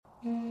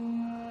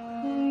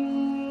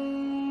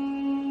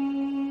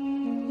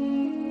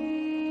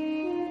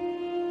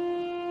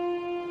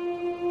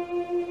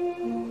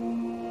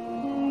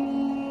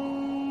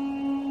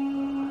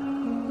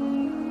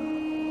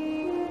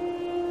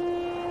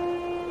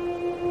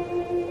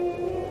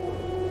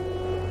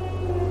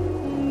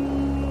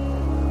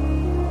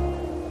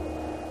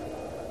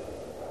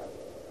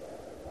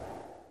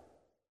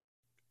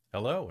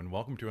Hello, and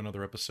welcome to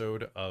another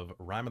episode of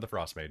Rime of the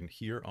Frostmaiden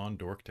here on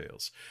Dork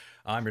Tales.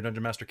 I'm your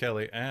Dungeon Master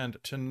Kelly, and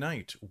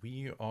tonight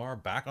we are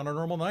back on our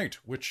normal night,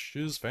 which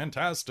is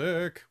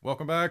fantastic.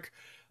 Welcome back.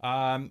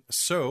 Why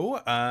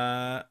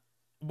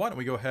don't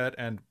we go ahead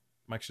and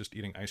Mike's just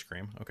eating ice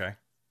cream. Okay.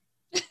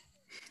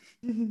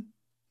 Did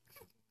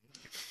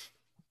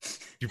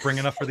you bring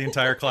enough for the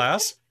entire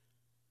class?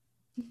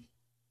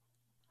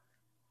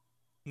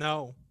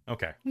 No.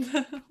 Okay.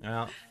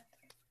 Well,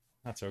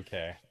 that's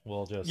okay.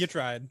 We'll just... You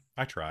tried.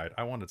 I tried.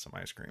 I wanted some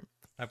ice cream.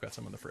 I've got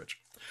some in the fridge.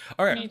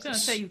 All right. I was going to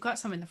say, you've got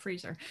some in the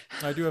freezer.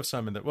 I do have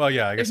some in the... Well,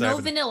 yeah, I guess There's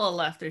no vanilla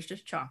left. There's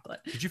just chocolate.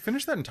 Did you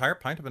finish that entire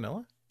pint of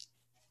vanilla?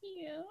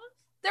 Yeah.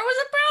 There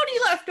was a brownie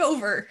left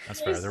over.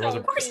 That's fair.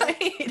 Of course I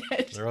ate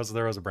it. There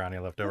was a brownie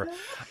left over.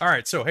 All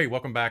right, so hey,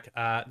 welcome back.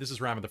 This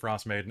is Rime of the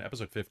Frostmaiden,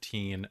 episode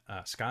 15,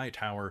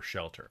 Skytower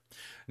Shelter.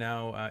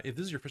 Now, if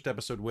this is your first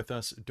episode with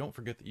us, don't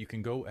forget that you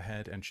can go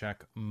ahead and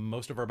check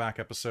most of our back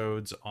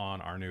episodes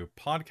on our new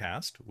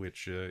podcast,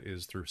 which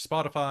is through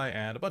Spotify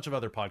and a bunch of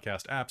other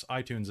podcast apps.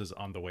 iTunes is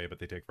on the way, but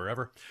they take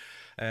forever.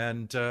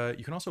 And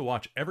you can also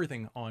watch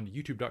everything on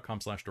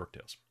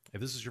youtube.com/dorktales. If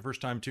this is your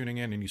first time tuning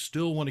in and you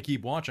still want to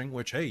keep watching,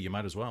 which, hey, you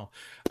might as well,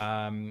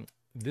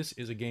 this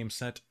is a game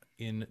set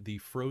in the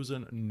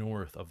frozen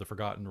north of the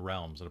Forgotten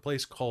Realms, in a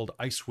place called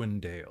Icewind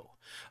Dale.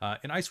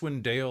 In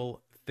Icewind Dale,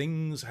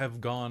 things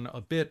have gone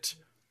a bit,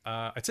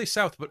 I'd say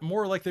south, but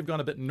more like they've gone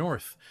a bit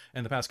north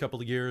in the past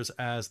couple of years,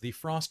 as the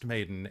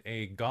Frostmaiden,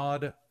 a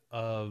god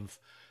of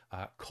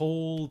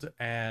cold,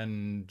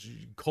 it's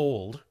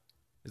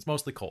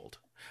mostly cold,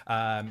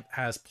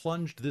 has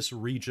plunged this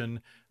region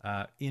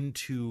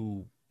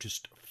into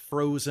just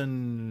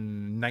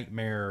frozen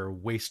nightmare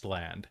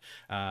wasteland,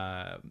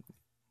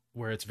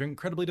 where it's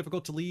incredibly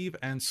difficult to leave,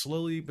 and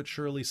slowly but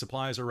surely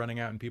supplies are running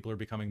out and people are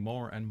becoming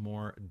more and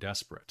more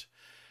desperate.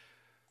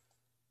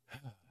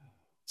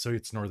 So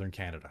it's northern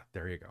Canada.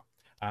 There you go.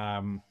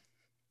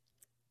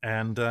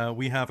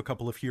 We have a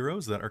couple of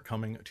heroes that are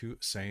coming to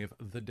save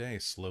the day,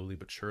 slowly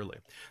but surely.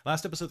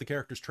 Last episode, the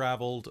characters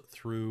traveled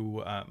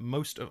through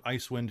most of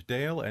Icewind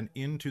Dale and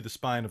into the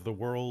spine of the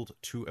world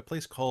to a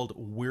place called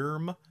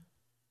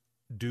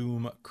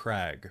Doom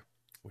Crag,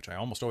 which I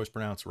almost always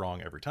pronounce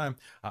wrong every time.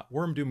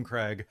 Doom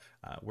Crag,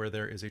 where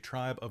there is a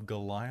tribe of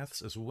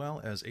Goliaths as well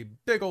as a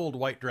big old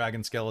white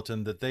dragon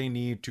skeleton that they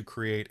need to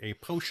create a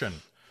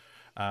potion.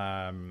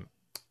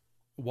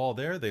 While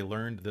there, they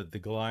learned that the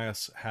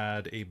Goliaths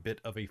had a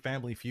bit of a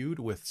family feud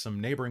with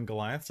some neighboring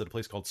Goliaths at a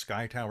place called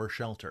Skytower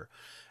Shelter.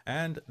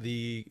 And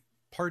the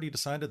party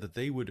decided that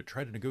they would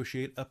try to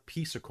negotiate a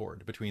peace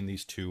accord between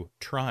these two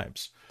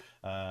tribes.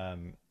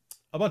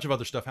 A bunch of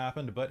other stuff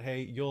happened, but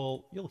hey,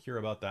 you'll hear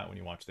about that when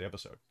you watch the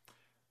episode.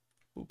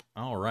 Oop.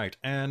 All right,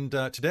 and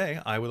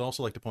today I would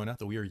also like to point out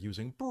that we are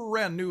using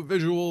brand new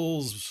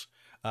visuals.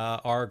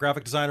 Our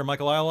graphic designer,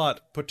 Michael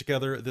Eilot, put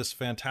together this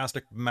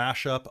fantastic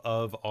mashup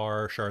of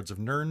our Shards of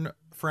Nirn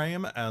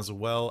frame as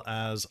well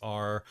as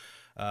our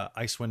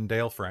Icewind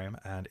Dale frame,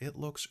 and it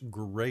looks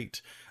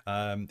great.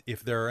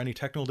 If there are any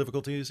technical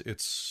difficulties,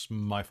 it's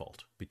my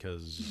fault,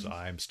 because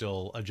I'm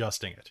still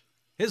adjusting it.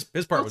 His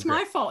part was great. It's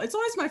my fault. It's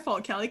always my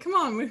fault, Kelly. Come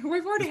on.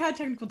 We've already had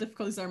technical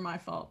difficulties that are my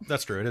fault.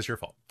 That's true. It is your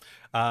fault.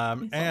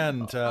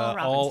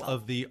 All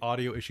of the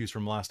audio issues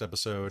from last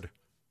episode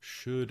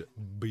should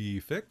be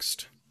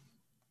fixed.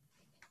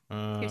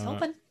 Here's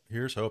hoping.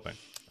 Here's hoping.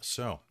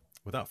 So,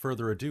 without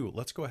further ado,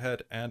 let's go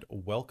ahead and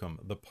welcome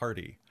the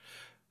party.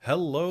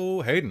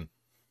 Hello, Hayden.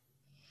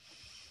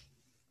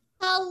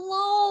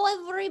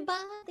 Hello,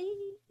 everybody.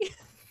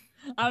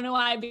 I don't know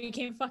why I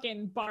became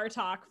fucking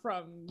Bartok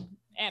from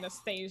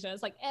Anastasia.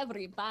 It's like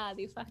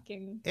everybody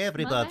fucking...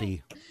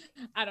 Everybody.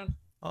 I don't...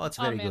 Oh, it's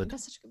very good.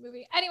 That's such a good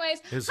movie. Anyways,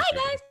 hi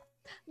guys.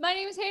 My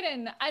name is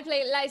Hayden. I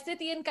play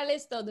Lysithian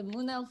Callisto, the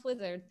Moon Elf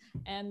Wizard.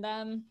 And,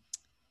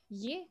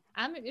 yeah,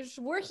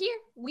 we're here.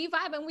 We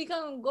vibe and we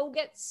gonna go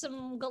get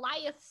some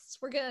Goliaths.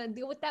 We're gonna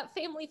deal with that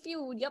family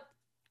feud. Yep.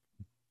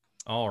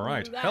 All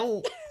right.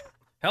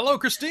 Hello,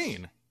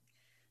 Christine.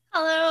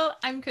 Hello,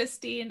 I'm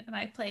Christine, and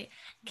I play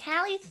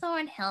Callie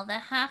Thornhill, the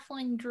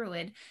halfling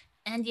druid.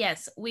 And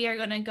yes, we are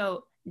going to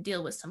go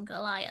deal with some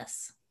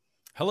Goliaths.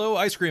 Hello,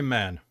 Ice Cream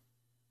Man.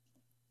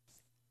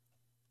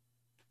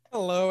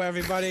 Hello,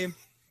 everybody.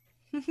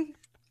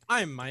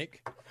 I'm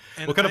Mike.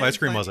 And what kind of ice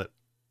cream was it?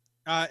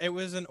 It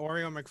was an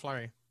Oreo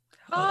McFlurry.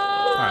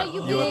 Oh, right.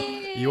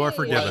 You are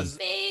forgiven.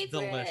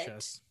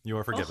 Delicious. You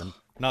are forgiven.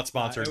 Not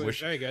sponsored. It was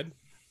very good.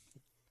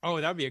 Oh,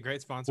 that would be a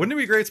great sponsor. Wouldn't it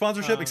be a great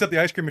sponsorship? Except the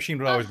ice cream machine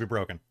would always be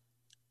broken.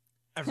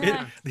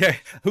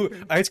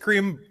 Ice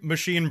cream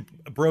machine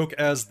broke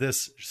as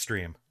this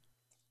stream.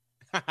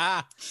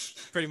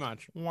 Pretty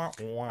much.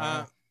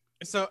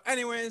 So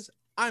anyways,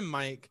 I'm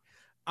Mike.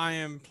 I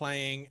am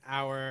playing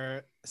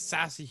our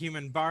sassy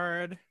human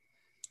bard,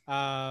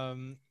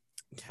 Katarina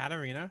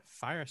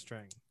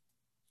Firestring.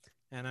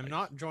 And I'm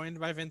not joined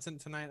by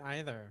Vincent tonight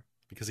either.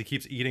 Because he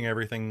keeps eating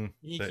everything.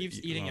 He keeps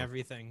eating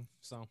everything,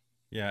 so...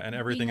 Yeah, and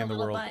everything in the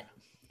world. Butt.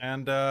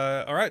 And,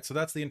 all right, so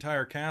that's the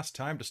entire cast.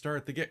 Time to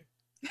start the game.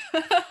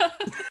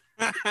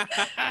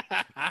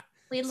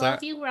 We So-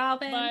 love you,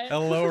 Robin. Bye.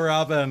 Hello,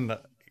 Robin.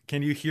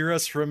 Can you hear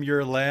us from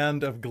your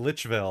land of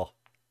Glitchville?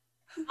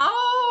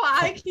 Oh,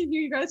 I can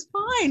hear you guys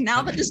fine.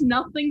 Now that just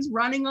nothing's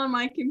running on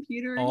my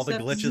computer. All the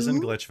except glitches in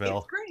Zoom, Glitchville.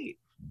 It's great.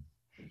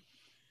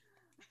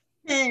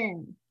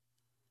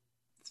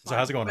 It's So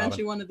how's it going,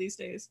 Eventually Robin? one of these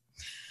days.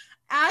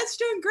 It's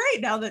doing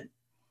great now that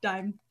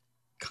I'm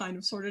kind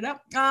of sorted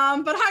out.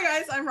 But hi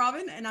guys, I'm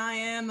Robin, and I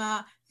am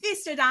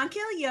Mr.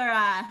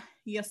 Donkill,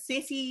 your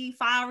sissy,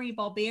 fiery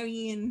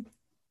barbarian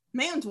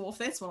man dwarf.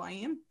 That's what I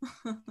am.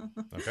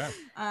 Okay.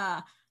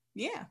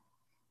 Yeah.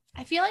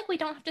 I feel like we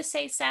don't have to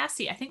say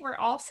sassy. I think we're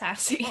all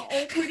sassy. We're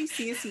all pretty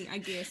sassy, I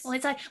guess. Well,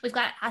 it's like we've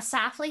got a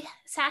sassy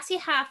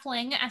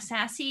halfling, a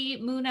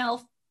sassy moon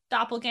elf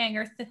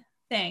doppelganger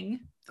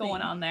thing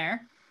going on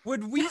there.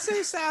 Would we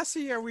say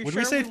sassy? Are we Would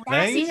sure we say would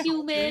Sassy Thing?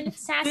 human,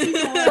 sassy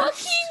dwarf.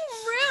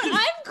 Fucking rude.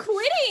 I'm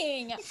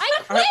quitting. I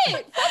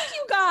quit. Fuck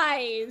you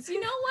guys.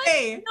 You know what?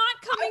 Hey, Not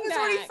I coming was back.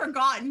 already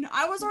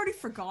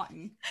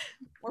forgotten.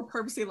 Or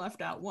purposely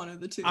left out one of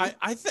the two. I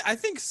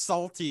think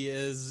salty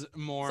is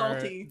more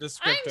Salty.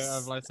 descriptive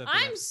of Lysithea.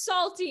 I'm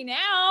salty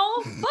now.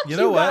 Fuck You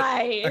know what?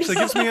 guys. Actually,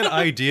 gives me an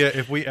idea.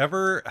 If we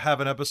ever have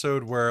an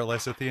episode where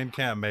Lysithian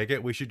can't make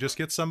it, we should just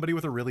get somebody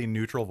with a really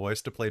neutral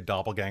voice to play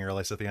doppelganger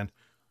Lysithian.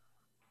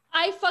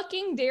 I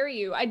fucking dare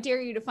you. I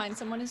dare you to find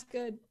someone as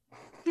good.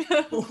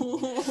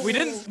 We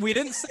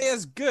didn't say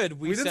as good.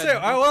 We didn't said say.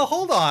 Oh, well,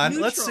 hold on.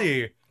 Let's Neutral.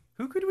 see.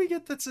 Who could we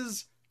get that's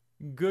as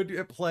good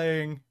at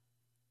playing?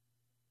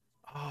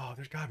 Oh,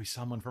 there's got to be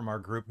someone from our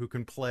group who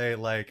can play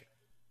like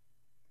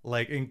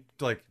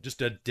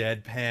just a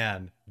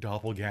deadpan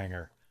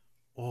doppelganger.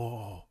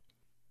 Oh,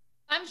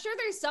 I'm sure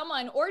there's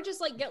someone, or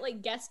just like get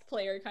like guest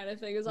player kind of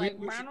thing. Is like,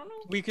 I don't know.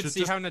 we could Just-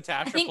 see how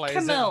Natasha think plays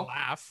Camille. it and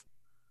laugh.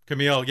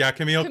 Camille. Yeah,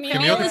 Camille. Camille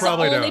Camille could is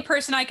probably the do only it.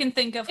 person I can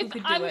think of who If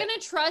could do I'm it. gonna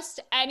trust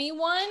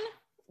anyone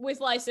with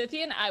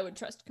Lysithian, I would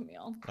trust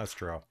Camille. That's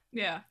true.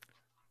 Yeah.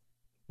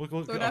 We'll So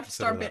we'd I'll have to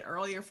start a consider bit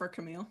earlier for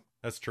Camille.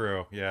 That's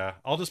true. Yeah,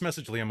 I'll just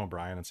message Liam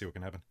O'Brien and see what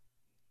can happen.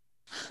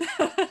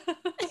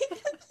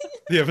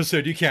 The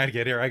episode you can't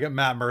get here. I got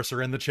Matt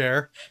Mercer in the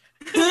chair.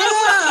 hate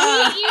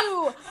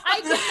you. I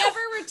could never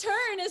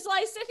return as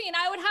Lysithian.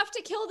 I would have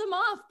to kill them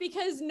off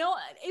because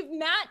if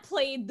Matt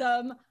played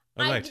them,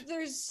 All right.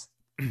 there's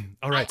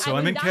All right. I So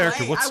I'm would in die.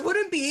 character. I What's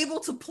wouldn't be able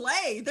to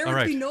play. There All would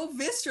right. be no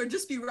Vistra,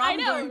 just be I Robin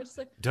know. going, It's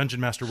like,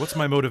 Dungeon Master? What's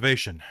my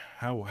motivation?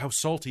 How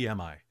salty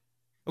am I?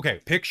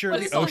 Okay. Picture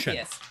What's the ocean.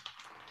 saltiest?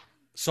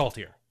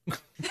 Saltier. "Oh,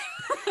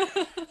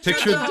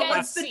 Picture. Dead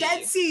it's the Sea.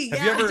 Dead Sea. Have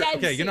Yeah. you ever? Dead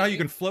Okay. You know how you Sea.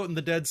 can float in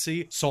the Dead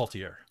Sea?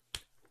 Saltier.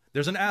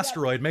 There's an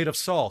asteroid made of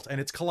salt,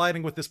 and it's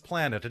colliding with this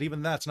planet, and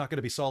even that's not going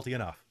to be salty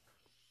enough.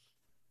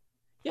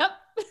 yep.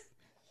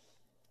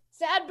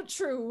 Sad but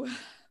true.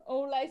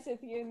 Oh,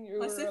 Lysithian, you're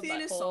Lysithian a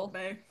is butthole. Salt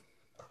Bay.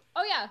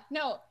 Oh yeah,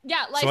 no,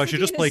 yeah. So I should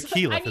just Lysithian play is-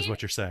 Keyleth, I is mean,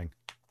 what you're saying.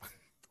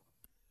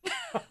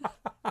 Like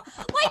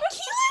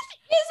Keyleth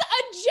is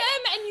a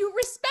gem, and you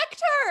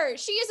respect her.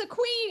 She is a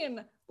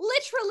queen,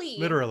 literally.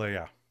 Literally,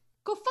 yeah.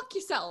 Go fuck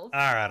yourself. All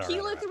right. All right. All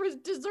Keyleth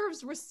right.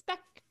 deserves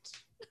respect.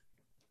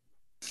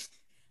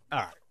 All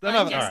right. One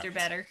Enough- all gesture right.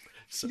 better.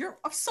 So You're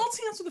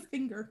assaulting us with a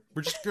finger.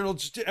 we're just gonna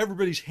just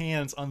everybody's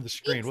hands on the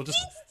screen. We'll just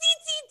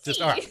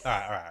all right. All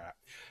right.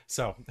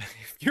 So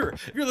if you're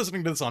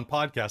listening to this on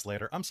podcast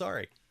later, I'm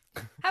sorry.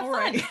 Have All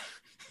fun. right.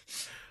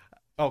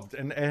 Oh,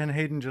 and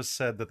Hayden just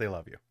said that they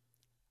love you.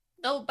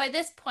 Though by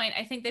this point,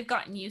 I think they've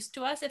gotten used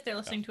to us if they're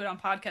listening to it on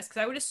podcast, because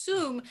I would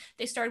assume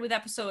they started with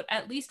episode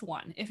at least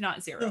 1, if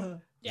not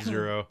 0. Yeah.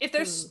 0. If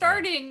they're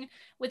starting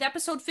with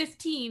episode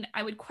 15,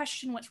 I would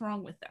question what's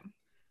wrong with them.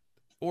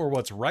 Or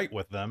what's right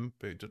with them.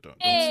 But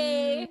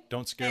Hey.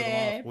 don't scare them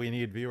Hey. off. We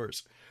need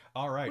viewers.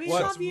 All right. We So,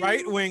 love What's you.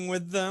 right wing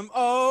with them?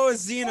 Oh,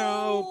 Xeno.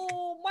 Oh,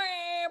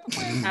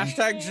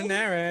 Hashtag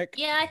generic.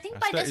 Yeah, I think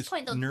by Hashtag this it's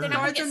point, they're nerd. not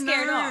going It's to a get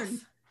scared nerd.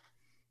 off.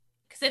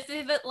 Because if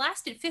they've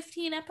lasted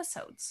 15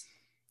 episodes,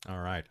 all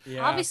right.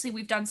 Yeah. obviously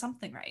we've done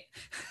something right.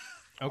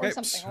 Okay. Or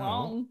something so-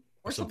 wrong.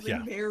 Or Some- something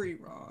yeah. very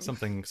wrong.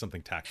 Something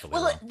tactfully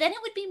Well, wrong. then it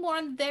would be more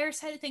on their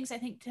side of things, I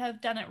think, to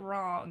have done it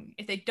wrong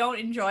if they don't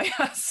enjoy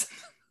us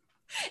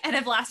and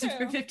have lasted for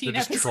True. 15 They're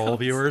just episodes. troll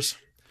viewers.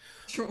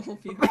 Troll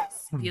viewers.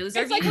 Views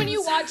are It's like when you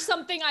views. watch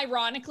something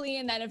ironically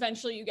and then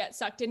eventually you get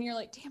sucked in. You're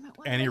like, damn it.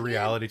 What Any am I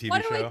reality doing? TV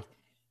What do I- show.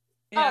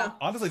 Yeah.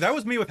 Honestly, that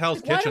was me with Hell's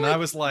Like, why Kitchen. do I- I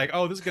was like,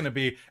 oh, this is going to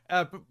be...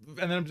 and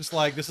then I'm just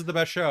like, this is the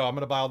best show. I'm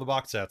going to buy all the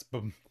box sets.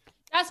 Boom.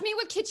 That's me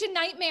with Kitchen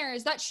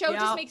Nightmares. That show Yeah.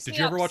 just makes Did me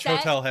you ever watch upset.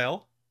 Hotel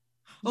Hell?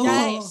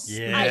 Yes.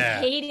 Yeah. I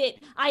hate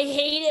it. I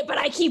hate it, but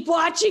I keep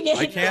watching it.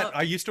 I can't...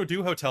 I used to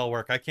do hotel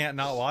work. I can't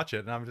not watch it.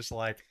 And I'm just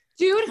like...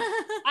 Dude,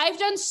 I've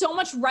done so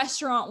much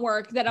restaurant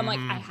work that I'm like,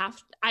 Mhm.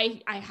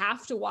 I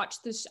have to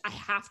watch this. I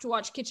have to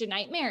watch Kitchen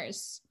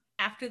Nightmares.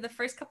 After the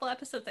first couple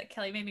episodes that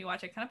Kelly made me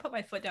watch, I kind of put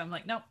my foot down. I'm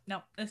like, nope,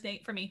 this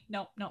ain't for me.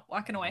 Nope,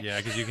 walking away. Yeah,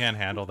 because you can't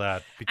handle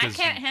that. I Because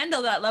can't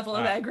handle that level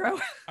of aggro. All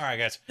right,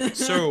 guys.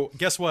 So,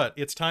 guess what?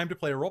 It's time to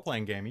play a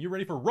role-playing game. Are you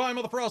ready for Rime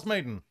of the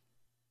Frostmaiden?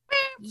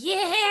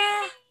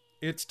 Yeah.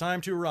 It's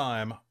time to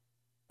rhyme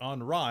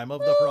on Rime of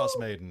the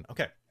Frostmaiden.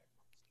 Okay.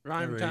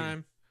 Rhyme Alright.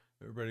 time.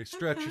 Everybody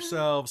stretch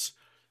yourselves.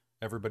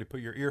 Everybody put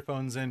your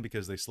earphones in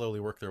because they slowly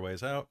work their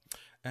ways out.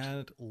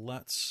 And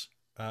let's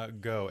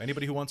go.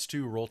 Anybody who wants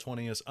to roll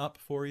 20 is up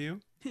for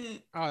you.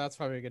 Oh, that's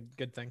probably a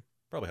good thing.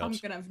 Probably I'm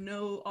helps. gonna have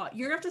no.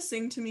 You're gonna have to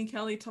sing to me,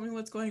 Kelly. Tell me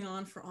what's going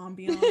on for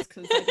ambiance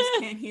because I just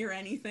can't hear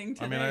anything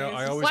today. I mean,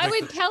 I always Why make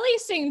would Kelly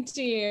sing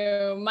to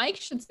you? Mike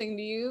should sing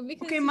to you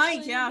because Okay, he's Mike.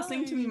 really Yeah,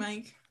 sing to me, annoying.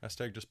 Mike.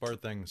 Hashtag just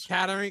barred things.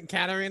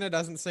 Katarina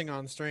doesn't sing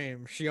on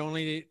stream. She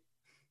only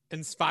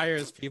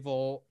inspires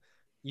people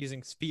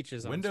using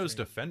speeches on Windows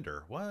stream.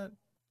 Defender. What?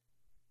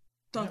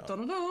 Dun, Yeah, dun,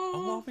 dun, I'll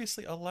dun.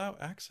 obviously allow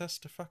access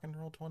to fucking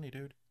roll 20,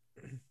 dude.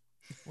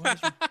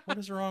 What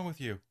is wrong with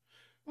you?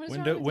 What is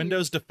wrong with you?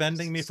 Windows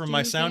defending me from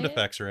my sound Stupid.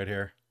 effects right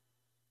here.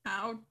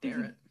 How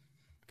dare it?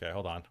 Okay,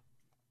 hold on.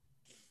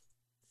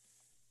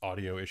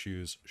 Audio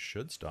issues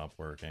should stop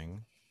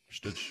working.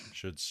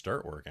 Should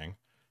start working.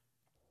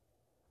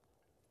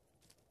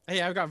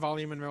 Hey, I've got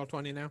volume in roll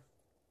 20 now.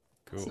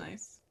 Cool. That's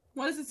nice.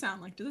 What does it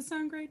sound like? Does it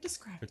sound great?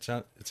 Describe it.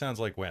 It sounds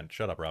like wind.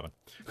 Shut up, Robin.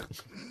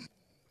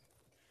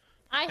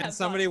 I And have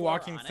somebody got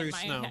walking Flora on through in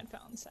my snow.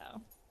 headphones,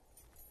 so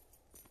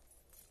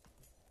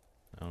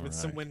All With right.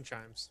 some wind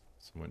chimes.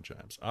 Some wind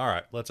chimes. All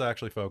right, let's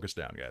actually focus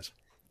down, guys.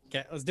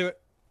 Okay, let's do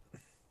it.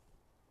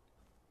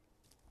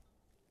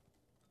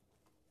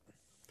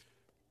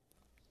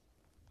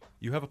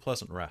 You have a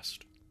pleasant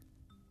rest.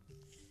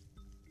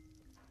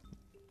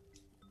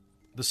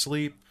 The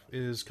sleep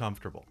is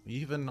comfortable,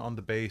 even on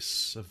the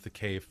base of the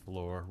cave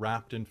floor,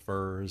 wrapped in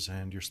furs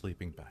and your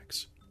sleeping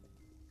bags.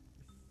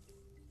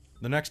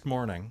 The next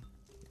morning,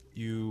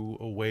 you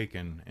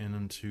awaken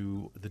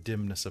into the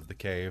dimness of the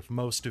cave.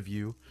 Most of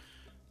you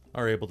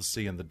are able to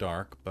see in the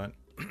dark, but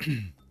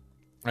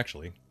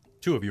actually,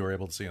 2 of you are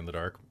able to see in the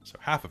dark, so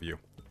half of you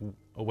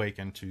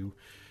awaken to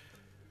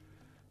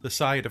the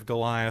sight of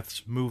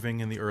Goliaths moving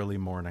in the early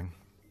morning.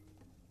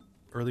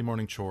 Early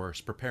morning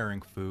chores,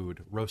 preparing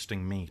food,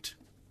 roasting meat.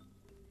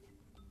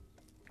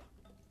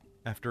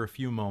 After a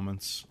few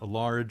moments, a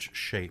large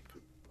shape,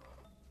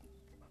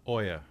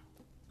 Oya,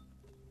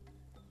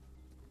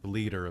 the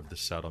leader of the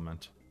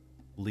settlement,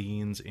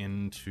 leans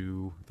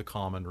into the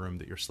common room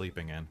that you're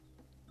sleeping in.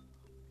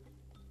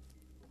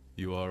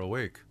 You are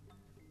awake.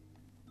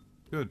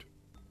 Good.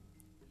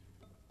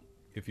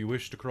 If you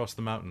wish to cross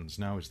the mountains,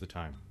 now is the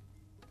time.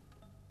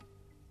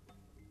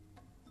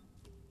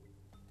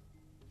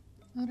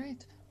 all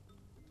right.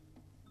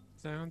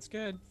 Sounds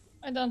good.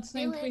 I don't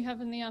think it. we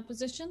have any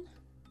opposition.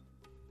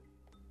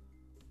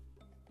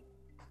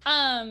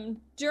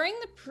 During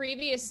the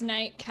previous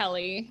night,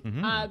 Kelly,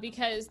 Mhm.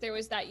 because there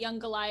was that young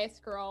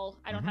Goliath girl.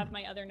 I don't Mhm. have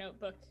my other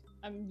notebook.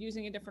 I'm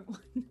using a different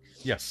one.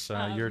 Yes,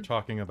 you're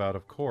talking about,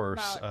 of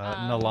course, about,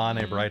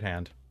 Nalane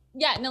Brighthand.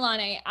 Yeah,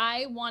 Nilane.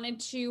 I wanted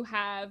to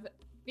have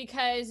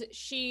because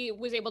she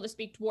was able to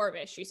speak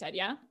Dwarvish. She said,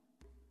 "Yeah."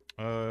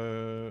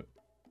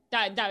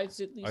 That was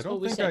at least I what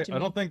don't was think said to I me.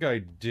 don't think I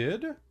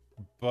did,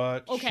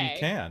 but Okay. she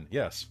can.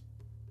 Yes.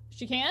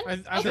 She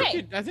can. I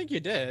think you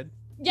did.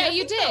 Yeah,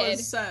 you I think that did.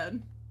 was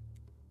said.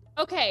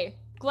 Okay,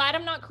 glad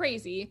I'm not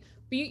crazy.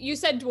 But you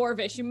said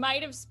Dwarvish. You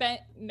might have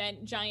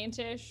meant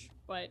giantish,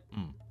 but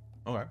Okay.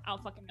 I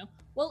don't fucking know.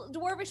 Well,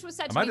 Dwarvish was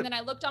said I to might me, have- and then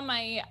I looked on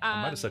my.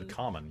 I might have said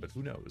common, but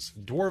who knows?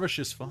 Dwarvish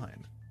is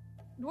fine.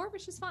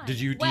 Dwarvish is fine. Do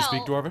you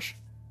speak Dwarvish?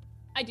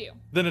 I do.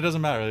 Then it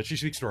doesn't matter that she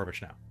speaks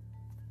Dwarvish now.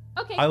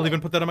 Okay. I'll cool.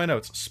 even put that in my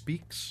notes.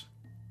 Speaks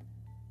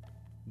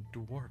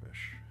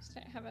Dwarvish.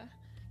 I have a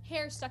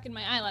hair stuck in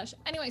my eyelash.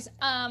 Anyways,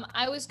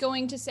 I was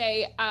going to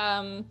say,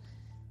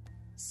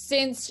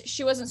 since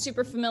she wasn't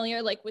super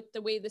familiar, like with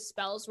the way the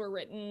spells were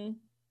written,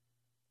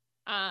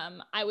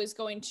 I was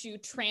going to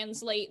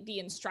translate the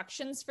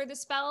instructions for the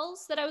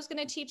spells that I was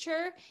going to teach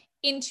her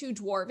into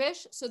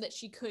Dwarvish so that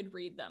she could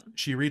read them.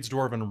 She reads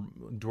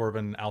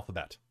Dwarven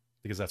alphabet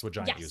because that's what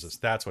Giant Yes. uses.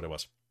 That's what it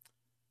was.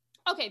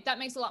 Okay, that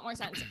makes a lot more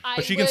sense.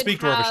 But she can speak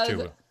Dwarvish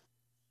too.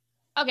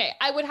 Okay,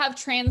 I would have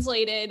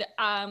translated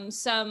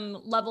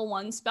some level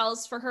 1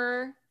 spells for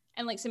her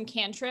and like some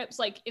cantrips,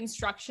 like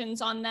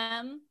instructions on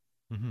them.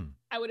 Mm-hmm.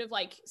 I would have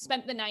like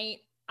spent the night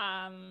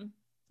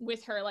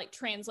with her, like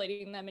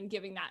translating them and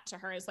giving that to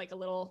her as like a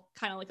little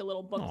kind of like a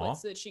little booklet Aw.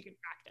 so that she could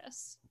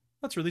practice.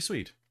 That's really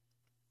sweet.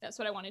 That's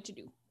what I wanted to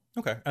do.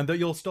 Okay, and that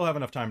you'll still have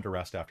enough time to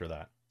rest after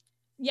that.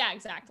 Yeah,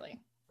 exactly.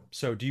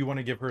 So, do you want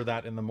to give her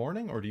that in the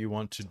morning, or do you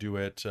want to do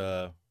it?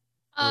 Early?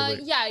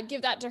 Yeah, I'd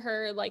give that to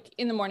her like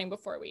in the morning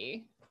before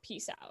we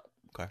peace out.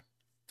 Okay.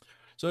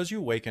 So as you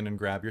awaken and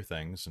grab your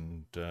things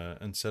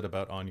and set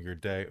about on your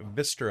day,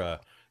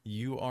 Vistra,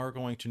 you are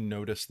going to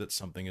notice that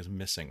something is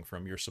missing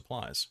from your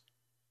supplies.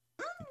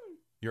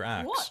 Your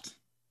axe. What?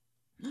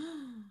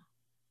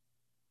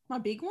 My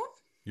big one?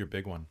 Your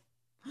big one.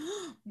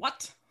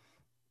 What?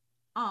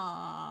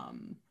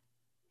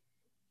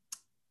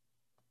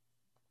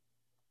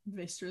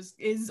 Vistra's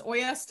is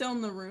Oya still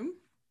in the room?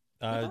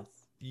 with us?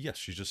 Yes,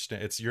 she's just.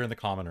 You're in the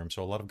common room,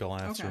 so a lot of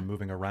Goliaths Okay. are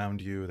moving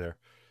around you. There.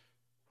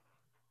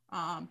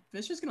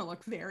 Vistra's gonna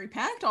look very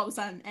panicked all of a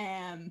sudden,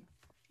 and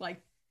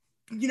like,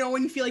 you know,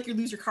 when you feel like you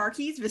lose your car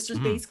keys, Vistra's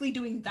Mhm. basically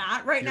doing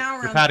that right now.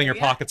 You're Around patting your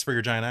Oya. pockets for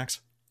your giant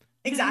axe.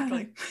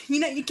 Exactly.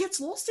 It gets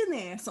lost in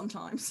there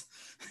sometimes.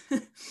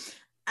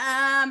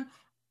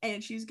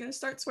 And she's gonna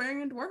start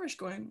swearing in Dwarvish,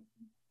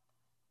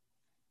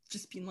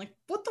 just being like,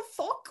 "What the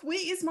fuck? Where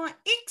is my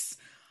X?"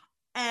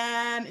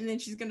 And then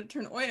she's gonna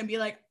turn away and be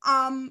like,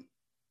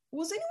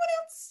 "Was anyone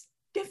else?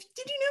 Did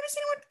you notice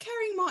anyone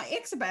carrying my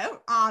X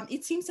about?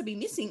 It seems to be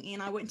missing,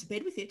 and I went to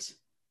bed with it.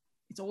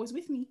 It's always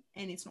with me,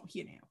 and it's not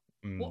here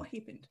now. What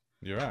happened?"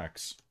 Your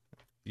axe?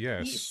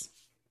 Yes.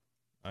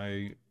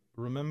 I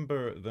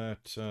remember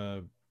that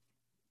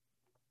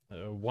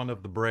one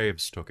of the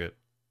Braves took it.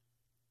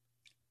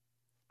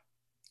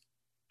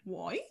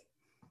 Why?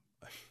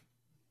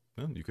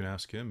 Well, you can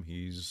ask him.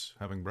 He's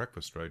having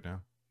breakfast right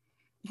now.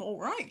 All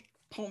right.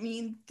 Point me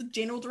in the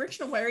general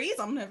direction of where he is.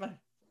 I'm never...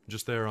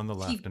 Just there on the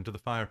left, into the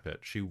fire pit.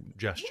 She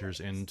gestures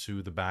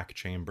into the back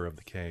chamber of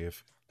the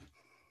cave.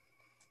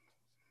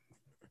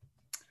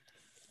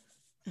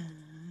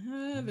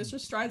 Visser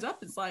strides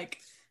up. It's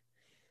like,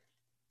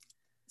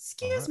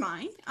 "Excuse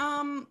me.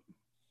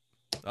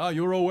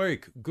 You're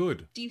awake.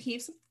 Good. Do you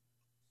have some?"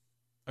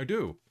 I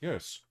do.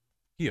 Yes.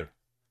 Here.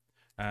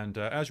 And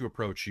as you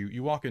approach,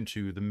 you walk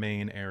into the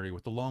main area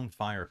with the long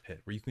fire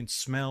pit where you can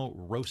smell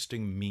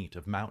roasting meat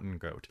of mountain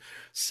goat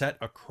set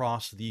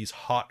across these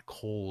hot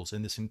coals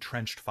in this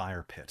entrenched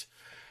fire pit.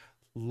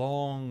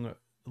 Long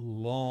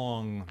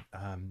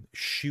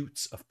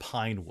shoots of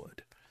pine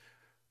wood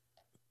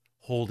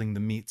holding the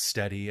meat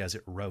steady as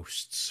it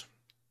roasts.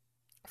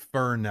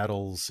 Fir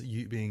nettles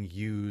being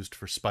used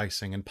for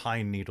spicing, and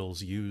pine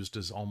needles used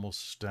as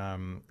almost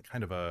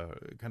kind of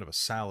a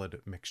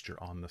salad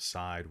mixture on the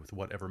side with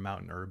whatever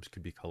mountain herbs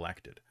could be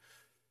collected.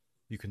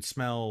 You can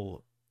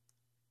smell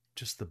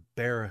just the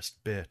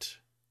barest bit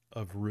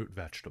of root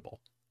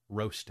vegetable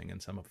roasting in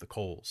some of the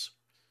coals.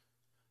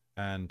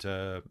 And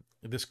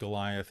this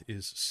Goliath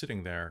is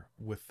sitting there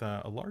with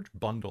a large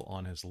bundle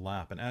on his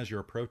lap, and as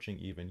you're approaching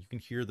even, you can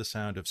hear the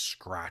sound of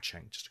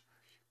scratching, just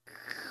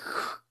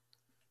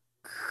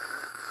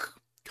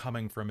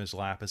coming from his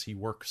lap as he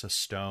works a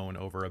stone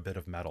over a bit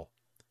of metal.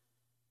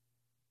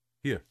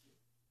 Here.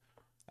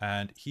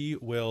 And he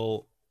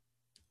will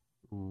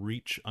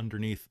reach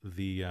underneath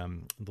the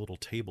little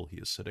table he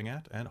is sitting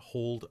at and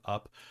hold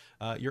up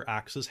your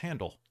axe's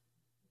handle.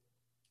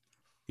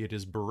 It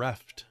is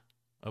bereft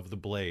of the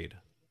blade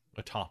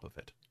atop of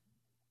it,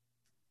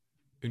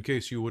 in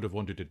case you would have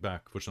wanted it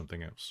back for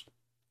something else.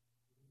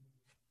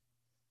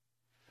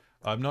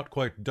 I'm not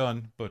quite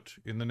done, but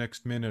in the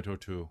next minute or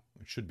two,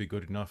 it should be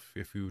good enough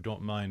if you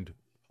don't mind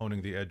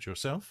honing the edge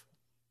yourself.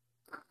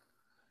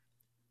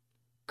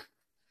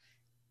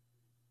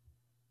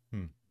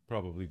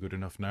 Probably good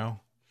enough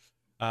now.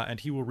 And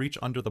he will reach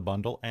under the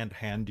bundle and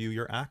hand you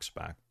your axe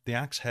back. The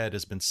axe head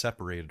has been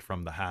separated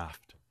from the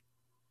haft.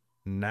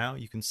 Now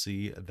you can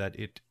see that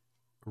it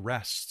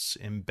rests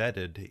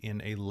embedded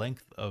in a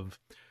length of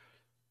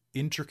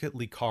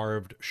intricately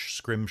carved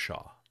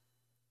scrimshaw,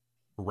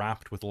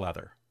 wrapped with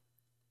leather.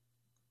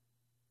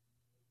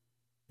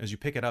 As you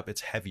pick it up,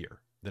 it's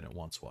heavier than it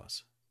once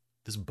was.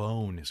 This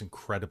bone is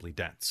incredibly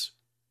dense.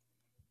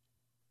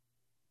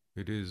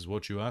 It is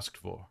what you asked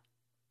for.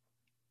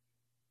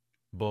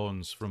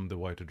 Bones from the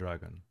white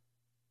dragon.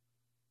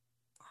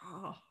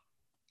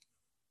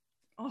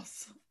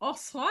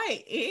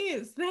 Sweet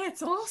is.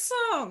 That's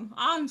awesome.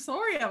 I'm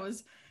sorry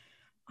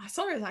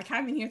I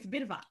came in here with a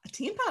bit of a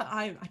temper.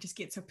 I just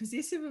get so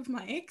possessive of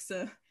my ex,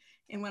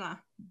 and when I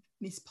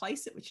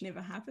misplace it, which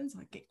never happens,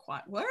 I get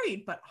quite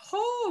worried. But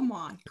oh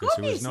my goodness,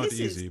 it was not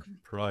easy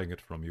prying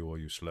it from you while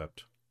you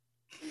slept.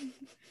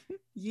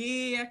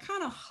 Yeah, I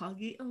kind of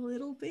hug it a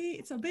little bit.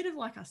 It's a bit of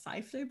like a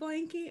safety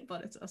blanket,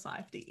 but it's a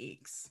safety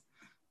X.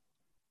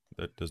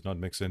 That does not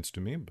make sense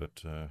to me,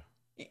 but yeah,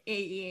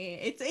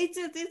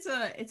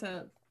 it's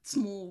a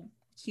small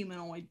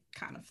humanoid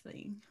kind of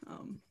thing.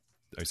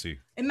 I see.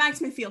 It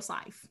makes me feel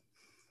safe.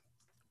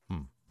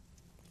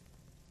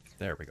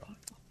 There we go.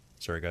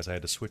 Sorry guys, I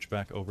had to switch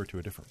back over to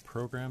a different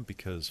program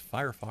because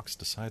Firefox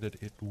decided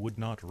it would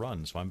not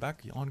run, so I'm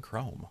back on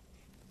Chrome.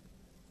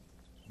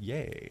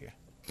 Yay.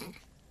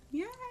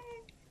 Yay.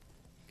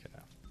 Okay.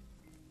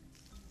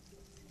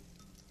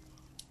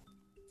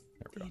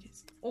 There we go. It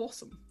is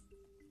awesome.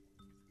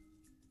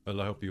 Well,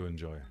 I hope you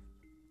enjoy.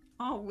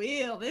 Oh,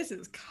 Will, this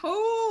is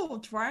cool.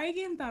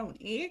 Dragon Bone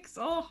X.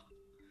 Oh.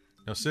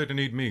 Now sit and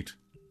eat meat.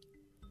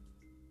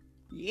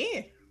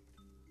 Yeah.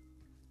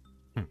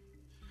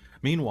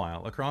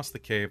 Meanwhile, across the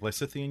cave,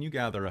 Lysithian, you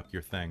gather up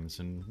your things,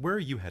 and where are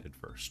you headed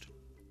first?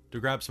 To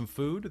grab some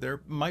food?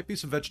 There might be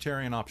some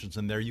vegetarian options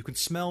in there. You can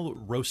smell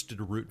roasted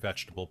root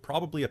vegetable,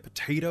 probably a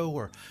potato,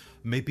 or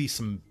maybe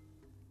some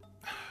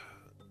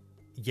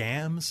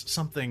yams,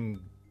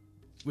 something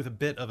with a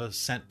bit of a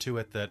scent to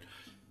it that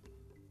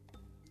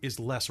is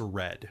less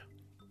red.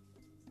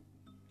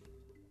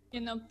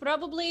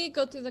 Probably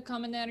go to the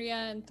common area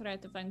and try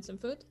to find some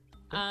food.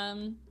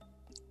 And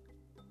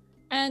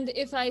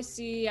if I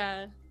see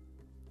the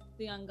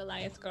young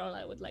Goliath girl,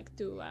 I would like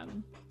to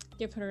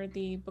give her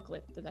the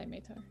booklet that I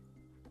made her.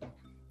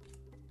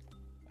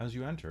 As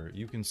you enter,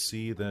 you can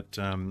see that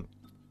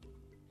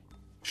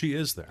She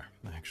is there,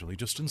 actually,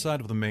 just inside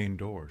of the main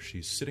door.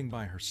 She's sitting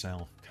by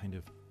herself, kind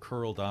of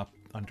curled up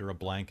under a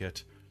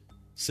blanket,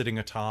 sitting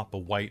atop a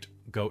white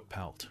goat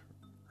pelt,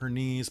 her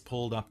knees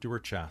pulled up to her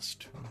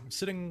chest,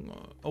 sitting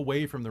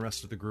away from the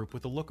rest of the group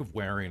with a look of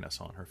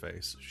wariness on her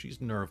face. She's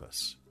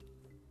nervous.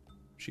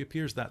 She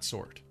appears that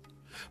sort.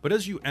 But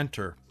as you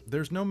enter,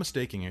 there's no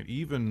mistaking it,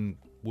 even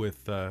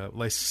with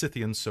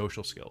Lysithian's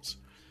social skills.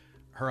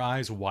 Her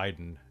eyes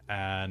widen,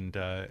 and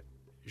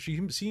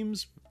she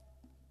seems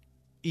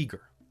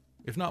eager,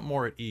 if not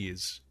more at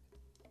ease,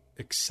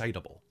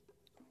 excitable.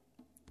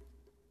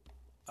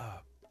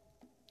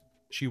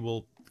 She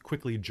will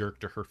quickly jerk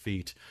to her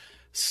feet,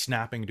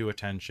 snapping to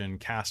attention,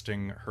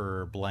 casting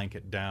her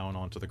blanket down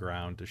onto the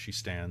ground as she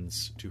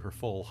stands to her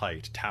full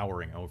height,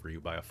 towering over you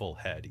by a full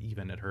head,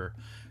 even at her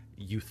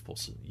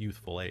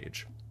youthful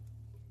age.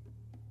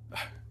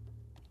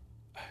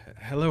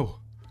 Hello.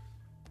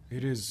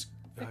 It is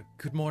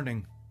good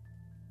morning.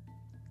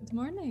 Good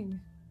morning.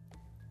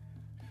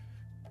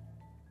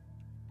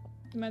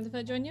 Do you mind if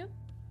I join you?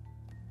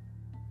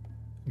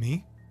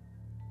 Me?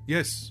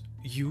 Yes,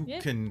 you Yeah.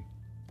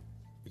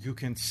 You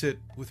can sit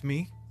with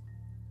me.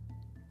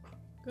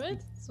 Good.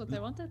 That's what I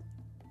wanted.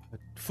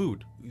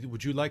 Food.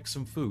 Would you like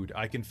some food?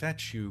 I can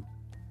fetch you.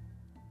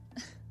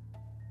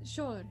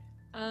 Sure.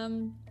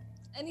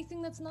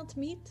 Anything that's not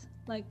meat,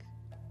 like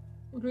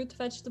root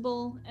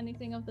vegetable,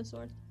 anything of the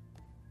sort.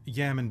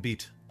 Yam and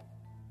beet.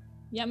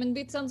 Yam and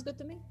beet sounds good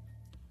to me.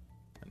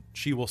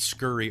 She will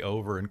scurry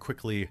over and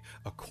quickly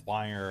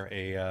acquire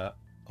a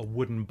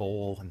wooden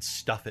bowl and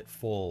stuff it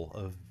full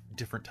of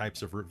different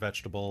types of root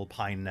vegetable,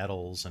 pine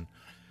nettles, and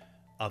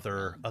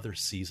other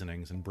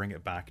seasonings, and bring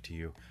it back to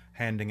you,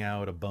 handing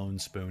out a bone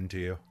spoon to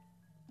you.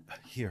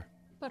 Here.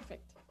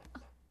 Perfect.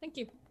 Thank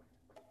you.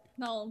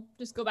 And I'll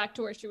just go back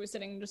to where she was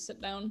sitting, just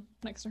sit down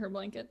next to her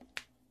blanket.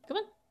 Come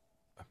on.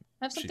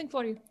 I have something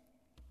for you.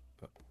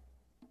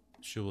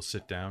 She will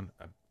sit down.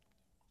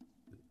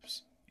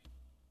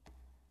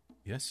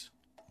 Yes?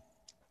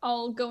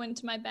 I'll go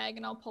into my bag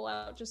and I'll pull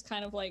out just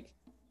kind of like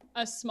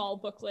a small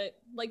booklet,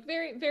 like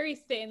very, very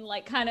thin,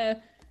 like kind of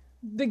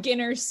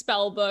beginner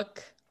spell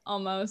book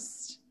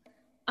almost.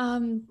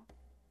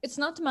 It's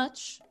not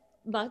much,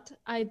 but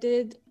I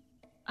did,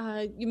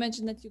 you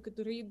mentioned that you could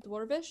read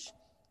Dwarvish.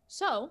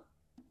 So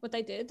what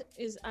I did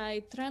is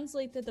I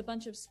translated a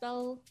bunch of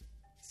spells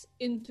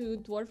into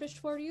Dwarvish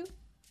for you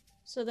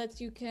so that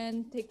you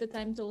can take the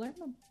time to learn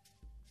them.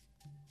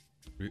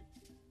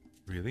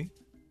 Really?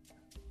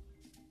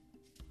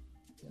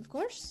 Of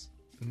course.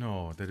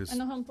 No, that is... I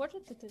know how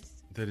important it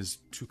is. That is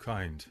too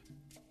kind.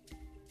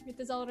 It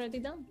is already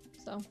done,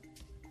 so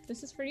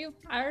this is for you.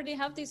 I already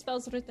have these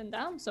spells written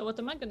down, so what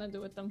am I gonna do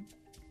with them?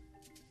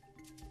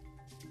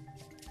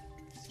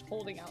 Just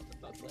holding out the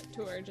booklet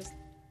to her, just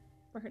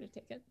for her to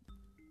take it.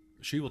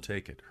 She will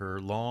take it. Her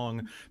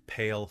long,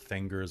 pale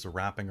fingers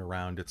wrapping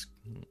around its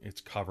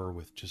cover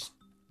with just...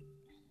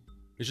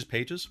 It's just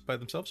pages by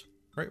themselves,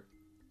 right?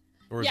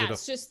 Or is yeah, it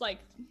it's just like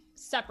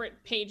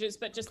separate pages,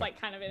 but just like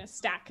kind of in a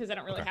stack because I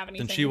don't really have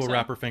anything. Then she will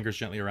wrap her fingers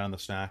gently around the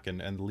stack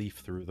and leaf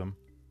through them.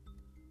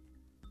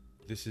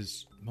 This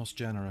is most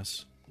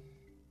generous.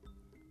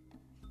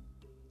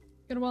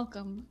 You're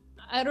welcome.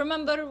 I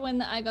remember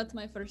when I got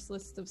my first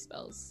list of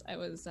spells. I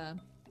was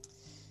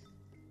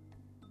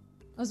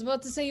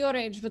about to say your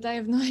age, but I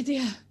have no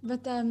idea.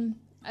 But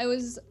I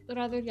was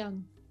rather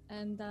young,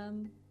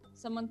 and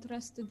someone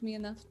trusted me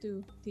enough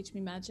to teach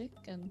me magic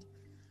and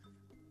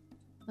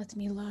let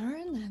me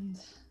learn, and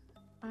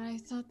I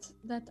thought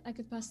that I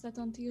could pass that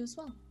on to you as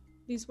well.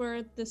 These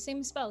were the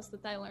same spells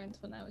that I learned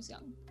when I was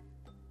young.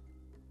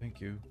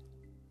 Thank you.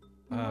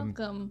 You're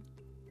welcome.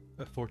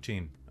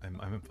 14.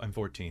 I'm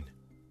 14.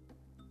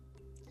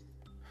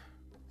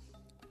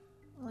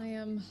 I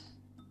am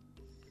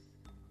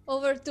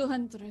over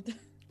 200.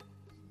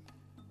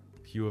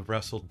 You have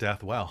wrestled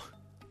death well.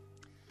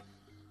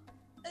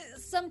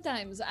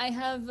 Sometimes I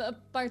have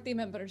party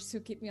members who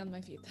keep me on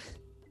my feet.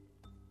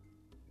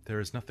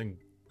 There's nothing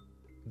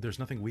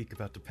weak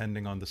about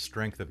depending on the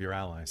strength of your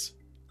allies.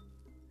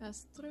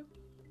 That's true.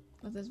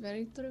 That is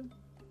very true.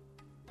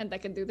 And I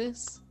can do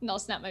this. And I'll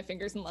snap my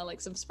fingers and let like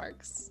some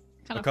sparks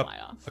kind of fly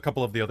off. A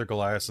couple of the other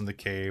Goliaths in the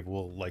cave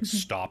will like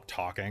stop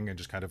talking and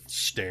just kind of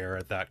stare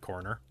at that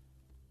corner.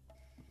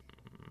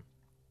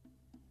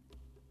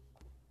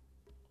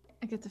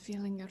 I get the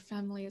feeling your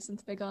family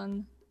isn't big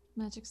on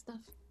magic stuff.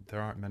 There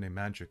aren't many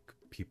magic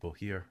people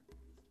here.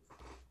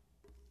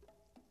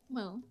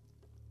 Well,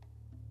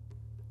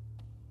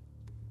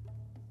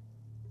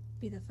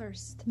 be the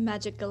first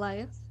magic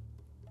Goliath.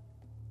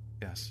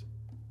 Yes.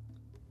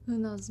 Who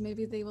knows,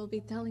 maybe they will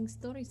be telling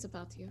stories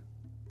about you.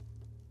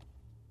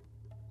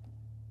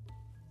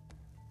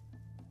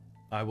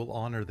 I will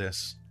honor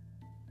this,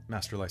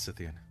 Master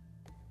Lysithian.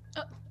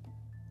 Oh.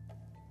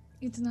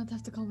 You do not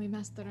have to call me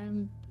master.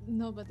 I'm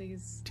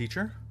nobody's...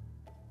 Teacher?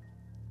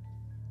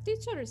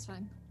 Teacher is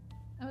fine.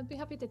 I would be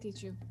happy to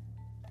teach you.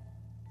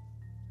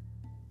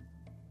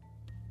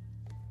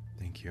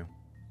 Thank you.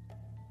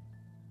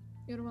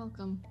 You're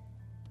welcome.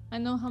 I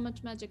know how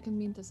much magic can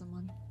mean to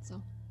someone,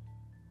 so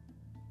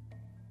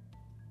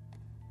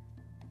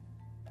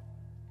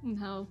And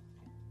how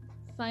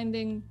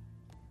finding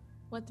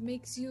what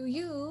makes you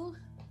you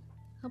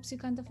helps you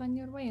kind of find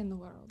your way in the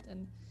world.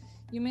 And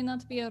you may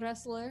not be a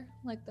wrestler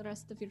like the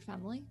rest of your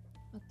family,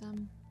 but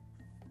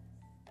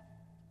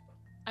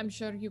I'm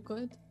sure you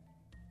could.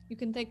 You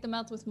can take them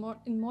out with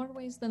in more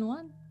ways than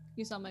one.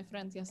 You saw my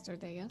friend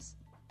yesterday, yes?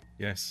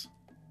 Yes.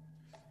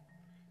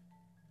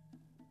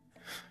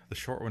 The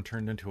short one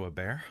turned into a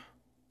bear?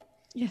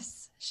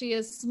 Yes, she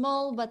is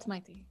small but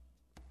mighty.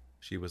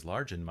 She was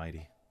large and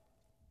mighty.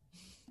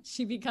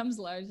 She becomes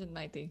large and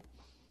mighty.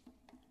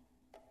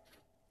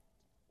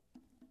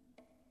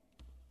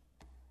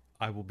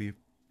 I will be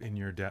in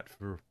your debt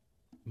for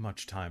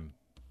much time,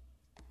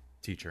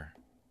 teacher.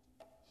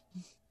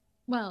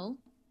 Well,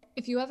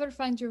 if you ever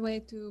find your way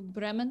to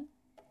Bremen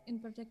in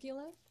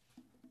particular,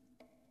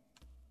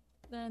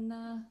 then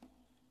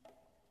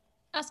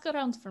ask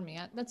around for me.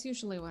 That's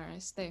usually where I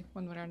stay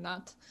when we're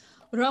not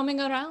roaming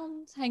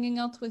around, hanging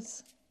out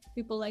with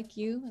people like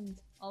you and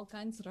all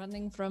kinds,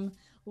 running from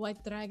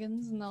white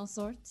dragons and all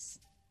sorts.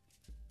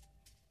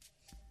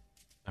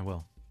 I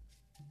will.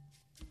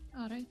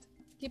 All right.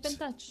 Keep in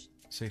touch.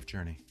 Safe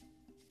journey.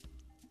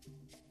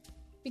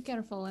 Be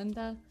careful, and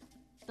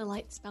the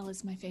light spell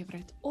is my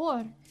favorite.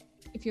 Or,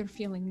 if you're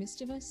feeling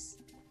mischievous,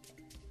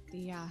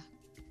 the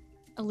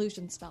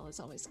illusion spell is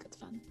always good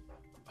fun.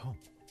 Oh.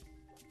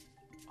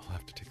 I'll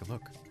have to take a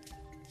look.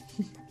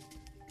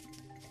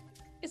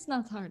 It's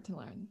not hard to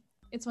learn.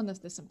 It's one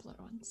of the simpler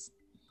ones.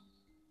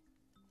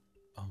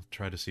 I'll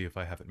try to see if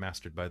I have it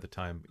mastered by the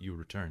time you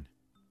return.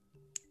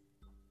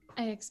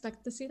 I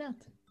expect to see that.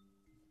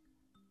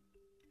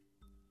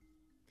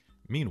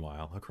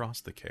 Meanwhile, across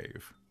the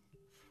cave.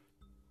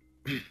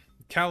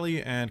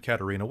 Callie and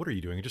Katarina, what are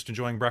you doing? Just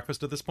enjoying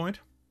breakfast at this point?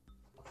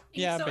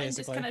 Yeah, so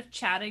basically. I'm just kind of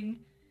chatting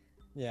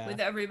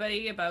with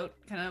everybody about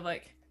kind of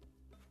like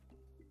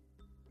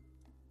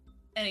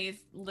any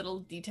little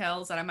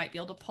details that I might be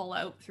able to pull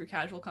out through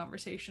casual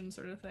conversation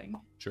sort of thing.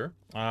 Sure.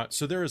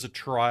 So there is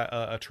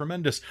a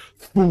tremendous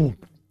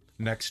thump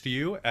next to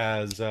you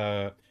as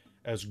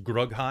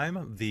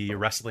Grugheim, the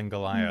wrestling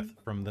Goliath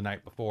from the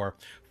night before,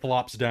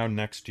 flops down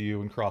next to you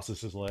and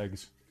crosses his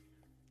legs.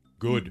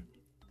 Good.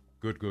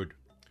 Good.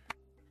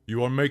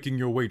 You are making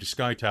your way to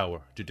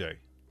Skytower today.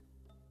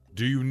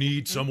 Do you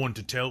need someone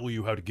to tell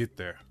you how to get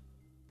there?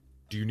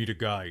 Do you need a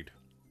guide?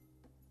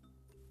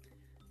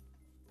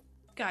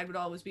 Guide would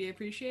always be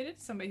appreciated.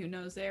 Somebody who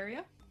knows the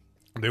area.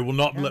 They will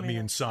not let me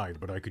inside,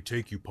 but I could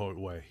take you part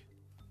way.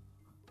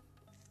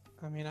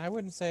 I mean, I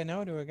wouldn't say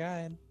no to a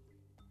guide.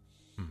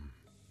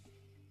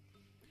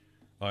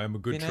 I am a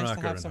good It'd be tracker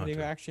nice to have and somebody who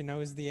hunter. actually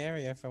knows the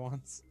area for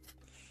once.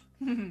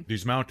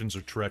 These mountains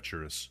are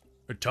treacherous.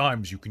 At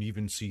times you can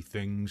even see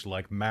things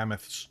like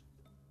mammoths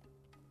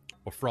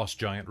or frost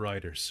giant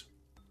riders.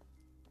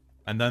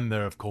 And then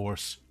there, of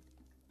course,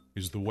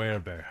 is the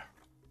werebear.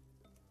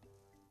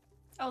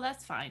 Oh,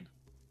 that's fine.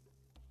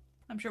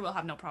 I'm sure we'll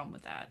have no problem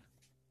with that.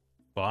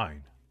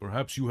 Fine.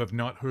 Perhaps you have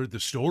not heard the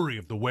story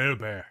of the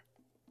werebear.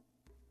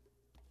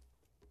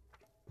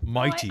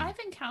 Mighty. Oh, I've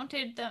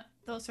encountered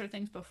those sort of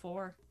things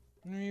before.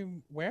 I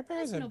mean,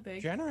 werebears no are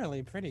big.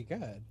 generally pretty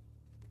good.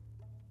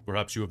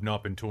 Perhaps you have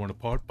not been torn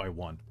apart by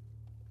one.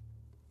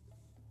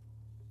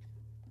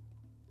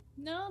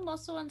 No,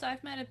 most of the ones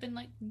I've met have been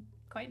like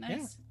quite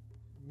nice.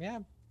 Yeah,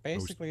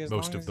 basically as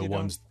most long of as the you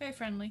ones Very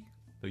friendly.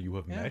 that you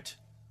have Yeah. met.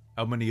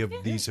 How many of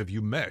these have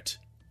you met?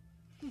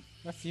 don't...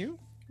 A few?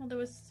 Well, there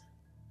was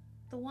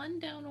the one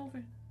down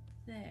over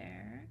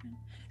there.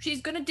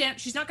 She's gonna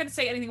dance. She's not gonna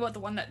say anything about the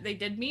one that they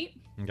did meet,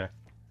 Okay.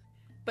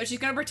 but she's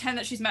gonna pretend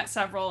that she's met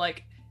several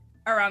like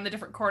around the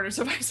different corners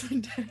of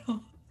Icewind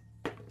Dale.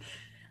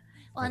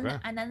 Well, Okay.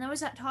 and then there was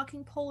that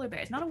talking polar bear.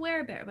 It's not a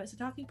werebear, but it's a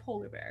talking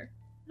polar bear.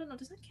 I don't know.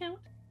 Does that count?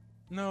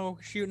 No,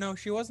 she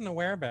wasn't a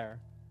werebear.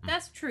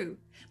 That's true.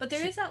 But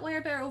there is that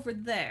werebear over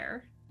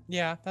there.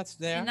 Yeah, that's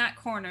there. In that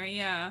corner,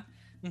 yeah.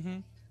 Mm-hmm.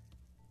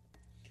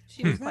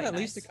 She was We've met quite at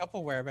nice. least a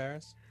couple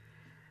werebears.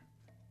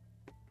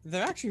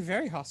 They're actually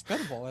very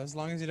hospitable as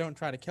long as you don't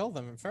try to kill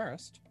them at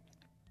first.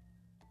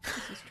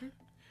 This is true.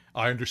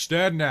 I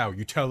understand now.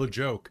 You tell a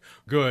joke.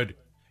 Good.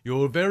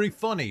 You're very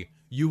funny.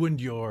 You and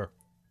your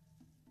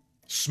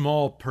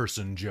small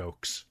person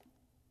jokes.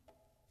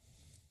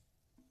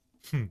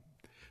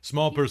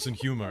 Small person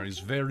humor is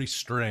very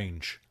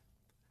strange.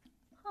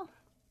 Huh.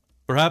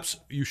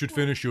 Perhaps you should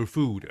finish your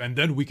food, and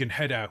then we can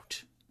head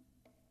out.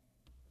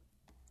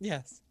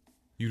 Yes.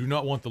 You do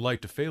not want the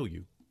light to fail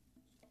you.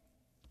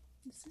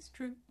 This is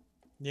true.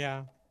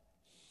 Yeah.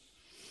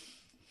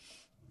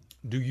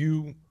 Do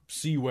you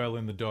see well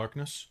in the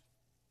darkness?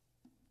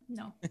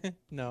 No.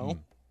 No.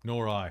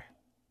 Nor I.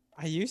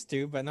 I used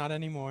to, but not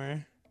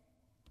anymore.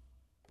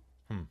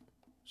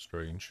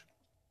 Strange.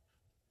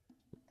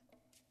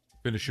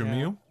 Finish your Yeah.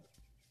 meal?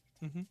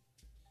 Mm-hmm.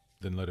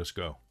 Then let us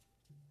go.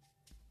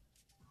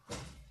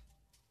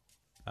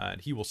 And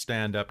he will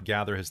stand up,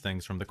 gather his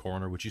things from the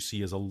corner, which you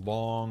see is a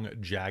long,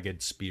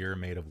 jagged spear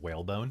made of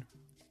whalebone.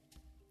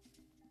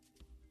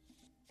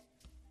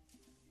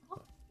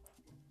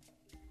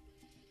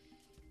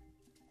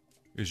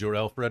 Is your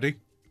elf ready?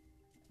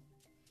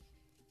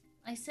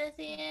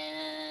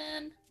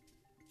 Lysithian,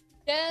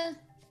 Yeah.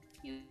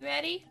 you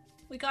ready?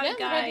 We got Yeah,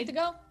 a I'm ready guide. to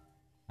go.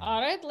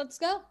 All right, let's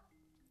go.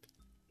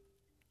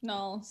 No,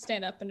 I'll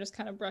stand up and just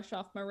kind of brush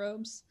off my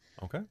robes.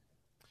 Okay.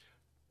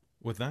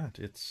 With that,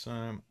 it's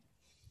out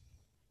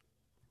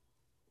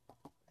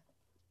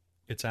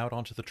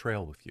onto the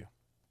trail with you.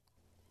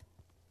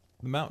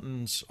 The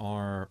mountains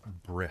are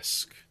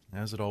brisk,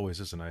 as it always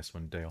is in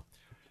Icewind Dale.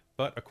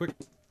 But a quick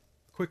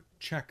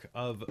check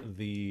of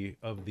the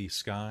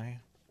sky,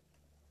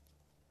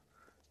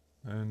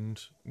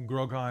 and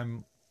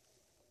Grogheim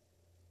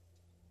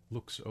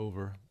looks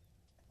over.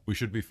 We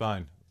should be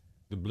fine.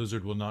 The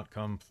blizzard will not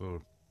come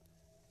for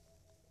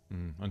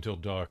until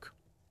dark.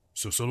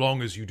 So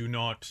long as you do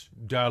not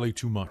dally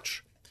too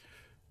much,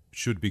 it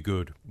should be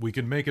good. We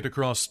can make it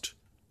across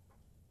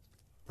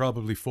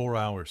probably 4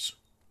 hours,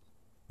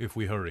 if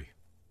we hurry.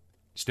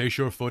 Stay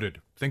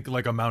sure-footed. Think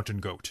like a mountain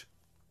goat.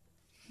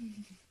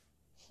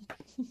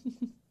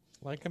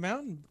 Like a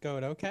mountain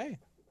goat, okay.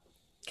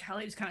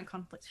 Callie just kind of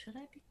contemplates, should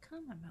I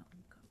become a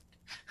mountain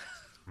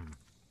goat?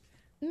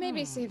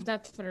 Maybe save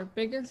that for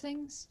bigger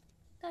things.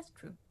 That's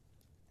true.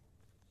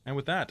 And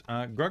with that,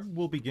 Grug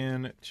will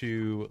begin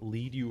to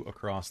lead you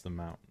across the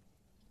mountain.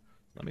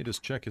 Let me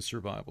just check his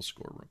survival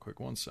score real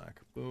quick. 1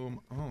 sec. Boom.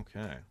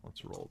 Okay,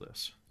 let's roll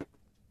this.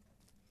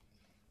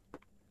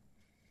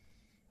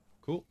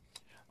 Cool.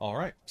 All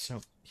right,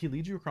 so he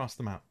leads you across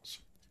the mountains.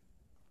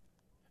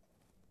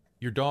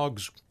 Your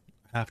dogs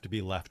have to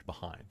be left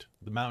behind.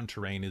 The mountain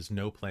terrain is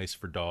no place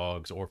for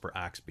dogs or for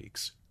axe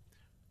beaks.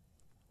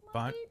 My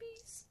But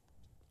babies.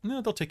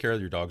 no, they'll take care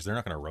of your dogs. They're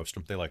not going to roast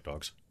them. They like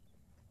dogs.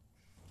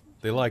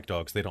 They like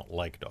dogs. They don't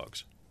like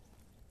dogs.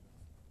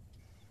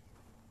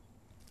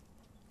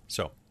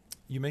 So,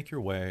 you make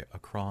your way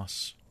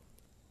across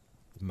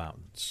the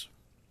mountains,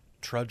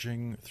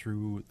 trudging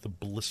through the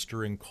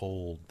blistering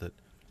cold that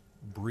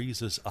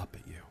breezes up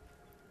at you.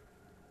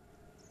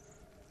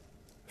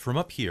 From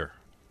up here,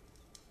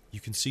 you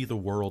can see the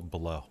world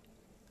below.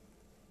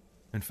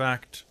 In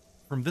fact,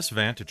 from this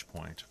vantage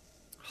point,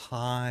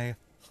 high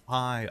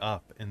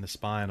up in the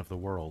spine of the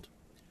world,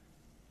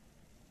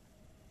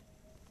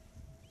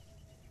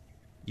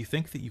 you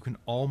think that you can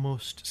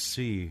almost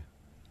see,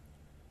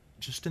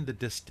 just in the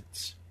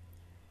distance,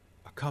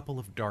 a couple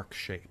of dark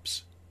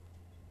shapes.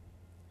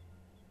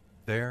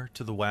 There,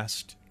 to the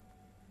west,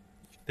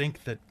 you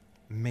think that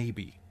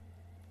maybe,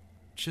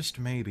 just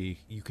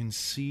maybe, you can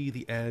see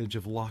the edge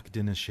of Loch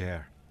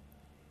Dinneshere.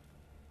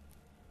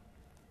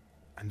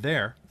 And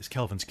there is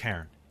Kelvin's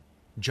Cairn,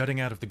 jutting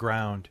out of the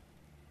ground,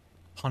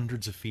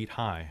 hundreds of feet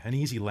high, an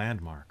easy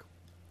landmark.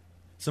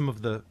 Some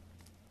of the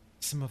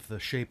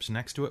shapes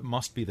next to it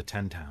must be the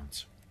 10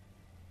 towns.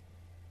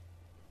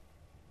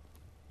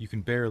 You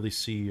can barely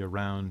see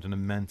around an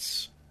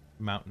immense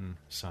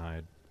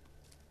mountainside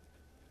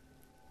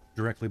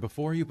directly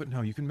before you, but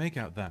no, you can make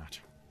out that.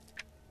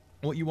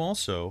 What you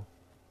also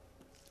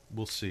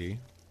will see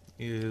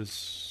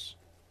is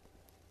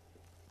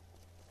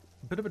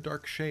a bit of a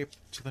dark shape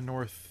to the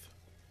north,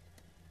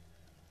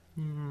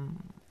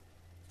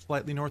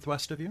 slightly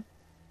northwest of you.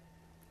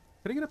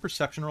 Can I get a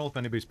perception roll if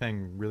anybody's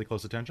paying really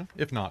close attention?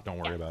 If not, don't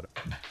worry about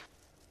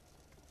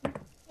it.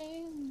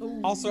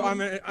 Also,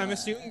 I'm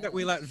assuming that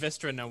we let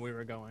Vistra know we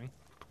were going.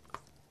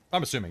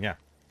 I'm assuming, yeah.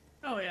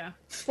 Oh, yeah.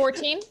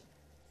 14?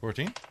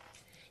 14?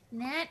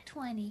 Nat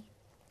 20.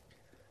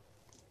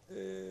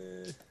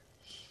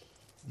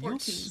 14.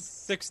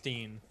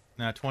 16.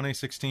 20,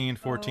 16,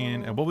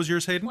 14, and what was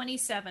yours, Hayden?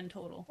 27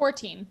 total.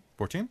 14.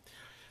 14?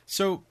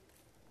 So,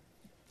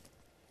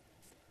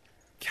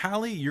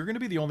 Callie, you're going to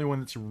be the only one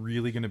that's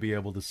really going to be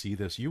able to see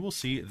this. You will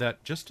see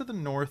that just to the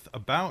north,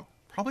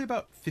 probably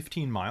about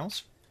 15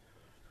 miles,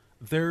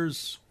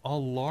 there's a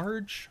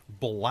large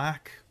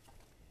black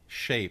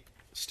shape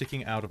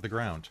sticking out of the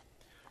ground.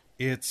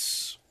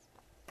 It's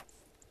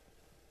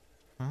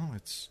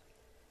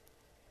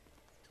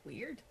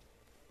Weird.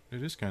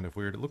 It is kind of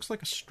weird. It looks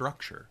like a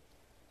structure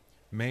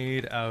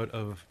made out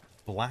of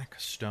black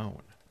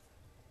stone.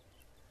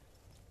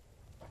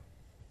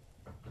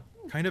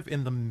 Kind of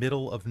in the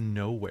middle of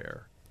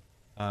nowhere.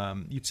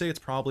 You'd say it's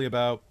probably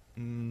about,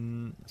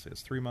 let's say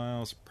it's 3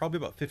 miles, probably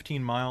about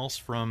 15 miles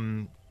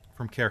from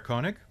Caer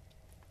Konig.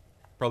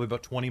 Probably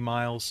about 20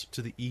 miles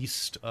to the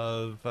east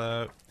of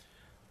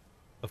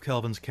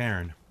Kelvin's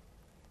Cairn.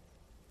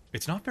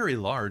 It's not very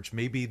large,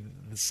 maybe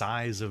the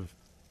size of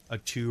a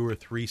 2 or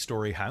 3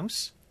 story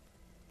house,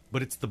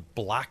 but it's the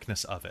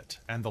blackness of it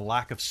and the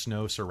lack of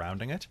snow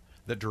surrounding it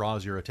that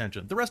draws your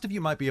attention. The rest of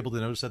you might be able to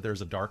notice that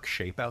there's a dark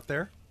shape out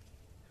there.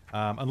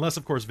 Unless,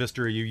 of course,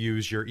 Vistra, you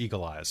use your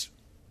eagle eyes.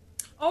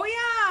 Oh,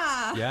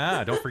 yeah!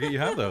 Yeah, don't forget you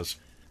have those.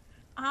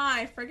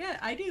 I forget.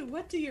 I do.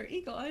 What do your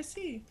eagle eyes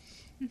see?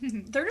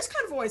 They're just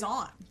kind of always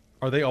on.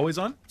 Are they always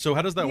on? So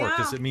how does that work?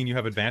 Yeah. Does it mean you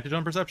have advantage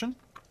on perception?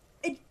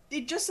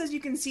 It just says you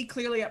can see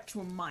clearly up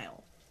to a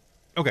mile.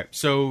 Okay,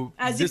 so...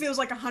 As if it was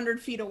like 100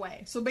 feet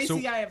away. So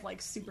basically I have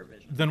like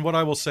supervision. Then what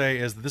I will say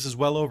is that this is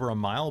well over a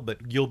mile, but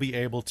you'll be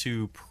able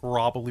to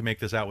probably make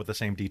this out with the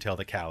same detail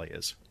that Callie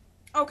is.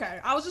 Okay,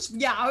 I was just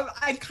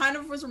I kind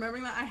of was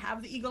remembering that I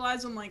have the eagle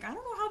eyes. I'm like, I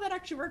don't know how that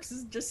actually works.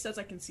 It just says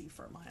I can see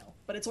for a mile,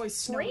 but it's always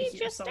snowy Read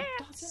here, your so it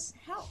stats. doesn't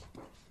help.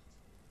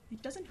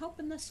 It doesn't help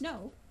in the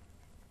snow.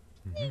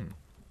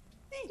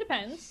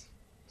 Depends.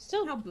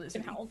 Still How can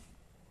blizzard? help.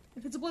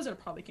 If it's a blizzard,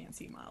 I probably can't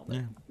see a mile. But,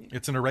 Yeah. you know.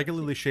 It's an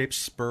irregularly shaped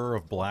spur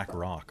of black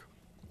rock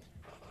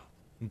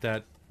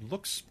that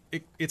looks...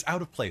 it's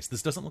out of place.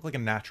 This doesn't look like a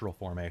natural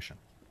formation.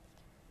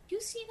 You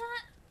see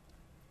that?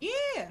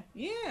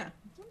 Yeah. I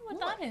wonder what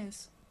that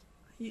is.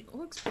 It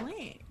looks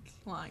blank.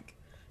 Like,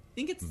 I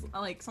think it's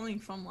like something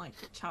from like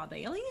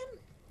Chardalian.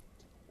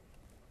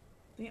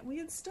 That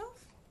weird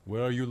stuff.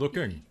 Where are you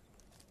looking?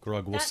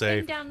 Grug will That say...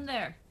 thing down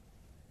there.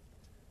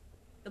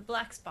 The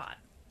black spot.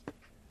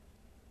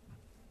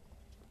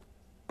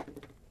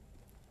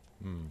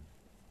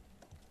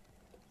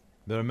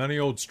 There are many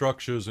old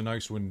structures in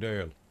Icewind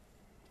Dale.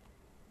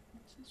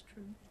 This is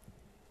true.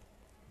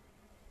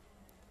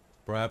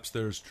 Perhaps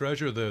there's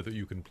treasure there that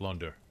you can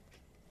plunder.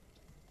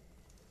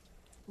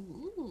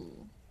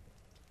 Ooh.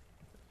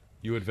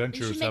 You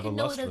adventurers make have a a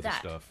note lust of for the that.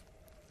 stuff.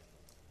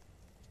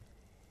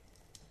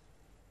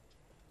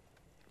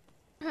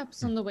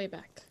 Perhaps on the way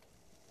back.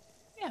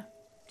 Yeah.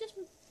 Just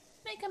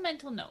make a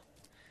mental note.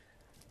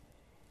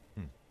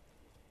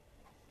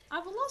 I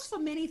have a loss for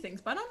many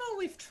things, but I don't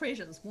know if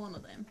treasure's one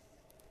of them.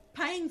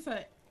 Paying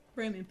for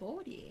room and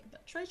board, yeah,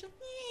 but treasure,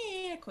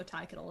 could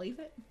take it or leave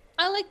it.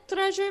 I like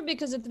treasure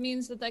because it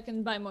means that I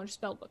can buy more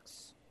spell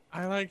books.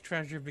 I like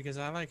treasure because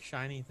I like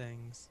shiny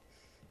things.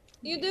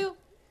 You do.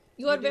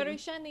 You are do. very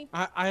shiny.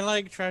 I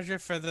like treasure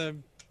for the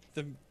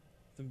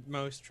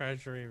most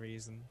treasury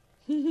reason.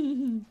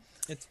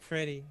 It's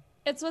pretty.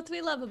 It's what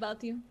we love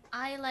about you.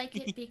 I like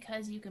it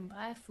because you can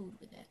buy food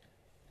with it.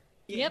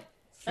 Yeah. Yep.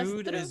 That's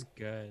Food true. is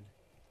good.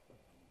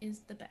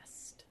 Is the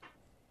best.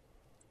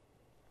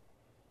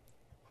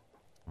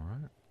 All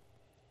right.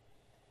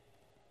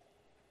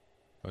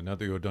 But now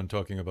that you're done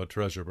talking about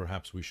treasure,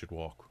 perhaps we should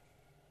walk.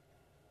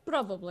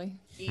 Probably.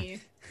 Yeah.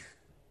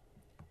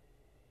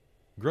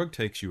 Grug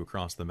takes you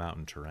across the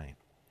mountain terrain.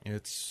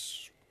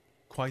 It's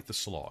quite the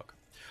slog.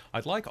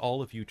 I'd like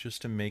all of you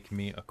just to make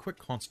me a quick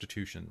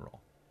constitution roll.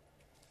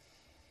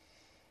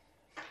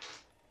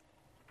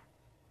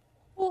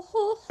 Oh,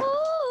 ho,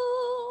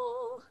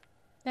 ho.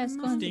 That's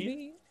going to 15.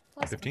 be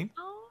plus 15?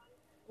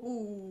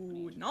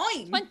 Ooh,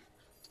 9.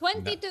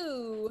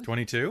 22.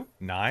 22?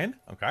 9?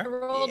 Okay. I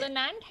rolled a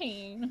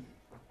 19.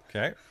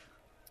 Okay.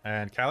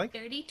 And Callie?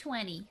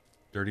 30-20.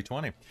 Dirty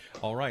 20.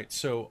 All right,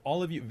 so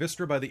all of you,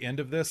 Vistra, by the end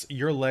of this,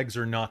 your legs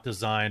are not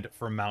designed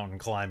for mountain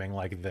climbing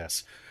like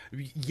this.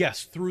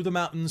 Yes, through the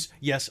mountains,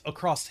 yes,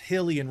 across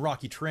hilly and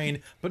rocky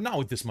terrain, but not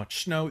with this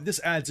much snow.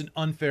 This adds an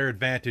unfair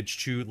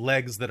advantage to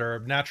legs that are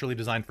naturally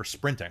designed for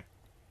sprinting.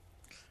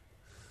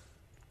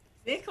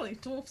 Exactly,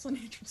 dwarfs are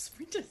natural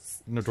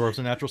sprinters. No, dwarves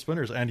and natural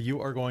sprinters, and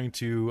you are going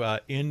to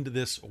end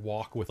this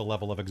walk with a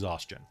level of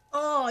exhaustion.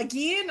 Oh,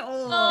 again?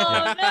 Oh,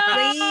 no!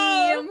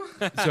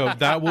 damn. So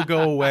that will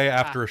go away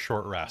after a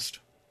short rest.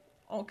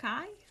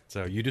 Okay.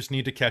 So you just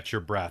need to catch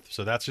your breath.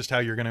 So that's just how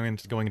you're going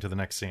into the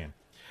next scene.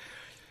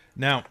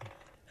 Now,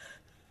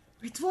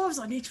 We dwarves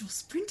are natural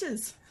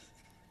sprinters.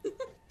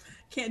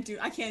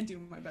 I can't do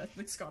my best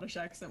like Scottish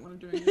accent when I'm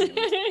doing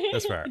it.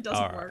 that's fair. It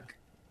doesn't All right. work.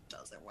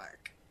 Doesn't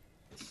work.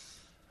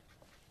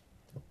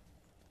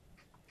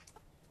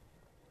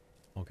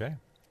 Okay.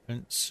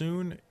 And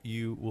soon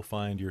you will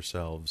find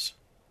yourselves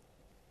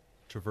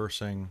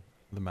traversing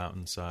the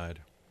mountainside.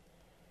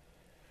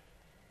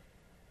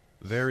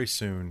 Very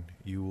soon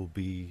you will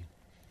be...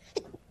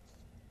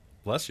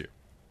 Bless you.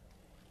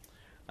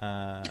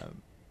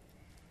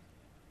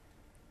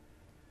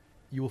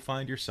 You will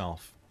find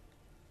yourself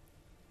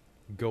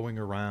going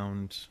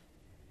around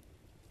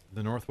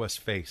the northwest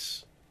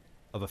face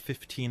of a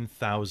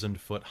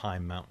 15,000-foot high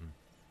mountain.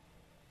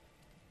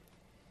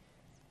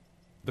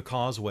 The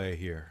causeway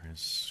here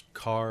is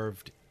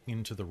carved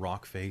into the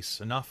rock face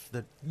enough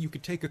that you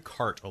could take a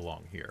cart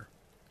along here,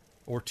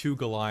 or 2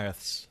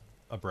 Goliaths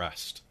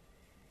abreast.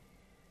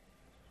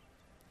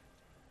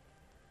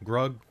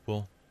 Grug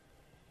will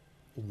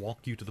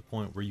walk you to the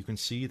point where you can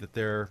see that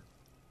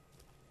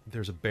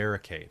there's a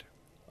barricade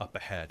up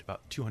ahead,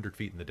 about 200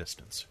 feet in the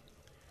distance.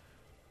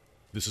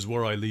 This is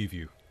where I leave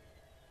you.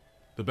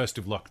 The best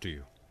of luck to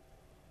you.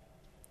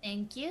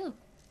 Thank you.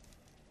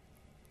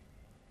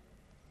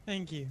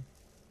 Thank you.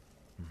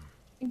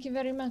 Thank you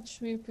very much.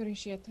 We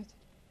appreciate it.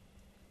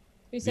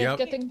 Be safe Yep.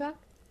 getting back.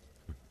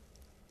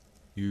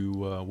 You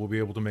will be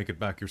able to make it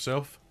back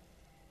yourself?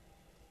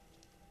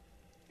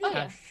 Oh, Yeah,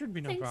 yeah. should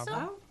be no Think so.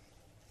 problem.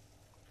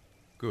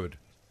 Good.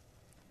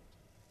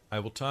 I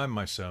will time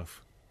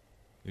myself.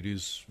 It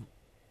is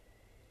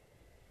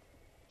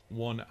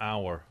 1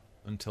 hour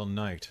until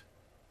night.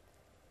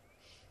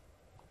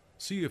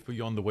 See if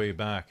on the way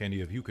back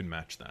any of you can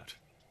match that.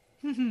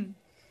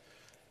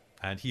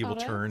 And he will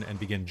Alright. turn and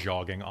begin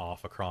jogging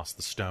off across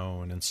the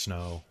stone and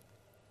snow.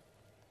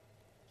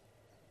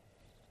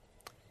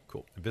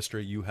 Cool.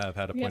 Vistra, you have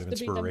had a We point have of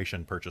to beat them.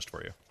 inspiration purchased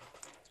for you.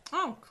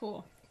 Oh,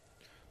 cool.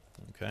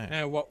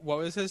 Okay. What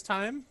was his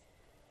time?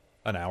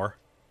 An hour.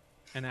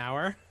 An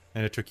hour?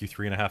 And it took you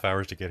 3.5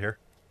 hours to get here?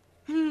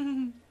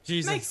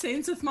 Jesus. Makes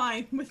sense with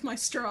my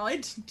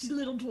stride.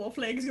 Little dwarf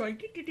legs going.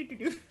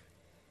 Do.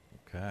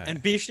 Okay.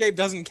 And B shape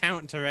doesn't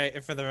count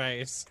for the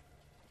race.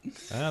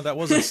 That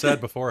wasn't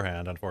said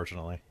beforehand,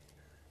 unfortunately.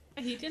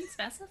 He didn't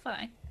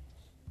specify.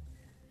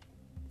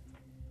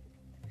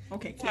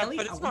 Okay, Yeah, Kelly,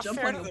 but I it's will not jump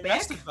fair on to your the back.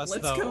 rest of us,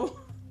 Let's though. go.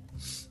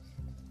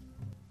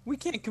 We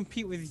can't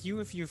compete with you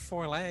if you have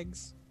 4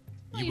 legs.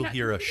 Well, You you're will not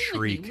hear a competing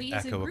with me. shriek We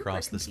as a echo group are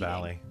across this competing.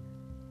 valley.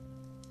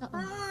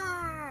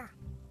 Uh-oh.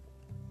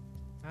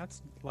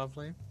 That's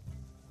lovely.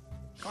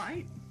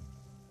 Right.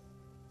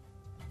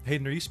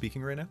 Hayden, are you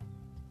speaking right now?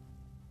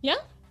 Yeah?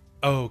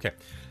 Oh, okay.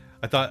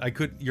 I thought I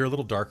could. You're a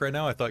little dark right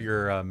now. I thought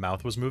your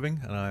mouth was moving,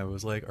 and I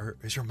was like,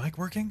 "Is your mic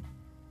working?"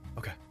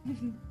 Okay.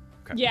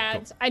 Okay. Yeah,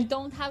 Cool. I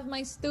don't have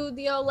my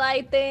studio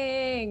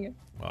lighting.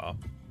 Well,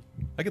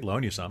 I could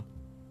loan you some.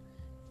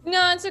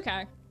 No, it's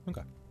okay.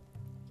 Okay.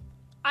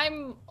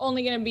 I'm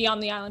only gonna be on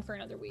the island for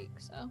another week,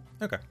 so.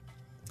 Okay.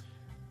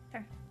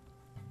 Sure.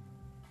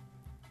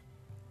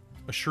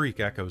 A shriek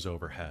echoes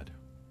overhead.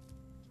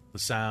 The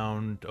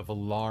sound of a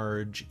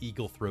large,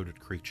 eagle-throated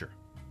creature.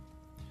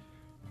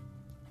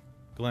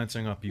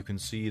 Glancing up, you can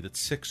see that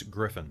 6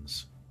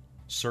 griffins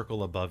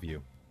circle above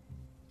you,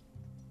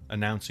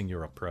 announcing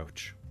your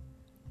approach.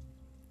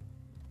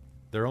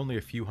 They're only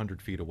a few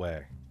hundred feet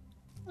away,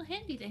 Well,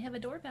 handy. They have a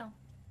doorbell.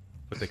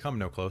 but they come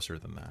no closer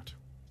than that.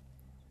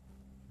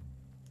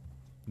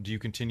 Do you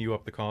continue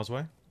up the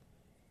causeway?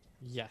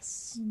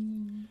 Yes.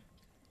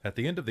 At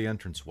the end of the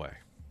entranceway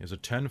is a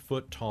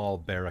 10-foot tall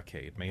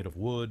barricade made of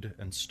wood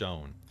and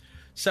stone,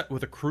 set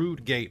with a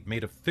crude gate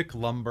made of thick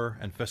lumber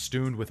and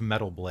festooned with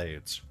metal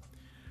blades.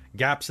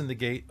 Gaps in the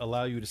gate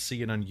allow you to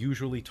see an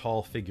unusually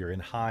tall figure in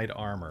hide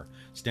armor,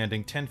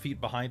 standing 10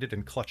 feet behind it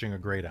and clutching a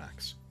great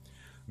axe.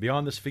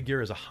 Beyond this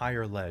figure is a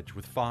higher ledge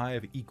with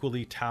 5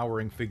 equally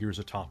towering figures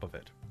atop of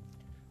it.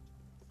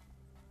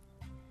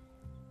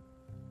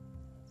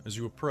 As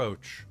you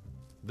approach,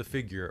 the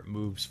figure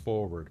moves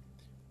forward,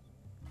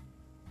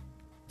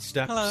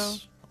 steps Hello.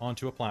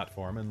 onto a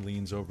platform, and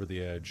leans over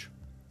the edge.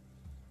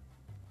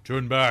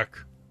 Turn back.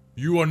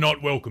 You are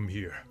not welcome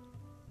here.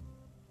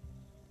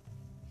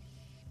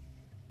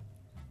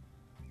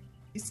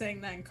 He's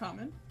saying that in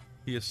common.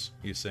 He is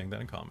saying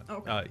that in common.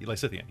 Okay.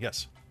 Lysithian,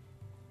 yes.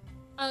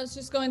 I was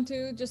just going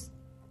to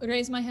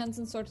raise my hands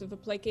in sort of a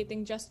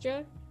placating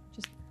gesture.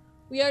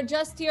 We are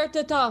just here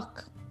to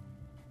talk.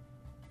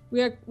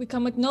 We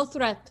come with no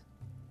threat.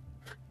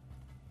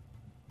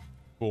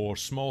 For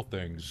small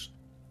things,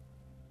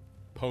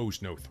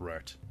 pose no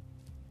threat.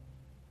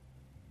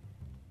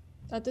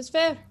 That is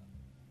fair.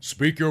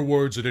 Speak your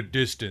words at a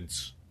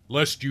distance,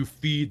 lest you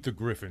feed the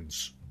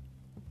griffins.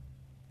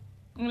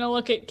 I'm gonna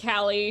look at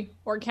Callie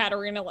or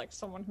Katarina like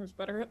someone who's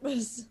better at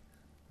this.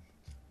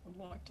 I'd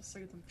like to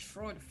see them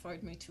try to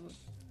fight me to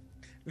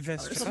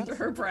Vistra. under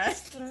her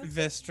breath.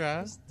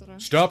 Vistra.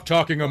 Stop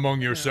talking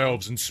among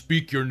yourselves and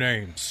speak your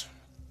names.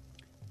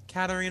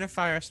 Katarina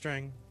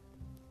Firestring.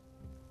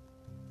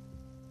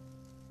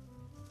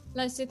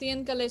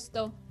 Lysithian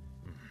Callisto.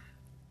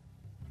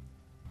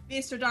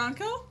 Mr.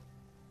 Donko?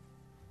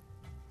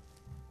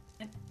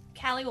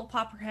 Callie will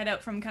pop her head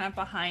out from kind of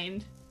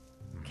behind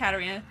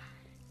Katarina.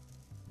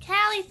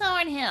 Callie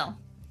Thornhill.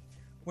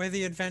 We're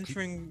the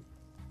adventuring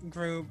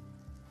group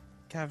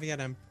Caveat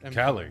Empire.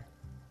 Callie.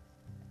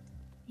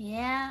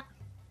 Yeah.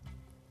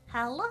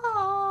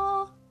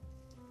 Hello.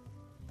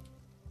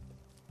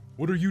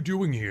 What are you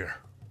doing here?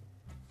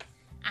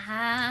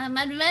 I'm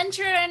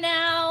adventurer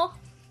now.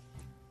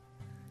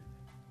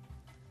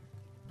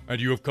 And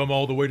you have come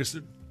all the way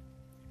to...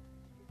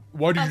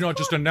 Why did you not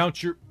just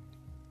announce your...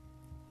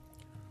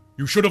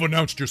 You should have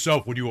announced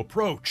yourself when you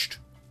approached.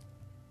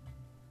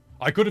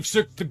 I could have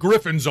sicked the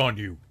griffins on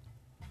you.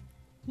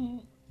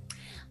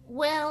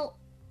 Well,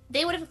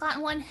 they would have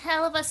gotten one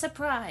hell of a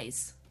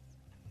surprise.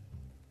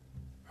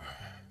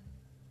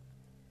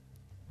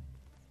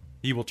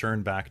 He will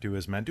turn back to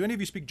his men. Do any of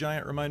you speak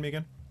giant? Remind me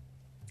again.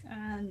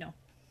 No.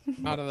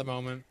 Not at the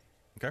moment.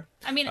 Okay.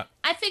 I mean,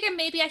 I figured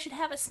maybe I should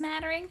have a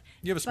smattering.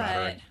 You have a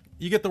smattering. But-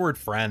 You get the word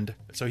friend,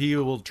 so he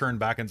will turn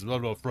back and say,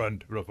 "Oh,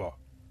 friend,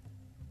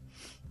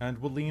 and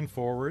will lean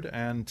forward,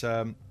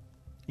 and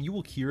you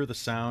will hear the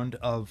sound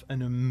of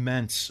an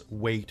immense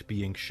weight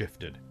being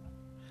shifted,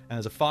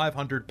 as a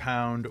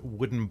 500-pound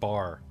wooden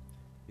bar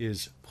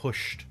is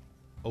pushed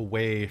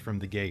away from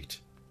the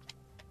gate.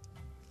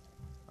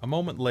 A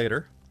moment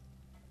later,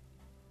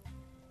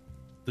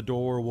 the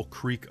door will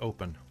creak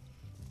open.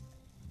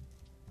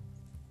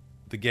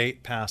 The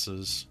gate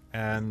passes,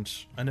 and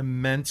an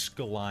immense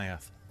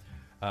Goliath,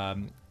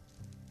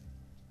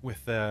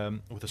 with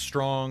a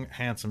strong,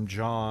 handsome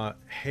jaw,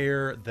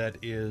 hair that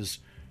is,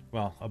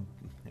 well,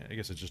 I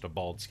guess it's just a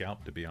bald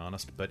scalp, to be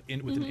honest, but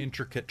with an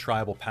intricate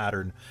tribal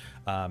pattern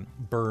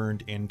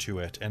burned into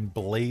it, and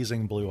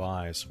blazing blue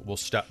eyes, will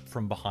step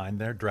from behind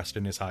there, dressed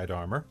in his hide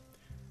armor.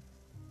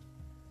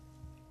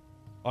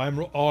 I'm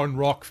on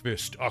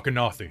Rockfist,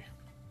 Akhenathi.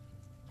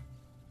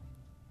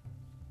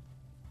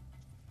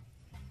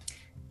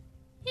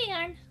 Hey,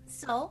 Arn.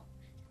 So,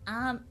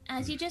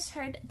 As you just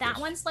heard, that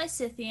one's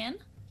Lysithian,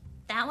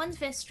 that one's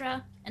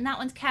Vistra, and that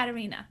one's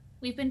Katarina.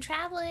 We've been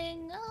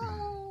traveling,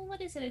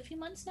 what is it, a few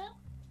months now?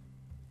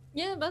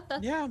 Yeah, about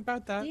that. Yeah,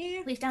 about that.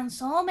 Yeah. We've done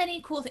so many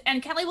cool things.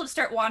 And Kelly will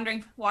start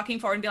walking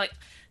forward and be like,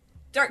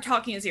 start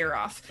talking his ear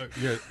off.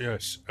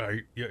 Yes. Are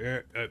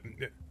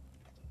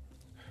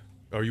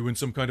you in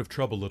some kind of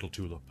trouble, little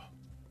tulip?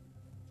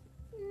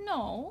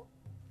 No.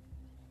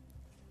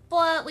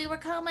 But we were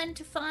coming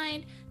to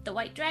find the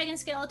white dragon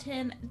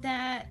skeleton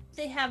that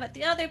they have at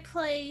the other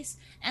place,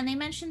 and they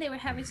mentioned they were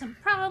having some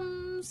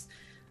problems.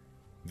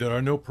 There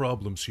are no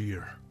problems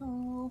here.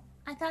 So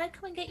I thought I'd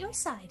come and get your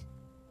side.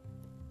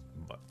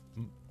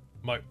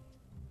 My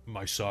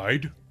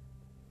side?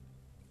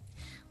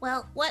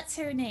 Well, what's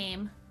her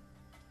name?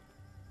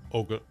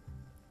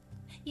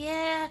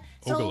 Yeah,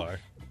 so Ogalai.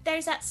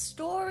 there's that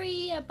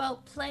story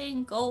about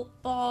playing goat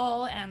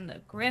ball and the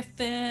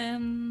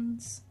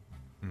griffins.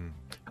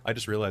 I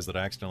just realized that I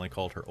accidentally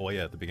called her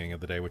Oya at the beginning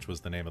of the day, which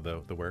was the name of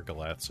the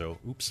were-Goliath, so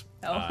oops.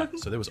 Oh.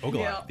 So there was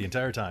Ogalai Yeah. the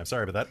entire time.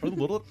 Sorry about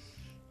that.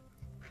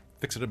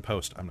 Fix it in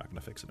post. I'm not going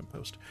to fix it in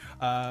post.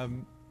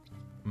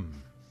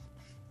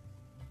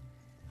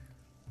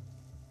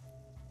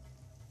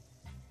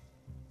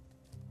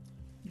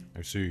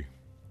 I see.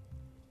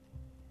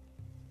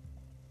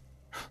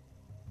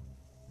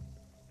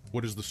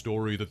 What is the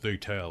story that they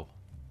tell?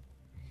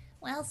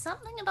 Well,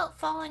 something about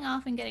falling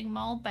off and getting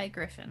mauled by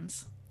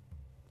griffins.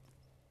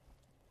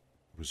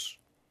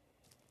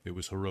 It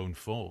was her own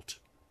fault.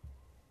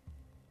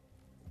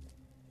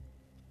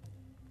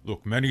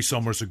 Look, many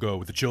summers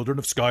ago, the children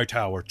of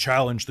Skytower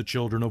challenged the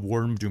children of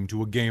Wormdoom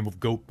to a game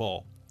of goat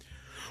ball.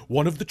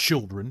 One of the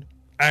children,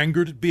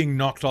 angered at being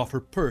knocked off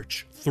her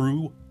perch,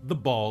 threw the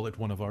ball at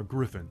one of our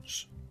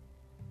griffins.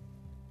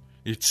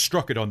 It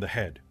struck it on the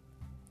head.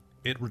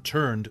 It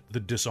returned the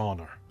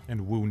dishonor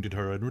and wounded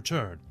her in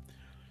return.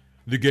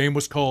 The game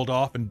was called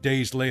off, and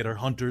days later,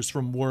 hunters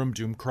from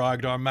Wormdoom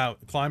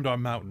climbed our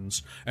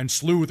mountains and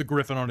slew the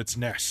griffin on its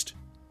nest.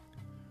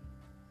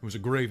 It was a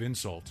grave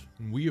insult,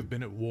 and we have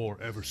been at war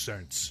ever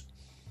since.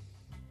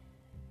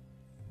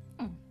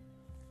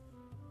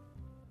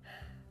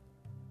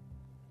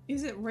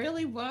 Is it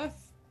really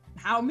worth?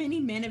 How many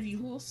men have you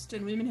lost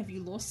and women have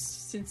you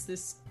lost since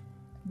this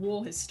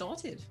war has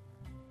started?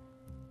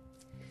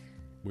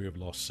 We have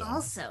lost some.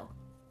 Also,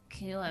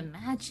 can you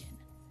imagine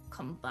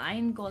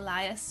combined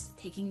Goliaths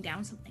taking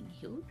down something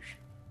huge?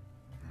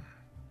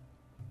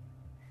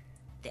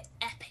 The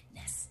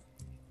epicness.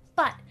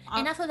 But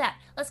enough of that.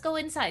 Let's go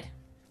inside.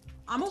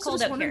 I'm It's also cold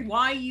just out wondering here.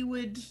 why you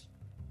would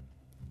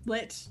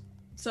let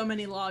so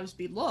many lives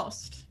be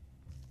lost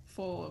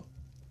for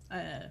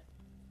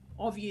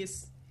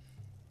obvious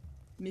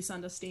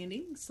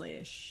misunderstanding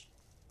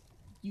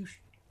 / you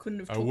couldn't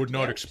have. I talked would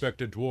not out.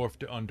 expect a dwarf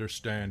to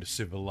understand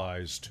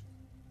civilized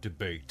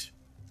debate.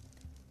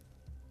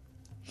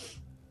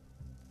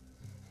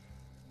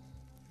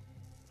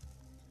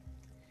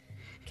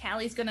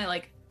 Callie's gonna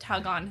like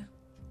tug on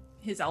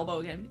his elbow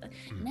again and be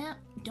like, now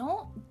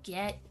don't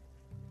get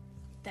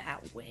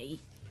that way.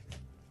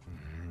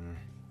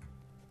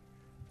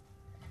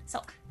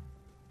 So,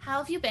 how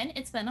have you been?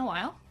 It's been a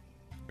while.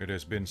 It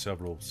has been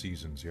several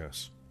seasons,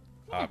 yes.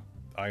 Yeah.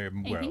 I am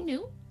Anything well.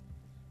 new?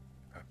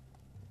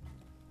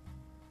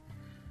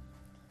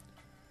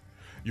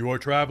 You are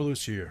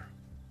travelers here.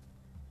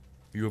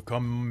 You have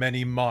come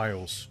many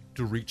miles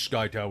to reach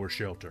Skytower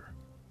shelter.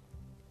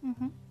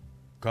 Mm-hmm.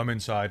 Come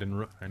inside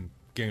and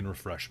gain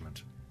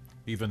refreshment.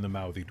 Even the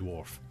mouthy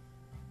dwarf.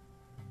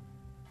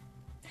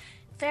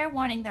 Fair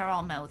warning, they're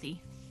all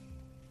mouthy.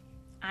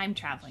 I'm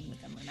traveling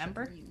with them,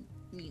 remember?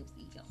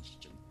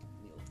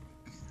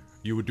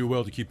 You would do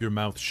well to keep your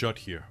mouth shut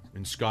here.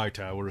 In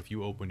Skytower, if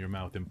you open your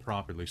mouth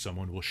improperly,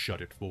 someone will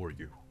shut it for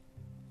you.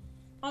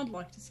 I'd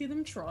like to see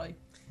them try.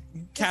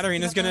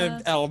 Katarina's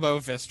gonna elbow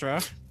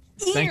Vistra.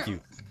 Thank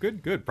you.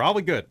 Good.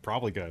 Probably good.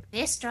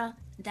 Vistra,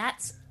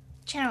 that's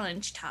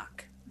challenge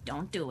talk.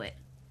 Don't do it.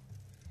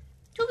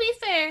 To be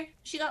fair,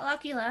 she got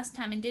lucky last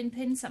time and didn't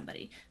pin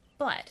somebody.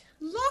 But,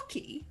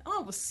 Lucky?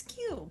 I was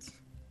skilled.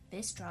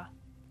 Vistra,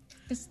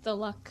 It's the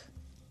luck.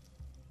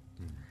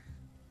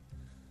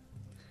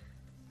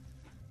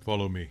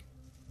 Follow me.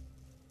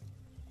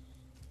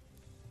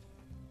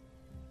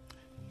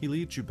 He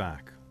leads you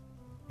back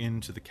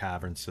into the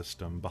cavern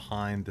system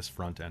behind this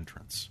front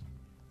entrance.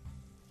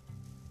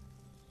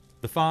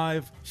 The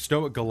 5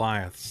 stoic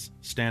Goliaths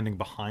standing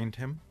behind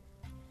him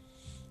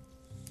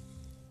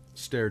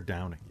stare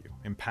down at you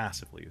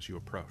impassively as you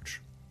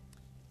approach.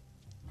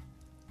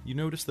 You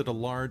notice that a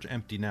large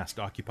empty nest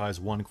occupies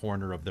one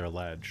corner of their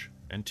ledge,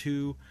 and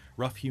 2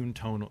 rough-hewn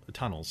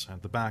tunnels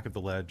at the back of the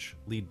ledge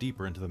lead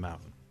deeper into the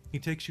mountain. He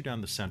takes you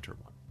down the center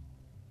one.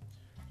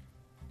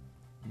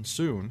 And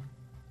soon,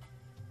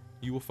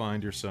 you will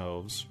find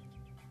yourselves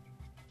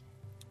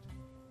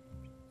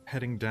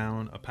heading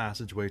down a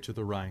passageway to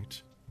the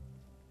right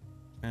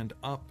and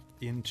up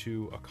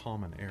into a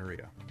common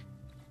area.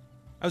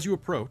 As you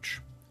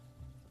approach,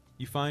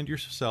 you find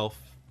yourself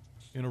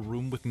in a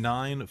room with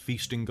 9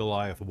 feasting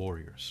Goliath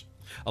warriors.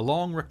 A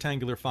long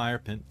rectangular fire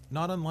pit,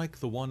 not unlike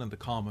the one in the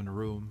common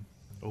room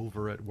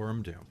over at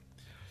Wormdoom,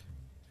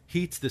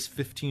 heats this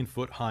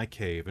 15-foot-high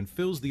cave and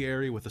fills the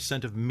area with a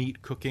scent of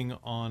meat cooking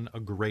on a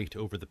grate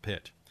over the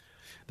pit.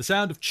 The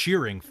sound of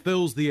cheering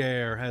fills the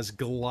air as two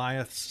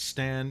Goliaths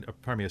stand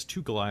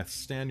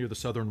near the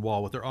southern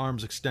wall with their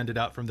arms extended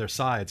out from their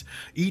sides,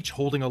 each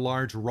holding a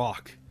large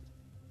rock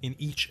in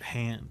each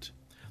hand.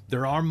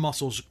 Their arm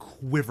muscles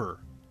quiver,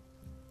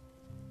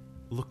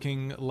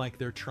 looking like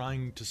they're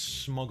trying to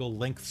smuggle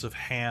lengths of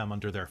ham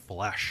under their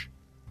flesh.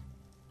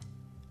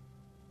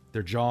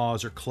 Their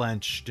jaws are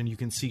clenched, and you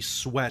can see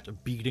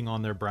sweat beading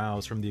on their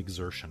brows from the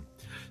exertion.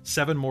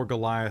 7 more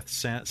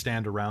Goliaths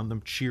stand around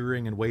them,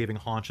 cheering and waving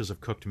haunches of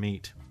cooked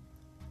meat.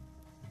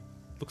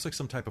 Looks like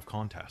some type of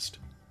contest.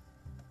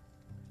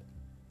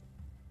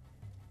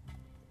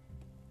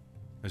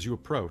 As you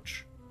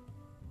approach,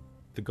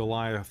 the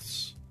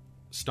Goliaths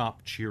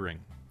stop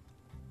cheering,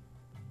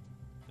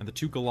 and the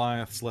 2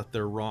 Goliaths let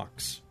their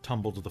rocks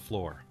tumble to the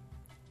floor.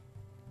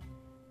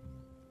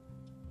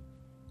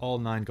 All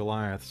 9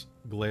 Goliaths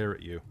glare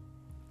at you,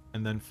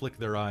 and then flick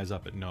their eyes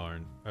up at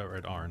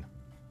Arn.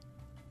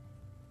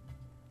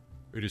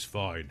 It is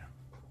fine.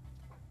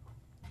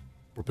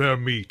 Prepare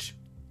meat.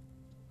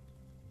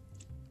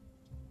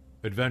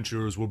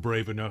 Adventurers were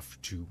brave enough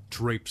to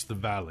traipse the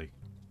valley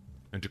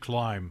and to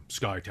climb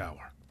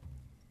Skytower.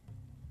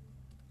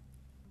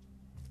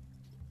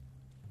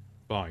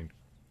 Fine.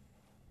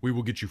 We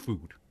will get you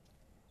food.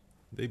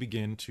 They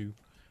begin to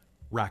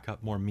rack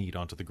up more meat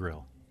onto the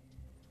grill.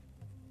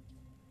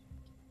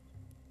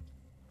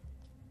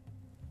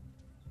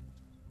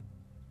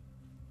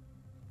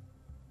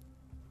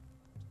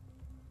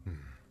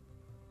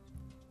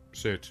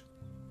 Sit.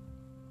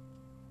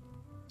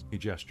 He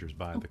gestures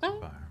by the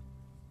fire.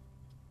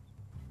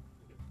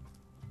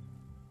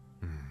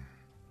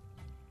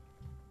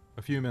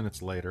 A few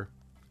minutes later,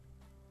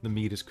 the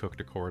meat is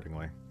cooked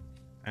accordingly,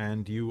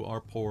 and you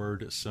are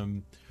poured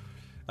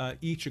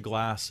each a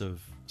glass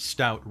of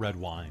stout red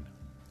wine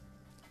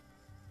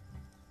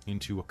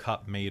into a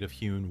cup made of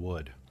hewn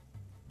wood.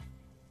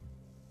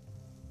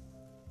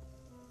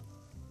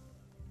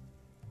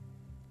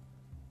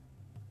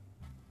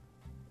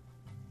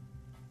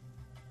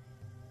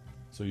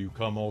 So you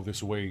come all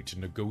this way to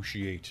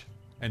negotiate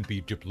and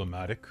be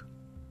diplomatic?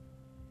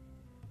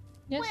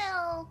 Yes.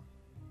 Well,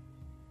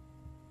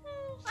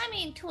 I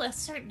mean, to a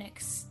certain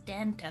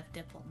extent of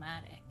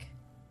diplomatic.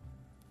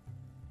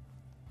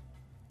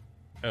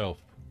 Elf,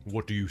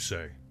 what do you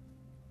say?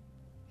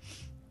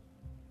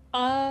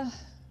 I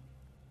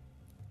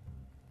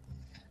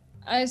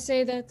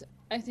say that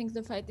I think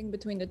the fighting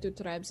between the 2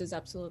 tribes is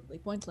absolutely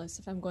pointless,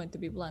 if I'm going to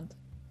be blunt.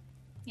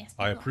 Yes.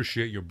 I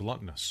appreciate your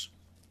bluntness.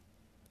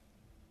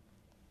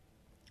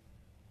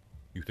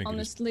 You think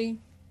honestly,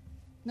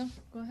 no,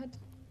 go ahead.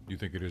 You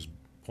think it is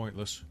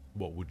pointless?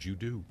 What would you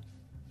do?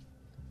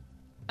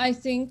 I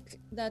think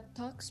that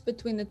talks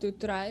between the 2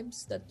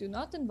 tribes that do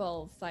not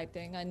involve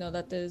fighting, I know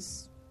that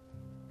is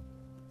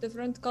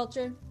different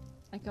culture.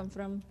 I come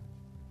from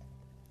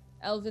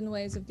elven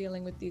ways of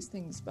dealing with these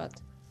things,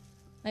 but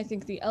I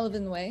think the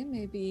elven way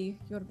may be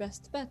your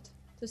best bet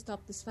to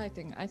stop this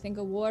fighting. I think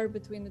a war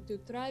between the 2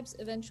 tribes,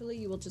 eventually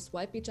you will just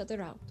wipe each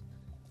other out.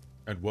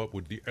 And what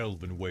would the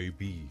elven way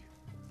be?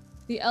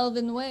 The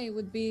elven way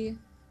would be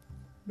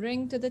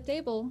bring to the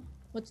table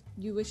what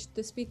you wish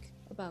to speak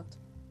about.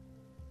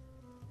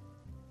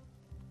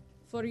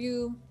 For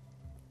you,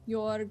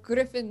 your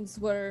griffins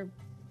were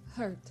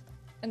hurt,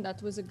 and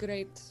that was a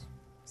great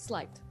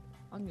slight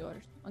on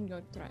your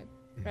tribe,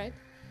 right?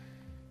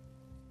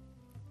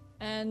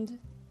 And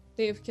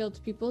they have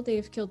killed people, they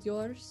have killed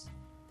yours.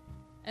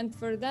 And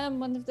for them,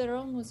 one of their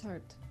own was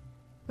hurt.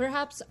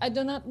 Perhaps, I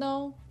do not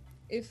know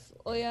if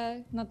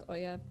Ogilai,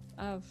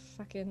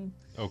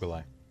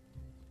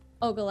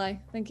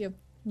 thank you.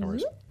 No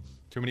worries.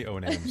 Too many O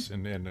names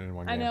in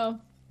one I game. know.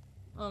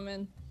 Oh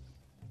man.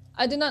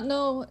 I do not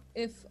know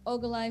if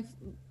Ogilai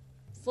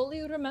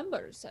fully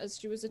remembers as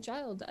she was a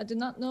child. I do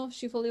not know if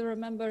she fully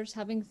remembers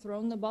having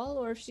thrown the ball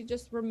or if she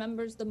just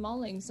remembers the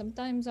mauling.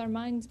 Sometimes our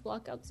minds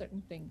block out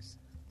certain things.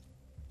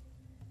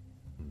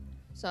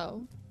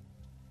 So.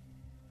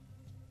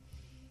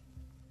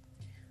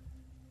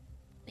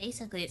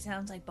 Basically, it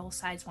sounds like both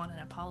sides want an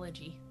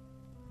apology.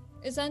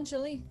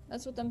 Essentially,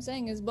 that's what I'm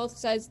saying, is both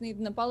sides need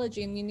an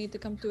apology and you need to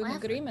come to an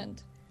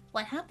agreement.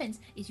 What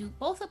happens is you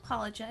both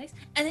apologize,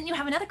 and then you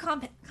have another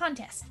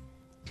contest.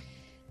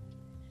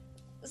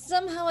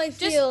 Somehow I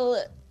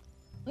feel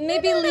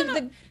maybe leave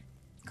the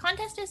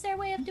contest is their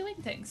way of doing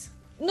things.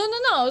 No.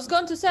 I was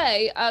going to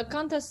say a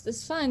contest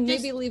is fine.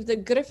 Maybe leave the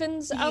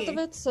griffins out of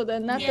it, so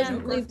then that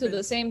doesn't lead to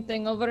the same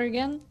thing over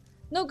again.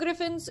 No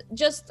griffins,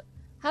 just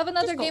have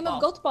another game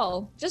of goat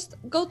ball. Just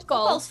goat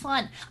ball. Goat ball's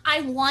fun. I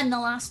won the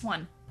last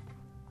one.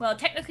 Well,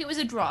 technically it was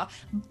a draw,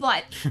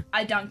 but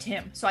I dunked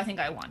him, so I think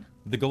I won.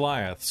 The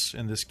Goliaths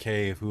in this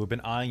cave, who have been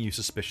eyeing you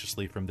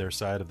suspiciously from their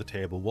side of the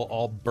table, will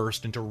all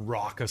burst into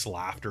raucous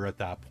laughter at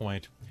that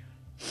point.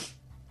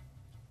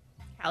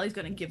 Callie's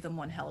gonna give them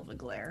one hell of a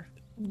glare.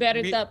 Bet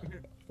it up.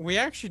 We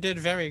actually did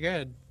very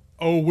good.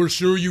 Oh, we're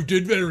sure you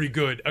did very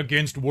good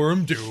against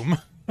Worm Doom.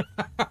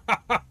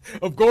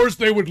 Of course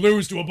they would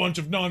lose to a bunch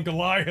of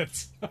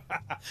non-Goliaths.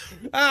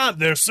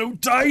 They're so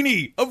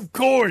tiny. Of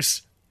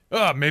course.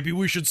 Maybe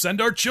we should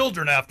send our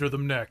children after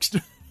them next.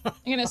 I'm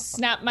gonna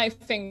snap my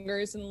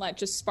fingers and let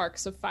just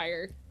sparks of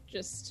fire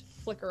just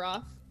flicker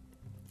off.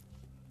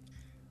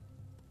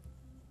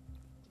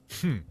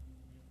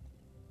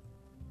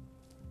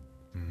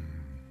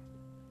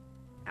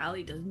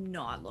 Allie does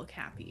not look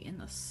happy in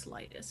the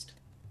slightest.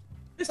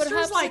 Vister's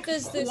Perhaps like it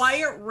is this-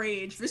 quiet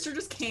rage. Vister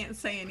just can't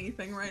say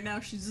anything right now.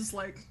 She's just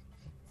like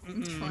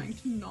trying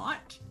to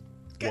not.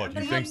 What,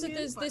 you Perhaps think- it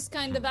is this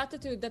kind of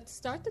attitude that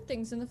started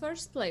things in the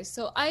first place.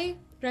 So I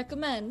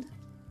recommend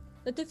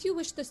that if you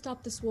wish to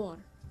stop this war,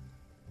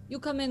 you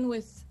come in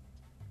with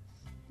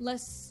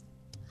less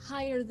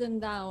higher than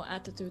thou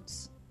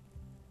attitudes.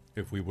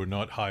 If we were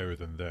not higher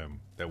than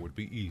them, that would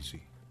be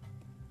easy.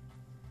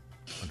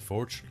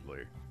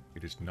 Unfortunately,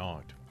 it is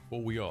not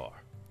what we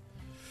are.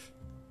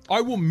 I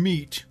will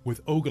meet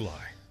with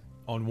Ogilai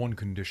on one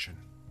condition.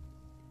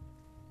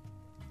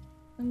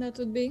 And that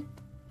would be?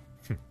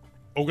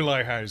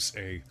 Ogilai has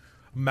a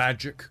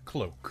magic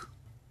cloak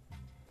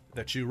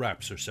that she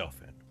wraps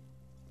herself in.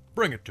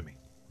 Bring it to me.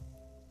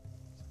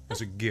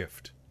 As a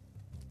gift.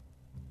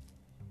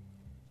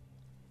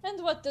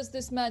 And what does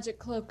this magic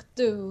cloak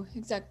do,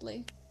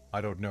 exactly?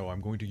 I don't know.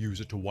 I'm going to use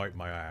it to wipe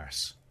my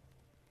ass.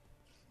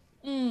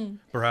 Mm.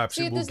 Perhaps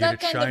See, it will does get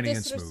that it kind of shiny and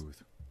disres- smooth.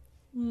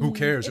 Who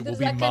cares? It will does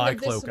be that kind my of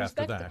cloak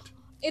after disrespect- that.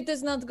 It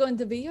is not going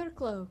to be your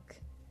cloak.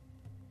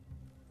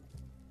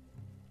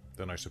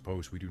 Then I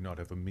suppose we do not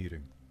have a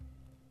meeting.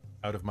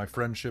 Out of my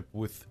friendship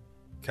with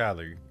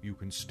Callie, you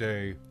can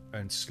stay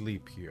and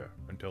sleep here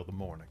until the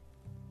morning.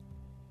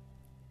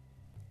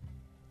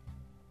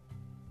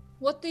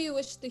 What do you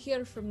wish to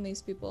hear from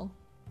these people?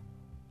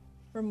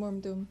 From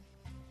Wormdoom?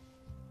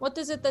 What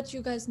is it that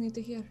you guys need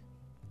to hear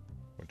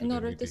What do in they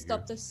order need to hear?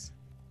 stop this?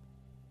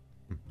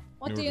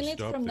 What In do order you to need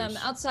stop from them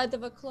this? outside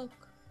of a cloak?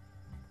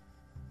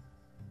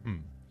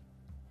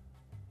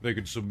 They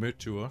can submit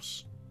to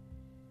us.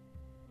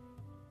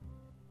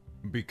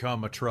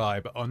 Become a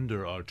tribe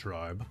under our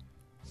tribe.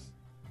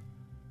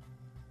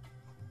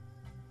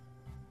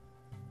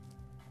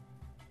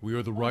 We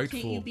are the Why rightful...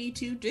 can't you be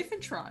two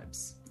different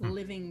tribes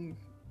living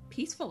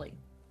peacefully?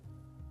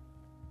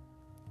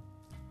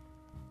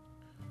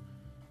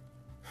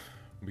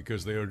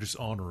 Because they are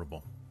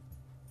dishonorable.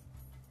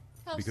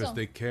 How Because so?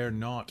 they care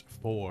not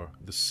for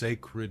the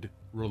sacred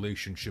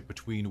relationship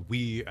between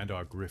we and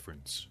our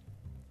griffins.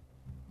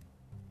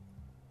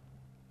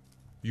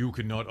 You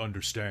cannot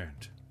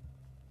understand.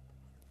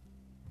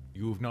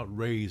 You have not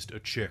raised a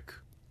chick.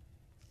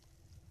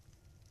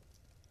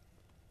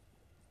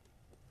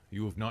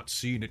 You have not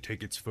seen it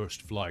take its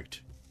first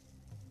flight.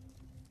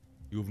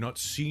 You have not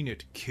seen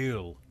it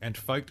kill and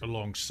fight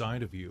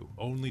alongside of you,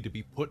 only to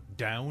be put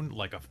down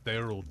like a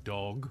feral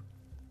dog.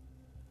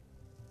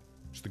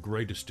 It's the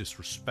greatest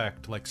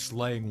disrespect, like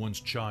slaying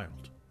one's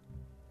child.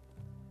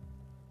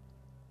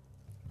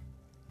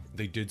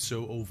 They did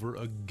so over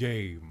a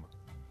game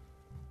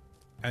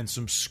and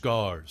some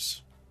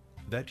scars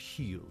that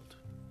healed.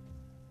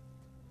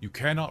 You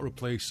cannot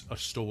replace a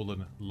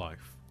stolen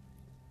life.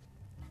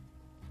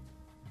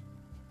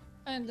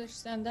 I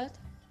understand that.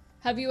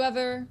 Have you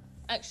ever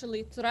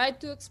actually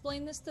tried to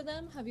explain this to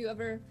them? Have you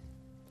ever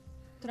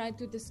tried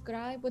to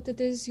describe what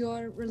it is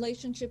your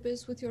relationship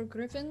is with your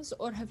griffins,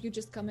 or have you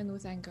just come in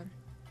with anger?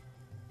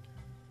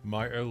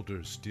 My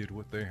elders did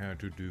what they had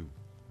to do.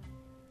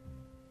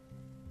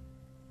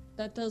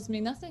 That tells me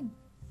nothing.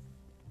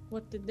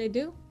 What did they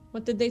do?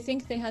 What did they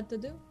think they had to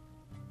do?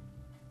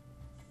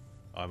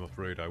 I'm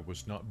afraid I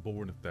was not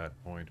born at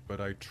that point,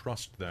 but I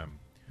trust them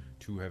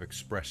to have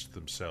expressed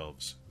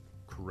themselves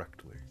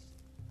correctly.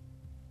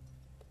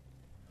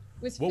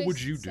 With What would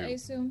you fists, I do?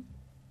 assume.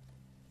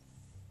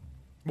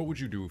 What would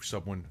you do if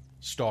someone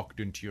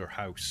stalked into your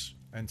house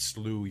and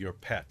slew your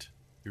pet,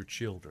 your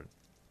children,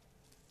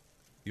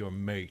 your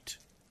mate?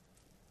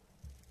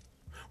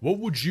 What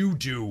would you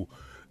do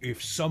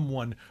if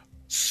someone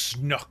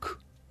snuck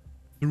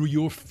through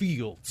your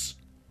fields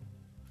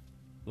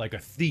like a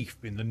thief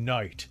in the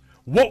night?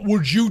 What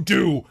would you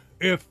do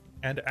if...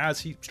 And as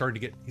he's starting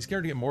to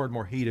get more and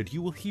more heated,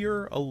 you will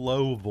hear a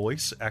low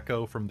voice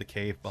echo from the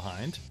cave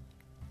behind.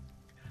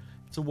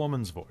 It's a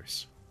woman's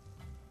voice.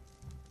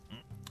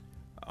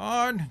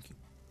 Arn,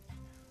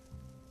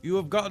 you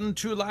have gotten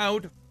too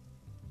loud.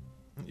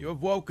 You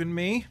have woken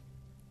me.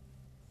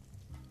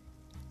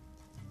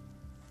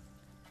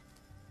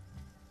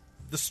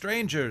 The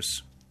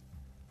strangers,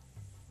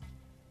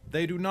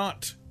 they do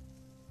not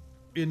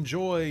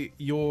enjoy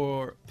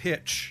your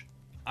pitch,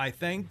 I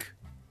think.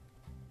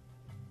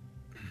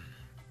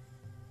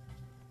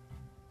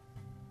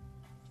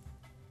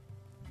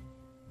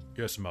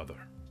 Yes, mother.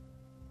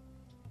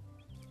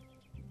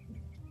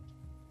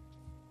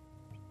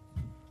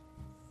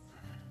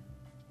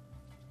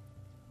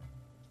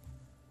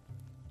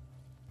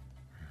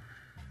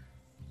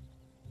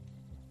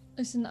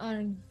 Listen,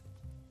 Arn.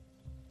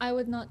 I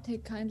would not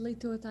take kindly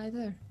to it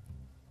either.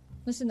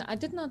 Listen, I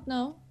did not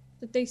know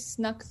that they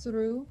snuck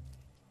through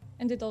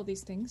and did all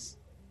these things.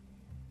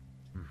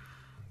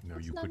 No,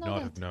 Let's you not could know not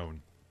that. have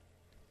known.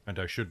 And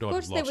I should Of not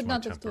course have they lost would my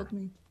not have temper.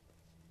 told me.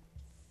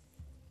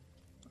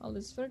 All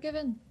is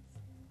forgiven.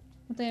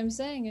 What I am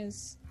saying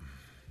is,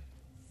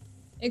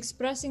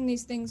 expressing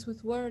these things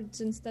with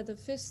words instead of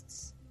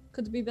fists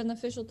could be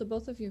beneficial to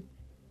both of you.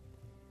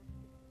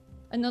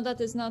 I know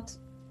that is not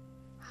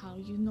how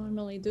you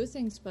normally do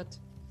things, but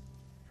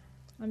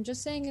I'm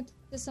just saying it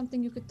is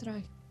something you could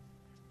try.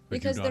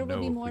 Because there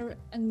will be more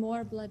and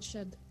more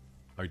bloodshed.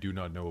 I do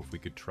not know if we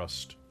could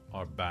trust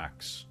our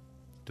backs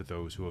to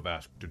those who have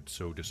acted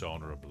so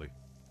dishonorably.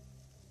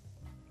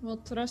 Well,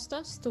 trust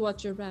us to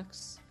watch your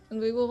backs, and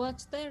we will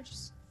watch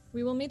theirs.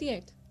 We will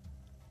mediate.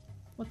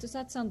 What does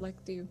that sound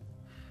like to you?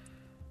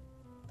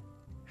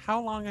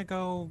 How long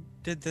ago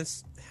did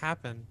this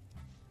happen?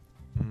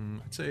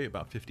 I'd say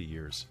about 50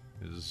 years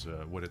is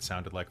what it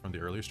sounded like from the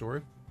earlier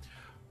story.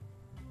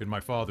 In my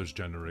father's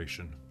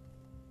generation.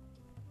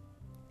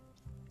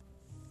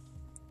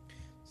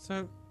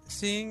 So,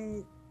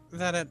 seeing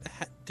that it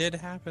did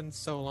happen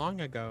so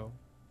long ago,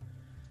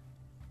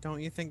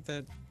 don't you think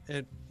that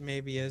it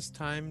maybe is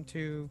time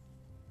to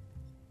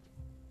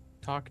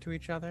talk to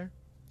each other?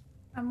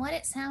 From what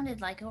it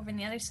sounded like over on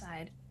the other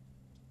side,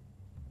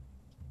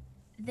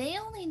 they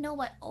only know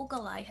what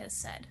Ogalai has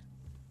said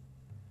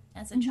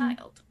as a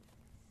child.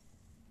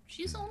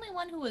 She's the only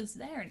one who was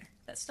there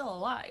that's still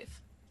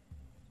alive.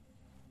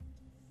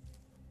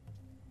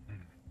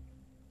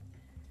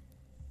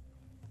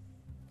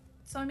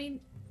 So, I mean,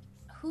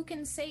 who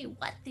can say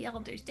what the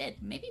elders did?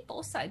 Maybe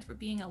both sides were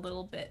being a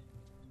little bit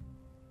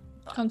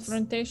butts.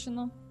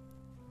 Confrontational?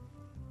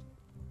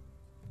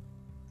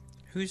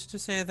 Who's to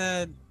say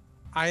that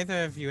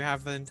either of you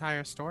have the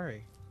entire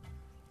story?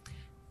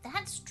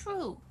 That's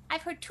true.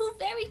 I've heard two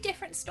very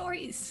different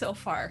stories so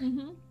far.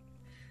 Mm-hmm.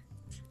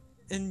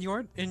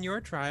 In your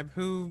tribe,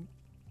 who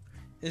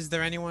is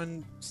there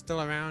anyone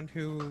still around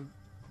who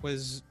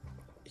was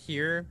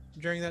here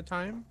during that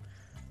time?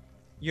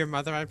 Your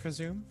mother, I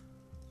presume?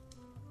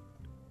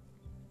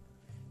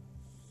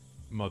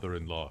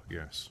 Mother-in-law,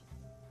 yes.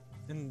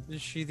 And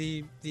is she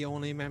the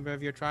only member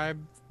of your tribe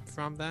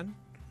from then?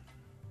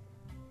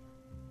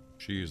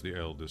 She is the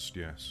eldest,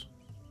 yes.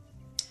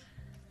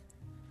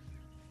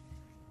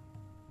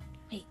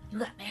 Wait, you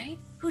got married?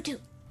 Who to?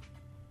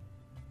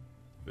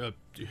 I'm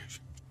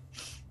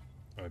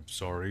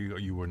sorry,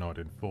 you were not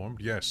informed.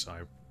 Yes,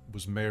 I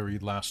was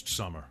married last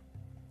summer.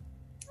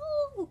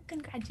 Oh,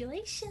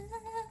 congratulations.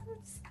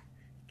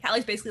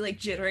 Callie's basically like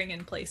jittering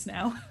in place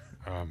now.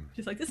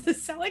 She's like, this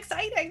is so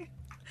exciting.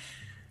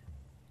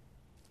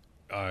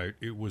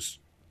 It was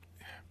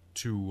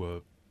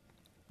to,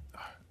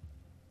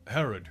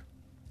 Herod.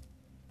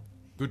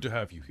 Good to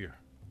have you here.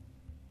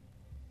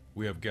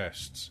 We have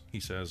guests, he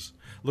says.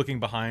 Looking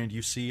behind,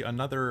 you see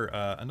another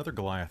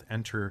Goliath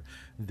enter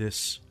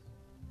this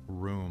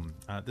room.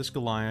 This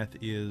Goliath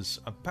is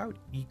about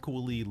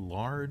equally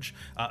large,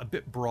 a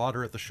bit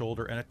broader at the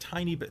shoulder, and a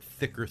tiny bit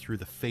thicker through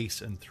the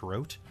face and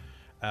throat.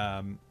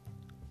 A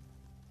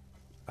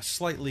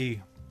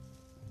slightly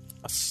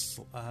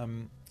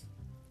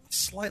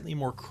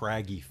more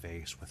craggy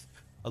face with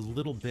a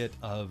little bit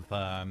of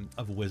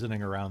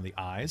wizening around the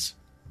eyes.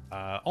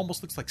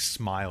 Almost looks like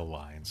smile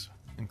lines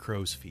and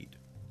crow's feet.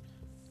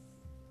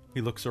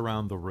 He looks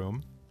around the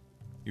room.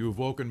 You have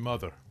woken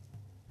Mother.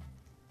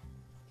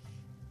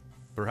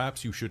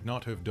 Perhaps you should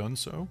not have done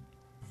so.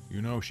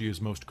 You know she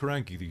is most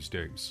cranky these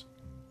days.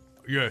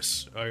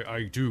 Yes,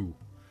 I do.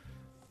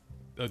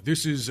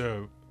 This is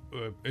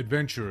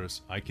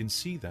adventurous. I can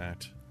see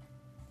that.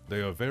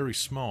 They are very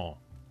small.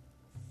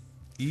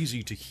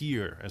 Easy to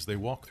hear as they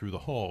walk through the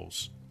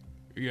halls.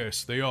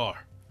 Yes, they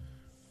are.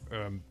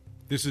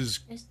 This is...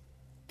 There's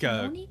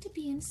no need to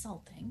be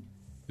insulting.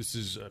 This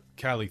is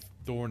Callie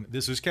Thorn.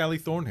 This is Callie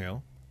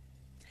Thornhill.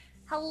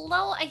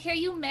 Hello, I hear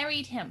you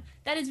married him.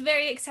 That is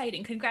very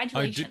exciting.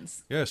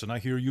 Congratulations. Yes, and I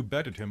hear you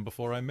bedded him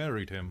before I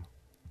married him.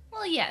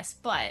 Well, yes,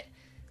 but...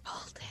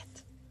 Hold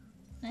it.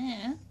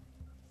 Eh,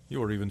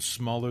 You are even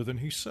smaller than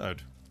he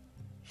said.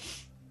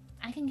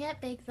 I can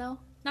get big, though.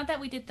 Not that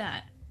we did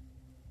that.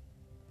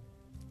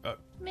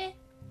 Meh.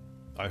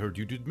 I heard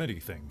you did many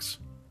things.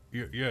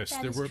 Yes,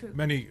 That there is were true.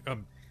 many.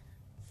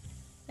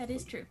 That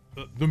is true.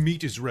 The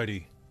meat is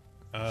ready.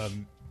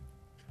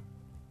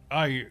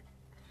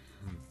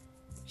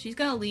 She's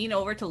gonna lean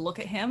over to look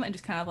at him and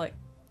just kind of like,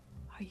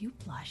 are you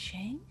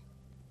blushing?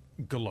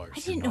 Goliath. I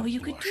didn't know you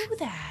could do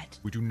that.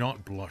 We do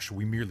not blush.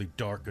 We merely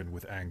darken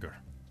with anger.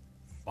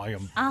 I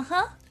am.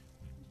 Uh-huh.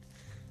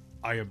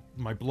 I am.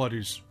 My blood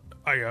is.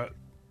 I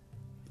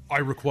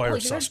require Oh, you're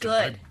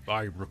sustenance. good.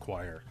 I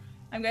require.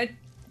 I'm good.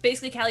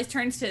 Basically, Callie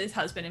turns to his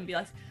husband and be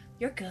like,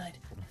 you're good.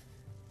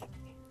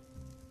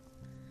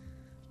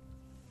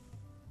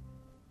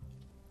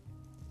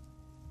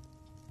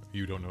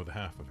 You don't know the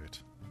half of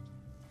it.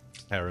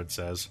 Herod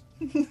says.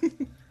 Ugh.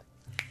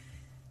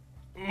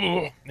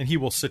 And he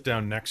will sit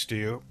down next to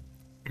you.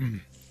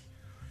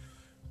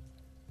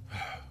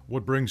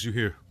 What brings you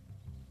here?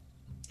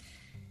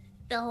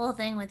 the whole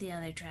thing with the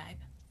other tribe.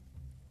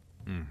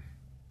 Hmm.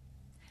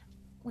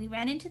 We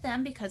ran into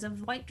them because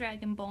of white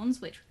dragon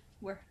bones, which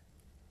we're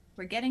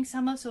getting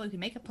some of so we can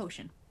make a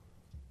potion.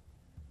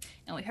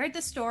 And we heard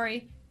the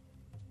story,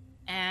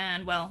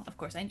 and well, of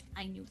course,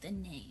 I knew the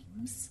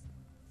names.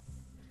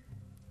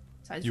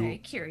 So I was very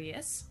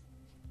curious.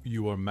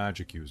 You are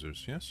magic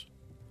users, yes?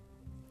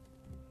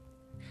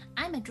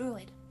 I'm a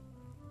druid.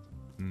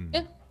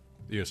 Yeah.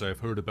 Yes, I've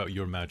heard about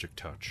your magic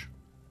touch.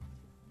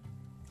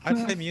 I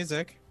play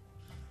music.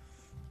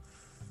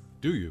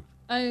 Do you?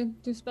 I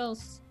do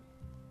spells.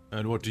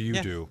 And what do you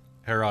do?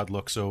 Herod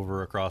looks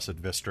over across at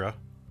Vistra.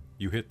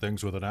 You hit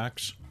things with an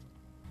axe?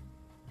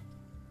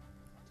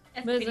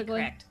 That's pretty Basically.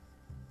 correct.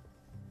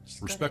 She's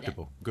good at it.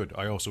 Respectable. Good.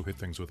 I also hit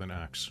things with an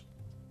axe.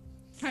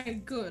 Okay,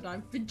 good.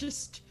 I've been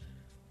just.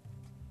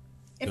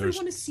 There's-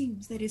 Everyone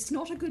assumes that it's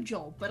not a good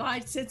job, but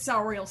it's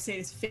our real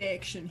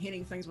satisfaction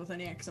hitting things with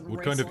an axe and What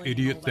kind of wrestling and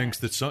idiot all thinks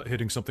that? that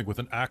hitting something with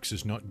an axe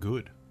is not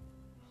good?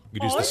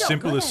 It is I'm the not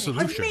simplest good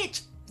at it. solution. I've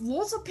met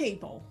lots of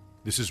people.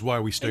 This is why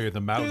we stay in the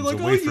mountains They're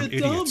like, away oh, from you're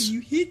idiots. dumb.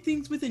 You hit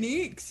things with an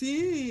axe.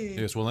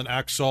 Yeah. Yes, well, an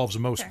axe solves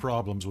most Sure.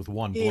 problems with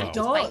one blow. It Fight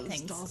does,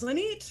 things. doesn't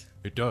it?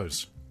 It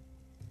does.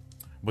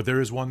 But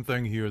there is one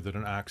thing here that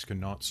an axe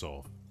cannot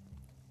solve.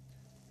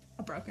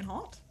 A broken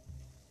heart.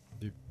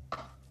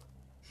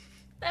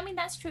 I mean,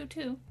 that's true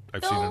too.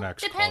 I've Though, seen an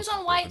axe depends cause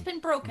on why broken. it's been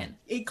broken.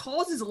 It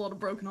causes a lot of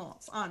broken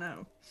hearts. I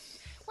know.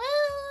 Well,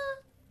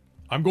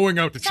 I'm going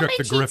out to check Somebody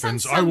the cheats on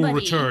griffins. I will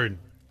somebody. return.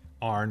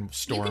 Arn you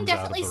storms can out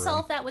definitely of the solve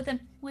room. that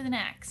with an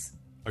axe.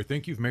 I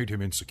think you've made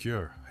him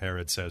insecure,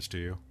 Herod says to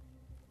you.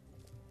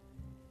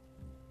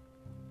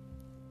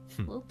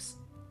 Whoops.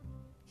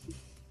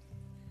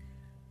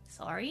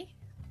 Sorry.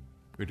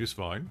 It is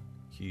fine.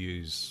 He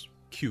is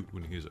cute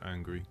when he is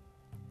angry.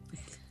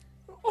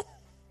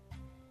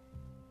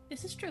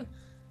 This is true.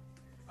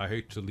 I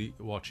hate to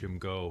watch him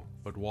go,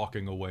 but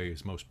walking away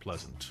is most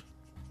pleasant.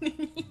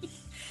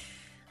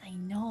 I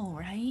know,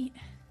 right?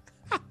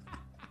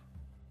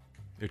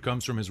 It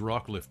comes from his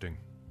rock lifting.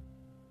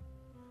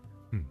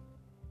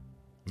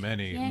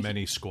 Many, Yeah,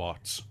 many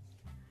squats.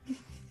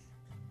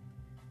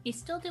 He's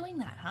still doing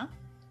that, huh?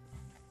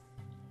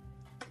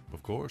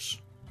 Of course.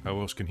 How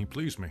else can he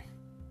please me?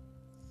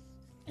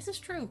 This is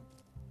true.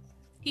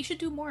 He should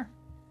do more.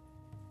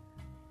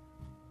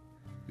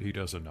 He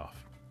does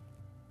enough.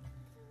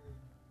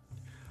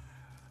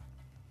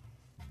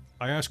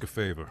 I ask a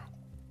favor.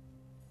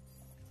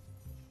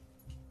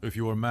 If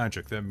you are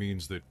magic, that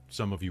means that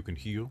some of you can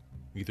heal,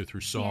 either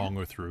through song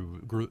or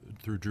through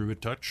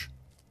druid touch.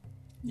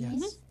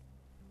 Yes.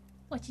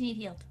 What do you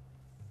need healed?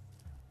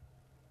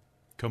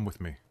 Come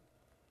with me.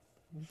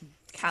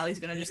 Callie's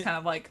gonna just kind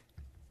of like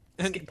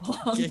And skip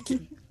along.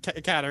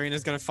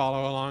 Katarina's gonna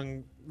follow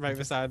along right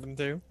beside them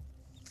too.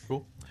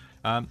 Cool.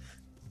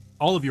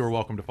 All of you are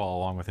welcome to follow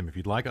along with him if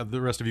you'd like.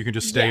 The rest of you can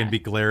just stay Yeah. and be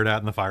glared at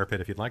in the fire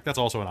pit if you'd like. That's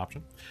also an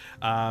option.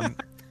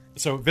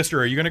 So, Vistra,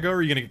 are you going to go or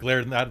are you going to get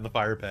glared at in the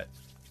fire pit?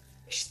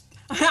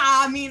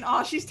 I mean,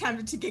 she's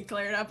tempted to get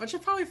glared at, but she'll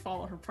probably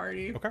follow her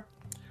party. Okay.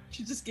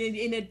 She's just getting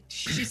in a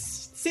she's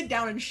sit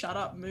down and shut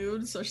up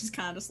mood, so she's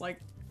kind of just like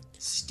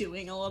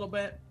stewing a little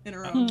bit in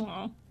her own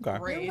Aw. Okay.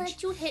 We'll rage.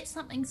 let you hit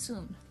something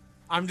soon.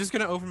 I'm just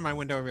gonna open my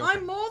window real quick.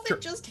 I'm more than Sure.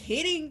 just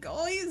hitting,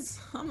 guys.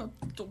 I'm a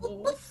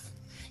dwarf.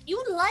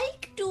 You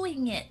like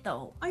doing it,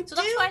 though. I so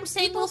that's do, why but I'm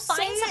saying people we'll find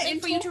say it something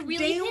and for you to talk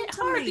really down hit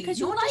to hard me. because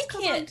you Not just like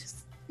 'cause it.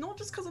 Not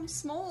just because I'm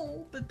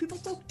small, but people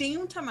talk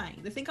down to me.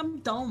 They think I'm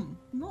dumb.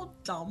 I'm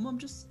not dumb. I'm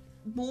just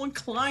more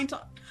inclined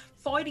to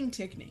fighting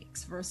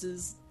techniques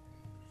versus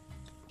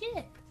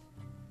Yeah.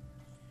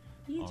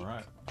 All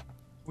right.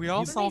 We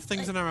all You- solve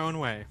things in our own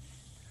way.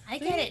 I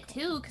get it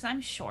too, because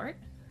I'm short.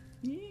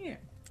 yeah.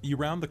 You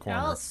round the They're corner.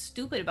 all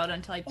stupid about it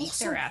until I beat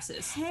Also, their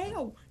asses.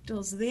 how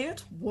does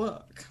that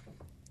work?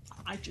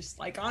 I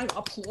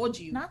applaud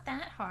you. Not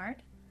that hard.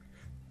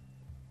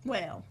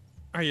 Well,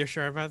 Are you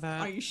sure about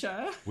that? are you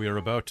sure? We are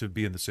about to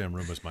be in the same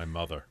room as my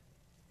mother.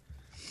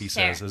 He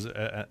Fair. says,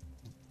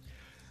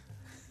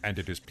 and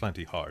it is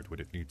plenty hard when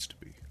it needs to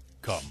be.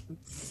 Come.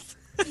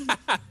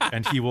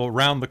 And he will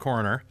round the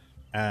corner,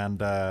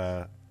 and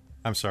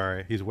I'm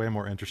sorry, he's way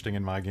more interesting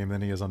in my game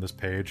than he is on this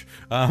page.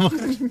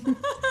 I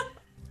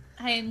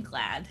am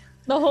glad.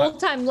 The whole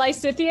time,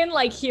 Lysithian,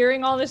 like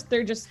hearing all this,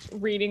 they're just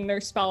reading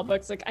their spell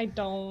books. Like, I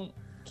don't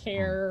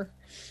care.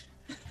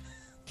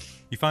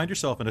 You find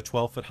yourself in a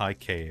 12-foot high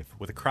cave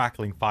with a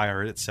crackling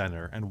fire at its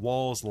center and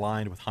walls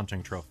lined with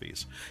hunting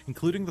trophies,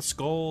 including the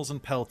skulls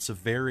and pelts of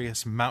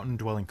various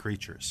mountain-dwelling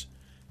creatures.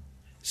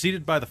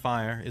 Seated by the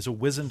fire is a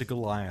wizened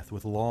Goliath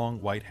with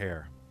long white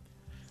hair.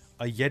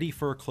 A Yeti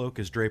fur cloak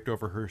is draped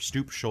over her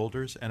stooped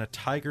shoulders, and a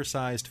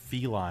tiger-sized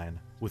feline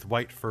with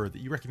white fur that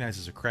you recognize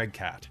as a Craig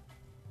cat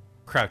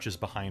crouches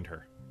behind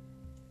her,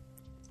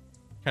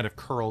 kind of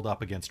curled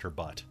up against her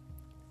butt.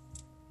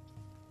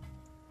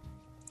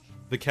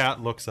 The cat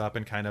looks up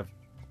and kind of...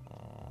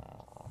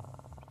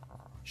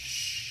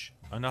 Shh,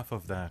 enough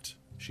of that,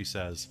 she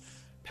says,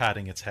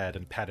 patting its head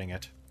and petting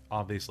it.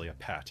 Obviously a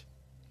pet.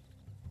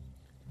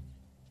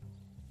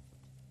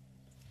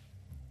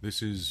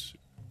 This is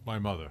My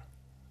mother.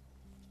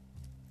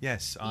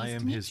 Yes, I Pleased to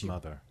am meet his you.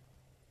 mother.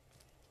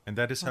 And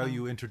that is how Oh.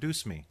 you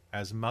introduce me,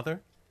 as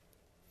mother?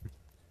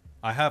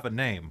 I have a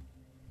name.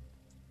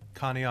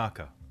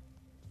 Kaniaka.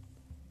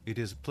 It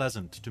is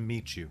pleasant to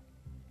meet you.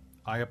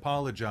 I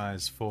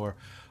apologize for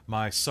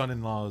my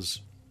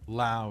son-in-law's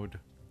loud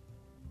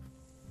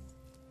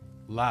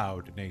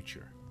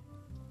nature.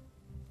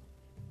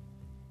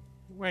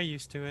 We're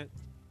used to it.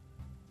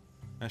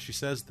 As she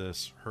says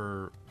this,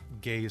 her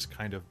gaze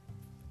kind of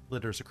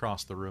flitters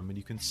across the room, and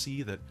you can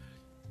see that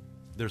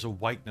there's a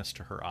whiteness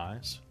to her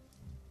eyes.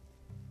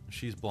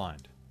 She's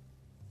blind.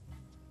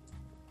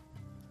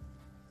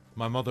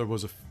 My mother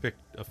was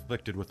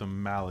afflicted with a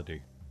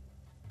malady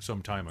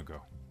some time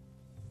ago.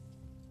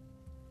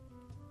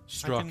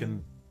 Struck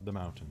in the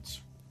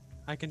mountains.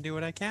 I can do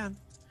what I can.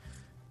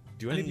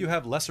 Do any of you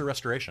have lesser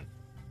restoration?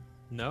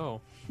 No.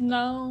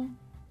 No.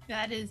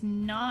 That is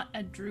not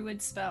a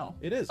druid spell.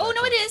 It is. Oh,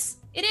 no, actually. it is.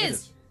 It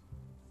is.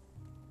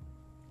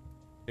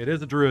 It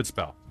is a druid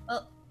spell.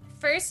 Well,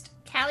 first,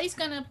 Callie's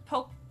gonna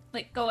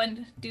go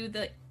and do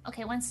the.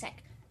 Okay, one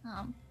sec.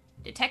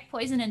 Detect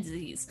poison and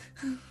disease.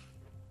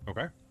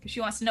 Okay. Because she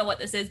wants to know what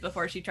this is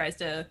before she tries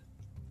to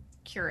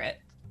cure it.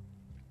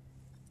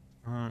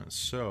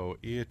 So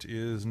it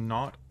is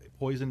not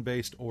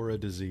poison-based or a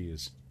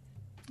disease.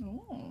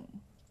 Oh,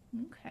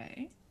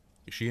 okay.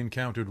 She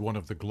encountered one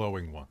of the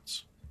glowing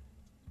ones.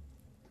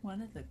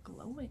 One of the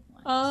glowing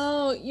ones.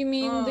 Oh, you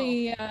mean Oh.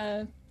 the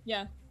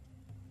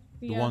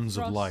The ones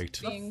of frost light.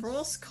 The beings.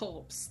 frost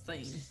corpse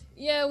thing.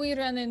 Yeah, we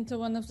ran into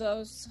one of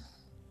those.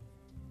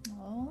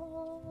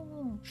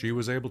 Oh. She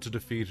was able to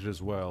defeat it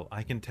as well.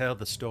 I can tell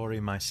the story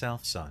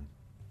myself, son.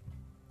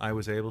 I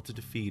was able to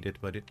defeat it,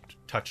 but it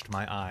touched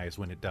my eyes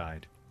when it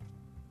died.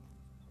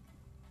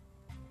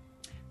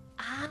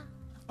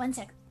 One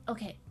sec.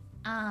 Okay.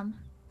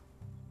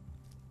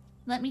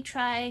 Let me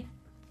try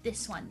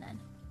this one then.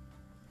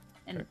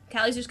 And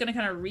Callie's just gonna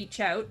kind of reach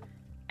out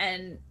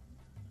and.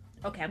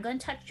 Okay, I'm gonna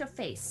touch your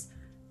face.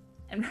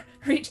 And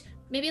reach.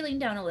 Maybe lean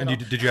down a little.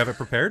 And did you have it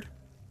prepared?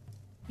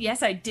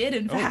 Yes, I did,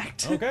 in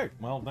fact. Okay,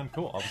 well then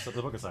cool. I'll just set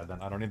the book aside then.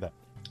 I don't need that.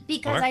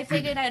 Because Okay. I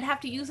figured I'd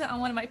have to use it on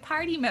one of my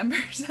party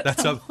members. at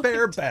That's some a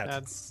fair point. bet.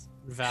 That's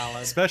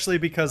valid. Especially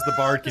because the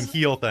bard can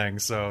heal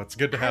things, so it's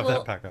good to have I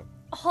will- that backup.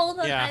 Hold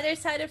on Yeah. either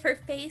side of her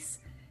face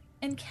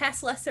and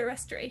cast Lesser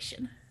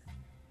Restoration.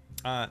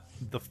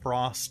 The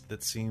frost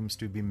that seems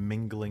to be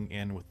mingling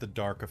in with the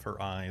dark of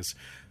her eyes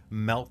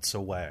melts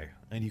away,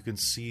 and you can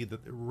see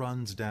that it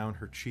runs down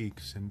her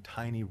cheeks in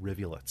tiny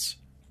rivulets,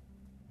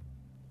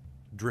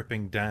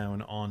 dripping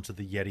down onto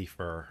the yeti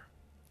fur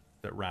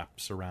that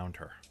wraps around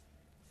her.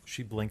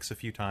 She blinks a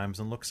few times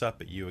and looks up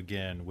at you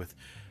again with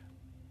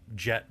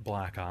jet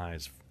black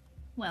eyes.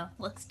 Well,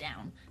 looks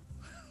down.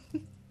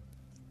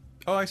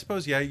 Oh, I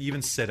suppose, yeah,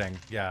 even sitting,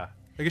 yeah.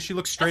 I guess she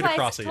looks straight That's why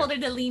across I at told you.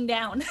 her to lean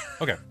down.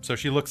 Okay, so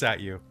she looks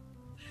at you.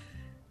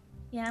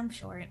 Yeah, I'm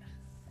short.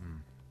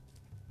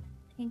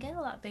 Can get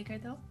a lot bigger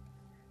though.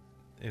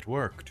 It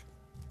worked.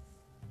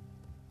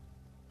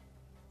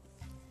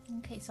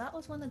 Okay, so that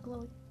was one of the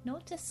glow.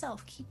 Note to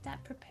self: keep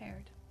that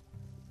prepared.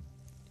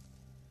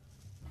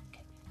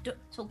 Okay.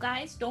 So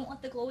guys, don't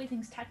let the glowy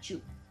things touch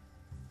you.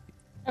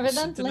 Good to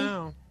Evidently.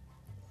 know.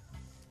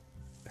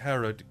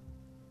 Herod.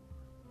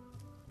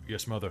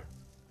 Yes, mother.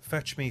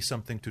 Fetch me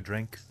something to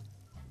drink.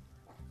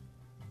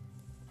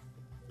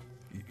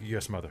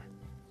 Yes, mother.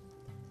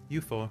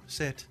 You four,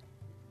 sit.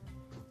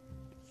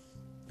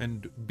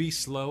 And be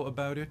slow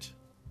about it.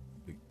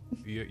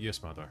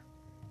 Yes, mother.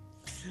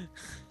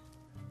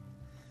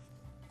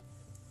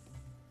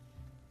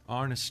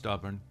 Arn is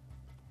stubborn.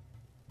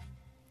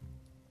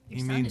 Your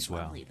He son means is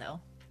well. lovely, though.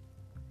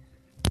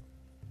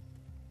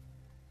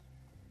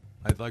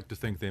 I'd like to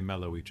think they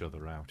mellow each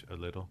other out a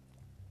little.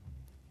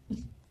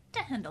 To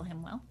handle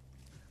him well.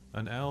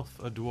 An elf,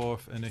 a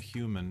dwarf, and a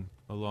human,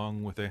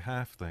 along with a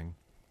halfling.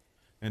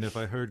 And if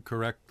I heard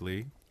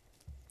correctly,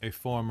 a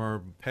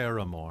former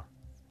paramour.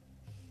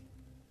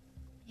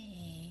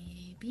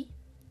 Maybe.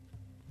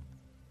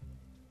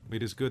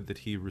 It is good that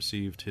he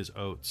received his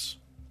oats,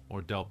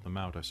 or dealt them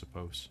out, I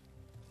suppose.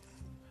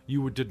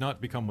 You did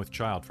not become with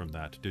child from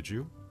that, did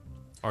you?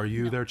 Are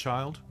you their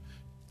child?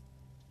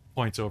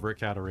 Points over at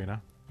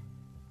Katarina.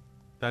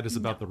 That is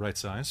about the right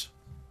size.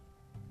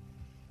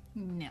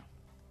 No.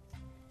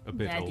 A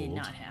bit that old. did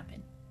not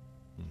happen.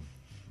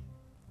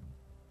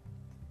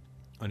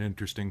 An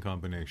interesting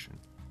combination.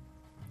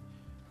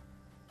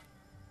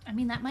 I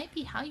mean, that might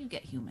be how you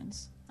get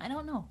humans. I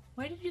don't know.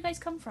 Where did you guys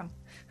come from?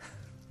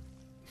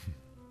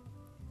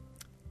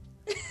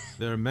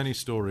 There are many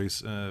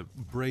stories.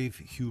 Brave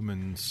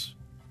humans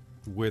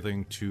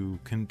willing to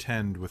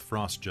contend with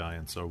frost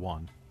giants are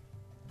one.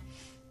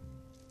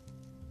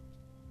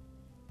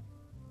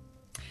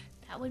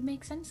 That would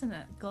make sense in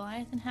that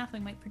Goliath and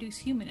Halfling might produce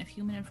human if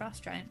human and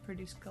Frost Giant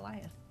produce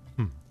Goliath.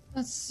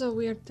 That's so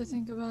weird to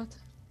think about.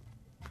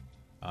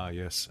 Ah,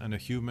 yes, and a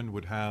human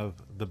would have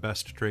the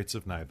best traits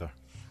of neither.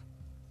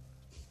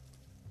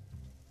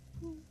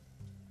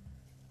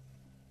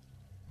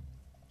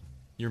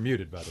 You're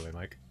muted, by the way,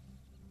 Mike.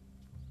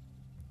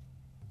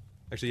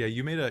 Actually,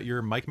 yeah,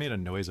 your mic made a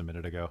noise a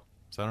minute ago,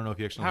 so I don't know if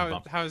you actually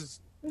bumped.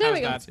 There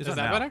we go. Is It's that on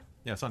now. better?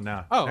 Yeah, it's on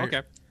now. Oh, Now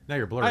okay. Now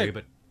you're blurry,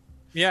 but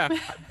Yeah,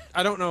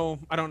 I don't know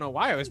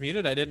why I was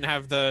muted. I didn't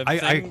have the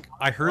thing.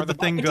 I heard the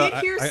thing I go. did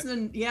hear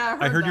some. Yeah,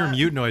 I heard your that.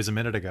 mute noise a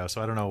minute ago,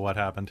 so I don't know what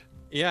happened.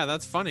 Yeah,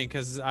 that's funny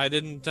because I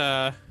didn't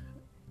have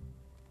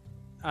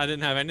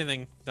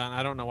anything done.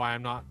 I don't know why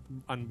I'm not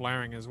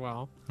unblaring as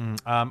well.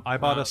 I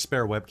bought a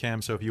spare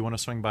webcam, so if you want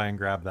to swing by and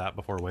grab that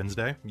before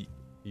Wednesday,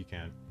 you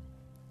can.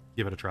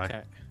 Give it a try.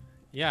 Okay.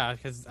 Yeah,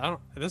 because I don't.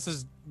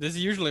 This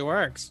usually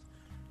works.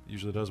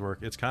 Usually does work.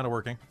 It's kind of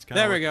working.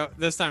 There we go.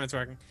 This time it's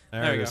working.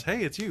 There it is.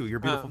 Hey, it's you. Your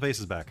beautiful face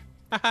is back.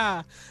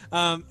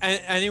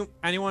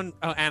 Anyone?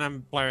 Oh, and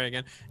I'm blurry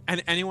again.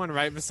 And anyone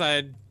right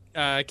beside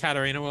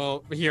Katarina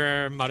will hear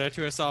her mutter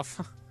to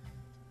herself.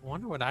 I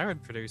wonder what I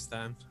would produce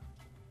then.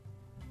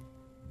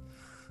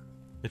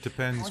 It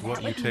depends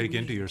what you take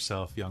into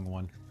yourself, young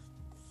one.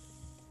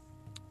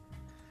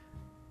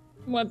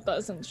 What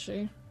doesn't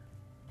she?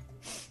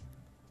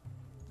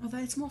 Oh,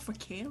 that's more for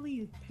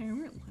Kelly,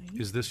 apparently.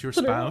 Is this your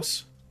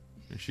spouse?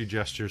 She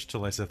gestures to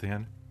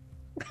Lysithian.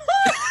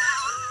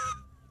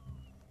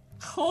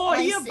 Oh,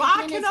 you're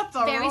barking up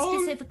the very wrong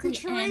specifically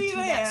tree anti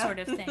there. that sort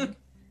of thing.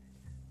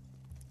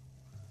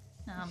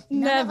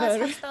 None of us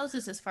Never. have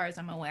spouses, as far as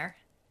I'm aware.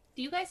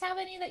 Do you guys have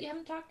any that you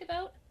haven't talked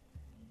about?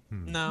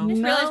 No. I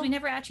just No. realized we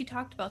never actually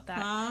talked about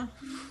that.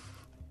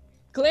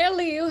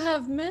 Clearly, you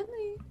have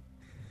many.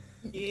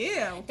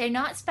 Yeah. They're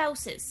not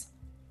spouses.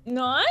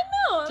 No, I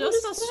know. I'm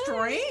Just a saying.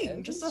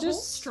 string. Just a whole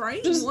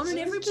string. just- One in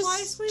every just-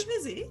 place we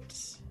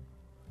visit.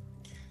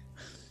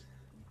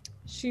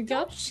 She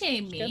Don't got.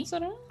 shame me. Gets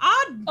around.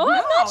 Oh, I'm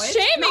not it's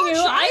shaming you,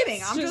 Not I'm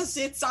shaming. I'm just-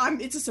 just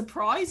it's a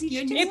surprise.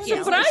 You're It's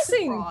jealous.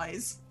 surprising.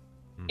 Surprise.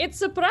 It's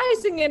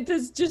surprising it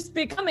is just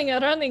becoming a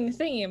running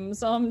theme,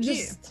 so I'm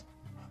just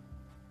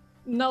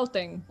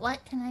noting.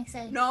 What can I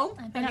say? No,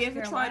 I've been have you up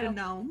ever for a tried a while.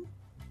 gnome?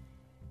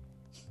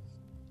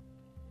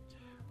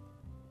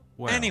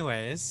 Well,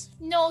 Anyways,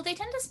 No, they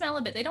tend to smell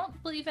a bit. They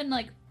don't believe in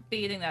like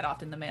bathing that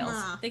often. The males.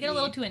 Ah, They get a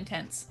little yeah. too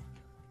intense.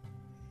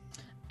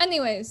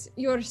 Anyways,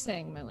 you're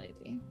saying, my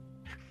lady.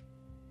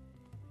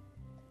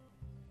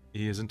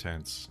 he is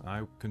intense.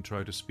 I can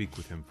try to speak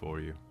with him for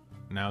you.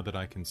 Now that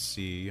I can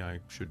see, I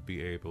should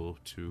be able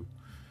to.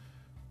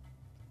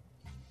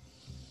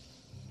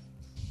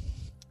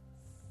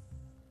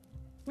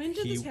 When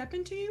did He- this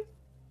happen to you?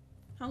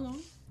 How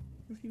long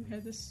have you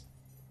had this?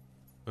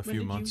 A When few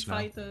did months you now.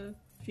 fight the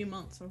few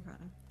months? Okay.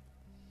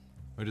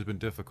 It has been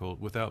difficult.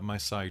 Without my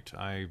sight,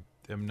 I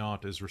am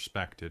not as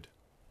respected.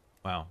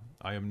 Well,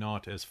 I am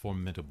not as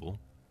formidable.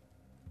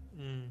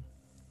 I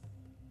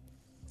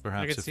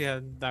Perhaps could see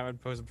how that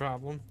would pose a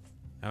problem.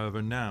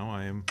 However, now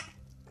I am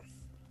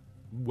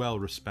well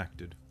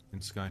respected in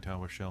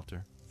Skytower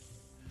Shelter.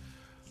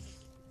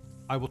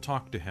 I will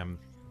talk to him.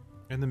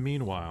 In the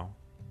meanwhile,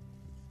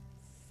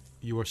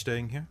 you are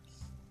staying here?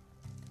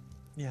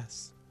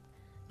 Yes.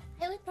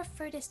 I would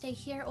prefer to stay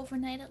here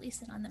overnight, at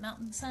least on the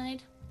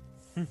mountainside.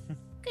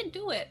 Could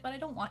do it, but I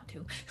don't want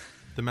to.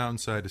 The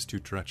mountainside is too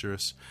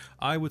treacherous.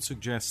 I would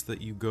suggest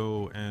that you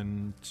go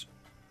and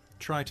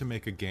try to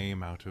make a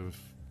game out of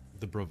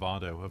the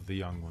bravado of the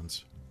young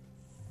ones.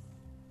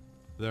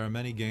 There are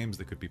many games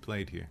that could be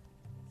played here.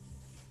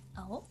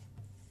 Oh,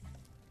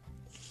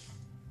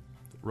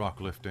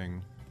 Rock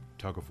lifting,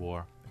 tug of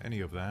war,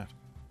 any of that.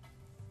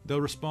 They'll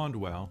respond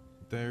well.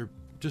 They're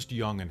just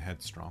young and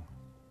headstrong.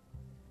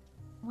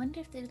 I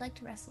wonder if they'd like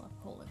to wrestle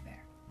a polar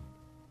bear.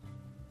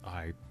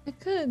 I I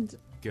could.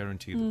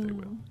 guarantee that they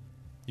will.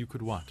 You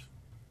could what?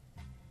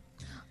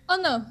 Oh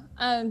no,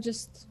 I'm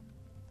just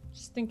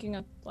thinking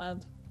out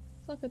loud.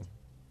 Fuck it.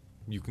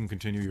 You can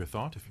continue your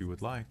thought if you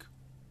would like.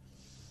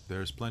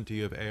 There's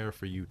plenty of air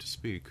for you to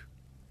speak.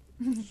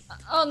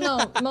 Oh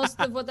no, most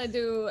of what I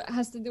do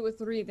has to do with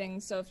reading,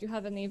 so if you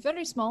have any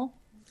very small,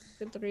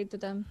 good to read to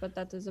them, but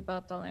that is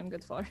about all I'm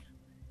good for.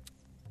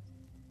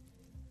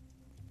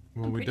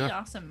 Well, we, Pretty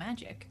awesome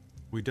magic.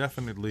 we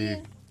definitely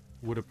Yeah.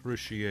 would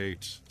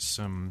appreciate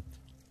some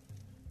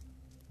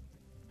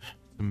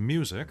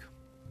music.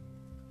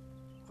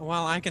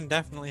 Well, I can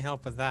definitely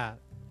help with that.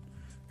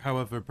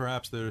 However,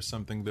 perhaps there is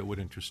something that would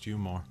interest you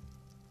more.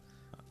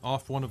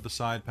 Off one of the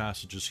side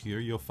passages here,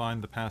 you'll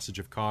find the Passage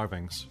of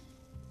Carvings.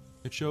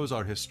 It shows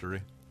our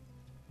history.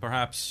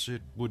 Perhaps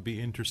it would be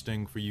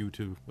interesting for you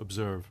to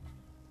observe.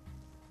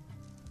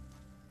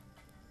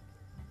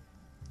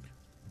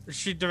 Is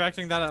she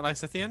directing that at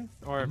Lysithian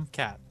or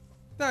Cat?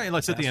 No,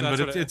 let's at the Yeah, end, so but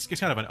that's what it's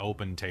kind of an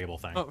open table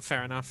thing. Oh,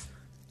 fair enough.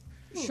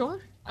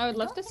 Sure, I would I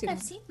love don't to see think I've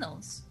them. seen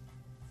those.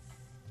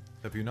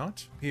 Have you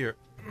not? Here.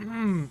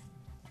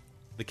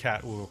 The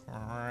cat will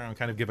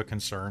kind of give a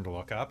concerned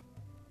look up.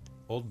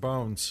 Old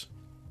bones.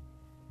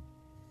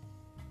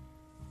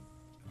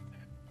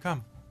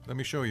 Come, let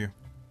me show you.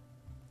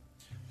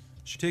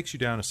 She takes you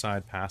down a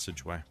side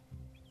passageway.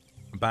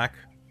 Back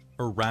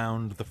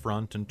around the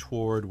front and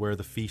toward where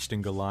the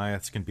feasting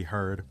Goliaths can be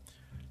heard.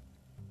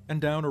 And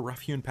down a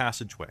rough-hewn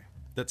passageway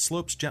that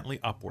slopes gently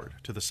upward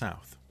to the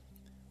south.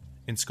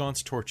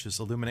 Ensconced torches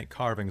illuminate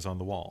carvings on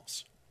the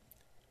walls.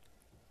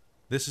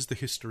 This is the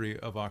history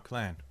of our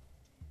clan.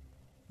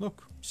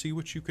 Look, see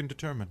what you can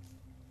determine.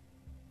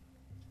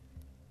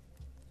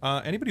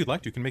 Anybody who'd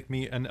like to can make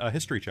me a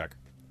history check.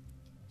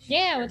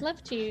 Yeah, I would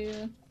love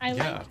to. I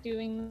Yeah. like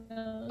doing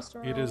those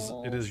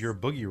rolls. It is your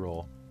boogie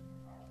roll.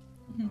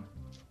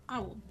 I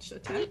will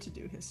attempt to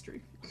do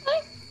history.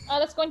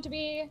 That's going to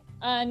be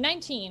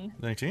 19.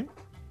 19.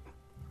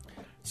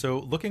 So,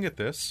 looking at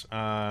this,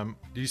 did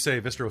you say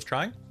Vistra was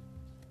trying?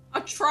 I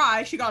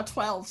try. She got a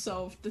 12,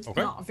 so that's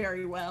Okay. not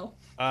very well.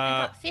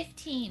 I got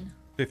 15.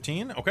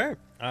 15? Okay.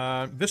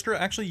 Vistra,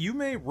 actually, you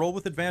may roll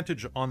with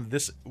advantage on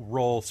this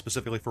roll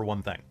specifically for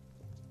one thing.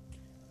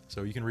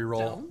 So you can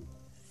re-roll.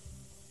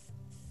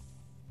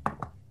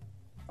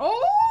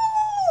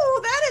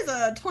 Oh, that is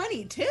a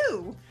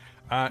 22.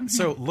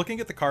 So looking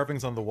at the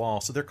carvings on the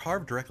wall, so they're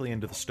carved directly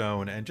into the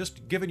stone, and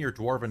just given your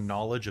dwarven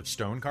knowledge of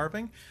stone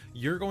carving,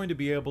 you're going to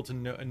be able to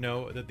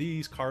know that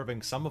these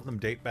carvings, some of them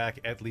date back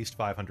at least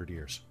 500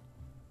 years.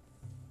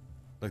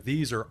 Like,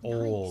 these are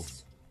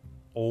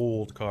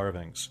old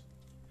carvings.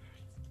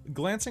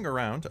 Glancing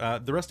around,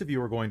 the rest of you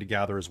are going to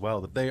gather as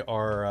well that they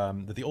are,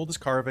 that the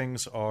oldest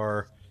carvings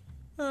are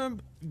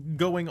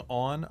going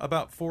on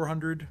about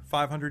 400,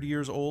 500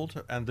 years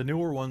old, and the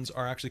newer ones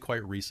are actually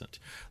quite recent.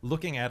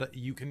 Looking at it,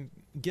 you can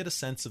get a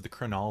sense of the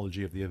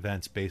chronology of the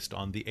events based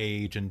on the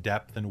age and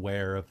depth and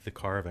wear of the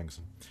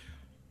carvings.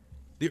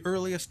 The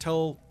earliest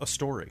tell a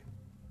story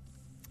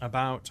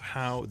about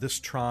how this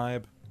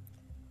tribe,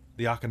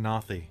 the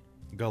Akhenathi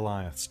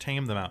Goliaths,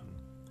 tamed the mountain,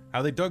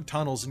 how they dug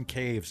tunnels and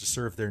caves to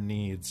serve their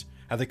needs,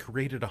 how they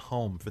created a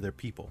home for their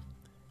people,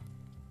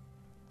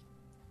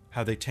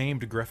 how they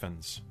tamed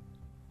griffins,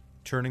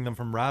 turning them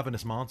from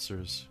ravenous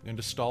monsters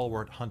into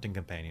stalwart hunting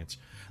companions.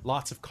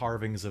 Lots of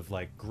carvings of,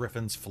 like,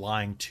 griffins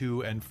flying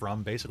to and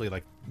from, basically,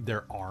 like,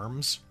 their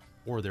arms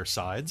or their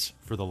sides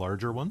for the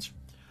larger ones.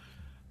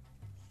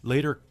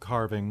 Later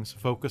carvings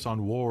focus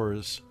on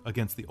wars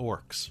against the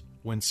orcs,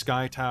 when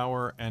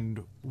Skytower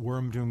and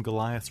Wormdoom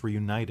Goliaths were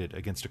united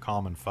against a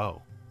common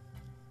foe.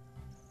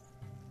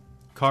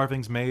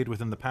 Carvings made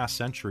within the past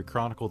century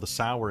chronicle the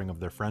souring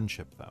of their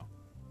friendship, though,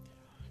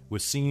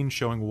 with scenes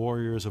showing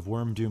warriors of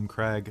Wormdoom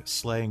Crag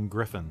slaying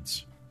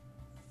griffins,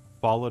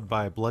 followed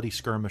by bloody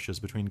skirmishes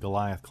between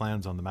Goliath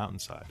clans on the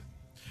mountainside.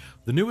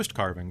 The newest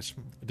carvings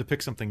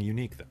depict something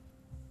unique, though,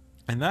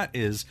 and that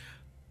is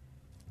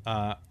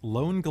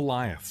lone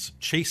Goliaths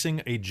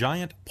chasing a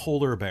giant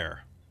polar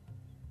bear.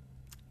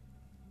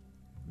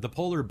 The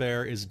polar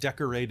bear is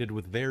decorated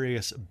with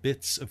various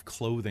bits of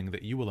clothing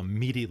that you will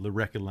immediately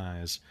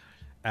recognize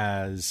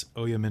as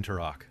Oya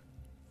Mintarok.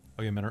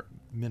 Oya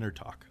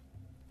Minotaur.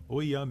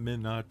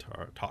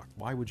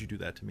 Why would you do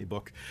that to me,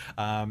 book?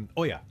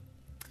 Oya.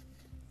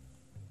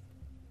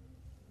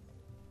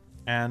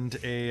 And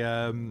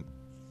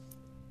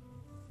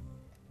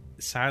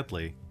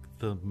sadly,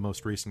 the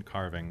most recent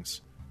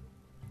carvings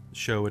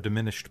show a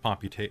diminished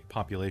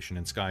population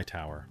in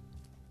Skytower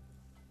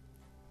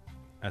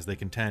as they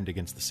contend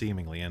against the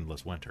seemingly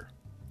endless winter.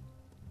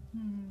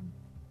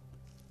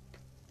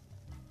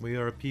 We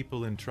are a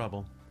people in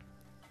trouble.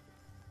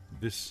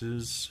 This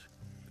is,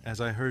 as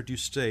I heard you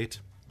state,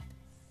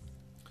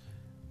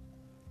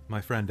 my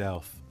friend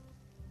Elf,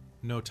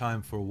 no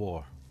time for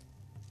war.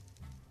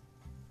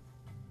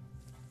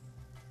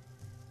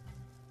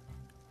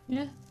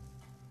 Yeah.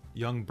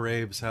 Young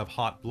braves have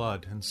hot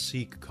blood and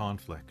seek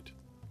conflict.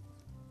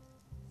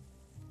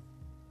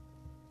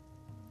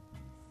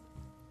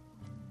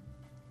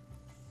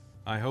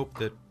 I hope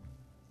that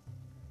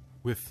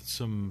with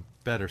some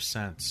better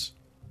sense,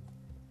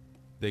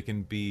 they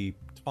can be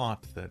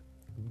taught that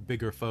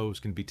bigger foes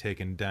can be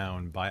taken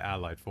down by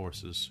allied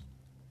forces.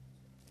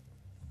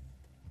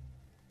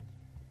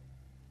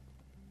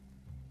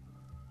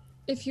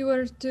 If you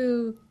were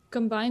to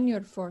combine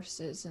your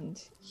forces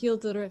and heal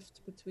the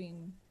rift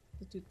between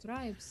the two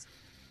tribes,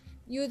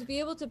 you would be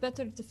able to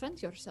better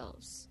defend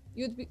yourselves.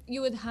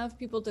 You would have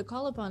people to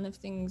call upon if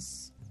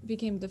things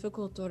became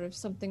difficult or if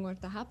something were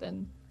to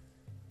happen.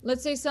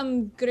 Let's say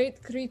some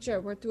great creature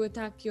were to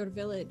attack your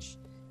village.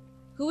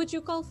 Who would you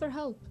call for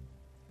help?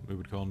 We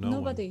would call no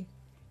Nobody.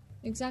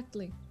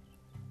 Exactly.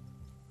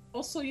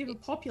 Also, you have a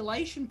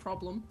population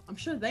problem. I'm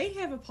sure they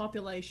have a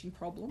population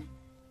problem.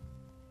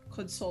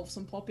 Could solve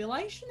some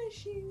population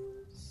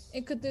issues.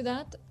 It could do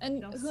that,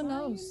 and Just who saying.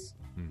 knows?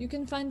 You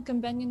can find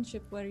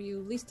companionship where you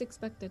least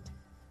expect it.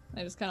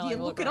 I just kind of Yeah,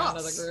 like look look at around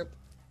at us. the group.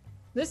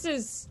 This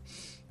is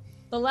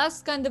the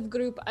last kind of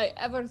group I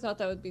ever thought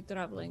I would be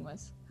traveling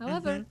with.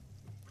 However,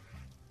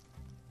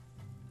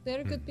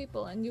 they're good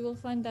people, and you will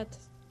find that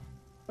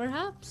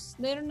perhaps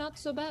they're not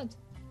so bad.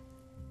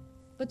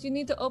 But you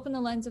need to open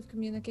the lines of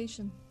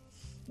communication.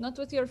 Not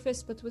with your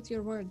fists, but with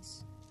your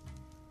words.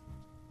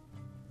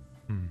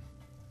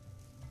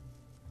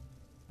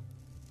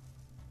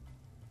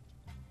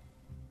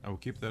 I will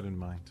keep that in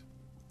mind.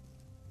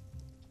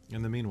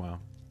 In the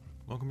meanwhile,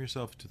 welcome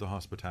yourself to the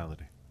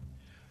hospitality.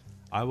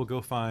 I will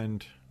go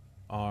find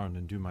Arn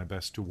and do my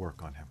best to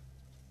work on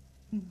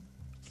him.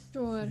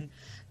 Sure.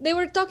 They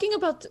were talking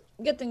about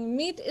getting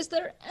meat. Is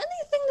there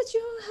anything that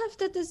you have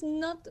that is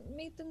not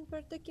meat in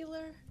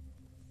particular?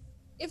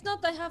 If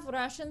not, I have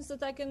rations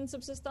that I can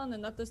subsist on,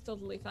 and that is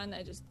totally fine.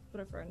 I just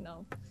prefer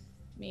no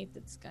meat.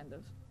 It's kind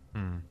of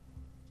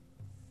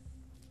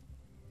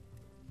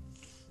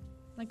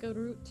like a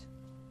root.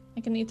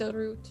 I can eat a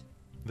root.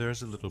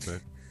 There's a little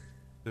bit.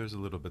 There's a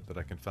little bit that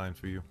I can find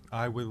for you.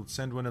 I will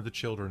send one of the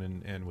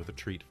children in with a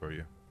treat for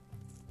you.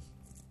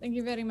 Thank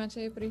you very much.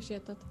 I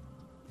appreciate that.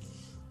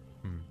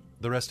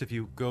 The rest of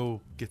you, go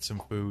get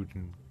some food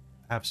and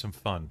have some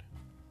fun.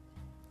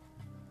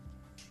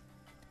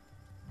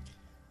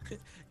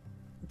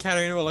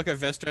 Katarina will look at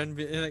Vistra and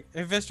be like,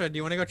 "Hey, Vistra, do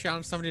you want to go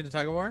challenge somebody to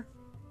tug of war?"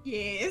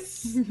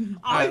 Yes.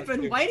 I've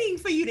been waiting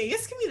for you to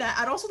ask me that.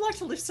 I'd also like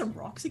to lift some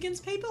rocks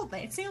against people.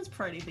 That sounds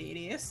pretty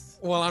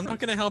badass. Well, I'm not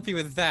going to help you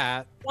with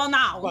that. Well,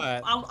 no.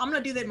 But- I'm going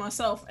to do that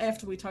myself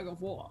after we tug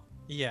of war.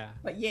 Yeah.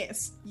 But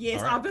yes, All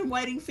right. I've been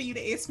waiting for you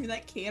to ask me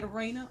that,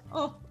 Katarina.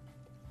 Oh,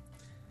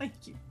 thank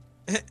you.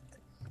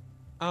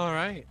 All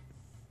right.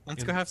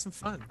 Let's go have some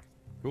fun.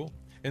 Cool.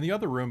 In the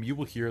other room, you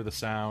will hear the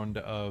sound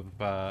of,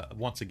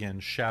 once again,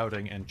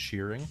 shouting and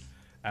cheering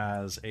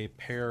as a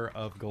pair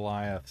of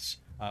Goliaths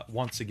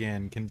once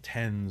again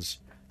contends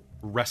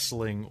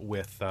wrestling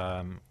with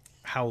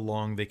how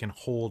long they can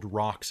hold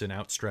rocks in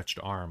outstretched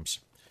arms.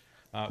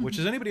 Which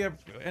is any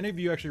of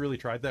you actually really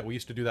tried that? We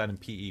used to do that in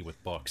PE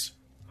with books.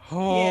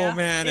 Oh, Yeah,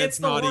 man, it's it's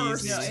the not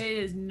worst. easy. No, it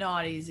is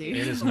not easy.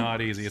 It is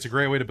not easy. It's a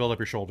great way to build up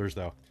your shoulders,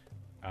 though.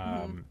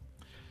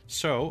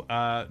 So,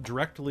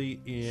 directly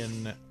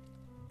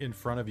in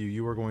front of you,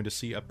 you are going to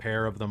see a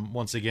pair of them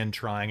once again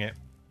trying it.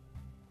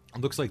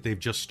 It looks like they've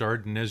just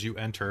started, and as you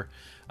enter,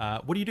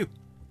 what do you do?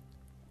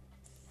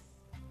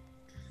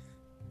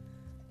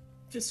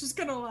 Just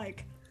gonna,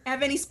 like,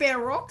 have any spare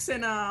rocks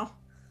and,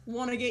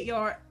 want to get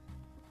your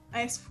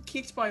ass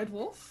kicked by a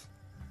dwarf?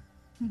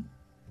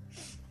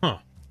 Huh.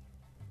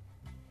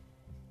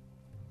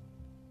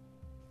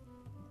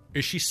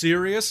 Is she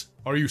serious?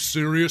 Are you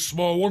serious,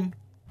 small one?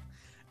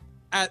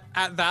 At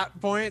that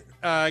point,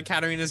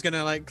 Katarina's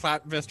gonna like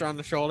clap Vistra on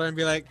the shoulder and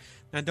be like,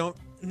 "Now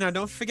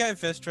don't forget,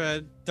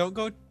 Vistra. Don't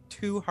go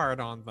too hard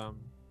on them.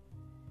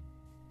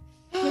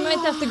 You might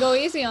have to go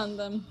easy on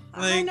them.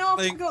 I know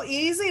I can go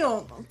easy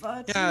on them,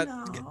 but Yeah,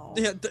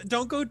 no.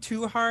 don't go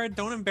too hard.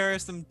 Don't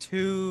embarrass them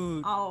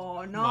too.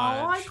 Oh, no,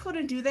 much. I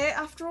couldn't do that.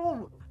 After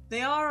all,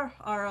 they are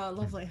our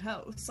lovely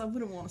hosts. I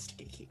wouldn't want us to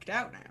get kicked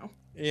out now.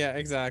 Yeah,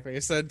 exactly.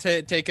 So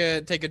take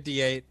a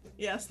D8.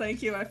 Yes,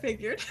 thank you. I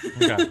figured.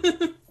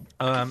 Okay.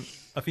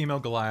 A female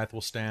Goliath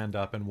will stand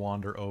up and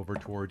wander over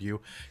toward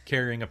you,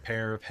 carrying a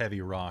pair of heavy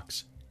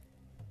rocks.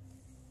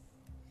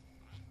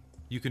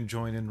 You can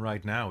join in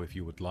right now if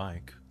you would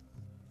like.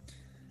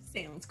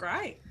 Sounds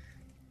great.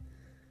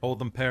 Hold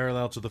them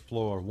parallel to the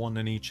floor, one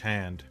in each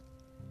hand.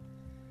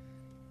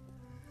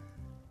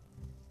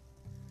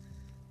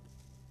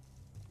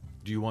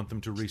 Do you want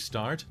them to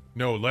restart?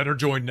 No, let her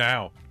join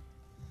now.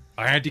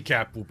 A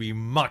handicap will be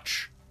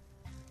much,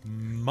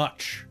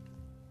 much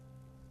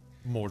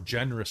more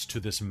generous to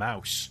this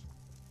mouse.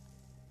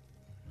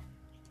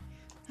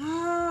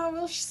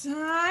 Well,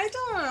 I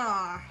don't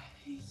know.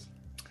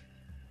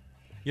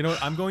 You know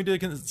what? I'm going to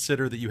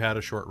consider that you had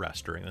a short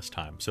rest during this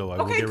time, so I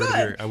will Okay, get rid of good.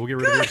 your. I will get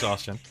rid of your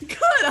exhaustion. Good.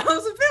 I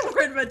was a bit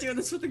worried about doing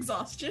this with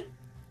exhaustion.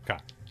 Okay.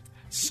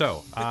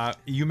 So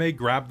you may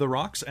grab the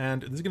rocks,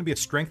 and this is going to be a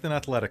strength and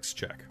athletics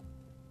check.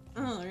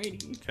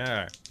 Alrighty.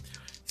 Okay.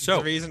 The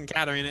So reason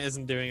Katarina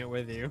isn't doing it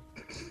with you.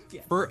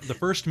 for the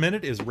first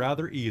minute is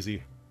rather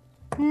easy.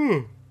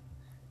 Roll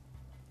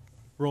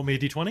me a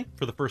d20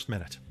 for the first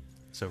minute.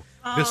 So,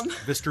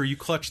 Vistra, you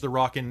clutch the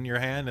rock in your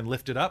hand and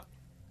lift it up.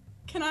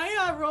 Can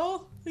I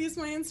use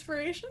my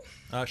inspiration?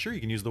 Sure, you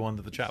can use the one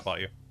that the chat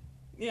bought you.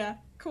 Yeah,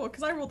 cool,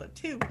 because I rolled a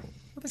 2.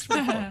 Thanks for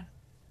the follow.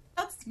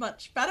 That's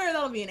much better.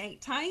 That'll be an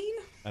 18.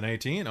 An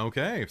 18,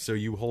 okay. So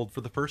you hold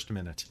for the first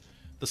minute.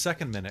 The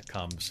second minute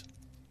comes.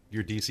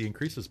 Your DC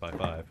increases by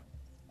 5.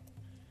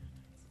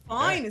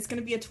 Fine, it's going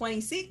to be a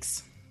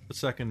 26. The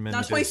second minute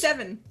Not is...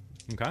 27.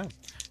 Okay.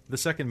 The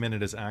second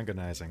minute is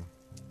agonizing.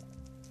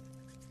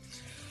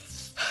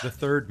 The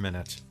third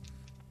minute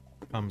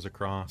comes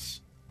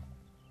across.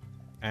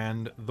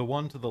 And the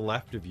one to the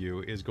left of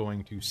you is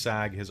going to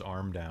sag his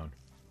arm down.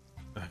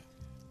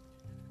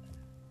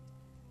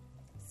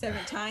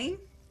 17.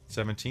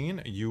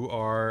 17, you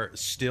are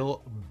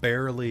still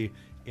barely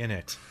in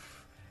it.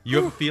 You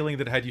have a feeling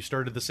that had you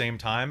started the same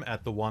time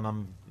at the one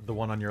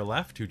on your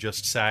left who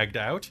just sagged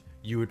out,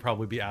 you would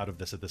probably be out of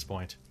this at this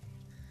point.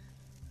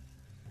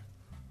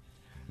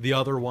 The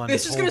other one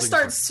It's is just gonna holding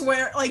start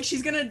swear, like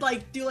she's gonna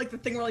like do like the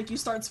thing where like you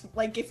start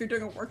like if you're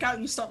doing a workout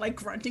and you start like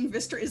grunting.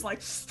 Vistra is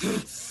like.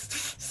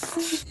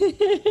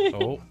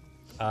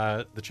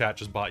 The chat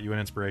just bought you an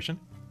inspiration.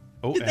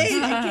 Oh, They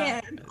and,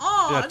 again.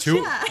 Oh, yeah,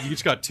 2. chat. You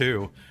just got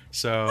 2.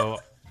 So,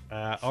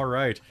 all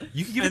right.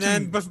 You can give And it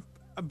to then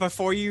me.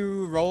 before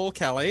you roll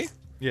Kelly,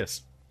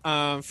 Yes.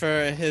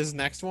 for his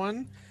next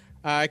one,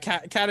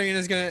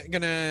 Katarina's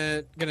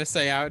gonna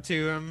say out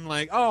to him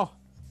like, "Oh,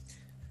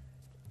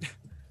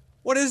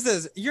 What is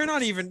this? You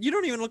don't even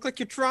look like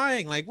you're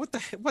trying. Like, what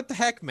the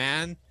heck,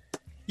 man?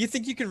 You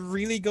think you can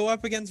really go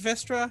up against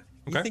Vistra?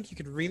 You Okay. think you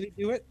could really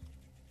do it?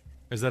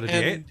 Is that a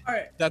D8? And All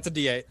right. that's a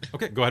D8.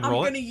 Okay, go ahead and I'm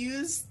roll gonna it.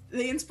 use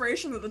the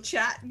inspiration that the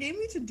chat gave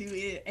me to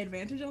do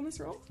advantage on this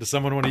roll. Does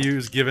someone want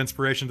to give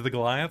inspiration to the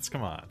Goliaths?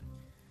 Come on.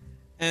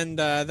 And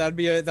that'll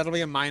be a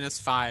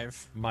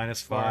 -5.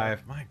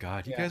 -5. My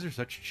God, you Yeah. guys are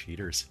such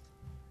cheaters.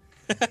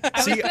 I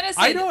was gonna say, this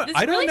I don't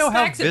really know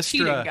how smacks of Vistra.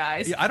 cheating,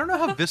 guys. Yeah, I don't know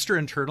how Vistra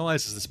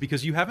internalizes this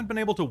because you haven't been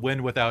able to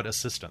win without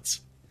assistance.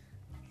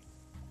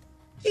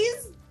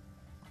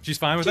 She's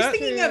fine with She's that.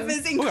 thinking of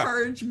his yeah.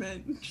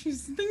 encouragement.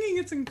 She's thinking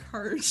it's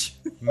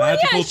encouragement.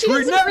 Magical yeah, she tree,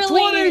 doesn't nat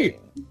really- 20!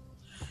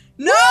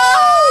 No!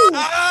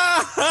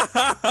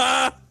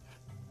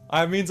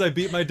 That means I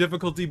beat my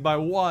difficulty by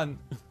 1.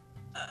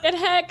 Get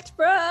hacked,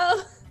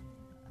 bro.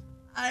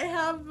 I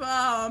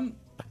have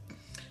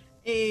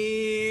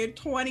a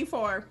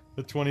 24.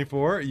 The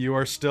 24, you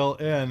are still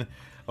in.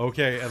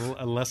 Okay,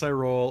 unless I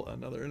roll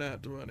another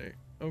nat 20.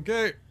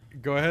 Okay,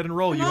 go ahead and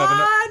roll. Come You have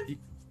on! enough.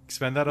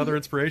 Spend that other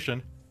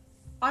inspiration.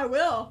 I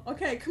will.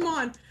 Okay, come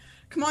on.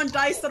 Come on,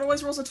 dice. That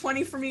always rolls a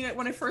 20 for me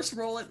when I first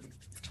roll it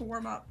to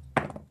warm up.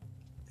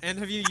 And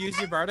have you used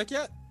your bardic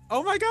yet?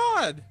 Oh my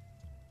god!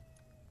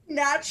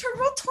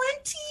 Natural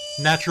 20!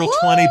 Natural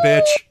 20,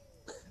 bitch.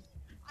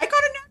 I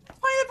got a natural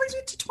 20 that brings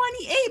me to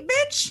 28,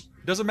 bitch!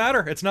 Doesn't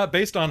matter. It's not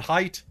based on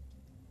height.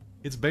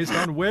 It's based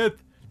on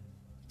width.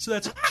 So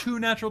that's 2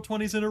 natural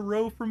 20s in a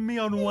row from me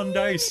on 1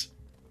 dice.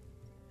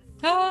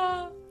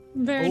 Ah,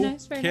 very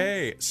nice. Very nice.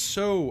 Okay,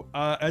 so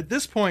at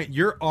this point,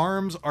 your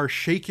arms are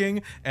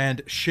shaking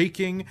and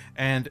shaking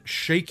and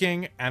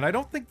shaking, and I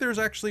don't think there's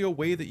actually a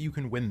way that you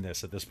can win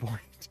this at this point.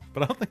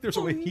 But I don't think there's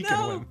a way he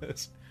can win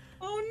this.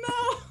 Oh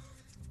no!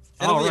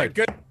 It'll All be a right.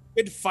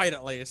 good fight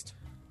at least.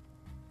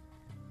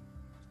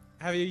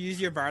 Have you used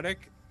your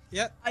bardic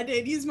yet? I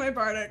did use my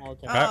bardic.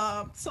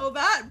 Okay. So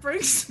that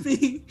brings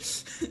me.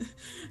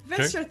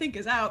 Vistra, I think,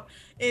 is out.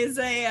 Is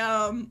a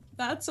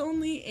that's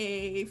only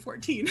a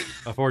 14.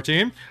 A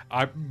 14?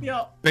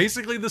 Yep.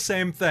 Basically the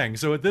same thing.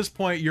 So at this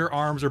point, your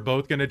arms are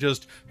both gonna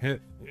just his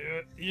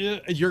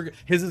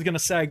is gonna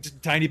sag just a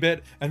tiny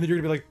bit, and then you're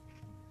gonna be like,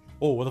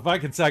 oh, well, if I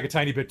can sag a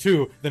tiny bit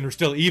too, then we're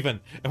still even.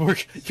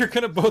 And you're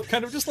gonna both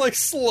kind of just like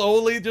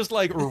slowly just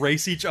like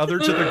race each other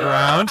to the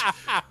ground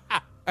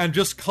and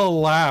just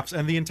collapse.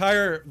 And the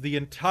entire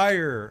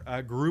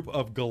group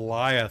of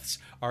Goliaths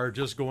are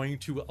just going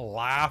to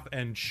laugh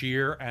and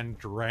cheer and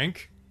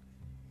drink.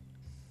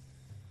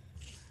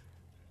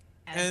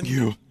 And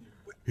You.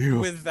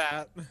 with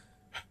that,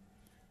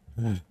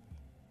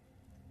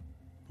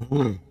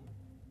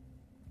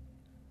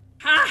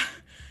 Ha!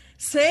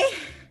 See?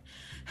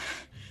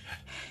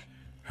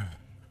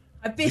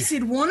 I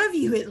bested one of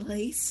you at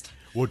least.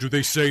 What do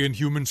they say in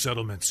human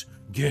settlements?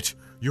 Get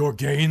your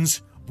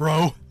gains,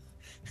 bro?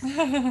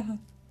 I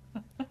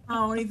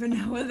don't even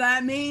know what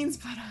that means,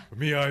 but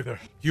Me either.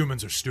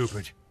 Humans are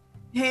stupid.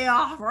 they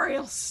are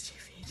real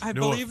stupid. I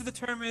No. believe the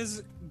term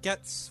is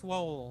 "get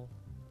swole."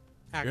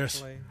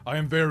 Actually, Yes, I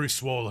am very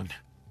swollen.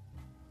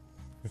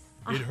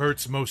 It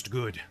hurts most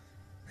good.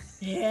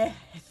 Yeah,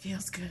 it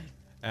feels good.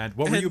 And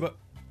what were you about?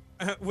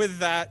 with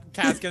that,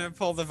 Kat's gonna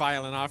pull the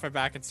violin off her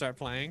back and start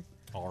playing.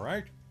 All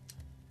right.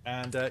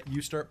 And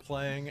you start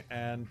playing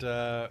and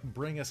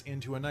bring us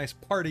into a nice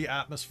party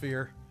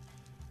atmosphere.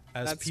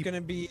 That's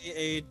gonna be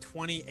a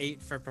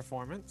 28 for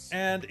performance.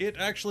 And it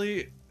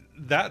actually,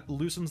 that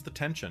loosens the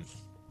tension.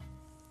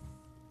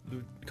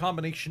 The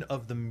combination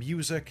of the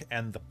music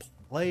and the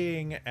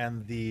playing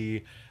and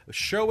the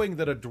showing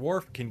that a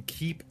dwarf can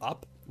keep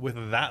up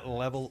with that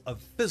level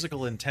of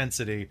physical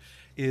intensity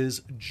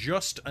is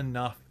just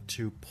enough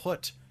to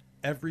put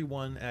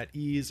everyone at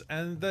ease,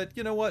 and that,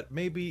 you know what,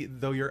 maybe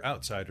though you're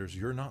outsiders,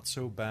 you're not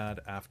so bad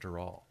after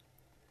all.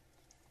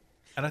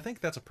 And I think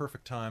that's a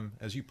perfect time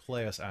as you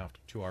play us out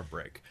to our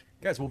break.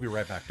 Guys, we'll be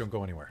right back. Don't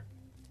go anywhere.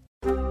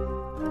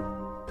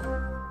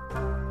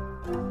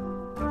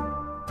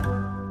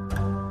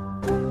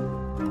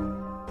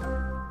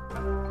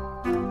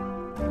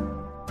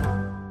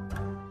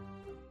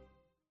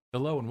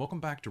 Hello and welcome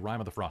back to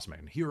Rime of the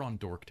Frostmaiden here on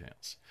Dork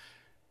Tales.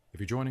 If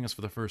you're joining us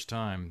for the first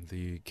time,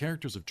 the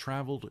characters have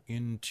traveled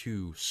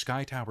into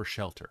Skytower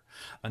Shelter,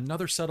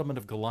 another settlement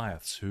of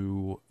Goliaths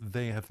who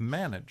they have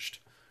managed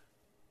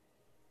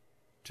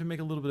to make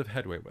a little bit of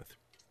headway with.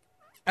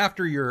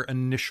 After your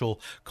initial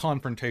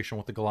confrontation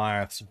with the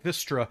Goliaths,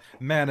 Vistra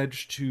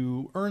managed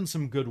to earn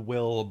some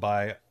goodwill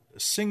by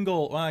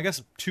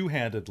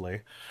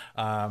two-handedly,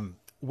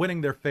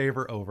 winning their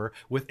favor over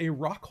with a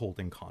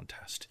rock-holding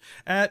contest,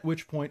 at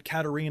which point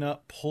Katerina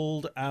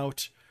pulled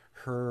out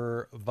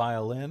her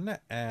violin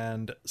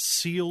and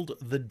sealed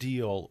the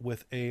deal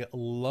with a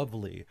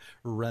lovely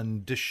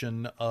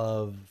rendition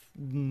of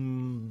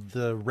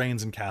the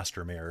Rains and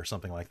Castamere or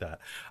something like that.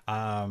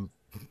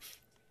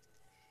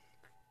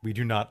 We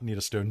do not need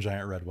a Stone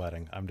Giant Red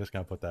Wedding. I'm just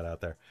going to put that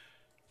out there.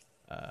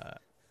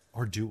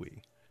 Or do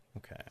we?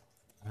 Okay.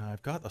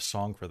 I've got a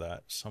song for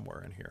that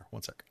somewhere in here.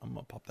 One sec. I'm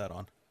going to pop that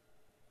on.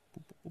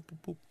 Boop, boop, boop,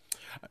 boop.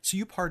 So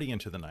you party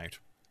into the night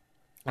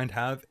and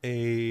have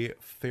a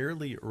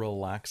fairly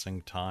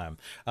relaxing time.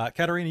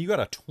 Katarina, you got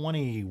a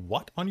 20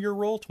 what on your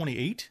roll?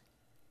 28?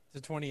 It's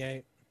a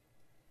 28.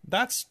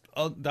 That's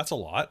a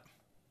lot.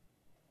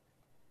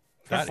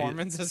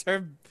 Performance is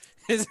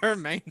her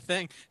main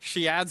thing.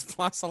 She adds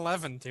plus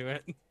 11 to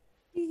it.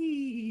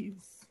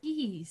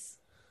 Jeez.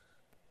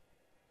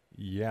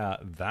 Yeah,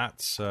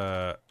 that's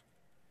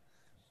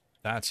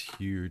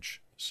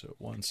huge. So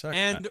 1 second.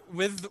 And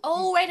with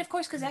Oh, right, of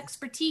course, because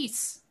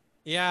expertise.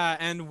 yeah,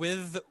 and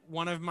with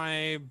one of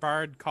my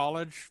Bard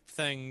College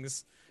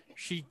things,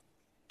 she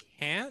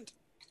can't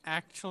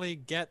actually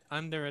get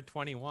under a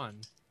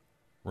 21.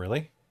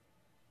 Really?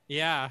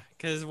 Yeah,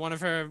 because one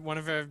of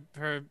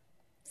her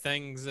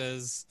things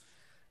is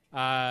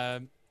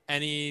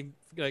any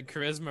like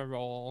charisma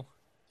roll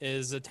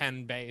is a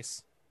 10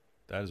 base.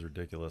 That is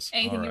ridiculous.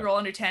 Anything you roll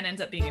under 10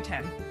 ends up being a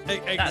 10.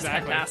 Exactly. That's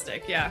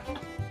fantastic, yeah.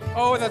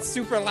 Oh, that's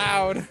super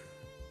loud.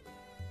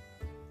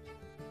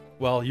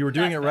 Well, you were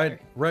doing That's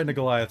it right into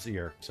Goliath's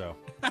ear, so.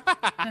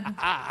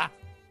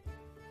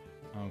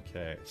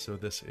 Okay, so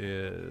this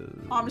is...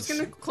 I'm just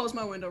gonna close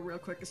my window real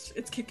quick.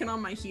 It's kicking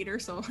on my heater,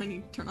 so I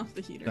need to turn off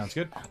the heater. Sounds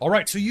good. All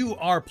right, so you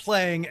are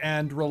playing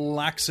and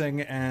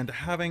relaxing and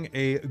having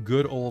a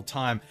good old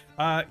time.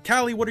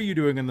 Callie, what are you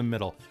doing in the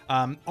middle?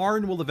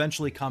 Arn will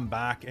eventually come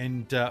back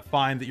and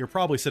find that you're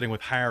probably sitting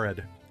with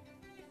Harrod,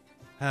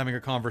 having a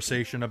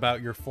conversation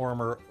about your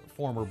former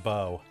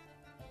beau.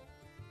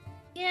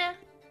 Yeah.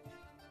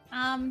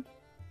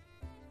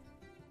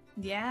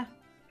 Yeah.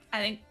 I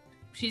think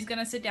she's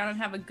gonna sit down and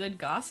have a good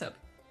gossip.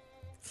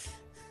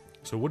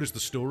 So what is the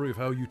story of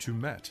how you two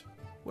met?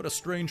 What a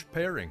strange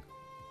pairing.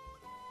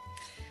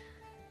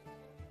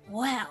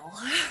 Well...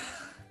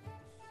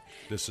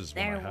 This is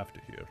what I have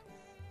to hear.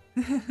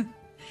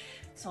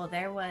 So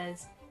there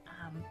was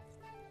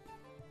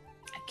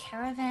a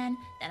caravan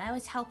that I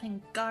was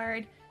helping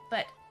guard,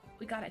 but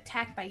we got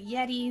attacked by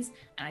Yetis,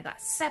 and I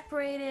got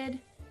separated.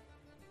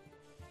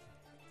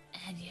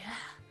 And yeah.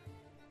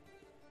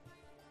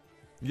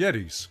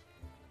 Yetis.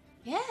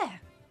 Yeah.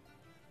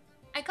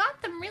 I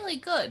got them really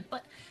good,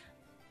 but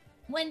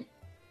when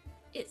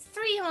it's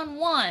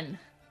 3-on-1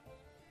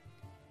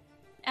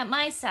 at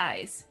my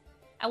size,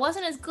 I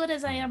wasn't as good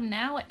as I am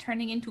now at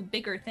turning into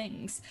bigger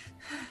things.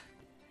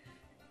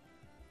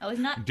 I was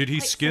not. Did he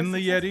quite skin so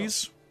the successful.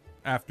 Yetis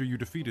after you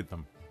defeated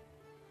them?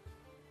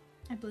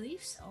 I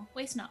believe so.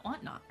 Waste not,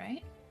 want not,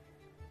 right?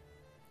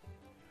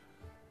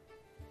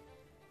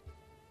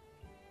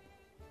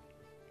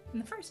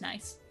 And the fur's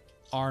nice.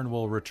 Arn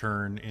will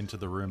return into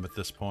the room at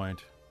this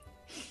point.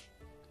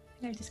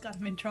 I just got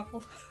him in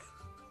trouble.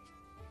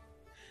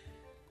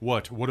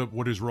 What?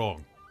 What is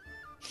wrong?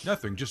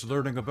 Nothing, just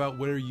learning about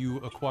where you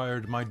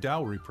acquired my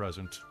dowry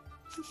present.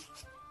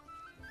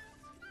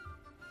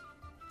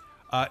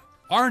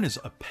 Arn is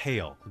a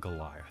pale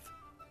Goliath.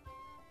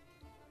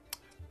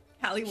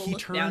 Callie will He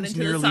look down turns into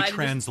the nearly side.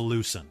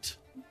 translucent.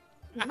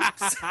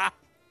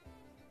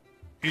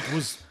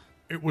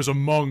 It was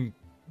among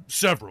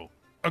several.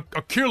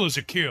 A kill is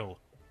a kill.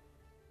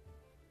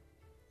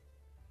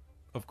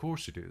 Of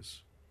course it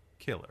is.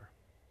 Killer.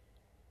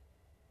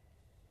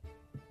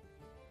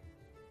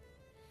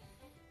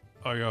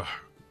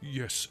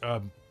 Yes,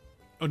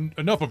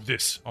 enough of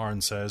this,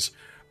 Arn says.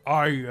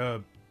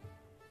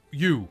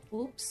 You,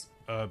 Oops.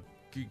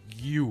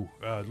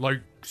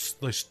 like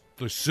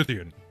the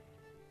Scythian.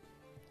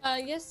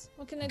 Yes,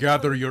 what can I do?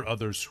 Gather your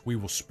others, we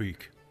will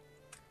speak.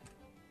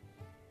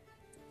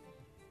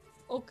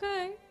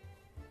 Okay.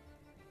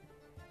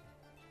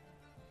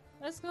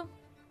 Let's go.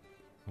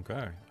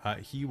 Okay.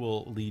 He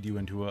will lead you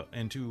into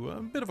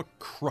a bit of a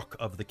crook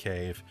of the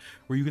cave,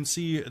 where you can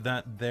see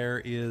that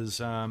there is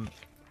a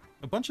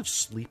bunch of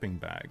sleeping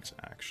bags,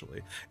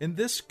 actually. In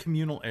this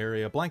communal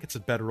area, blankets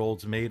and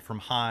bedrolls made from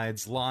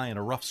hides lie in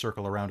a rough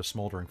circle around a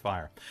smoldering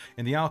fire.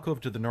 In the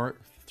alcove to the north,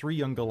 3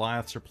 young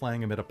Goliaths are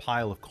playing amid a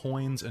pile of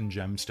coins and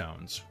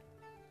gemstones.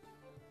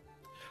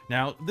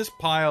 Now, this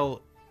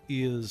pile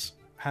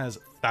has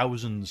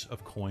thousands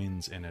of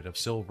coins in it, of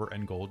silver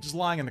and gold, just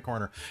lying in the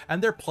corner, and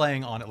they're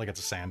playing on it like it's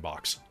a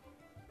sandbox.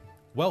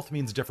 Wealth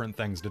means different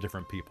things to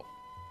different people.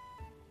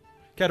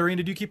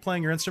 Katarina, do you keep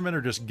playing your instrument,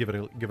 or just give it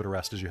a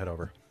rest as you head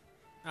over?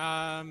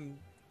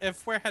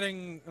 If we're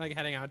heading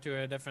out to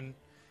a different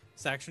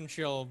section,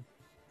 she'll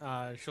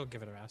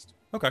give it a rest.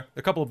 Okay.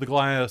 A couple of the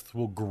Goliaths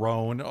will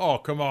groan. Oh,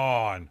 come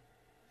on.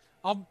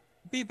 I'll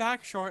be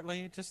back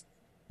shortly. Just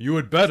You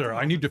had better.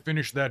 I need to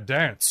finish that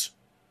dance.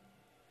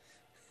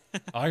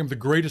 I am the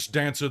greatest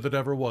dancer that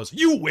ever was.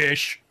 You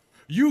wish!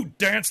 You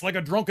dance like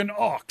a drunken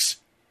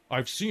ox.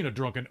 I've seen a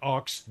drunken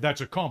ox.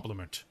 That's a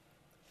compliment.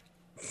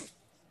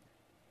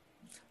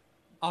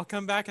 I'll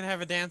come back and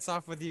have a dance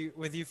off with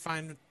you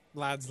fine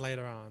lads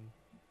later on.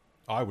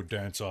 I would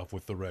dance off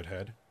with the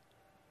redhead.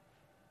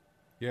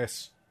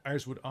 Yes,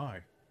 as would I.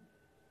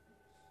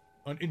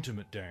 An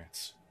intimate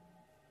dance.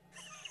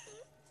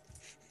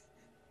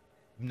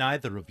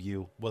 Neither of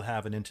you will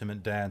have an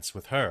intimate dance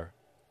with her,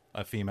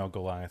 a female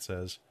Goliath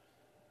says.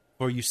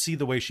 For you see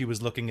the way she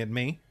was looking at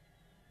me?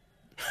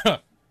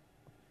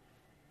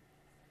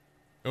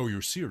 Oh,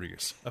 you're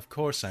serious? Of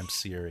course I'm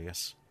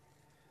serious.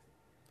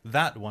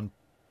 That one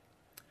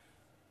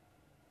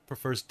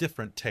prefers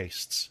different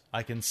tastes.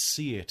 I can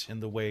see it in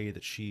the way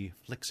that she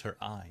flicks her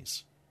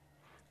eyes.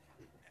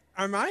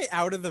 Am I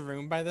out of the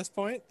room by this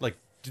point? Like,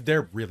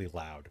 they're really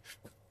loud.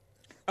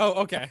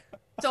 Oh, okay.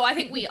 So I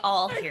think we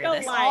all hear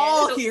this.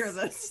 All hear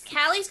this.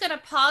 Callie's gonna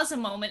pause a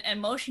moment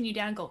and motion you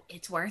down and go,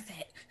 it's worth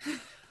it.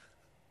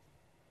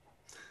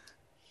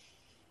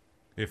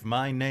 If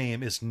my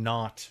name is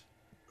not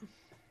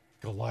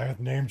Goliath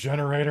name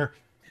generator,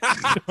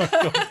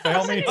 don't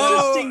fail me.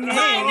 Interesting My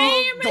name.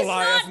 name is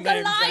Goliath not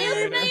name Goliath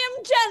generator. name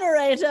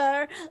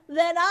generator.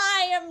 Then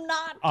I am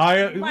not.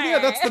 Yeah,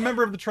 that's the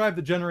member of the tribe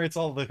that generates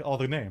all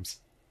the names.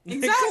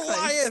 Exactly.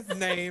 Goliath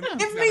name.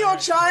 Give me your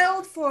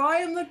child, for I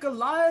am the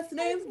Goliath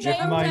name.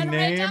 If my generator.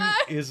 name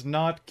is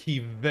not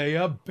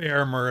Kivea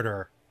Bear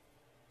Murder.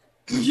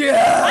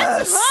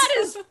 Yes.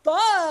 Hot as fuck.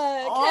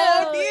 Oh,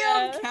 Hell damn,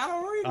 yeah.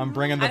 Katarina. I'm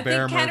bringing the I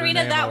Bear think, Murder Katarina,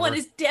 name that over. one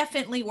is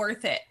definitely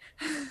worth it.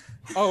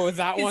 Oh,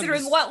 that one.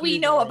 Considering what we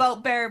know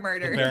about bear The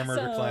murder. Bear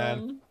Murder So,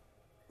 clan.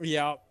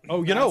 Yeah.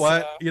 Oh, you know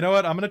That's, what? You know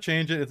what? I'm gonna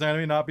change it. It's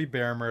gonna not be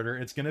Bear Murder.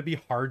 It's gonna be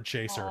Hard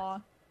Chaser. aw.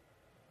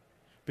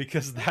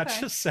 Because that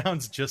Okay. just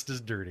sounds just as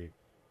dirty.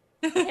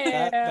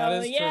 that Hell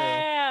is true.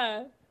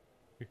 yeah.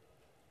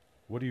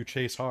 What do you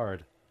chase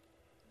hard?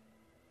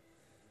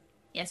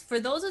 Yes, for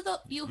those of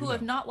you who You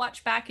have know. not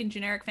watched back in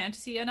generic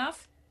fantasy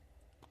enough,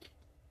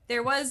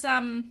 there was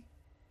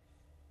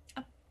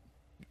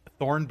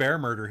Thorn Bear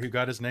Murder, who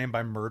got his name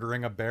by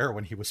murdering a bear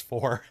when he was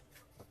 4.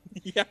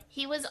 Yeah.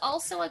 he was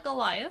also a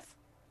Goliath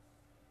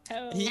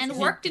Hell He- and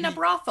worked in a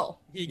brothel.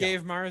 He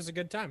gave Mars a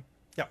good time.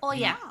 Yeah. Oh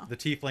yeah. The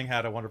tiefling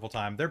had a wonderful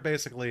time. They're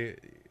basically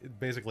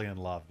in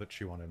love, but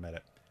she won't admit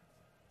it.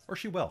 Or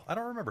she will. I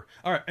don't remember.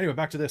 All right, anyway,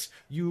 back to this.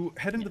 You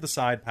head into the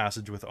side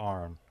passage with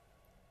Arn.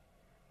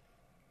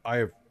 I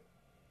have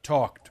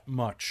talked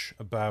much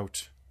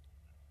about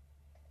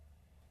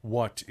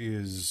what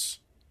is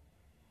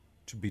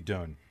to be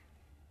done.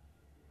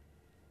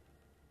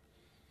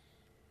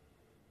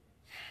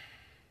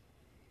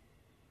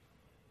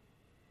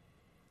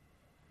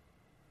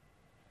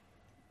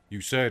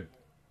 You said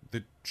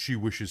that she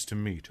wishes to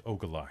meet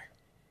Ogalai.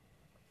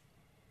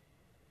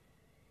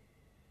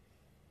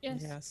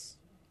 Yes.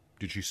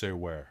 Did she say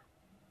where?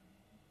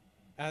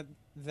 At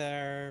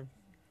their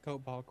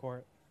goat ball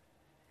court.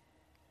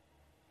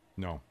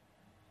 No.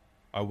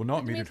 I will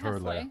not meet at her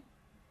halfway. lair.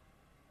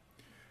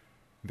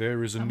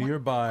 There is a Somewhat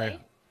nearby, halfway?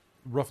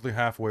 roughly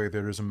halfway,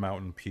 there is a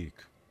mountain peak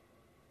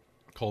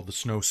called the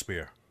Snow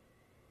Spear.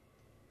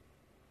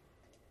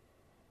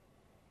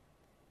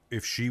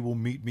 If she will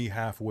meet me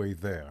halfway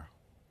there,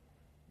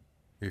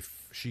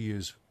 if she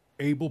is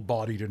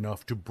able-bodied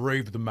enough to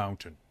brave the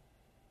mountain,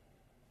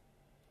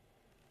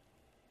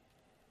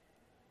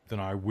 then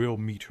I will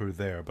meet her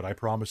there, but I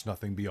promise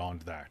nothing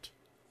beyond that.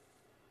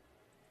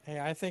 Hey,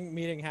 I think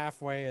meeting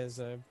halfway is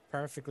a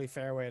perfectly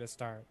fair way to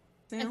start.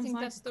 Sounds think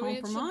like that's a the way it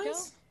should go.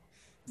 compromise.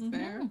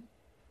 Fair. Mhm.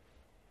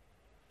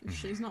 If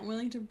she's not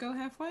willing to go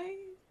halfway,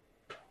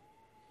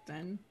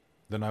 then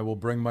Then I will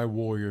bring my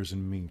warriors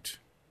and meet.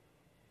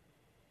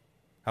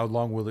 How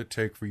long will it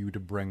take for you to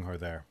bring her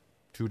there?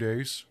 2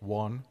 days?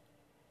 1?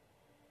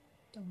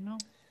 Don't know.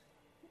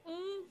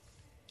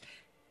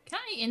 Can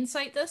I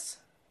insight this?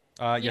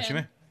 Yes, you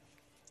Yeah. may.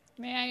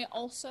 May I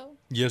also?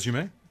 Yes, you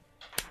may.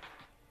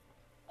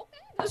 Okay,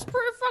 that's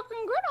pretty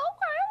fucking good.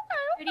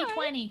 Okay.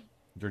 30-20.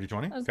 Dirty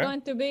 20? That's Okay.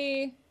 going to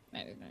be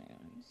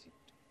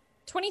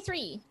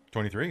 23.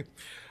 23.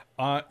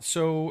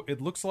 So it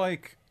looks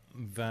like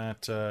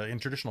that in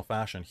traditional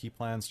fashion, he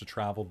plans to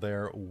travel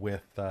there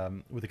with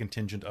a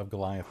contingent of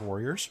Goliath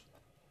warriors.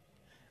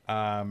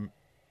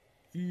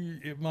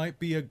 It might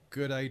be a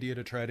good idea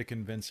to try to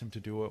convince him to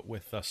do it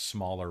with a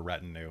smaller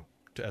retinue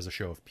as a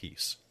show of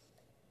peace.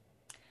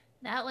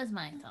 That was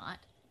my thought.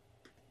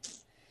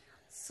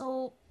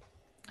 So,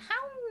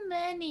 how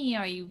many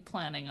are you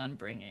planning on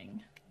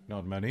bringing?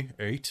 Not many.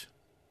 8?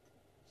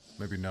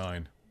 Maybe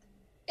 9.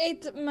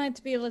 8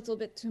 might be a little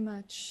bit too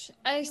much.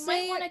 I You say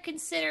might want to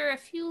consider a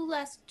few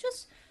less,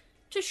 just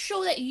to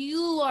show that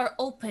you are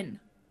open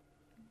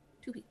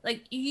to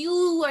like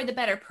you are the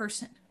better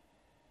person.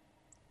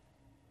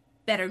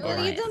 Better Well,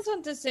 Goliath. you don't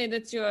want to say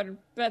that you are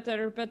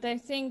better, but I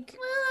think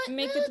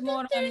make it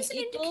more There's an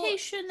unequal.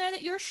 indication there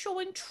that you're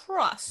showing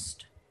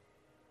trust.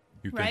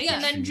 You Right, think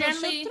and then she- You'll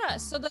show generally-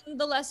 trust. So then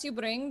the less you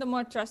bring, the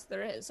more trust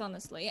there is,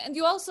 honestly. And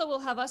you also will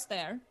have us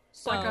there. it's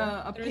So like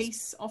a there's-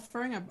 peace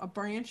offering, a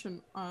branch,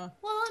 and Well,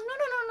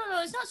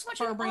 no. It's not so much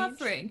For a an branch?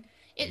 offering.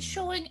 It's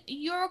showing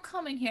you're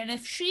coming here, and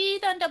if she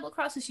then double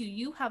crosses you,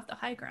 you have the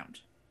high ground.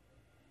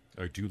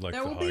 I do like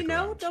there the will high be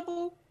no ground.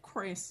 double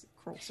crossing.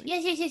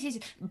 Yes.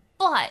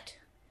 But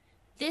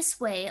this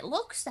way, it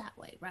looks that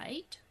way,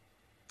 right?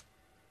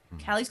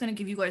 Callie's gonna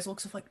give you guys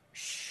looks of like,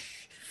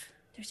 shh.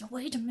 There's a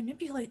way to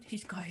manipulate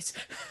these guys.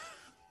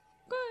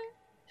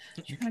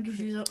 She's gonna give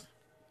you the.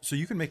 So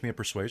you can make me a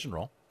persuasion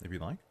roll, if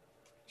you'd like.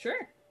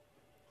 Sure.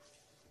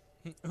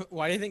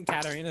 Why do you think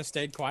Katarina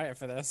stayed quiet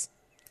for this?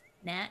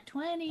 Nat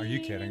 20. Are you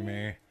kidding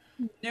me?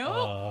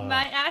 Nope.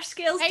 My Ash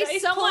Scales Hey,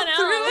 dice someone pulled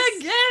through else.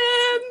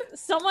 again.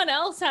 Someone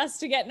else has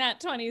to get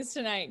nat 20s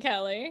tonight,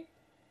 Kelly.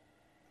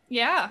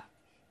 Yeah.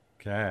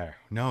 Okay.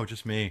 No,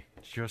 just me.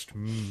 Just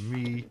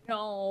me.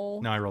 No.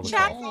 No, I rolled a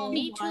Chat 12.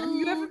 Me too.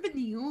 You haven't been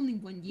the only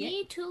one yet.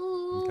 Me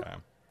too. Okay.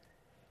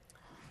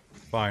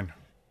 Fine.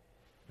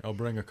 I'll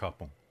bring a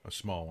couple. A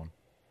small one.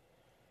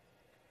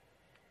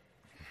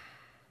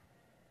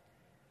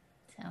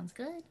 Sounds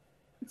good.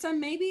 So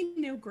maybe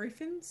no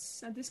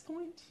griffins at this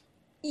point?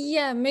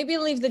 Yeah, maybe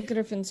leave the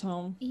griffins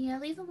home. Yeah,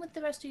 leave them with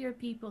the rest of your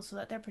people so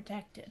that they're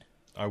protected.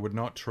 I would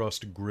not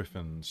trust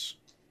griffins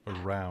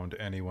around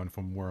anyone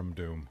from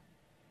Wormdoom.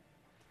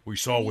 We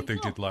saw what they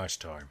did last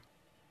time.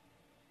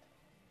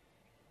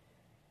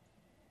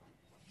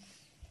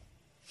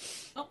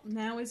 Oh,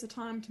 now is the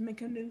time to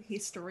make a new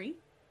history.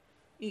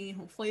 And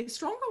hopefully a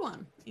stronger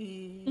one.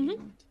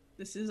 And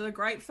this is a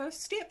great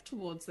first step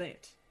towards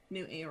that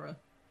new era.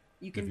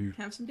 You can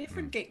have some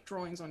different gate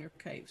drawings on your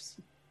caves.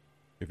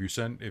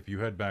 If you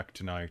head back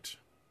tonight,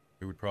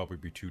 it would probably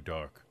be too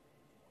dark.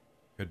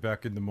 Head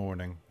back in the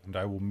morning, and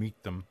I will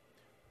meet them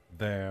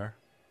there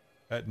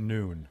at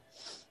noon.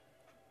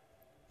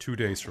 2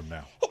 days from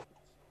now.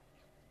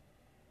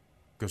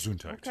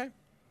 Gesundheit. Okay.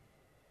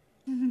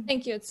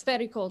 Thank you. It's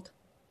very cold.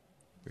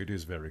 It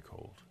is very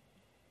cold.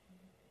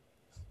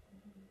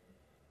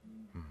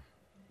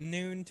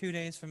 Noon 2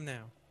 days from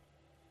now.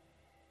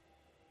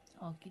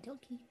 Okie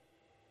dokie.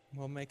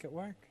 We'll make it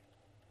work.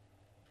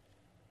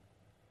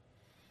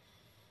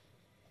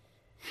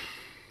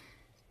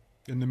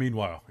 In the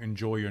meanwhile,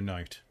 enjoy your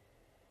night.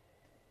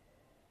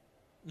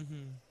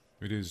 Mm-hmm.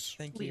 It is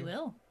Thank We you.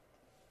 will.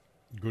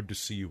 good to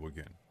see you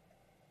again.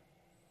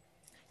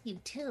 You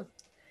too.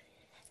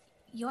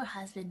 Your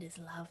husband is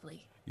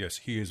lovely. Yes,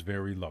 he is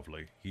very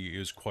lovely. He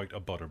is quite a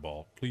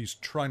butterball. Please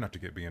try not to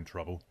get me in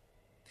trouble.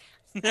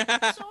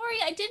 Sorry,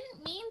 I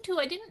didn't mean to.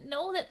 I didn't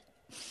know that.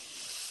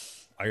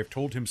 I have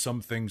told him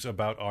some things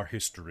about our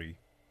history,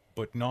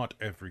 but not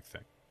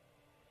everything.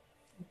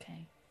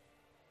 Okay.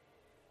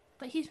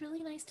 But he's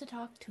really nice to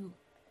talk to.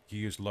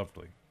 He is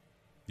lovely.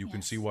 You can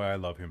Yes. see why I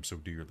love him so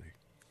dearly.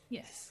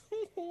 Yes.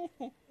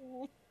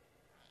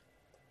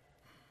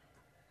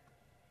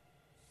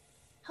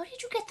 How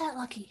did you get that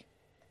lucky?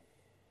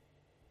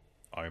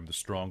 I am the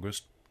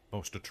strongest,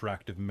 most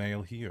attractive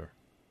male here.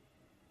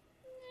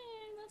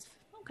 That's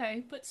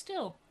okay, but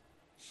still.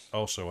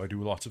 Also, I do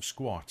lots of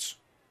squats.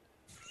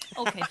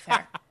 Okay,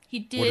 fair. He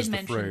What did is the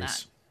mention phrase?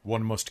 that.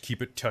 One must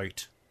keep it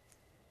tight.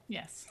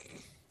 Yes.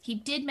 He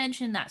did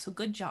mention that, so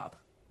good job.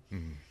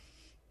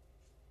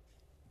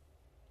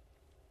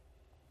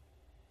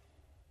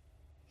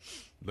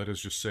 Let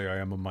us just say I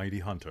am a mighty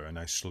hunter, and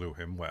I slew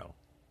him well.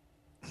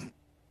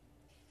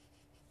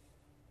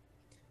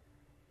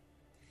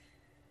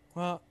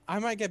 Well, I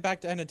might get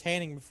back to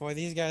entertaining before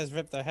these guys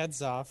rip their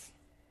heads off.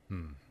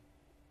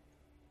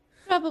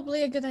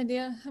 Probably a good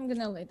idea. I'm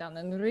gonna lay down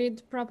and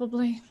read,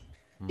 probably.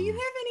 Do you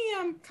have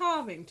any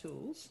carving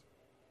tools?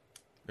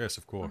 Yes,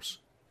 of course.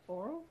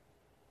 Oral?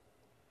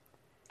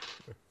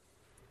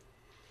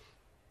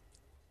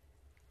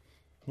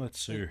 Let's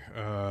see.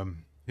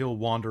 He'll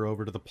wander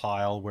over to the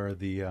pile where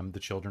the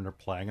children are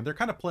playing, and they're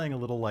kind of playing a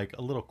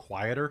little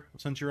quieter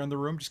since you're in the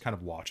room, just kind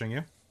of watching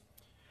you.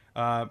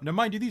 Now,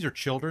 mind you, these are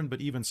children,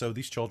 but even so,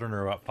 these children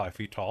are about 5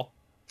 feet tall.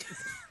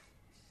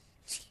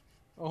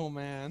 Oh,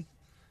 man.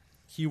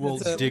 He will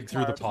That's a dig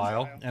through the carving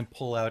pile and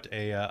pull out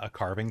a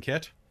carving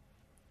kit.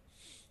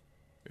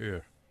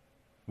 Here.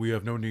 We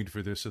have no need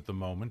for this at the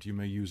moment. You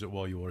may use it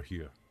while you are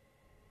here.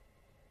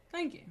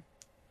 Thank you.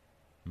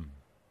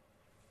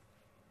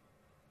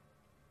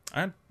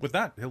 And with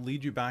that, he'll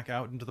lead you back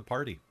out into the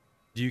party.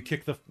 Do you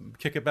kick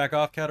it back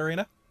off,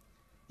 Katarina?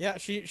 Yeah,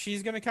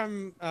 she's gonna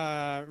come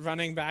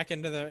running back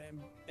into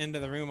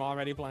the room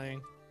already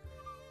playing.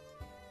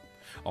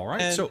 All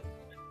right. And- So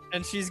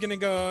And she's gonna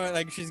go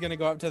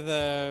up to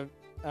the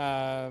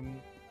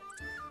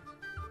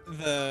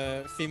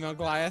female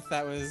Goliath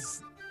that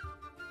was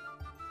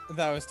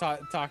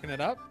talking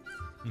it up,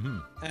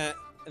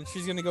 and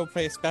she's gonna go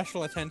pay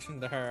special attention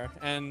to her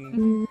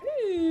and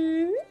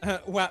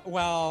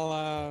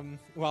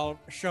while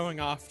showing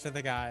off to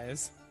the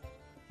guys.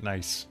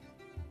 nice.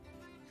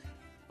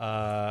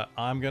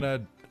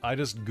 I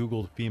just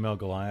Googled female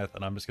Goliath,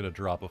 and I'm just gonna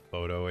drop a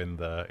photo in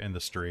the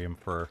stream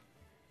for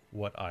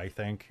what I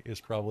think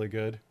is probably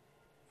good.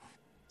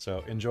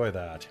 So enjoy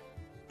that.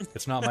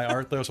 It's not my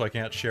art though, so I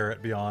can't share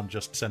it beyond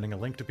just sending a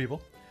link to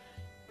people.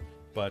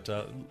 But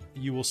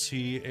you will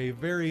see a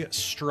very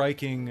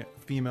striking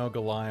female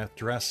Goliath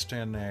dressed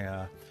in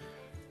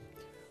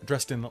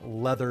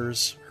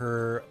leathers,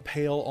 her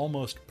pale,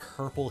 almost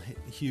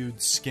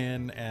purple-hued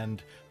skin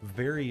and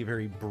very,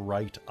 very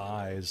bright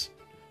eyes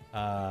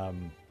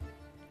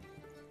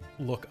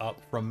look up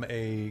from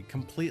a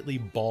completely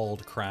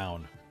bald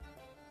crown.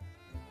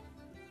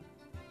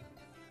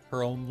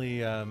 Her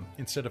only,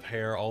 instead of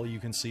hair, all you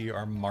can see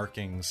are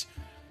markings,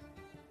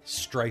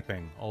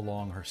 striping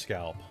along her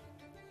scalp.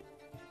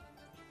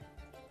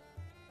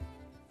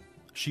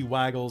 She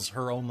waggles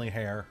her only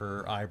hair,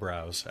 her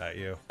eyebrows, at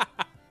you.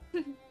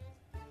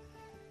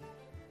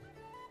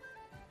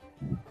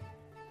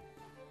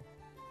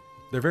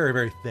 They're very,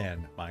 very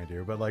thin, mind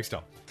you, but like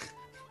still.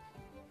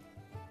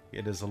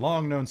 It is a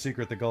long-known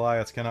secret that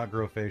Goliaths cannot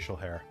grow facial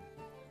hair.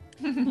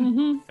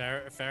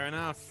 Fair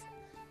enough.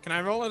 Can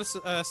I roll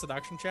a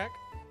seduction check?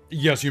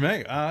 Yes, you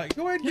may.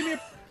 Go ahead,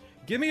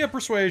 give me a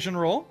persuasion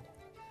roll.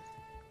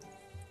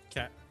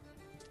 Okay.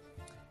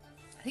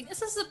 I think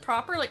this is the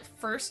proper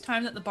first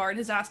time that the bard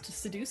has asked to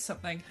seduce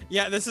something.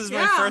 Yeah, this is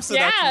my first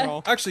seduction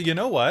roll. Actually, you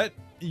know what?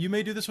 You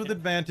may do this with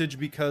advantage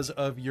because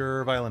of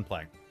your violin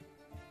playing.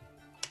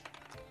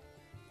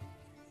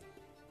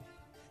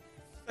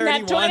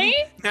 Nat 20?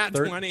 Nat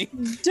 20.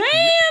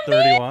 Damn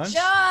 31.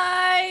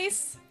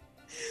 Nice.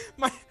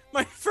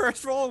 My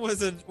first roll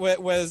was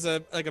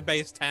a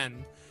base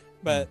 10,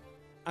 but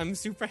I'm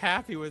super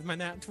happy with my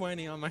nat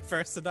 20 on my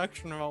first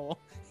seduction roll.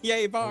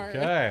 Yay, bard.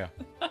 Okay.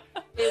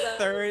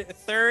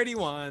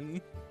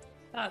 31.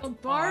 That's The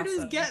bard awesome.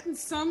 is getting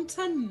some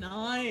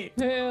tonight.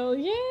 Hell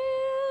yeah.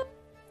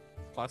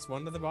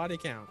 +1 to the body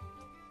count.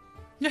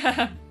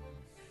 That's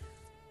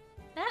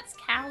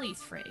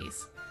Callie's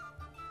phrase.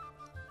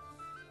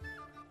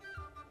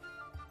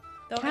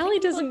 Though I Callie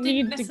think people doesn't didn't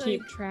need to necessarily-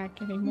 keep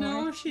track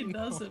anymore. No, she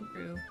doesn't.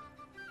 True.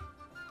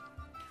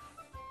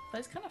 But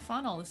it's kind of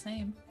fun all the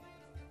same.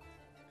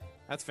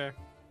 That's fair.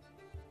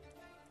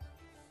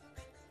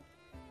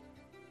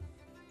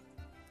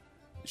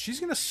 She's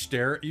gonna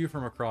stare at you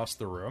from across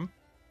the room.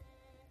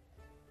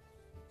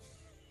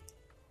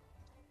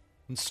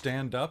 And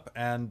stand up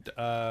and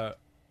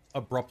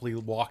abruptly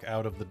walk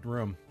out of the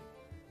room.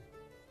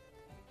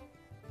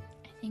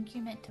 I think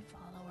you're meant to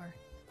follow her.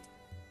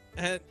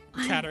 And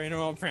Katarina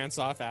will prance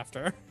off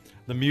after.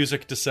 The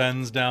music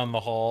descends down the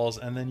halls,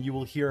 and then you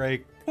will hear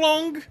a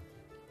plong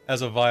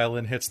as a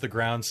violin hits the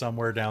ground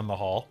somewhere down the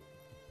hall.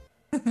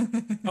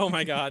 Oh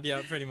my god,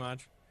 yeah, pretty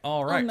much.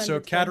 All right, meant so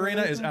to tell her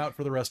Katarina is later. out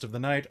for the rest of the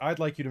night. I'd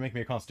like you to make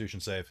me a Constitution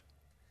save.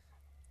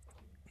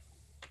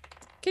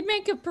 Could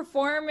make a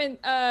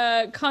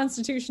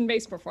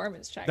constitution-based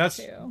performance check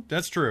too.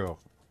 That's true.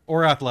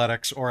 Or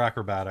athletics, or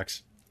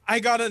acrobatics. I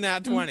got a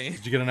nat 20.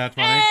 Did you get a nat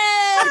 20?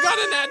 I got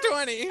a nat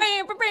 20.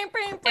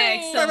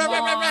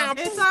 Excellent.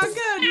 It's all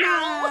good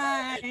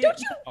night. Don't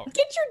you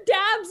get your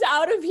dabs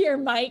out of here,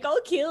 Mike. I'll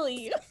kill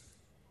you.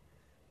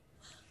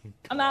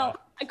 I'm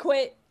out. I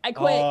quit.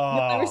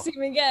 You'll never see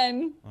me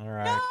again. All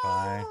right,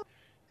 fine.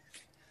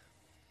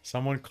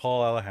 Someone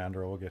call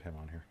Alejandro. We'll get him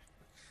on here.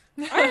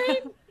 All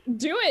right.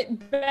 Do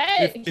it.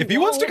 Bet. If he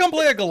wants to come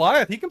play a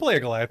Goliath, he can play a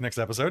Goliath next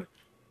episode.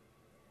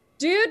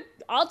 Dude,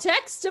 I'll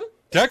text him.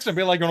 Text him,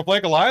 be like, you want to play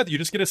a Goliath? You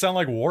just get to sound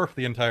like Worf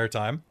the entire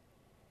time.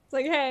 It's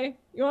like, hey,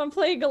 you want to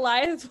play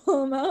Goliath?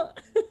 Pull him out.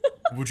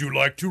 Would you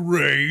like to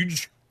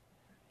rage?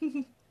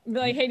 Be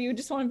like, hey, do you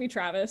just want to be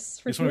Travis?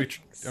 For Just want to be,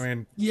 2 weeks? I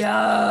mean,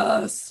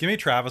 Yes. give me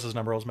Travis's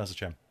number. I'll just message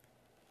him.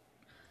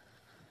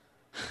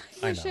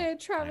 I I wish I know, had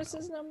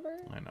Travis's number.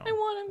 I know. I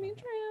want to be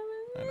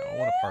Travis. I know. I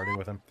want to party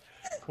with him.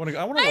 I want to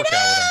work out with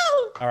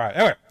him. All right.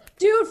 Anyway,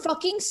 Dude,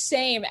 fucking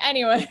same.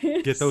 Anyway.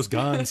 get those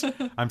guns.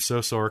 I'm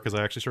so sore because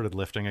I actually started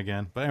lifting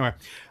again. But anyway,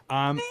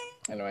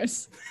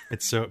 Anyways.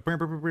 it's so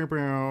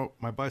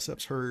my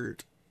biceps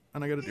hurt,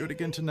 and I got to do it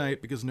again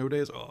tonight because no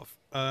days off.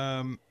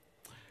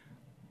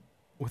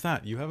 With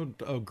that, you have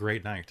a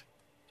great night.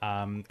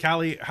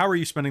 Callie, how are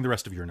you spending the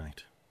rest of your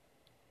night?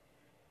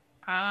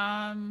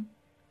 I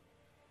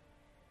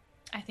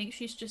think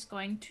she's just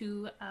going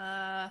to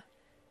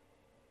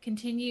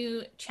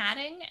continue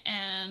chatting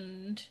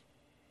and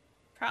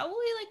probably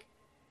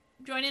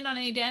join in on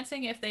any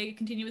dancing if they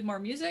continue with more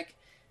music,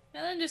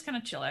 and then just kind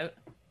of chill out.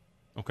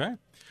 Okay.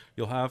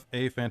 You'll have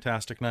a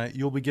fantastic night.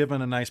 You'll be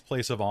given a nice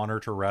place of honor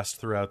to rest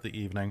throughout the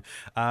evening.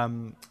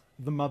 The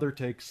mother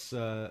takes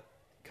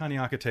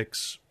Kaniaka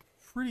takes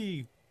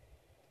pretty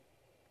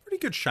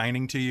good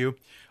shining to you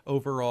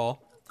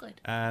overall. Good.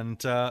 And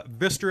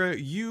Vistra,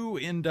 you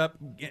end up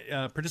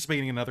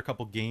participating in another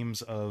couple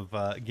games of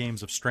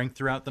strength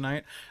throughout the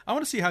night. I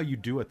want to see how you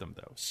do at them,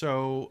 though.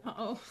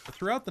 So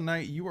throughout the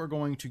night, you are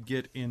going to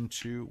get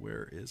into,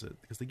 where is it?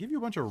 Because they give you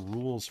a bunch of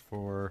rules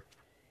for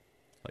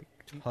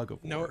tug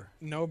of war.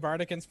 No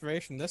bardic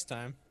inspiration this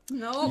time.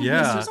 No,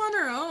 Yeah. this is on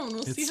her own.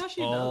 We'll see how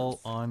she all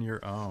does. on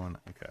your own.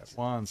 Okay,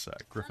 one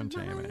sec. Griffin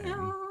taming.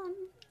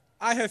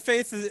 I have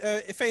faith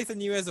in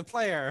you as a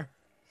player.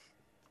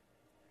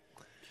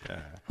 Okay.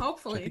 I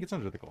Hopefully. think it's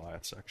under the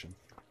Goliath section.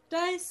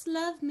 Dice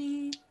love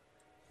me.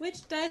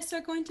 Which dice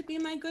are going to be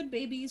my good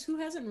babies? Who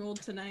hasn't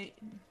rolled tonight?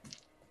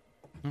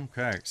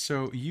 Okay,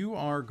 so you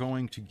are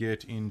going to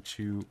get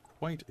into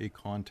quite a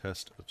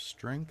contest of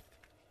strength,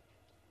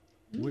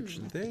 which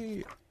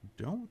they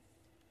don't.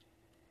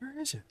 Where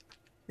is it?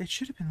 It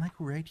should have been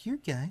right here,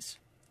 guys.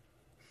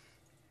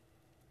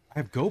 I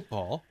have goat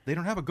ball. They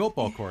don't have a goat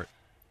ball court.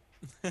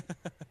 You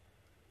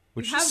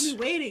have me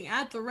waiting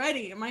at the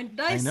ready. My I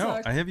dice know.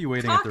 are I have you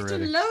waiting at cocked the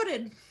ready. and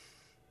loaded.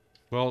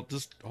 Well,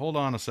 just hold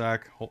on a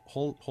sec.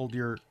 Hold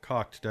your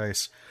cocked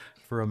dice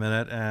for a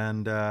minute,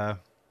 and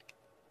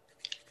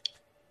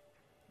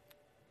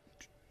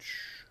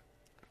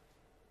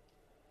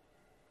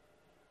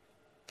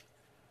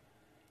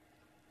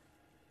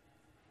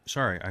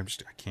sorry, I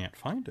can't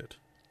find it.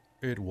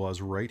 It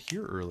was right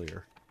here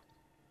earlier.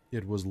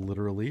 It was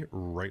literally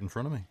right in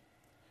front of me.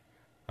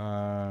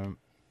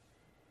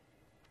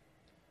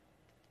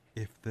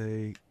 If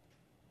they...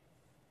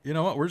 You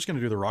know what? We're just going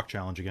to do the rock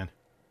challenge again.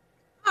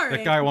 All right.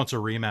 That guy wants a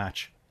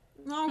rematch.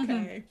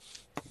 Okay.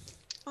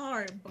 All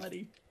right,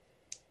 buddy.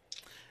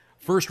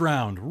 First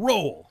round,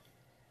 roll.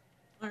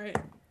 All right.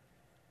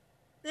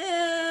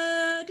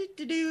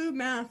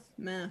 Math.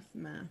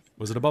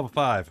 Was it above a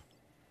 5?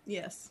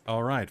 Yes.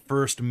 All right.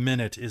 First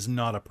minute is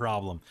not a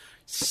problem.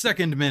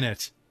 Second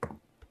minute,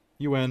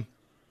 you win.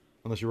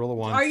 Unless you roll a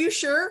 1. Are you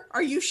sure?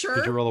 Are you sure?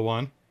 Did you roll a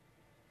 1?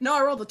 No,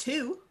 I rolled a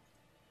 2.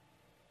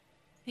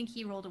 I think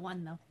he rolled a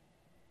 1 though.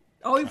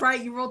 Oh,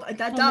 right. You rolled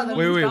that down.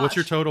 Wait. What's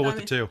your total with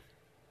the 2?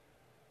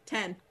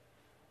 10.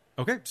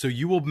 Okay, so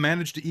you will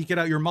manage to eke it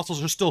out. Your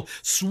muscles are still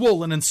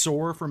swollen and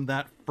sore from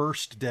that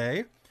first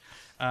day.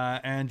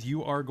 And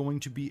you are going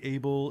to be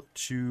able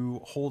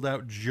to hold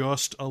out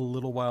just a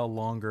little while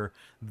longer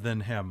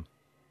than him.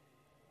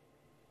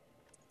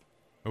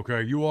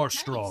 Okay, you are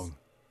strong.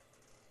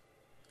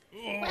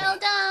 Well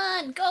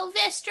done! Go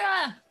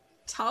Vistra!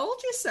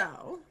 Told you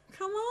so.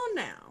 Come on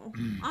now.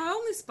 I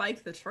only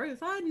spike the truth.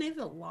 I'd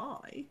never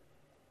lie.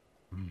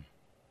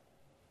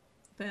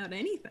 About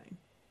anything.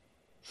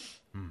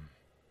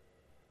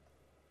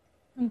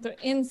 The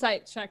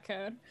insight check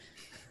code.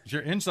 It's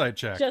your insight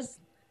check. Just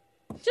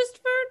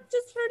for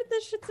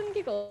the shits and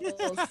giggles.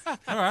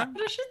 All right.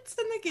 The shits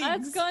and the gigs.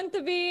 That's going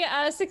to be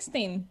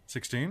 16.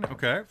 16.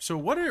 Okay. So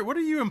what are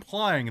you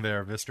implying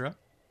there, Vistra?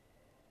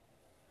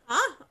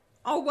 Huh?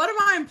 Oh, what am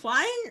I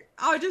implying?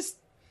 I just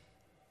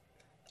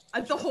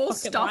the whole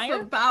Fucking stuff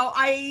liar. about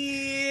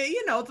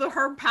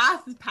her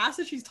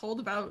passage she's told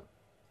about,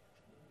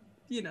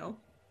 You're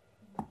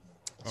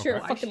Okay.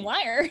 a fucking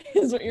liar,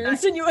 is what you're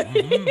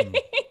insinuating.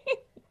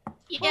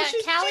 Yeah, Well,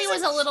 Callie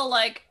was a little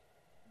like,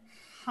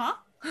 huh?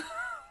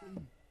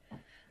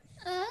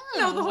 Oh,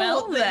 the whole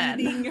well then.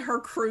 leading her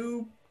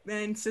crew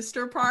and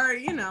sister part,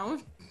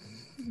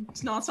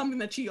 it's not something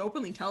that she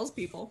openly tells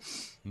people.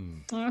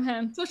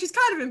 Okay. So she's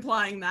kind of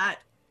implying that,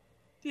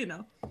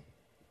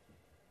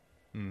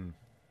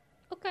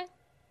 Okay.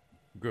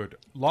 Good.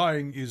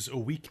 Lying is a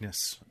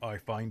weakness, I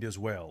find as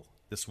well,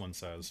 this one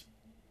says.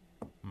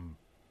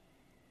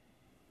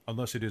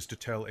 Unless it is to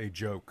tell a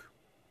joke.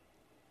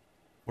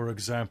 For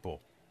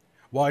example,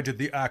 why did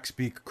the axe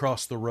beak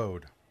cross the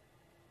road?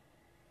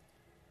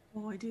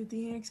 Why did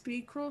the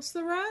XP cross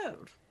the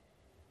road?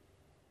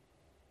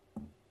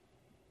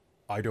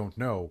 I don't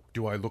know.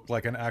 Do I look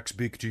like an axe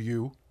beak to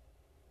you?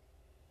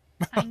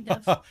 Kind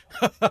of.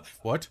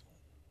 What?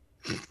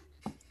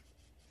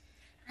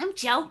 I'm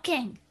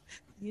joking.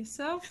 You're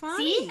so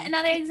funny. See?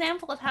 Another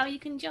example of how you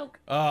can joke.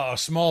 Ah, a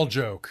small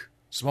joke.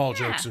 Small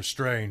Yeah. jokes are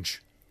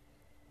strange.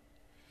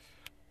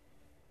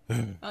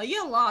 Well,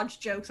 your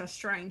large jokes are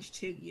strange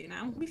too,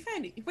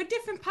 We're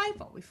different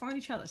people. We find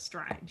each other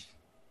strange.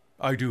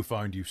 I do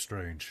find you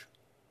strange.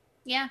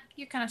 Yeah,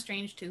 you're kind of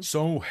strange too.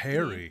 So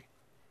hairy.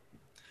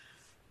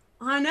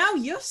 I know,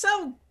 you're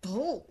so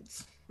bald.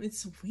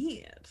 It's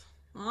weird.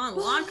 I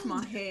like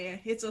my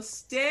hair. It's a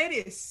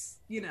status,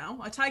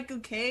 I take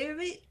good care of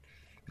it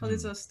because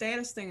it's a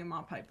status thing in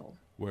my people.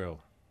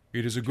 Well,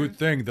 it is a good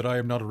thing that I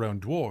am not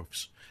around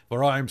dwarves,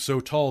 for I am so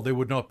tall they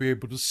would not be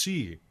able to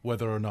see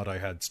whether or not I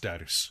had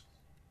status.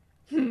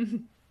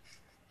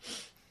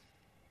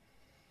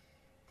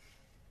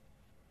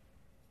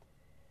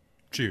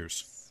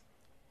 Cheers.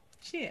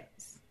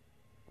 Cheers.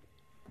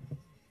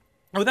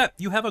 Oh,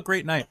 you have a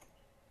great night.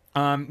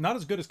 Not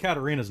as good as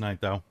Katarina's night,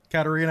 though.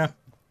 Katarina,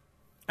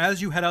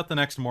 as you head out the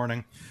next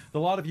morning, the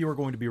lot of you are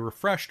going to be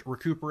refreshed,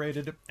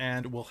 recuperated,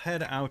 and will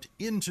head out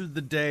into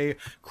the day,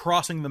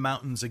 crossing the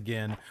mountains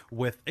again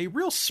with a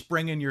real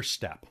spring in your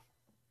step.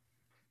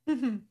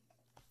 I'd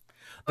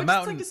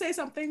just like to say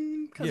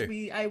something, because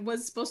I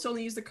was supposed to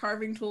only use the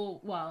carving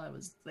tool while I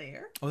was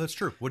there. Oh, that's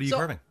true. What are you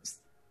carving?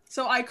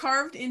 So I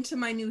carved into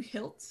my new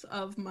hilt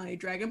of my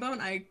dragon bone,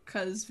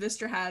 because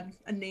Vistra had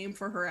a name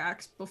for her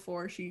axe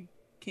before she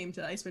came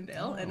to Icewind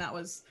Dale, and that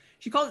was,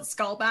 she called it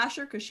Skull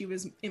Basher because she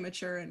was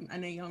immature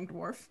and a young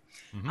dwarf.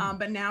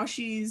 But now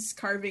she's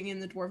carving in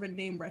the dwarven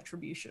name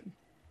Retribution.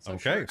 So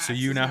okay, so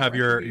you now have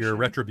your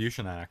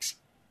Retribution axe.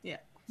 Yeah.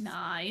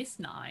 Nice.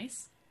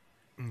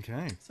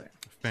 Okay, So,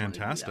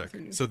 fantastic.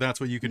 So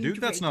that's what you can do.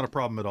 That's not a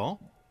problem at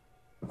all.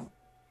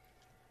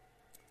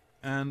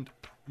 And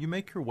you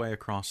make your way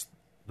across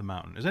the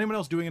mountain. Is anyone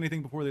else doing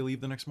anything before they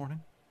leave the next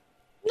morning?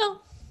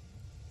 No.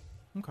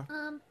 Okay.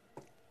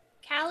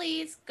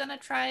 Callie's gonna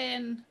try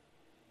and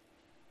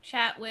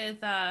chat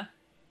with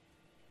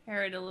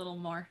Herod a little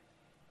more.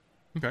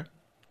 Okay.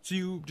 So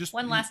you just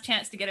One last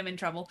chance to get him in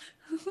trouble.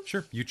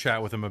 Sure. You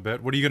chat with him a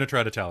bit. What are you going to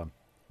try to tell him?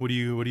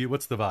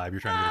 What's the vibe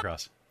you're trying to get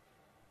across?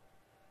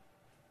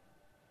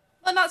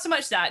 Well, not so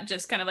much that,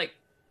 just kind of like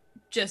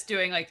just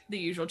doing like the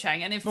usual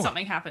chatting, and if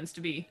something happens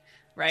to be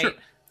right. Sure.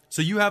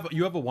 So you have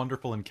a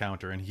wonderful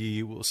encounter, and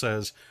he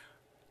says,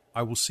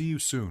 "I will see you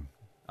soon.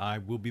 I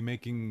will be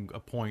making a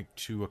point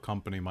to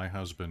accompany my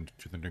husband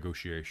to the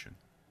negotiation."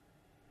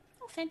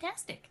 Oh,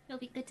 fantastic! It'll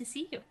be good to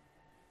see you.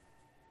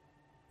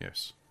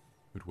 Yes,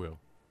 it will.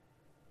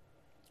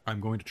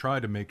 I'm going to try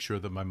to make sure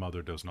that my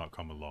mother does not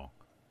come along.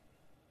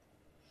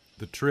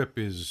 The trip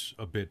is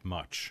a bit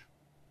much.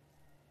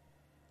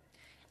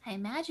 I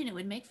imagine it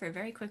would make for a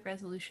very quick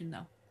resolution,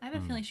 though. I have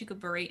a feeling she could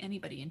berate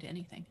anybody into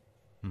anything.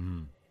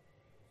 Mm-hmm.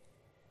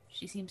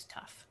 She seems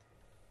tough.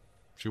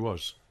 She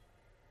was.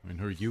 In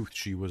her youth,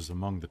 she was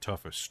among the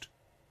toughest.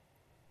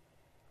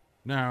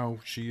 Now,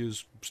 she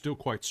is still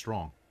quite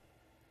strong.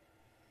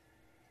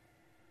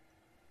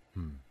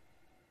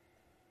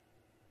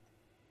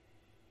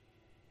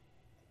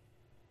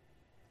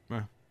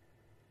 Well,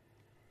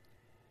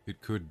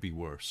 it could be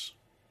worse.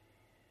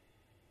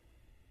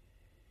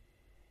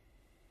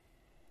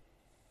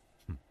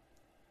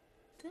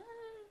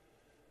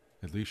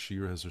 At least she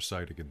has her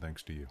sight again,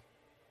 thanks to you.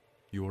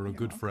 You are a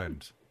good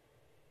friend.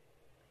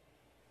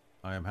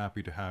 I am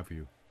happy to have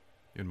you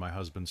in my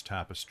husband's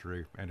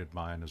tapestry and in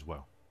mine as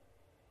well.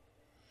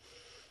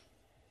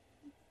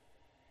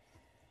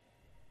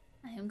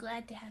 I am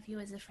glad to have you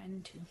as a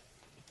friend, too.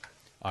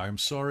 I am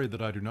sorry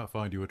that I do not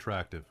find you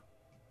attractive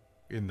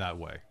in that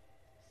way.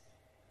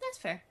 That's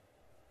fair.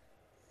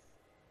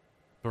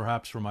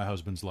 Perhaps for my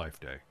husband's life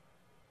day,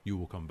 you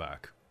will come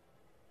back.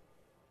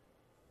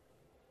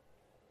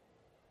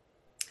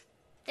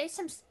 There's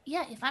some...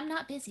 Yeah, if I'm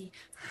not busy.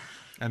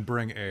 And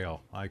bring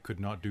ale. I could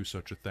not do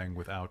such a thing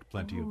without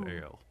plenty of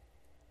ale.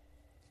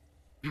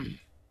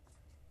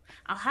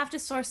 I'll have to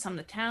source some.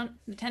 The 10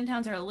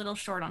 towns are a little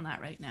short on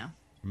that right now.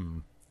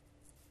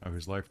 Oh,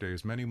 his life day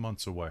is many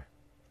months away.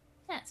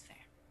 That's fair.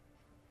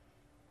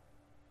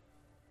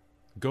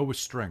 Go with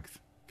strength,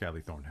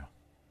 Callie Thornhill.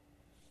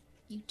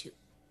 You too.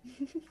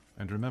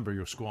 And remember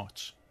your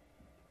squats.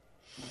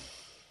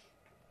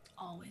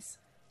 Always.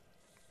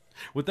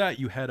 With that,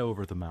 you head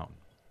over the mountain.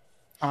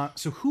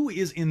 So who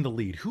is in the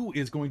lead? Who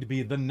is going to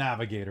be the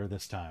navigator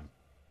this time?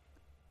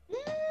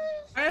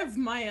 I have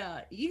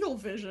my eagle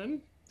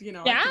vision. You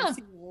know, Yeah. I can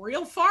see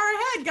real far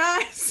ahead,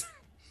 guys.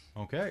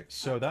 Okay,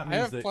 so that I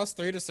means have that...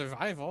 +3 to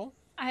survival.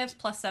 I have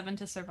 +7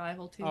 to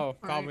survival, too. Oh,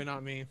 probably Right.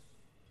 not me.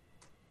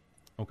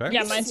 Okay.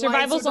 Yeah, my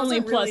survival's So it only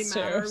doesn't really +2.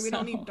 matter. We So.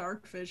 don't need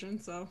dark vision,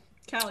 so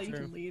Callie, you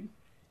True. can lead.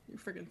 You're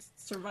freaking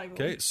survival.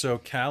 Okay, so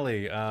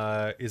Callie,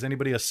 is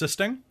anybody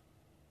assisting?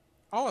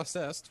 I'll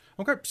assist.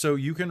 Okay, so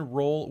you can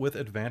roll with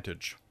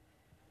advantage.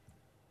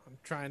 I'm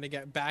trying to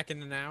get back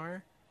in an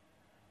hour.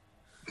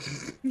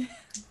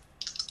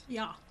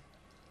 Yeah.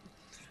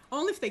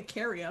 Only if they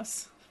carry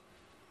us.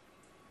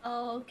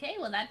 Okay,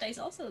 well, that dice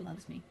also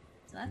loves me.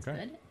 So that's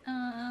Okay. good.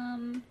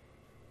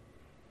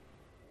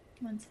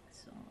 1 sec,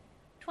 so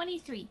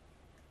 23.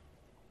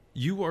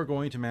 You are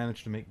going to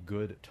manage to make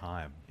good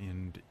time,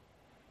 and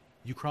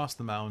you cross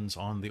the mountains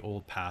on the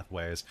old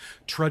pathways,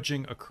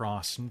 trudging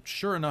across, and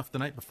sure enough, the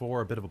night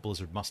before, a bit of a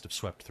blizzard must have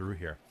swept through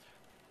here.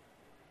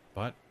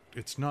 But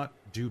it's not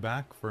due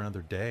back for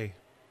another day,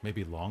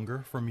 maybe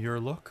longer from your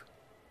look.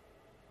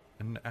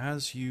 And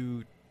as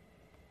you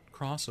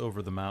cross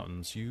over the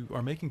mountains, you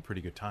are making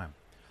pretty good time.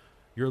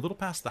 You're a little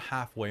past the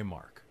halfway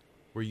mark,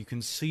 where you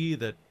can see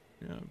that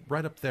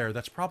right up there,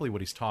 that's probably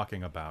what he's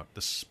talking about.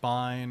 The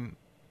spine,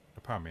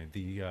 pardon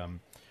me,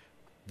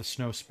 the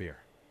snow spear.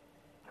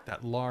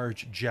 That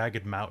large,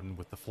 jagged mountain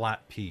with the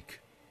flat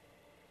peak.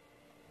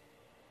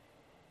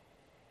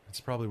 It's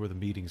probably where the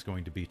meeting's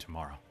going to be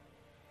tomorrow.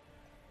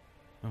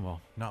 Oh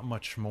well, not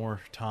much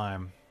more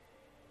time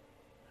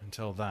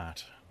until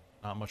that.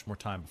 Not much more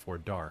time before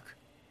dark.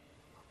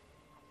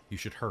 You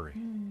should hurry.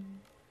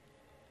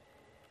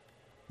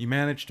 You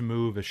manage to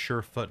move as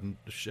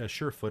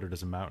sure-footed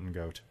as a mountain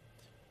goat.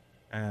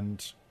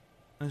 And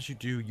as you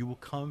do, you will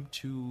come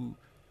to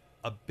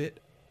a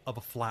bit of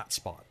a flat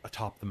spot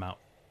atop the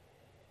mountain.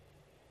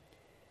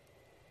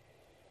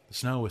 The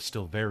snow is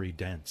still very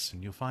dense,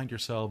 and you'll find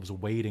yourselves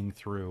wading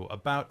through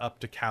about up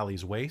to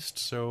Callie's waist,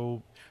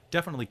 so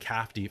definitely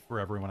calf deep for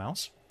everyone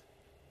else.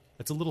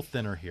 It's a little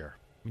thinner here.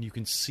 You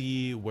can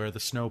see where the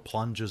snow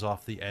plunges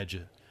off the edge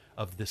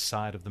of this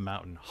side of the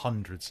mountain,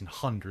 hundreds and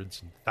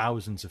hundreds and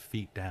thousands of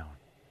feet down.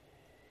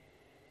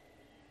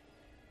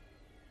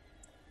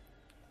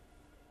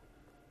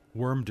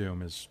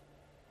 Wormdoom is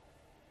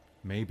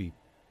maybe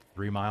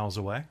 3 miles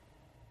away.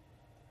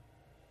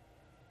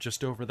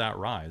 Just over that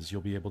rise,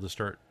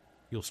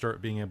 you'll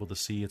start being able to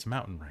see its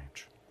mountain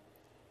range.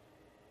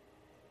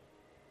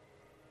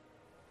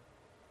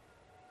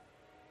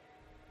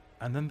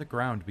 And then the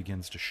ground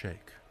begins to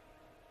shake.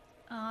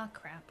 Ah,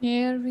 crap.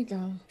 Here we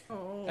go.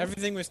 Oh.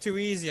 Everything was too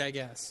easy, I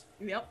guess.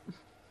 Yep.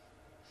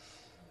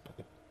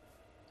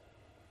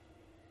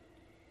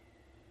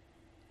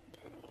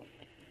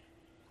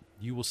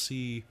 You will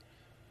see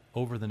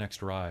over the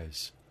next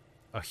rise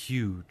a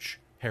huge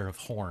pair of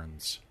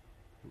horns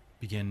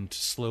begin to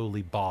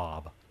slowly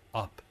bob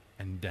up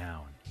and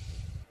down.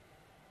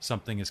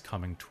 Something is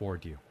coming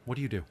toward you. What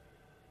do you do?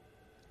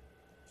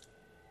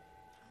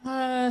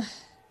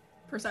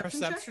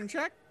 Perception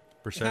check?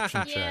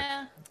 Perception check.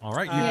 Yeah. All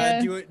right.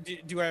 Yeah.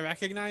 Do I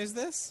recognize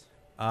this?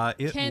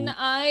 Can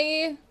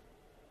I?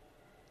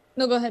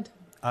 No, go ahead.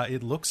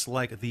 It looks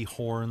like the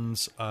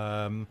horns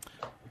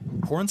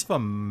horns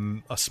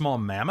of a small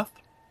mammoth,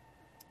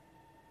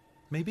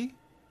 maybe.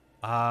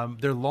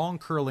 They're long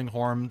curling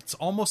horns,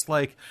 almost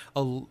like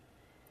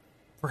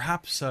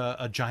perhaps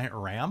a giant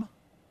ram.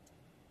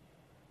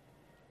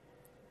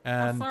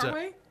 And How far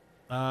away?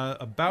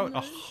 about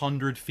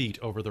 100 feet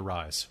over the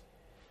rise,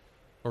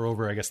 or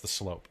over, I guess, the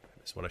slope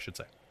is what I should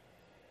say.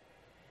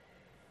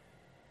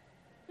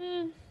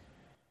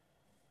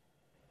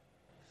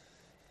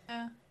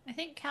 I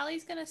think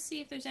Callie's gonna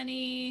see if there's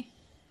any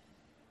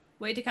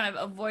way to kind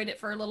of avoid it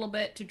for a little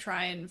bit to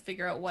try and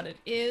figure out what it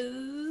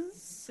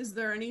is. Is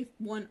there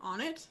anyone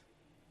on it?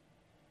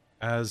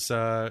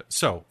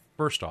 So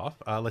first off,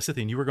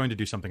 Lysithian, you were going to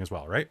do something as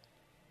well, right?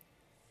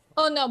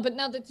 Oh no, but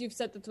now that you've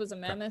said it was a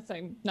mammoth,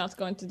 I'm not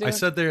going to do it. I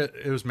said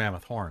it was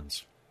mammoth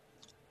horns.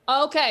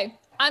 Okay,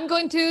 I'm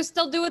going to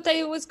still do what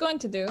I was going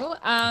to do.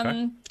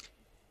 Okay.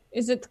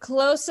 Is it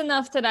close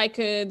enough that I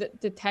could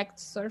detect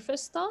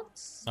surface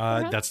thoughts?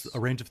 That's a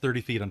range of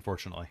 30 feet,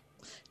 unfortunately.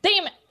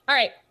 Damn it! All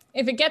right,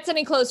 if it gets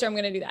any closer, I'm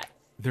going to do that.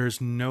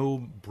 There's no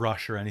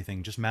brush or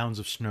anything, just mounds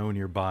of snow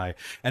nearby.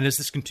 And as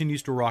this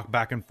continues to rock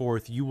back and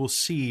forth, you will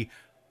see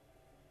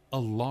a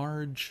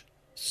large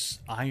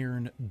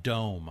iron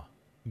dome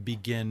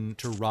begin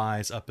to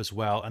rise up as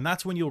well. And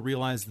that's when you'll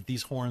realize that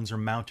these horns are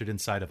mounted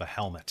inside of a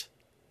helmet.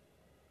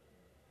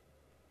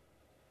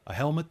 A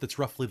helmet that's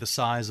roughly the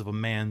size of a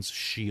man's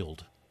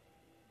shield.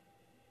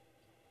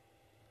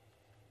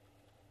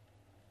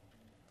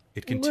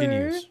 It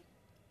continues.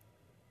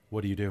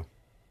 What do you do?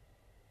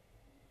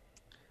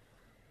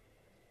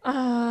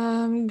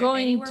 I'm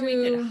going Anywhere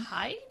we could to...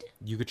 hide?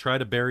 You could try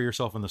to bury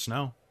yourself in the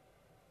snow.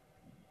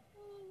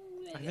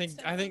 I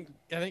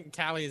think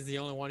Callie is the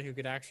only one who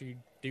could actually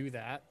do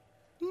that.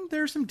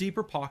 There's some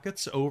deeper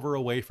pockets over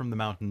away from the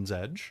mountain's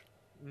edge.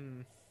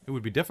 It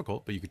would be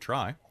difficult, but you could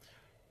try.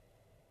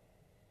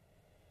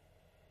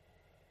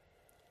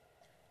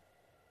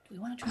 Do we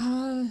want to try?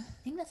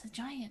 I think that's a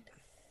giant.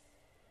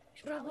 We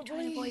should probably try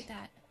and Probably. avoid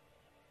that.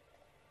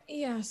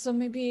 Yeah, so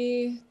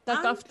maybe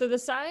duck off to the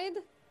side?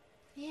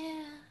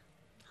 Yeah.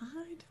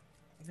 Hide.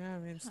 Yeah, I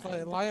mean, it's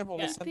liable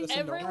to send us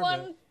into orbit.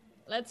 Everyone,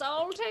 let's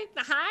all take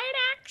the hide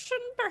action,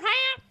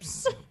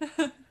 perhaps.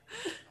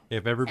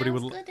 If everybody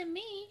Sounds would, good to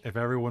me. if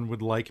everyone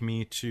would like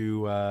me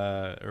to,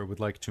 or would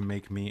like to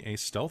make me a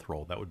stealth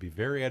roll, that would be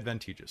very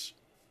advantageous.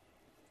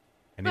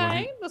 Anyone?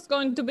 Right, that's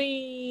going to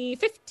be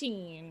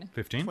 15.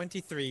 15?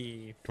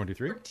 23.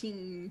 23?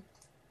 13.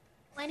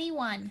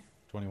 21.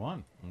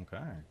 21.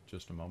 Okay,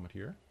 just a moment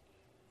here.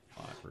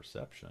 My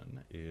perception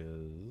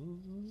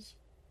is...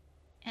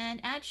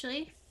 And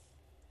actually,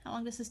 how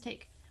long does this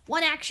take?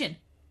 1 action.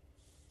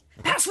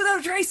 Pass without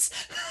a trace.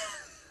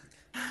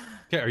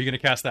 Okay, are you going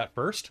to cast that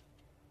first?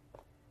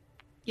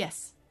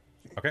 Yes.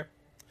 Okay.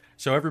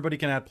 So everybody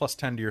can add plus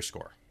 10 to your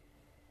score.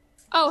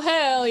 Oh,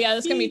 hell yeah,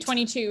 that's going to be Yeet.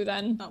 22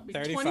 then. That'll be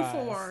 35.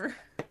 24.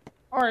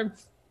 Or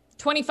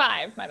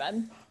 25, my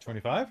bad.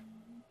 25?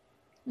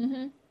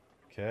 Mm-hmm.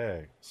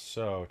 Okay,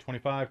 so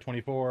 25,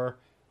 24.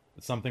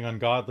 It's something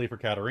ungodly for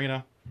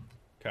Katarina.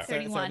 Okay.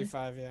 31.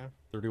 35, yeah.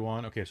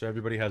 31. Okay, so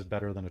everybody has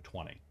better than a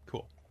 20.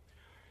 Cool.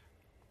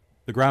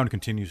 The ground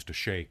continues to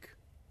shake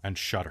and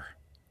shudder.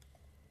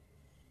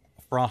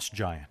 A frost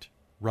giant,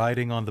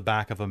 riding on the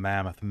back of a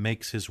mammoth,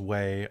 makes his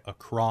way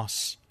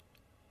across...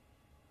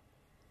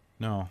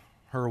 No,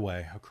 her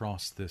way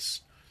across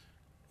this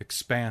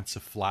expanse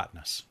of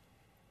flatness.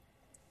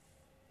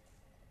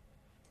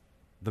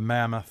 The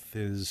mammoth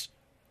is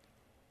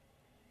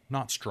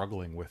not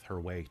struggling with her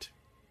weight,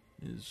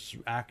 is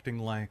acting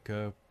like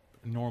a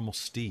normal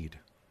steed.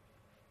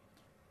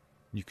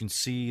 You can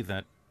see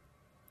that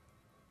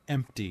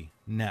empty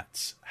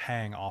nets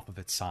hang off of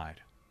its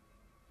side.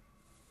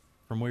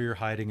 From where you're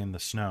hiding in the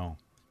snow,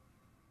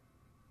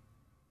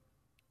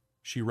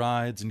 she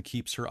rides and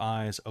keeps her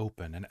eyes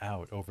open and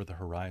out over the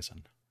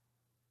horizon.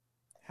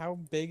 How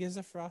big is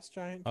a frost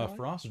giant? A Kelly?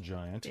 frost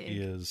giant Big.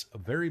 is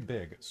very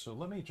big. So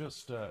let me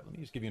just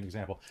give you an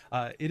example.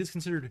 It is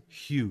considered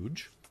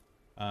huge.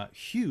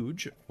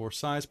 Huge for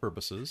size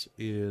purposes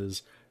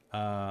is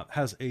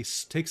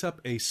takes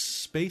up a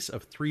space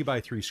of 3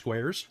 by 3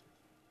 squares.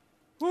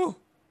 Woo!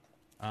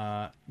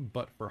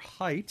 But for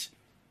height,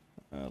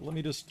 let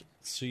me just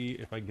see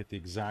if I can get the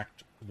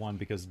exact one,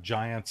 because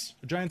giants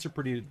are a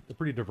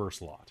pretty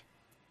diverse lot.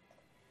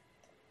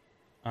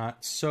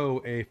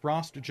 So a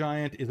frost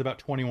giant is about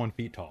 21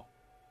 feet tall.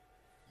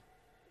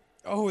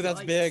 Oh,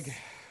 that's Yikes. big.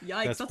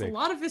 Yikes, That's that's big. a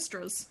lot of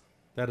Vistras.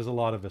 That is a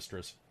lot of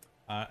Vistras.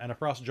 And a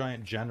frost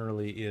giant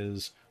generally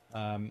is...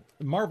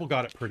 Marvel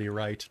got it pretty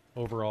right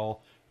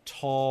overall.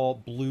 Tall,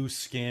 blue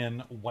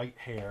skin, white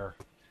hair.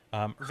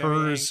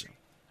 Hers... angry.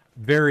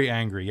 Very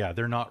angry, yeah.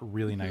 They're not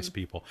really nice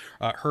people.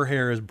 Her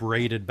hair is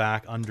braided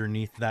back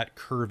underneath that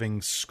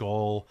curving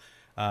skull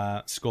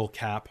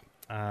cap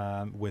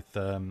with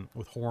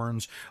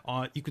horns.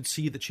 You can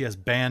see that she has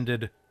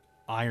banded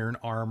iron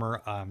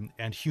armor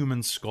and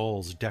human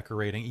skulls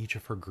decorating each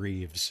of her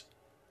greaves.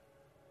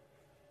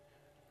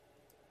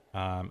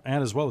 And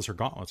as well as her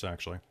gauntlets,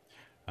 actually.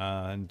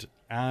 And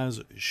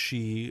as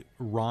she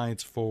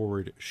rides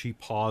forward, she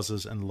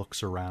pauses and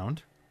looks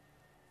around.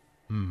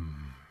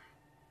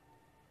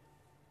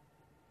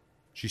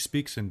 She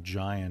speaks in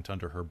giant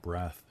under her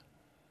breath.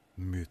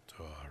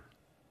 Mitar.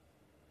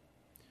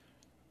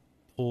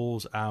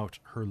 Pulls out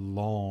her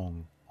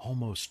long,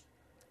 almost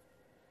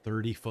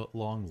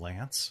 30-foot-long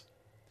lance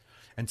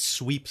and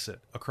sweeps it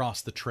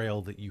across the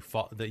trail that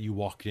you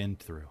walked in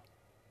through.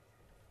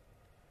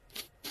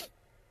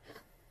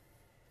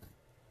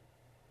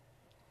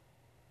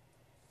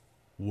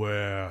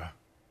 Where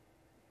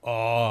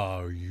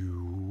are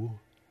you?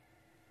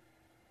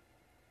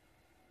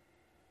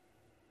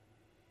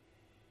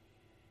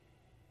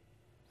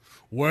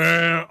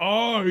 Where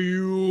are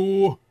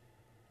you?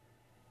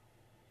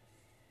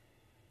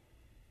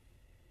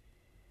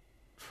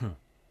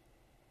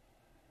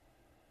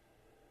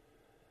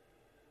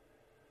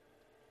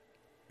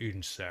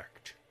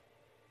 Insect.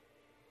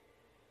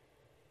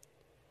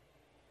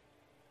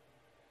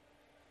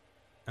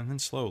 And then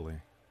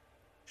slowly,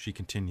 she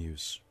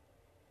continues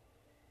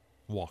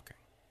walking.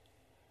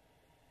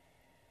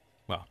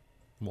 Well,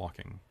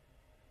 walking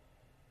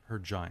her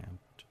giant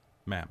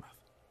mammoth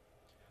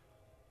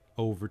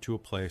over to a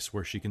place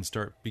where she can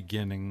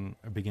begin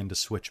to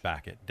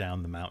switchback it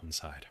down the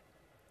mountainside.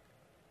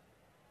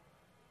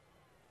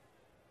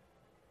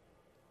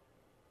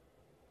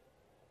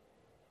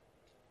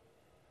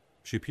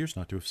 She appears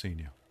not to have seen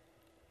you.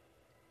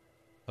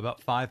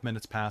 About 5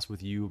 minutes pass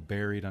with you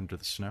buried under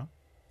the snow.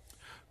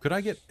 Could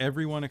I get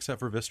everyone except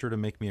for Vistra to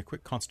make me a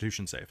quick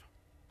Constitution save?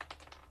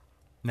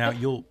 Now,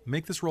 you'll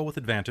make this roll with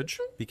advantage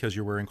because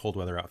you're wearing cold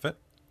weather outfit.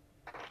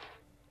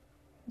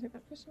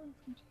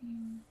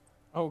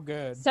 Oh,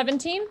 good.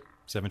 17?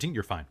 17,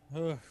 you're fine.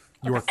 Ugh,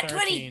 You are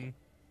 13.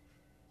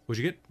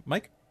 What'd you get,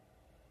 Mike?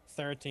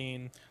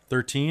 13.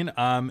 13.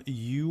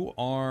 You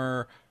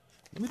are...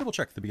 Let me double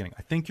check at the beginning.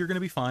 I think you're going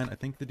to be fine. I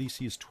think the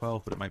DC is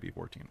 12, but it might be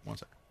 14. One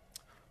second.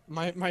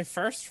 My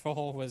first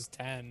roll was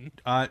 10.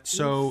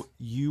 So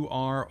you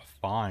are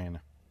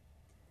fine.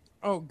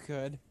 Oh,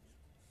 good.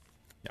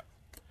 Yeah.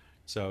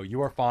 So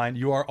you are fine.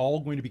 You are all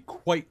going to be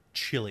quite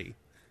chilly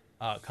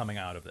coming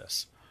out of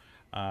this.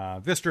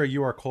 Vistra,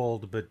 you are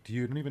cold, but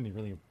you don't even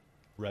really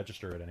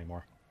register it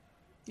anymore.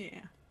 Yeah,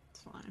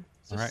 it's fine.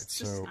 All right, Just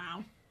so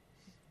now.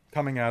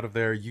 coming out of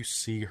there, you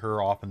see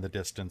her off in the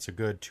distance, a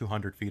good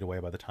 200 feet away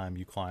by the time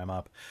you climb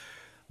up.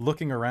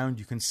 Looking around,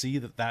 you can see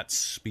that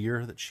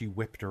spear that she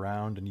whipped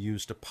around and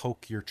used to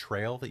poke your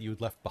trail that you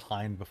had left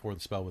behind before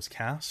the spell was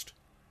cast,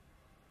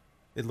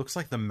 it looks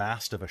like the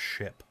mast of a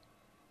ship.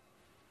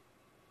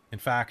 In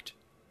fact,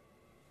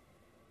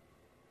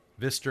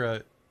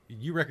 Vistra,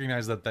 you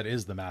recognize that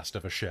is the mast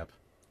of a ship.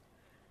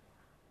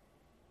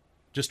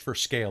 Just for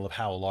scale of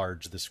how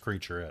large this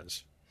creature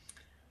is.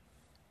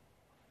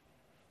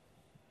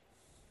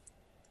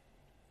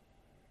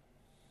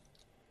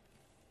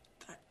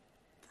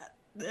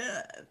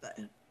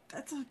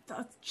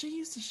 She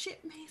used a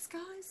ship mace,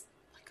 guys.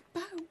 Like a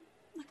boat.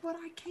 Like what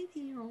I came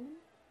here on.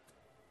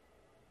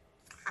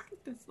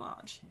 This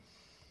large.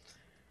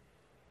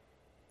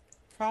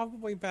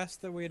 Probably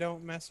best that we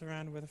don't mess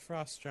around with a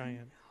frost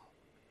giant.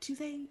 Do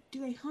they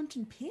hunt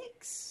in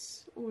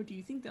picks? Or do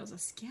you think that was a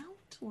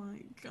scout?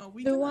 Like, are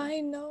we Do gonna I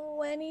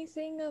know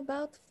anything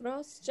about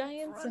frost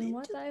giants and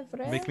what I've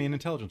read? Make me an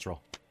intelligence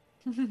roll.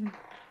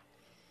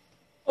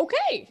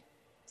 Okay.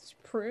 It's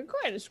pretty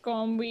good. It's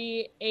going to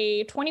be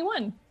a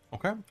 21.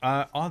 Okay.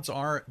 Odds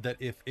are that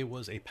if it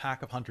was a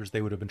pack of hunters,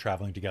 they would have been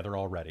traveling together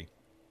already.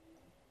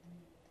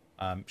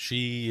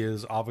 She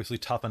is obviously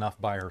tough enough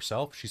by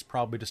herself. She's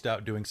probably just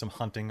out doing some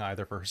hunting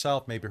either for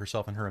herself, maybe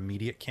herself and her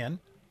immediate kin.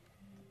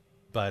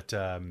 But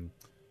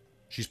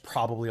she's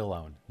probably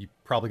alone. You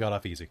probably got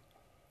off easy.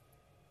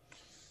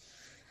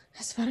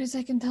 As far as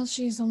I can tell,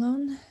 she is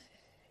alone.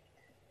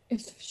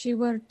 If she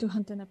were to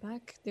hunt in a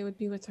pack, they would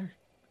be with her.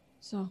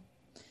 So,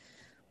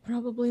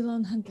 probably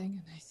lone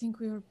hunting, and I think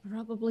we were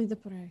probably the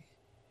prey.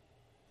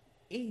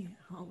 Yeah,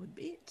 I would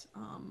bet.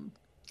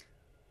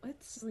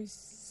 Let's We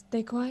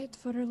stay quiet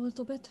for a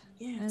little bit,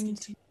 yeah, let's and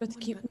continue but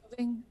on, keep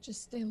moving.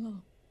 Just stay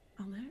low.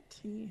 alert.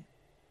 Yeah.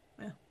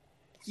 Well,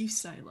 you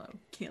stay low.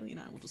 Kelly and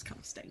I will just kind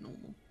of stay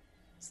normal.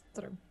 It's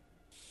true.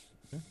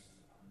 Okay.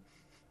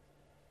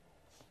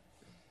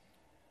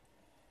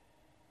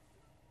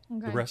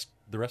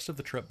 The rest of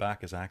the trip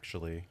back is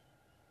actually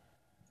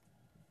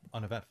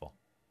uneventful.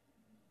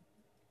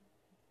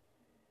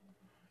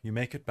 You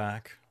make it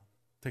back.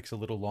 Takes a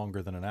little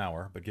longer than an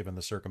hour, but given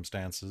the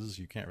circumstances,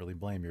 you can't really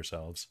blame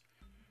yourselves.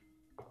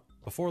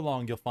 Before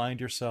long, you'll find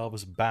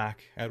yourselves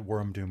back at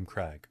Wormdoom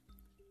Crag.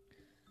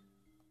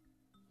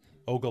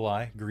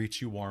 Ogalai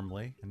greets you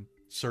warmly and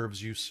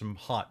serves you some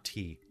hot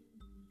tea.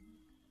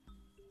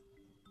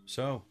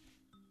 So,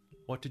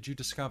 what did you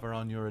discover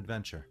on your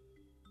adventure?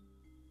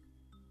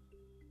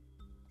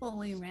 Well,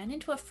 we ran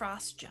into a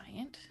frost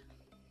giant.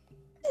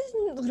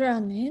 Didn't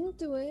run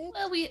into it.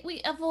 Well,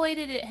 we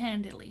avoided it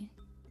handily.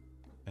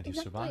 And you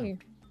Exactly.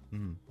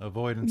 survived.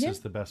 Avoidance Yeah. is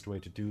the best way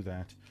to do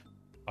that.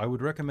 I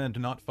would recommend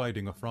not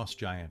fighting a frost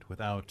giant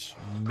without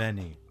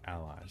many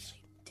allies.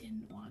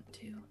 Didn't want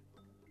to.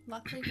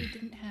 Luckily, we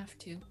didn't have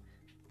to.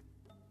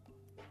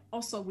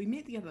 Also, we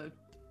met the other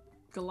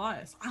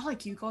Goliath. I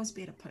like you guys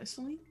better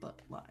personally, but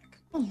like,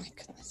 Oh my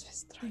goodness,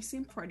 Vestra. they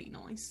seem pretty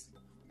nice.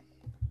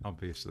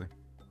 Obviously.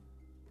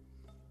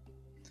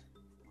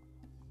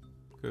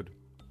 Good.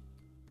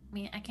 I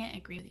mean, I can't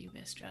agree with you,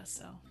 Vistra,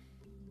 so.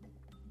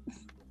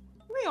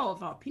 We all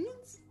have our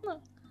opinions. You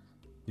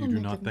Oh do my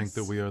not think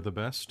that goodness. we are the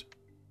best?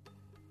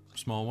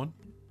 Small one?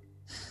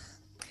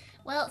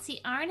 Well, see,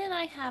 Arn and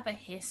I have a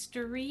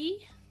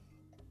history.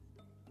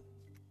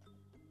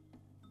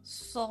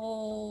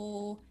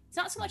 So, it's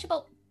not so much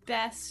about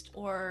best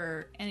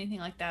or anything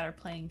like that or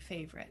playing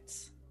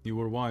favorites. You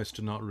were wise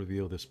to not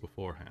reveal this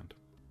beforehand.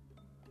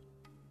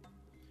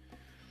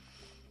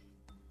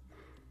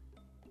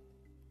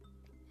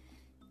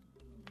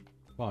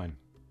 Fine.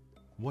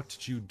 What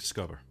did you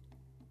discover?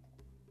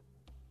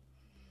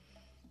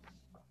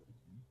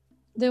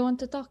 They want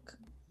to talk.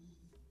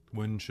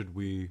 When should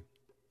we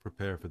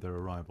prepare for their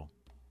arrival?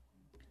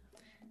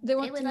 They They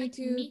want would to like meet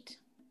to you meet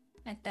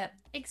at that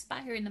big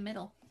spire in the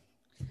middle.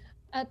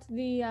 at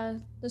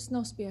the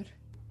snow spear.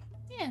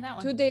 Yeah, that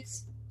one. 2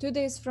 days. 2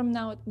 days from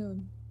now at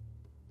noon.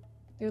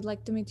 They would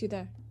like to meet you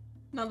there.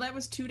 No, that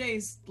was 2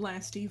 days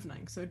last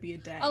evening, so it'd be a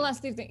day. Oh,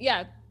 last evening.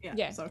 Yeah, Yeah,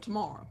 yeah. so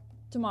tomorrow.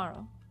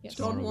 tomorrow. Yes.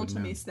 Tomorrow. Don't want would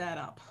to noon. mess that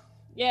up.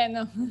 Yeah,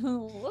 no.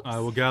 Whoops. I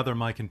will gather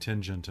my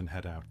contingent and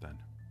head out then.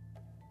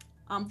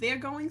 They're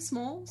going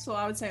small, so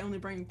I would say only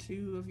bring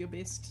 2 of your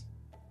best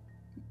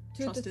 2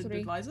 to trusted 3.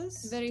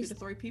 advisors. Very 2 to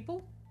 3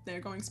 people. They're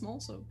going small,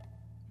 so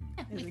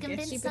Yeah, as we a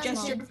convinced Keep them it to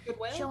small. of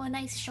goodwill. show a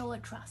nice show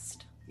of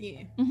trust.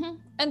 Yeah. Mm-hmm.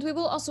 And we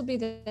will also be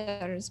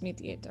there as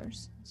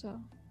mediators. So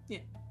Yeah,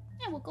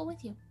 we'll go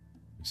with you.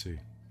 I see.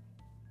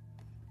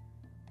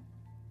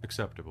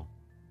 Acceptable.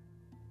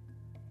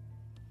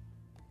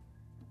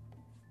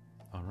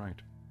 All right.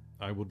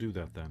 I will do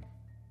that then.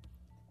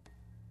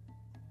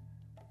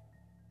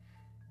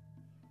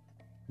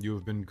 You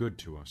have been good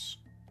to us.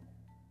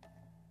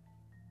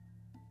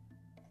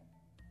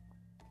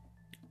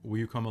 Will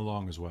you come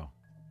along as well?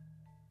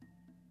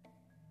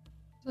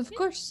 of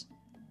course,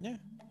 Yeah.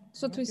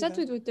 that's what I'll we do said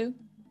that. we would do.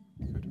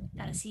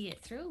 Gotta see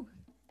it through.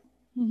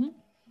 Mm-hmm.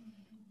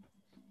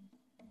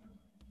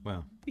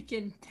 Well, We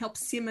can help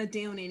simmer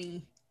down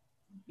any,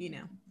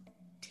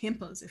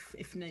 tempers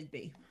if need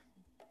be.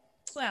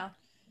 Well,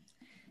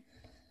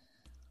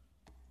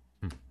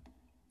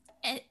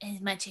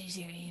 as much as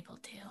you're able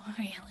to,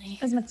 really.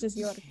 As much as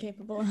you are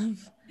capable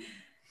of.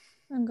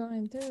 I'm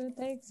going to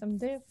take some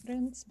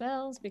different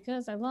spells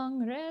because I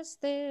long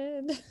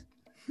rested.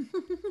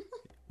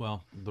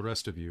 well, the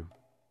rest of you,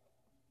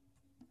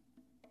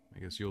 I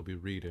guess you'll be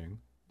reading.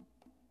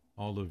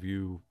 All of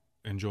you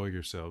enjoy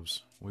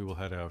yourselves. We will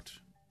head out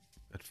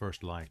at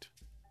first light.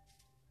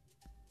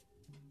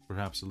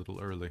 Perhaps a little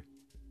early.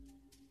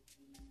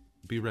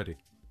 Be ready.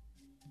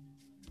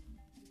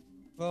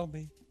 Will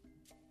be.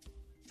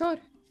 Sure.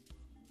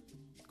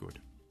 Good.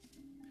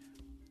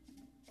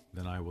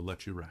 Then I will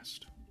let you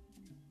rest.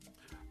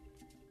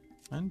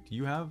 And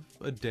you have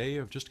a day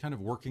of just kind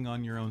of working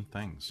on your own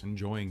things,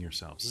 enjoying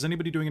yourselves. Is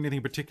anybody doing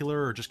anything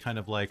particular, or just kind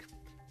of like,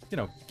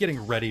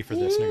 getting ready for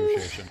this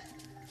negotiation?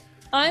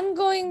 I'm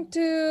going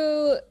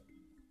to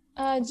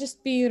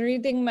just be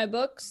reading my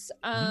books,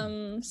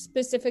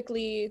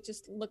 specifically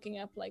just looking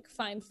up like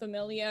find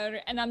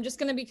familiar, and I'm just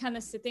gonna be kind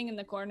of sitting in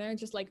the corner,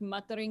 just like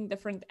muttering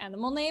different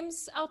animal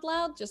names out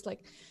loud, just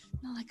like,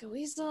 no, like a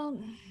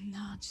weasel,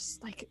 no,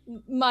 just like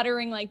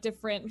muttering like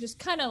different, just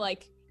kind of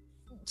like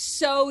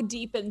so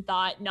deep in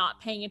thought, not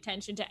paying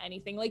attention to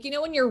anything. Like,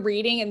 when you're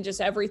reading and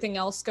just everything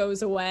else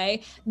goes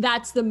away,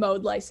 that's the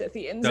mode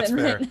Lysithian's That's in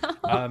fair. right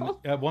now.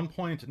 At one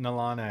point,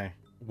 Nalane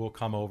will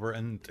come over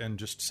and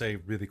just say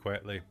really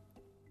quietly,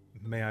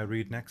 "May I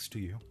read next to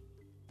you?"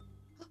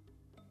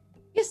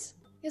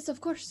 Yes,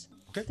 of course.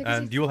 Okay. Take a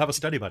And seat. you will have a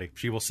study buddy.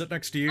 She will sit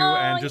next to you Oh,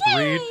 and just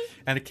yay! read,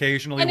 and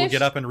occasionally And will if get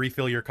she- up and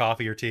refill your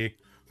coffee or tea.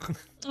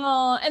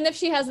 Oh, and if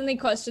she has any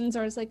questions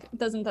or is like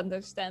doesn't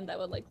understand, I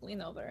would like lean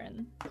over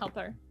and help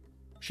her.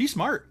 She's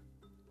smart.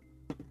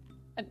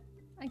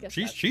 I guess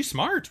She's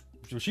smart.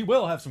 She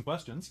will have some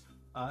questions.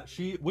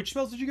 Which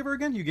spells did you give her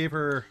again? You gave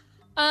her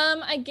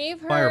I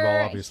gave her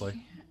Fireball,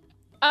 obviously.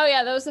 Oh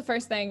yeah, that was the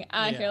first thing.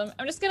 Yeah. Here,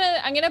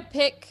 I'm gonna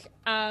pick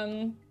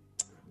I'm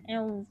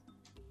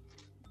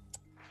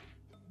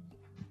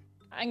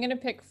gonna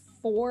pick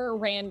 4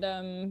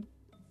 random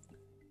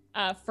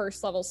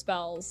first level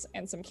spells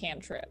and some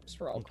cantrips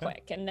real Okay.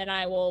 quick, and then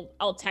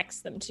I'll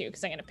text them too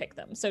because I'm gonna pick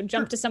them. So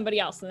jump to somebody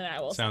else, and then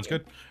I will. Sounds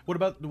send good.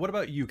 What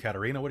about you,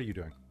 Katarina? What are you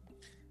doing?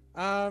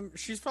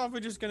 She's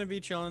probably just gonna be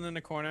chilling in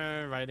the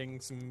corner, writing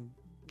some,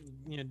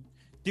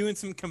 doing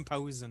some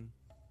composing.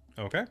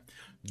 Okay.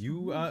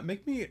 You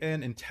make me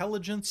an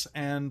intelligence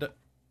and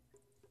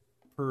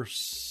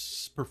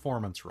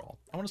performance roll.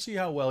 I want to see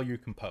how well you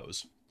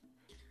compose.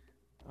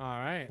 All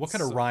right. What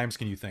kind of so- rhymes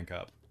can you think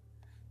up?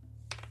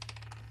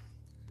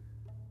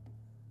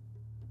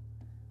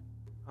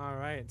 All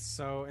right.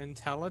 So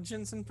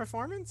intelligence and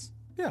performance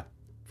Yeah.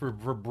 For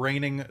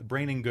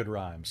braining good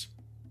rhymes.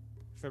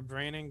 for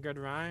braining good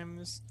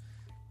rhymes.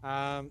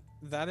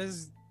 That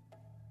is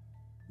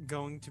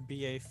going to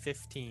be a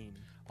 15.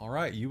 All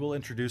right, you will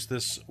introduce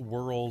this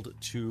world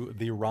to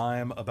the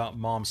rhyme about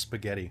mom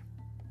spaghetti.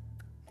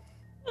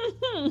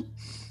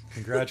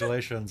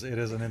 Congratulations, it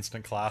is an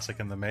instant classic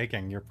in the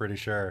making, you're pretty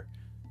sure.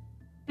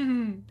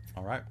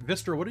 All right,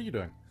 Vistra, what are you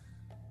doing?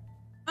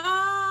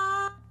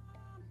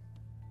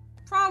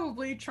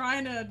 Probably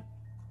trying to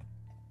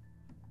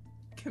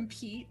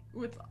compete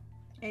with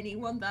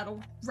anyone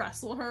that'll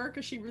wrestle her,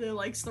 because she really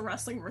likes the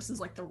wrestling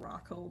versus like the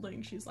rock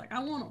holding. She's like, I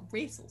want to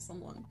wrestle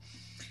someone.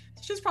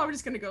 She's probably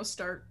just gonna go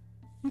start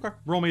Okay,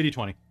 roll me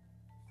 80-20.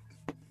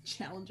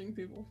 challenging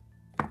people.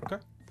 Okay.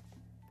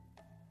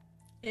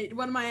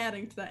 What am I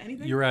adding to that?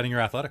 Anything? You're adding your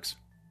athletics.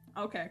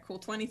 Okay, cool.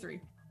 23.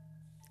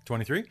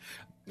 23?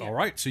 Yeah. All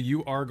right, so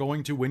you are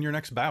going to win your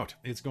next bout.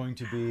 It's going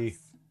to be...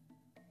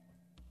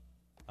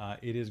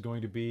 it is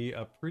going to be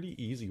a pretty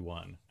easy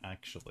one,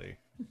 actually.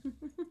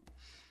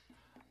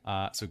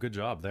 So good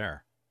job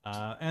there.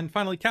 And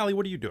finally, Callie,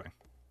 what are you doing?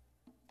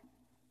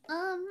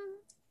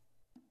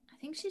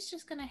 I think she's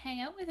just gonna hang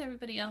out with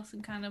everybody else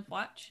and kind of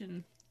watch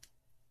and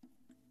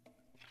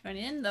join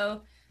in,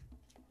 though.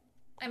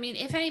 I mean,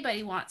 if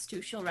anybody wants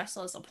to, she'll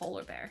wrestle as a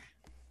polar bear.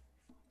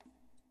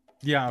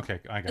 Yeah,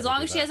 okay. As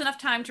long as she has enough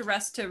time to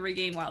rest to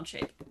regain wild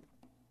shape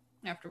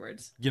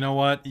afterwards. You know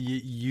what?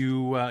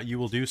 You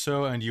will do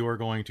so, and you are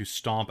going to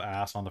stomp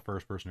ass on the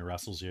first person who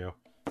wrestles you.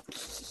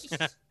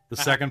 The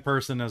second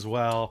person as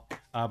well.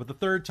 But the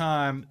third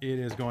time, it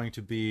is going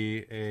to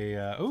be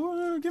a...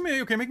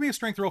 make me a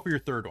strength roll for your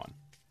third one.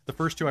 The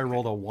first two I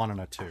rolled a 1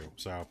 and a 2,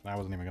 so I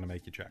wasn't even going to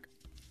make you check.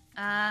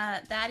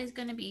 That is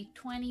going to be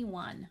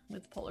 21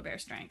 with polar bear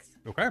strength.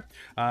 Okay.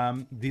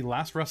 The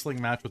last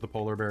wrestling match with the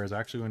polar bear is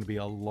actually going to be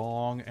a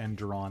long and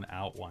drawn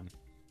out one.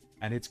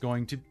 And it's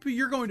going to be,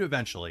 you're going to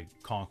eventually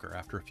conquer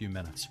after a few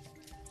minutes.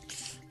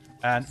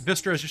 And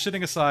Vistra, as you're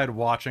sitting aside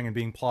watching and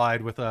being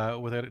plied with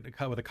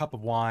a cup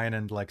of wine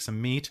and like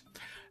some meat,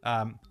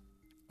 one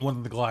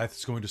of the Goliaths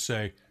is going to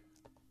say,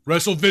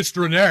 "Wrestle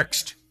Vistra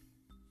next.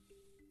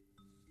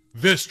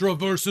 Vistra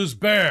versus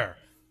bear.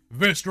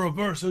 Vistra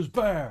versus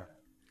bear.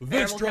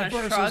 Vistra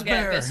versus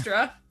bear."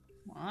 Vistra.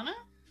 Wanna?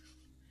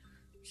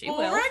 She will.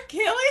 All right,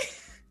 Kelly.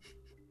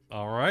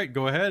 All right,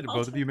 go ahead.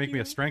 Both of you make me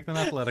a strength and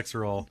athletics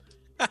roll.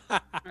 All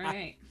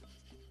right.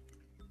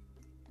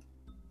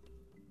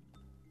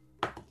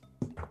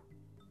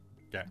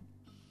 Okay.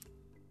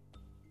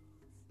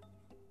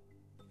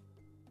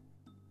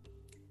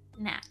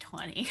 Nat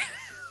 20.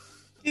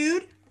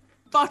 Dude,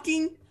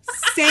 fucking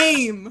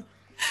same.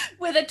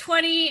 With a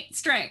 20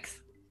 strength.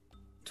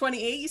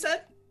 28, you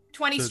said?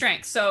 20 So-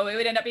 strength, so it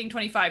would end up being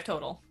 25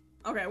 total.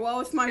 Okay,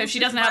 well, if my Because she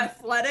doesn't have-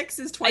 athletics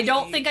is 28. I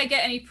don't think I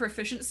get any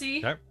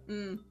proficiency. Okay.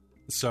 Mm,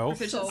 So,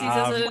 Proficiencies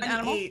um, as an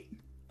animal. 28.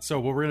 so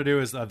what we're going to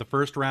do is the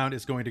first round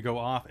is going to go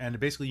off, and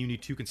basically you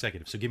need 2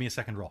 consecutive. So give me a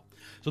second roll.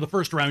 So the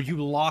first round,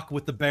 you lock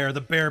with the bear.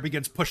 The bear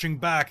begins pushing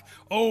back.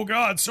 Oh,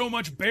 God, so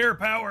much bear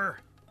power.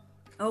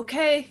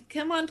 Okay,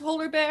 come on,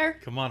 polar bear.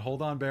 Come on,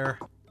 hold on, bear.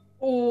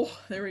 Oh,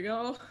 there we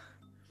go.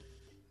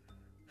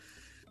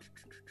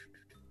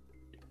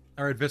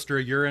 All right,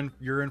 Vistra,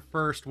 you're in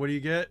first. What do you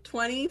get?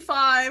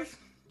 25.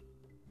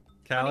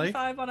 Callie?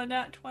 25 on a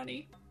nat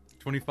 20.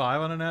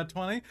 25 on a nat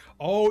 20.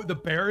 Oh, the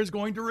bear is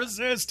going to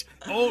resist.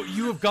 Oh,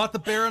 you have got the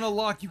bear in a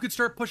lock. You could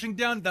start pushing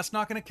down. That's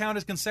not going to count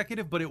as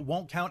consecutive, but it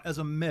won't count as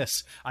a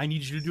miss. I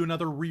need you to do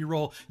another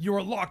reroll. You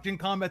are locked in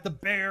combat. The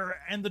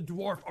bear and the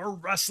dwarf are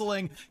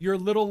wrestling. Your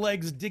little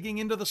legs digging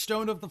into the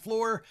stone of the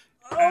floor.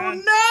 Oh,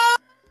 no!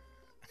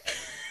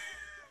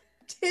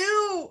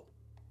 2.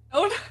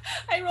 Oh, no,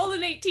 I rolled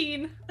an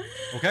 18.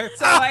 Okay.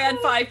 So I add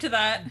 5 to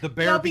that. The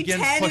bear That'll be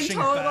begins 10 pushing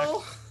in total.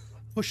 back,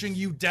 pushing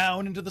you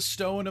down into the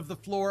stone of the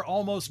floor,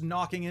 almost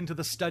knocking into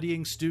the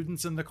studying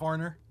students in the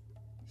corner.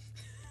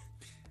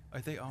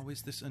 Are they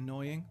always this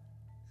annoying?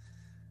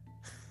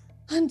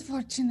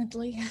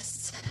 Unfortunately,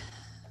 yes.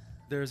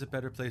 There's a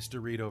better place to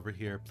read over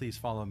here. Please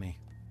follow me.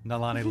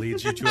 Nalani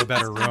leads you to a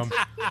better room.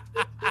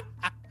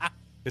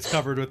 It's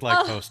covered with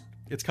like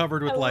It's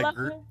covered with I like love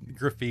it.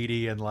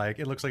 graffiti and like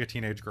it looks like a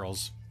teenage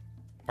girl's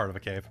part of a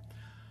cave.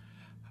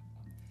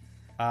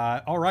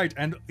 All right,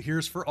 and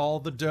here's for all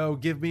the dough.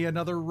 Give me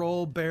another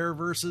roll, bear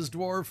versus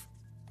dwarf.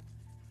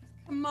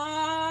 Come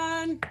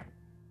on.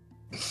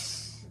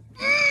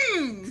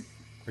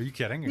 Are you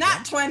kidding?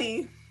 Not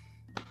 20.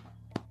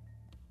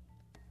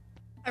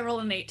 I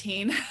rolled an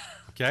 18.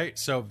 Okay,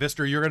 so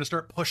Vistra, you're going to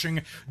start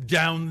pushing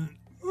down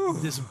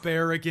this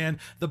bear again.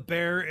 The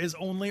bear is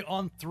only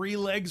on 3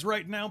 legs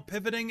right now,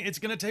 pivoting. It's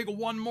going to take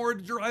one more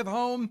to drive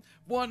home.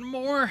 One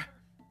more.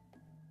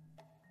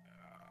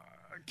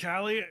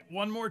 Callie,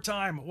 one more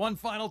time. One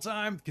final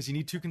time, because you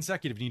need 2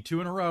 consecutive. You need 2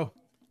 in a row.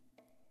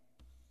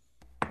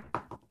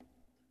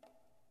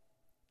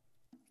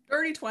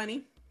 Dirty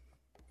 20.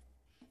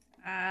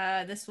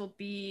 This will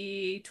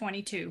be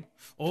 22.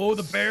 Oh,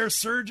 the bear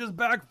surges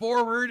back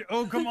forward.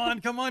 Oh, come on,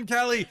 come on,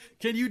 Callie.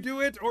 Can you do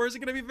it, or is it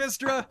going to be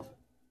Vistra?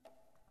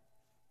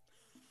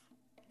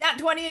 Nat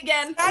 20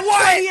 again. That's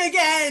 20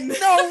 again.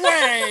 No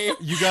way!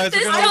 You guys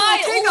This are going to... guy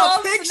take a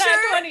loves picture.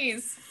 nat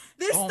 20s.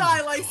 This Oh guy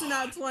my likes the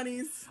nat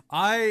 20s.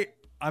 I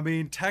I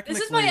mean, technically...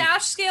 This is my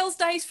Ash Scales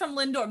dice from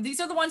Lindorm. These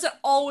are the ones that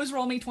always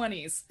roll me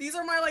 20s. These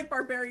are my, like,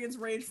 Barbarian's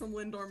Rage from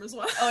Lindorm as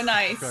well. Oh,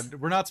 nice. Good.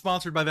 We're not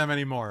sponsored by them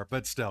anymore,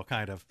 but still,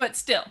 kind of. But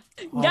still.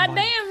 Oh God my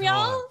damn,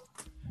 y'all.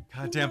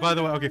 God damn. By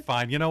the way, okay,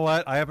 fine. You know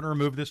what? I haven't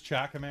removed this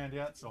chat command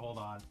yet, so hold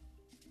on.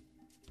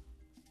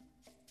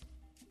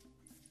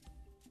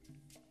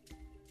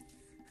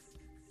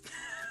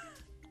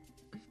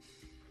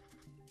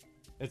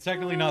 It's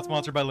technically not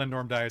sponsored by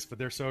Lindorm Dice, but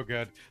they're so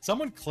good.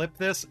 Someone clip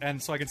this, and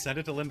so I can send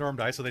it to Lindorm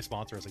Dice so they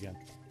sponsor us again.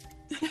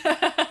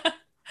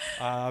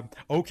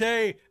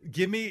 Okay,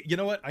 give me... You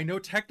know what? I know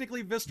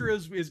technically Vistra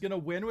is going to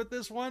win with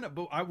this one,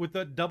 but with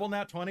the double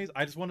nat 20s,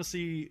 I just want to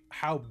see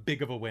how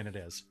big of a win it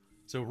is.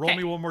 So roll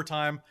me one more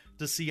time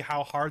to see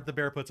how hard the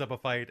bear puts up a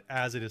fight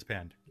as it is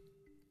pinned.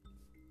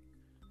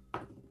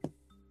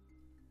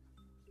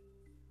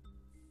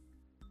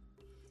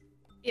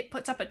 It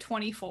puts up a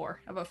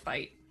 24 of a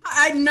fight.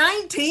 I'm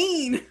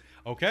 19.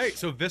 Okay,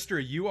 so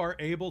Vistra, you are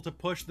able to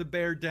push the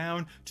bear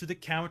down to the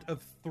count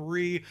of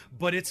 3,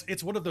 but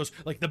it's one of those,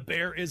 like, the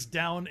bear is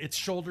down, its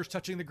shoulders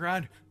touching the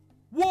ground.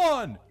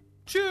 1,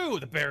 2,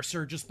 the bear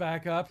surges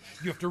back up.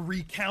 You have to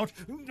recount.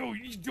 No,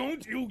 you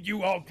don't.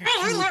 You all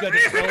got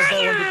an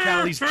elbow under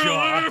Callie's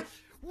jaw.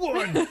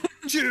 1,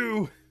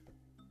 2.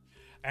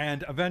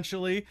 And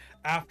eventually,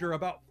 after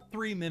about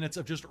 3 minutes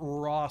of just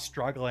raw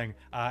struggling,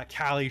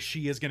 Callie,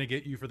 she is going to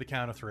get you for the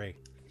count of 3.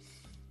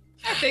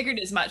 I figured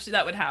as much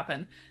that would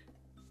happen.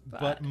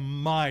 But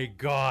my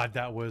god,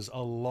 that was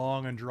a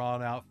long and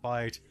drawn out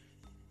fight.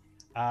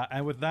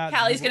 And with that...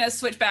 Callie's gonna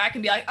switch back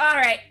and be like,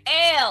 alright,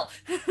 ale!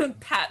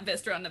 Pat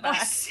Vistra on the I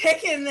back.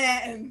 second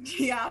that, and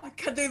yeah,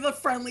 cut through the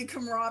friendly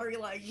camaraderie,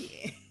 like,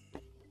 yeah.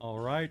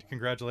 Alright,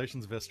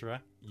 congratulations, Vistra.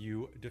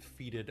 You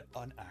defeated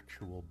an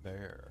actual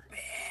bear.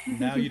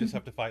 Now you just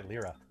have to fight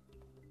Lyra,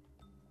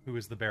 who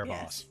is the bear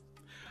boss.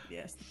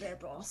 Yes, the bear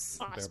boss.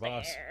 The bear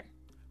boss.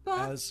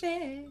 Boss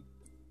bear.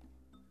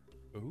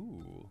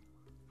 Ooh.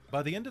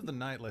 By the end of the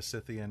night,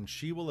 Lysithian,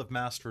 she will have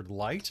mastered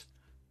light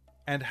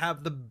and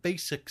have the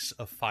basics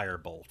of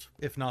Firebolt.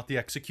 If not the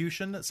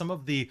execution, some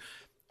of the...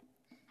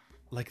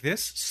 Like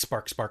this?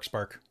 Spark, spark,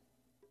 spark.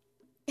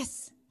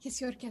 Yes,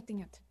 you're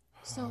getting it.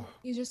 So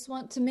you just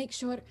want to make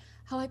sure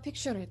how I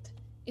picture it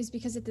is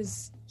because it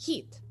is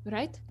heat,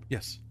 right?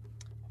 Yes.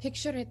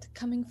 Picture it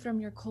coming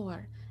from your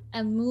core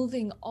and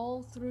moving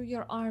all through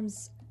your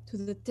arms to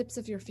the tips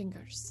of your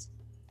fingers.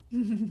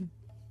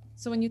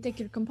 So when you take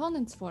your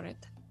components for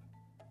it,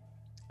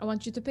 I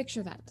want you to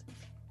picture that.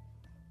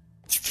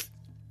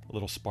 A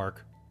little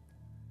spark.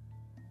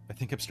 I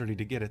think I'm starting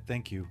to get it.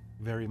 Thank you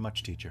very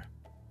much, teacher.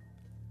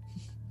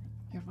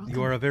 You're welcome.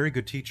 You are a very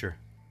good teacher.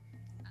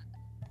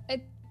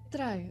 I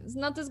try. It's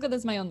not as good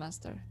as my own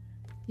master.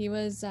 He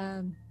was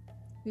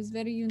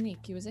very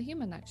unique. He was a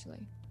human,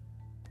 actually.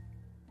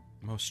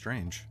 Most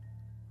strange.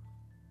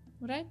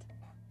 Right?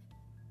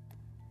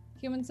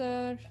 Humans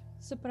are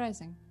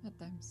surprising at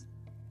times.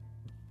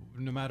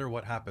 No matter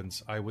what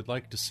happens, I would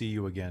like to see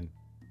you again.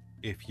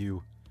 If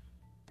you...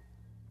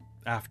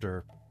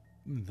 After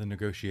the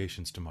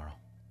negotiations tomorrow.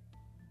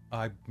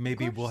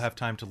 Maybe we'll have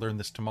time to learn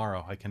this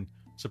tomorrow. I can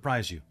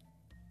surprise you.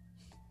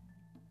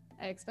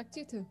 I expect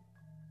you to.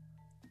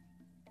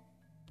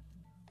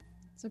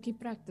 So keep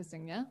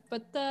practicing, yeah?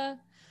 But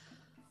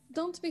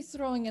don't be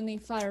throwing any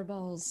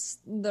fireballs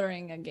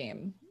during a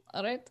game,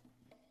 alright?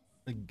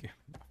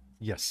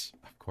 Yes,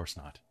 of course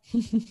not.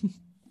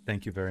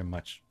 Thank you very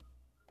much.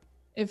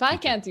 If I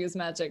can't use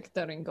magic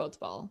during Goat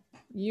Ball,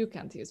 you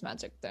can't use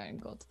magic during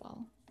Goat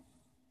Ball.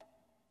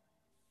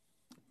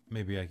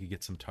 Maybe I could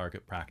get some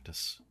target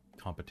practice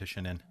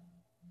competition in.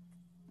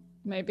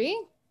 Maybe.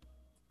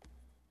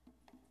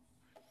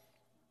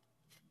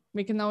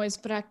 We can always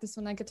practice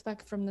when I get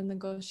back from the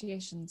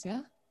negotiations,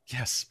 yeah?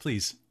 Yes,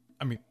 please.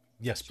 I mean,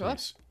 yes, Sure.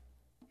 please.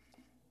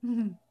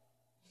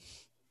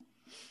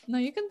 No,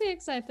 you can be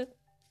excited.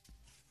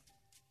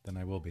 Then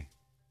I will be.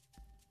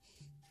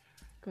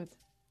 Good.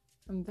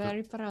 I'm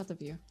very proud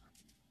of you.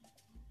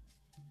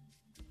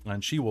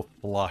 And she will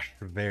flush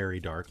very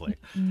darkly.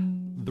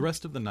 The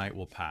rest of the night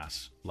will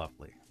pass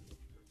lovely.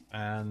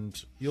 And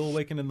you'll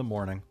awaken in the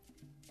morning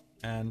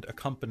and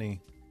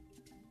accompany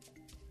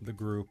the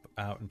group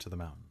out into the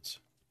mountains.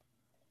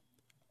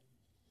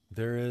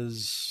 There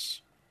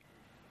is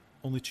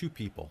only 2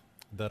 people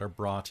that are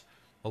brought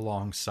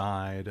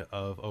alongside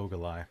of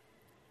Ogalai.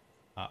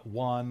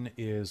 One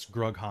is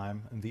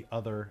Grugheim, and the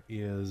other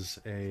is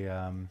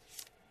a...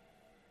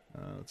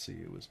 let's see,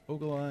 it was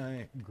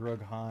Ogalai,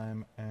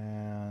 Grugheim,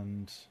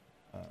 and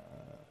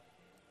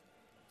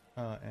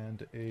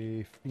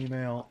a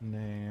female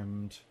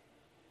named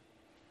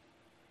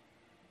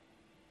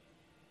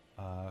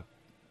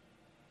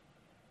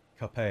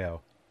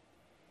Capeo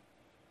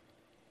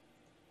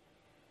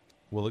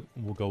will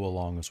go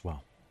along as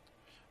well.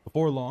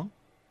 Before long,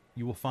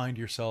 you will find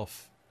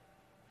yourself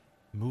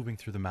moving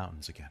through the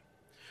mountains again,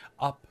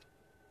 up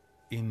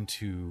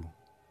into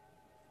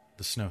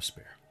the snow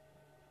spear.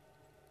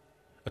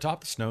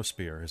 Atop the snow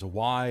spear is a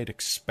wide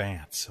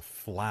expanse of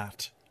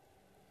flat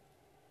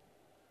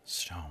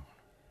stone.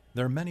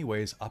 There are many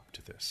ways up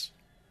to this.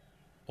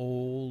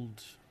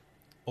 Old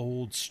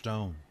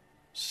stone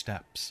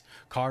steps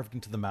carved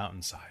into the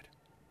mountainside.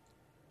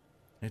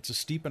 It's a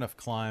steep enough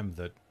climb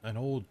that an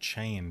old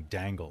chain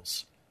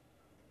dangles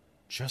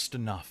just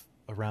enough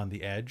around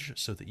the edge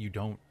so that you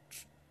don't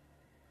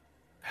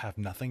have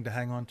nothing to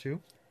hang on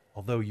to,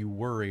 although you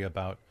worry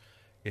about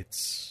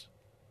its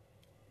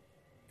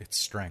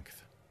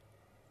strength.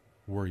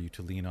 Were you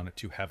to lean on it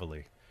too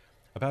heavily.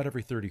 About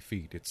every 30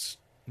 feet, it's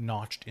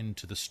notched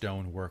into the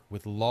stonework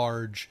with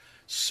large,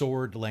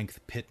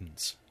 sword-length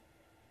pitons.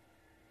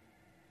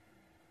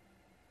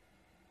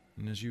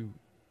 And as you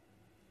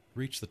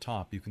reach the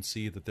top, you can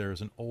see that there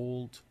is an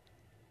old,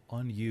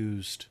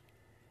 unused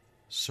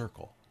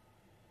circle.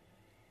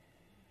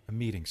 A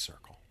meeting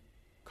circle,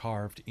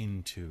 carved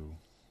into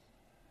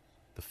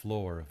the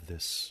floor of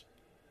this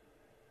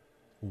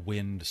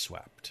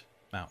wind-swept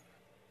mountain.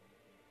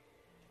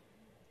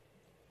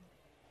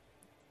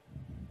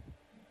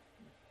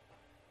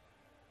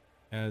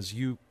 As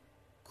you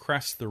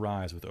crest the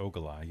rise with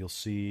Ogilai, you'll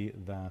see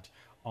that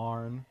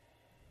Arn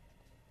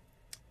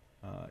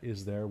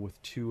is there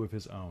with two of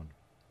his own.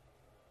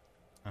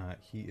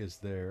 He is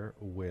there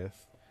with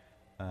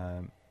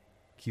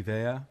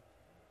Kivea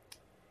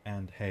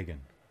and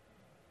Hagen.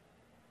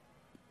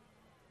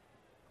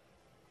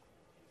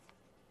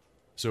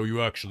 So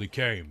you actually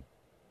came?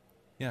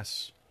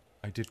 Yes,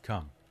 I did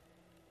come.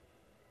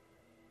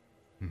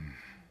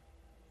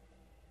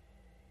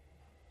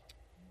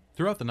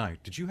 Throughout the night,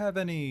 did you have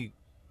any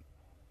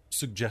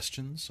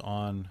suggestions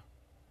on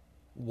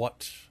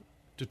what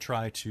to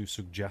try to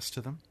suggest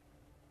to them?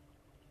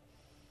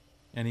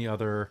 Any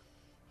other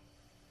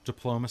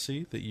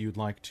diplomacy that you'd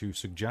like to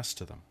suggest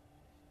to them?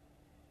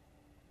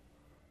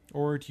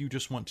 Or do you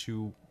just want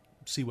to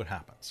see what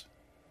happens?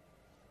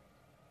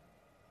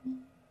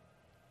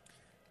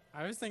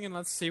 I was thinking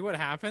let's see what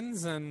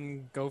happens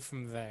and go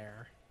from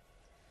there.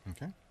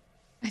 Okay.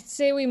 I'd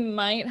say we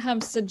might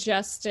have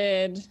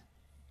suggested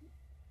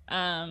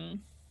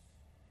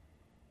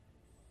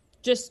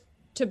just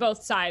to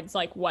both sides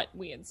like what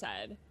we had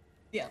said.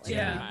 Yeah, like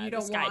Yeah. you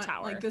don't the want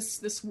Skytower. like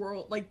this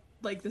world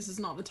like this is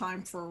not the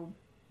time for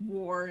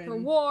war and For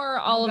war,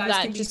 all you of guys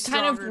that can be just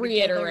kind of stronger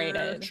reiterated.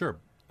 together. Sure.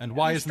 And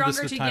why isn't this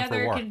the time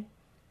for war?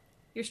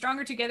 You're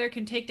stronger together,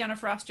 can take down a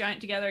frost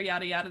giant together,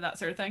 yada yada, that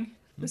sort of thing.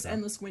 This Okay.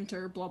 endless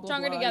winter, blah blah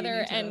Stronger blah.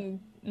 together you need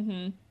to-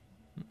 and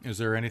Is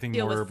there anything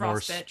Deal more with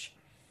frost bitch.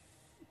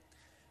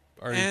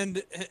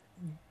 And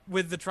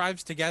with the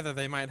tribes together,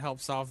 they might help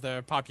solve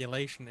their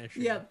population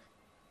issue. Yeah,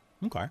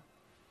 Okay.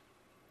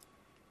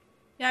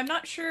 Yeah, I'm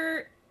not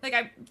sure. Like,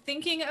 I'm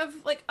thinking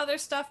of like other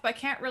stuff, but I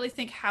can't really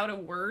think how to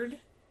word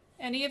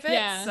any of it.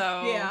 Yeah.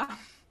 So yeah.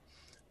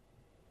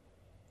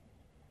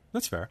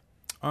 That's fair.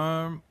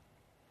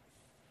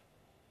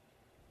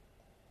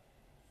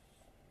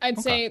 I'd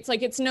say it's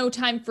like it's no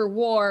time for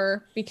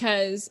war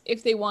because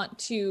if they want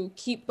to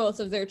keep both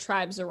of their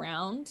tribes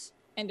around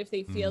and if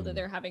they feel that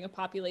they're having a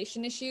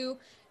population issue,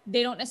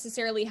 they don't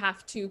necessarily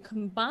have to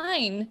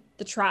combine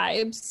the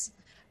tribes,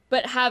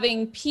 but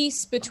having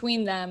peace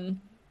between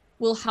them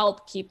will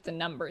help keep the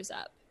numbers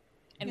up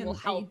and will You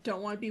help.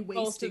 don't want to be both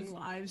wasting of-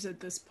 lives at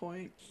this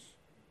point.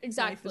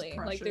 Exactly.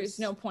 Like precious. there's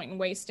no point in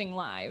wasting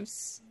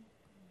lives.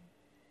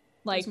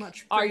 There's Like,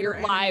 much are greater your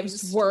enemies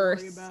lives to worry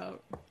worth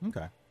about.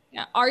 Okay.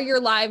 Yeah, are your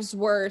lives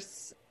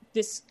worth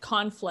this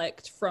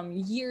conflict from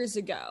years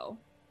ago?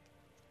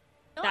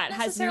 not that has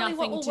necessarily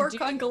what nothing will to work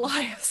do- on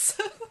Goliath.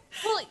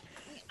 Well,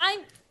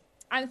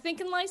 I'm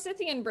thinking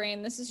Lysithian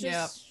brain. This is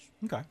just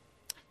Okay.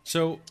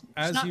 So,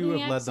 as not you in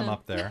have the led them accent.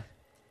 up there,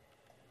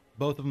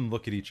 both of them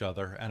look at each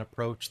other and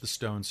approach the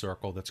stone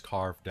circle that's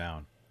carved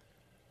down.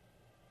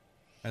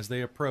 As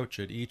they approach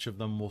it, each of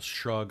them will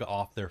shrug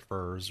off their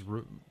furs,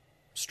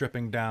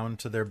 stripping down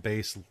to their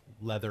base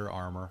leather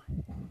armor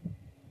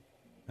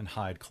and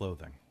hide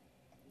clothing.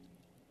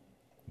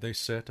 They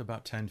sit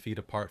about 10 feet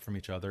apart from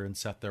each other and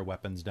set their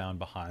weapons down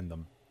behind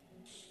them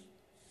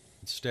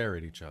and stare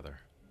at each other.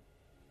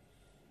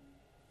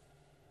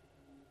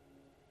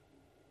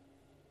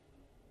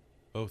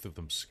 Both of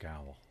them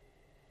scowl.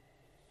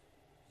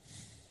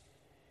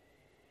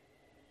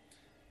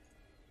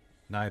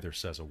 Neither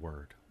says a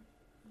word.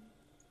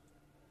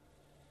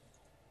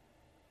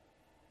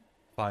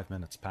 5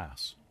 minutes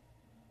pass.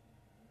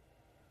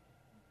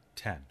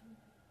 10.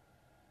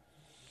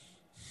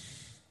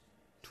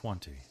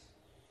 20.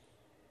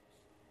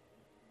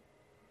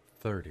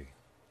 30.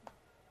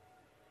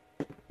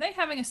 They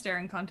having a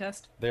staring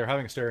contest. They are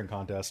having a staring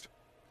contest.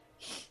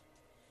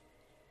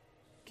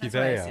 That's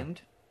what I Kivea,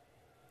 assumed.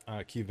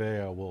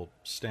 Kivea will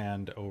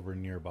stand over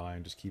nearby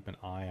and just keep an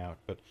eye out,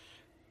 but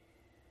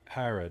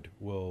Harad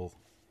will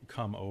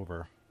come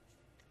over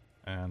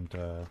and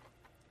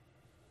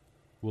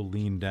will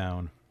lean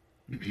down.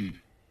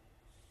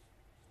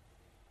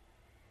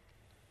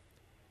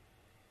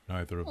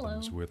 Neither of them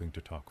is Hello. willing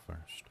to talk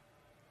first.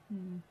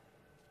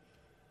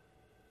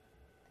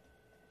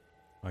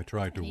 I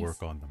tried to Nice.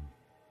 work on them.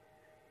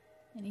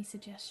 Any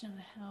suggestion on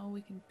how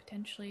we can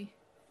potentially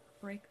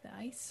break the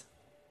ice?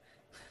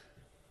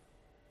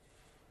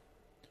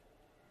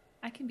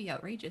 I can be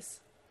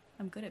outrageous.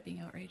 I'm good at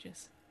being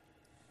outrageous.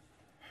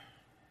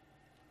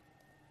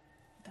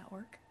 Would that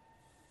work?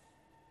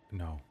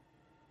 No,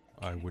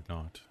 I would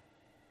not.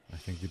 I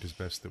think it is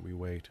best that we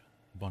wait.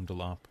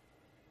 Bundle up.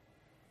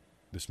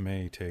 This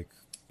may take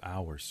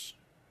hours.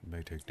 It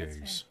may take That's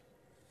days.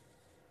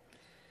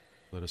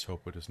 Let us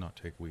hope it does not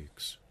take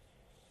weeks.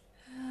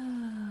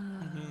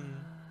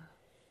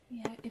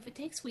 Yeah, if it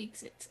takes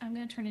weeks, I'm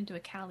going to turn into a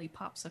Cali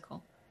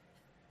popsicle.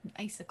 An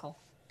icicle.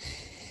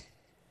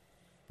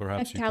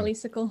 Perhaps A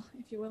calicicle,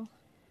 if you will.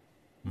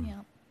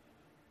 Yeah.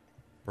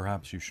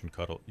 Perhaps you should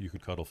cuddle. You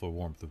could cuddle for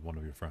warmth with one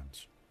of your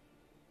friends.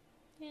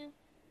 Yeah,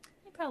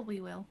 I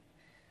probably will.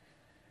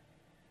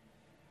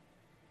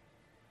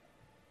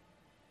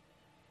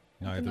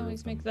 I can Neither always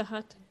of them. make the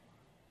hut.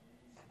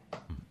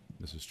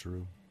 This is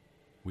true.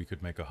 We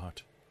could make a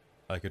hut.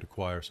 I could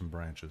acquire some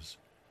branches.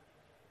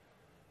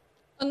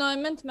 Oh no, I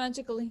meant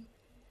magically.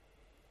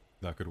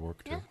 That could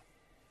work too. Yeah.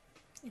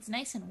 It's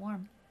nice and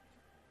warm.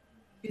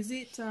 Is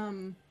it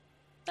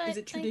But is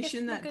it I guess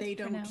tradition we're that good they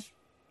for don't? now.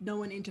 No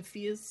one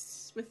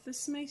interferes with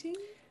this mating.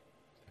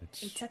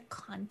 It's a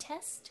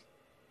contest.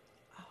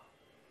 Oh.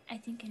 I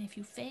think, and if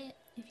you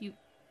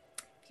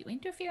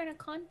interfere in a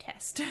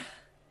contest,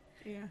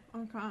 Yeah.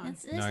 Okay.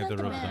 it's not Neither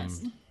the of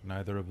best. them.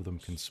 Neither of them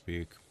can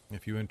speak.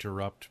 If you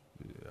interrupt,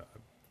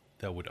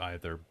 that would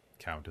either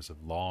count as a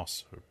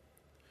loss, or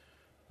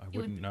I It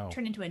wouldn't would know.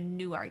 turn into a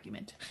new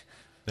argument.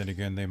 Then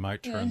again, they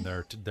might turn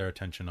their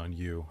attention on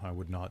you. I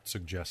would not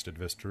suggest it,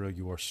 Vistra.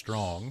 You are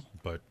strong,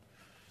 but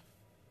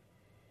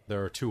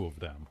there are two of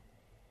them.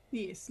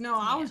 Yes. No,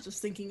 I Yeah. was just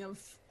thinking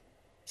of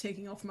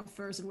taking off my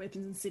furs and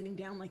weapons and sitting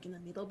down like in the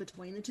middle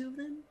between the two of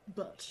them.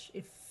 But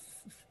if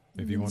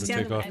If you want to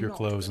sounded take like off your not a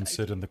clothes good and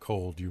sit idea. in the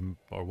cold, you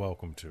are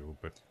welcome to.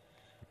 But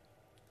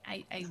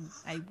I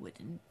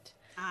wouldn't.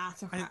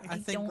 It's okay. I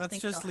think don't let's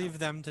think just they'll leave help.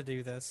 them to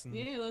do this, and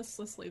Yeah,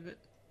 let's leave it.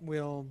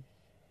 we'll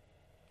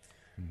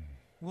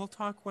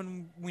talk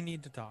when we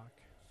need to talk.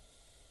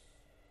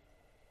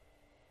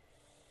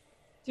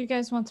 Do you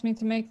guys want me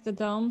to make the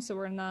dome so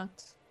we're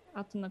not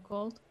out in the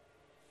cold?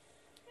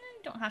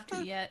 You don't have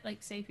to yet.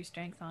 Like, save your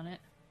strength on it.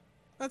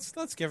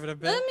 Let's give it a I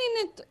bit.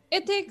 mean,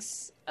 it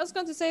takes. I was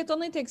going to say it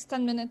only takes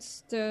 10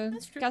 minutes to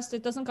That's true. cast.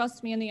 It doesn't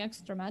cost me any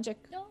extra magic.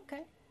 Oh,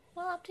 okay.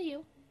 Well, up to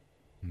you.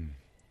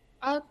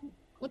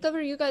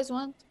 Whatever you guys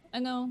want. I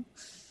know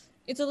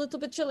it's a little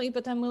bit chilly,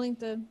 but I'm willing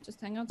to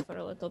just hang out for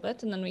a little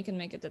bit, and then we can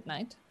make it at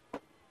night.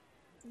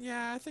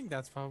 Yeah, I think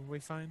that's probably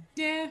fine.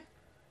 Yeah.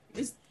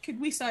 Could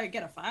we start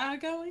get a fire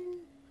going?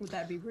 Would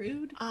that be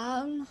rude?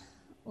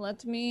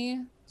 Let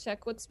me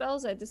check what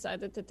spells I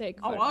decided to take.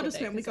 Oh, for I the just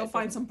day, meant we 'cause I go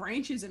find didn't- some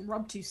branches and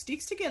rub two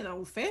sticks together,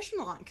 old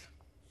fashioned like.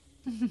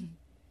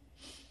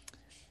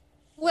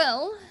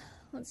 Well,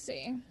 let's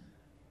see.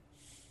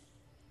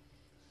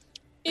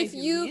 If do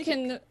you magic.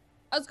 can,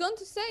 I was going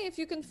to say if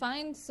you can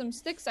find some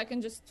sticks, I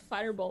can just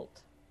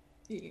firebolt.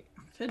 Yeah,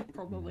 I could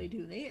probably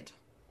do that.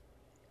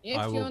 If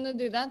I you will- want to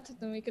do that,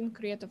 then we can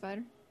create a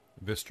fire.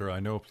 Vistra, I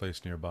know a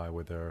place nearby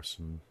where there are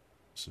some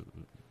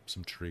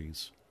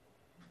trees.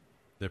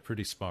 They're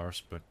pretty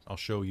sparse, but I'll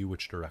show you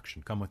which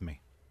direction. Come with me.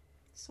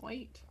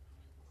 Sweet.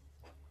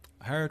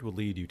 Harrod will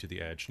lead you to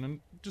the edge, and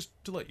just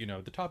to let you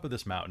know, the top of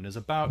this mountain is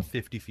about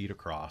 50 feet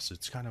across.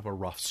 It's kind of a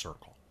rough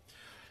circle,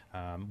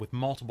 with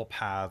multiple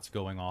paths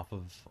going off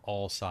of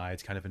all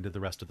sides, kind of into the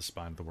rest of the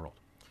spine of the world.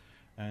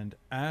 And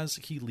as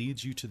he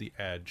leads you to the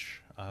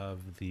edge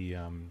of the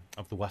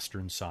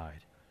western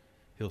side,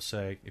 he'll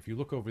say, if you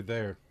look over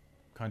there,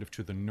 kind of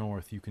to the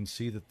north, you can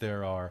see that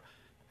there are,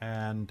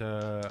 and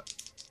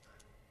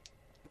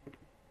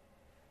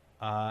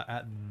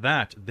at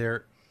that,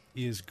 there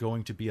is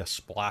going to be a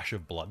splash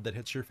of blood that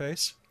hits your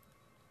face.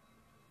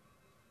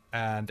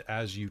 And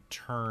as you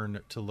turn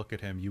to look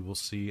at him, you will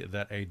see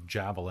that a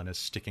javelin is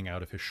sticking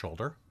out of his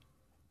shoulder.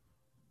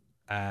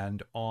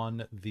 And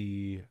on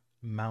the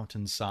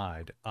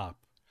mountainside up,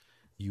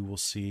 you will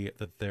see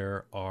that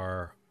there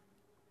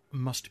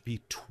must be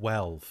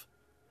 12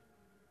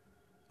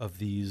 of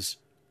these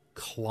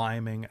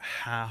climbing,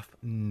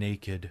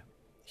 half-naked,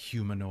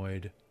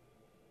 humanoid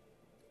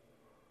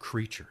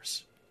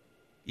creatures,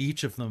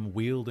 each of them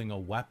wielding a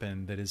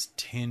weapon that is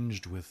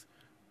tinged with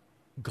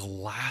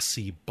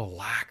glassy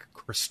black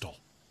crystal.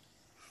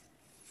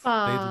 They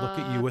look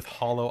at you with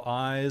hollow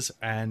eyes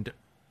and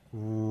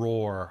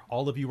roar.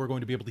 All of you are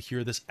going to be able to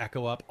hear this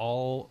echo up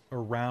all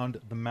around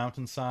the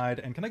mountainside.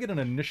 And can I get an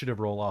initiative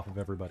roll off of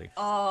everybody?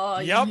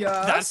 Yep,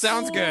 that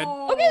sounds good.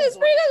 Okay, that's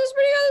pretty good. That's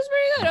pretty good. That's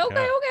pretty good.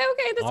 Okay.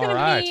 Okay. That's All gonna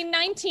right. be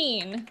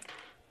 19.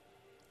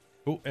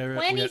 Ooh,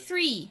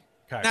 23.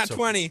 okay, Not so-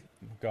 20,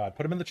 God,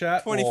 put him in the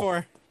chat.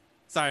 24.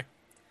 Sorry.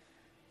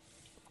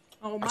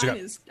 Oh, What you mine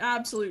got? is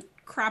absolute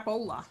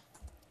crapola.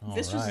 All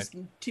This was right. just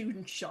too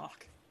in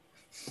shock.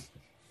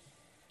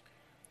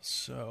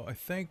 So I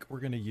think we're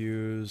going to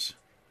use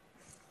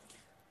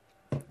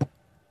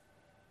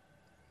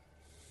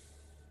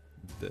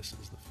this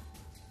as the.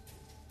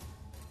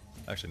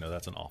 Actually, no,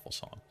 that's an awful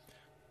song.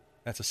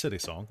 That's a city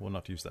song. We'll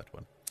not use that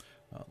one.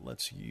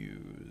 Let's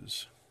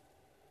use.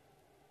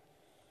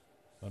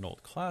 an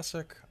old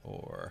classic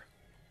or...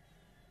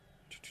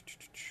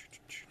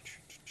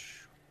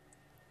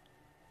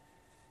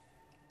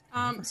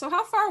 So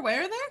how far away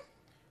are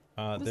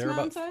they? This They're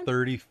about mountainside?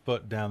 30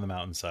 foot down the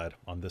mountainside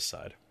on this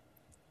side.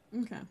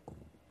 Okay.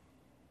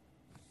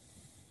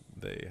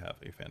 They have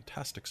a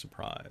fantastic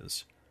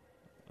surprise.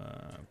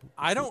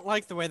 I don't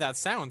like the way that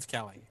sounds,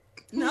 Kelly.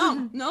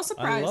 No, no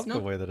surprise. I love no, the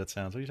way that it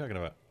sounds. What are you talking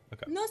about?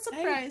 Okay. no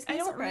surprise. I no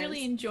don't surprise.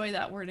 really enjoy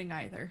that wording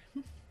either.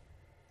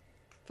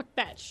 Fuck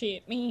that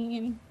shit,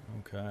 man.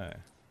 Okay.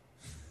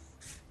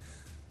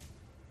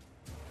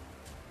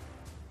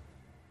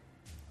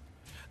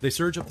 They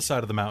surge up the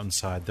side of the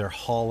mountainside, their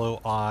hollow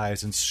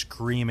eyes and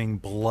screaming,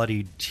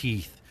 bloodied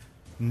teeth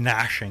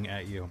gnashing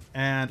at you.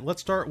 And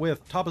let's start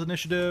with top of the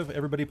initiative.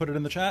 Everybody put it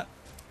in the chat.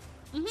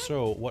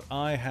 So what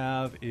I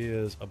have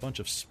is a bunch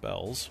of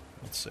spells.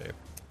 Let's see.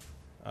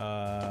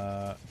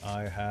 I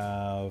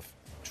have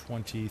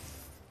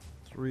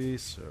 23,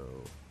 so...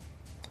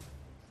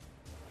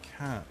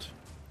 Cat.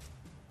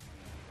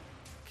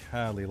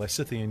 Callie.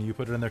 Lysithian, you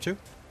put it in there too?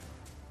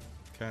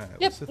 Okay.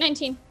 Yep,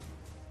 19.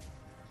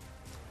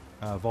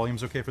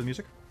 Volume's okay for the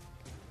music?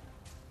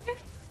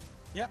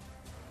 Yep.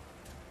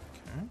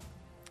 Okay.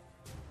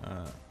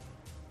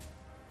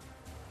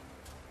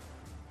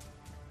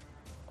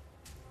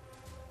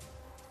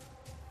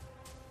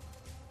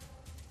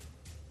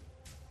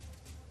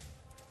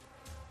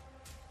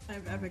 I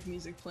have epic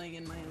music playing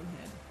in my own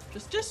head.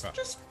 Just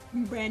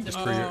random for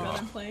music your- that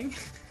I'm playing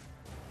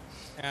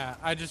Yeah,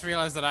 I just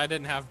realized that I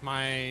didn't have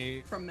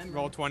my from memory.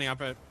 roll 20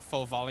 up at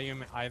full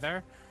volume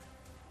either.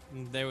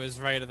 They was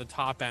right at the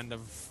top end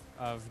of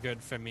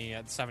good for me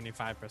at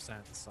 75%.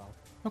 So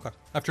Okay.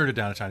 I've turned it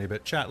down a tiny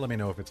bit. Chat, let me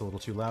know if it's a little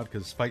too loud,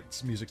 because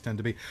fights music tend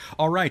to be.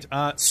 All right,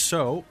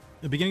 so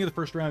the beginning of the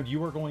first round,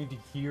 you are going to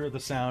hear the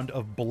sound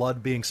of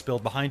blood being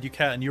spilled behind you,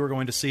 Kat, and you are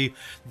going to see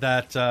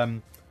that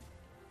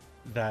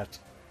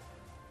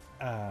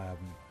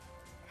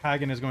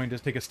Hagen is going to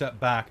take a step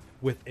back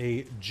with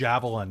a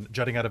javelin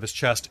jutting out of his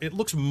chest. It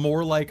looks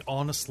more like,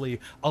 honestly,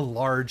 a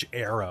large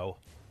arrow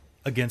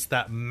against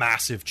that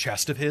massive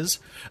chest of his,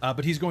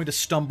 but he's going to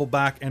stumble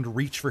back and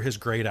reach for his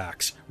great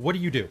axe. What do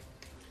you do?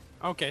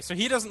 okay, so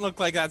he doesn't look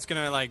like that's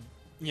gonna like.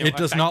 You know, It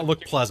does affect not him.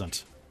 look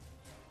pleasant.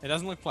 It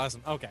doesn't look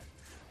pleasant. Okay.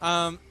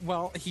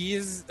 Well, he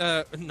is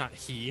not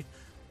he.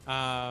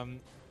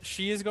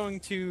 She is going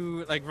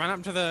to like run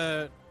up to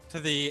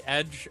the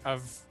edge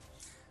of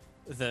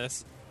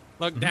this,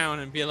 look down,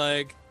 and be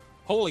like,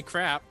 "Holy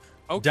crap!"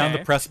 Okay. Down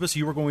the precipice,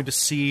 you are going to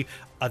see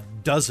a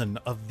dozen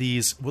of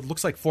these, what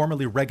looks like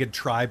formerly ragged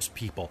tribes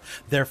people.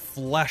 Their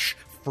flesh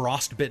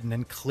frostbitten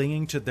and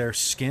clinging to their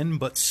skin,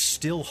 but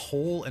still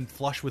whole and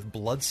flush with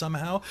blood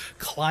somehow,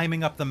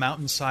 climbing up the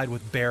mountainside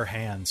with bare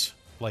hands,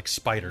 like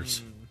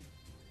spiders.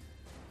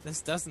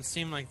 This doesn't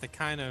seem like the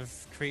kind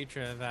of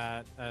creature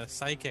that a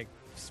psychic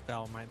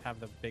spell might have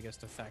the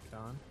biggest effect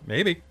on.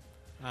 Maybe.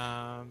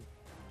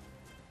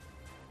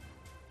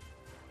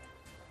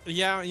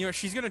 Yeah, you know,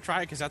 she's gonna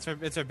try it because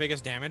it's her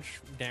biggest damage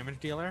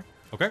dealer.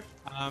 Okay.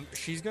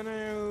 She's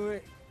gonna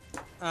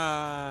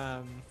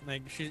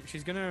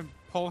she's gonna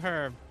pull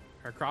her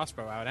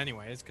crossbow out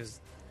anyways, because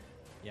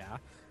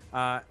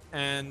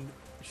and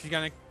she's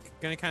gonna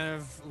kind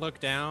of look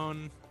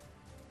down,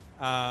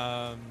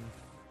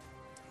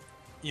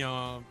 you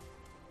know,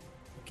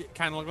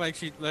 kind of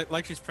look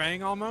like she's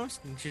praying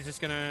almost, and she's just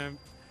gonna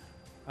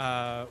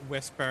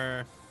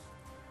whisper,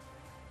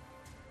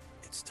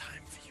 "It's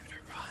time for you to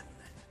run."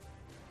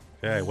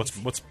 Okay,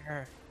 what's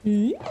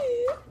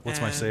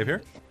my save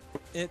here?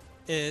 It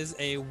is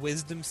a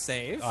wisdom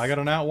save. I got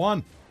an out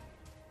one.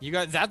 You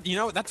got that? You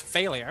know, that's a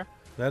failure.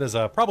 That is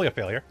probably a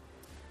failure.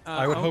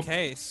 I would hope-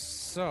 Okay,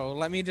 so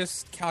let me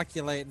just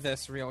calculate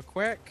this real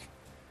quick.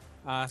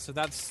 So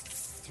that's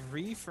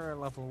 3 for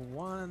level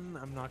 1.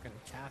 I'm not going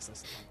to cast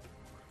this.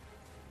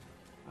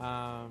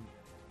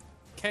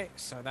 Okay,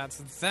 so that's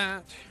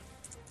that.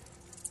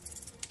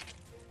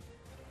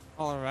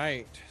 All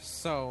right,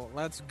 so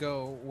let's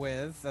go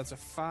with, that's a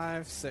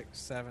 5, 6,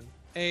 7,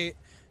 8,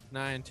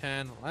 9,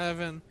 10,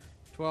 11,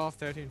 12,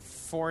 13,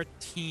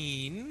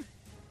 14.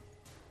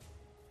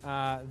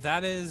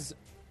 That is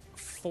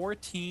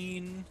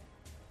 14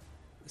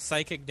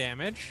 psychic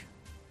damage.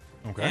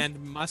 Okay. And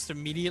must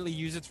immediately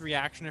use its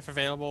reaction if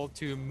available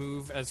to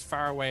move as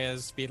far away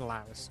as speed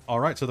allows. All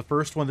right, so the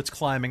first one that's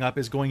climbing up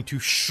is going to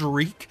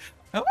shriek,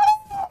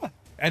 "Ah!"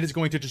 and is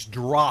going to just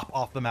drop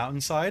off the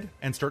mountainside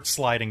and start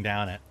sliding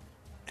down it.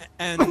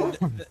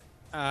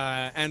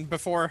 And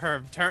before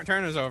her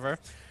turn is over,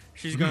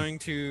 she's going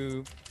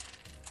to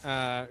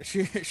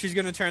she's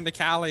going to turn to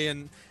Callie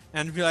and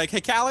be like,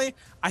 "Hey, Callie,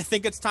 I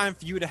think it's time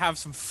for you to have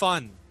some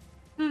fun.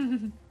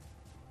 Go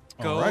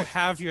All right.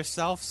 have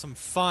yourself some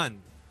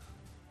fun."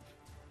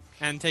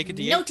 And take a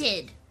D8.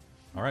 Noted.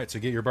 All right, so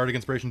get your Bardic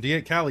Inspiration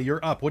D8. Callie,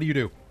 you're up. What do you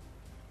do?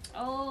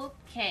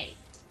 Okay.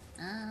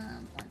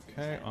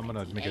 Okay, I'm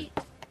going to make a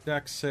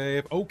dex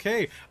save.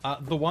 Okay,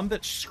 the one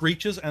that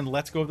screeches and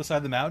lets go of the side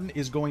of the mountain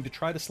is going to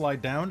try to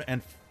slide down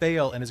and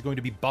fail and is going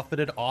to be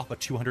buffeted off a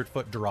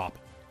 200-foot drop.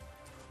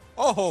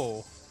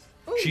 Oh,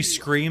 She Ooh.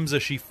 screams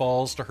as she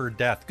falls to her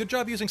death. Good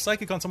job using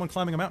psychic on someone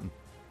climbing a mountain.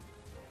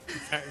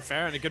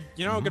 Fair and a good,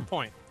 a good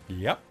point.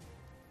 Yep.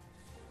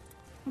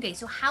 Okay,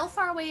 so how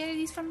far away are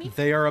these from me?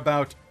 They are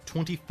about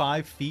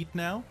 25 feet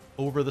now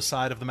over the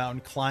side of the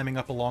mountain, climbing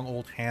up along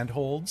old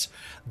handholds.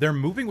 They're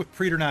moving with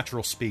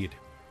preternatural speed.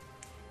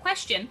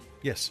 Question.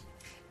 Yes.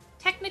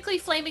 Technically,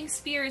 Flaming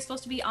Spear is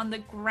supposed to be on the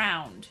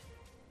ground.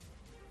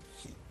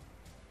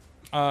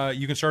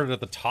 You can start it at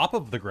the top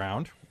of the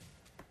ground.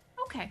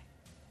 Okay.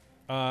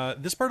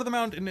 This part of the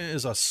mountain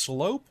is a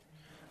slope.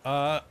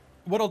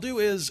 What I'll do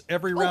is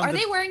every round... Are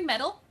they wearing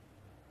metal?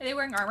 Are they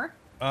wearing armor?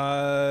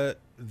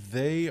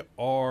 They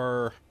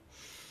are...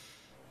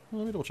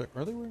 Let me double check.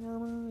 Are they wearing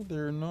armor?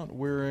 They're not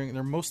wearing...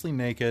 They're mostly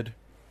naked.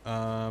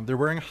 They're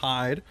wearing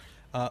hide.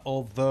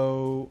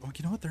 Although... Oh,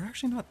 you know what? They're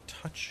actually not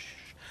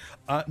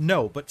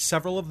no, but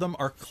several of them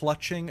are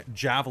clutching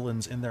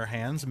javelins in their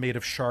hands made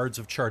of shards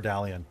of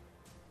Chardalian.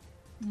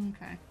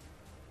 Okay.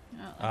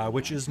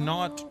 Which is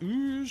not...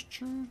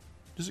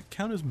 Does it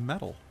count as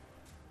metal?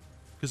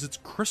 Because it's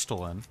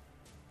crystalline.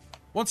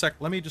 One sec.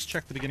 Let me just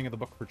check the beginning of the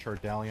book for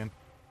Chardalian.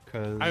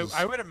 Because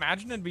I would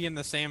imagine it'd be in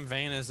the same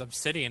vein as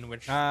Obsidian,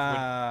 which it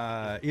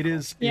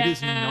is. Yeah. It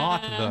is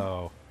not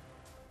though.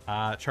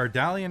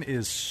 Chardalian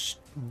is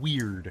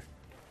weird.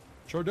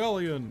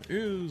 Chardalian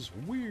is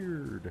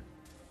weird.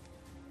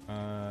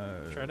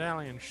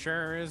 Chardalian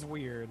sure is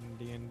weird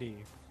in D&D.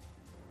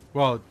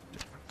 Well,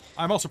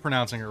 I'm also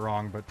pronouncing it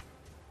wrong, but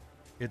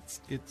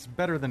it's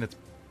better than it's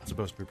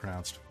supposed to be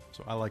pronounced.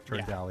 So I like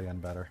Chardalian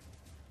better.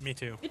 Me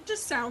too. It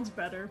just sounds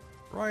better.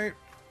 Right.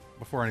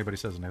 Before anybody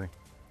says anything.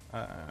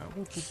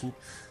 Whoop, whoop,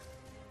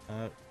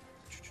 whoop.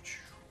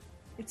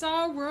 It's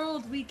our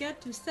world. We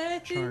get to say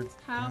things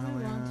how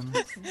we want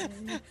to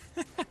say.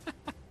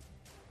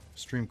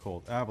 Stream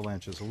cold,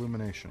 avalanches,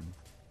 illumination,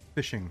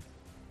 fishing.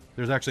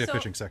 There's actually a So-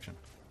 fishing section.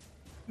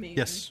 Amazing.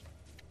 Yes.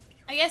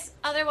 I guess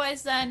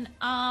otherwise then,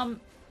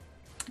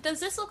 does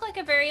this look like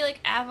a very, like,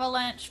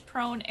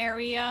 avalanche-prone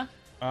area?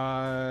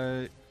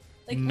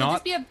 Like, would this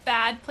Not be a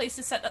bad place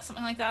to set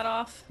something like that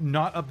off?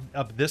 not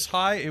up this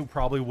high. It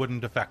probably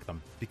wouldn't affect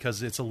them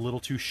because it's a little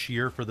too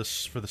sheer for the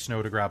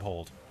snow to grab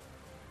hold.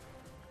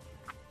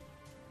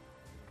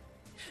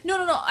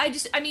 No.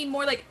 I mean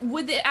more like,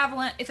 would the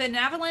avalanche, if an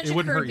avalanche It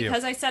wouldn't occurred hurt you.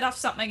 because I set off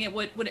something,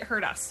 would it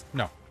hurt us?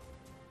 No,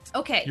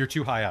 Okay. you're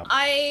too high up.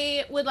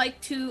 I would like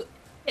to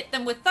hit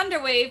them with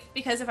Thunder Wave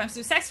because if I'm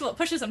successful, it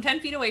pushes them 10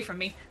 feet away from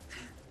me.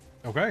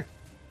 Okay.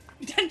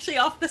 Potentially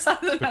off the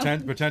side of the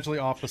mountain. Potentially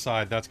off the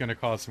side. That's going to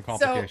cause some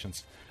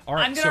complications. All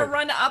right. I'm going to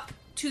run up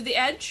to the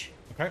edge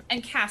Okay.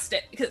 and cast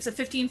it because it's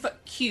a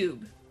 15-foot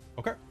cube.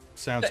 Okay.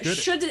 Sounds That good.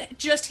 should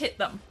just hit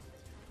them.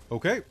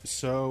 Okay.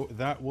 So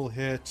that will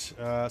hit.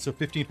 So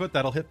 15 foot.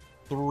 That'll hit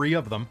 3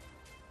 of them.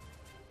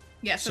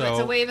 Yeah, so, So, it's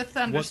a wave of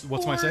thunder.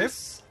 what's my save?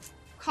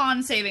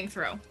 Con saving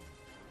throw.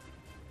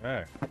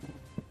 Okay.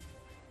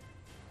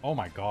 Oh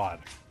my god.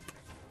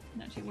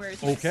 Actually, where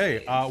is my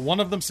Okay. save? One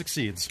of them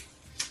succeeds,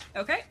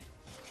 Okay.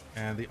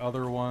 and the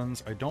other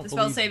ones I don't The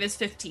spell believe. save is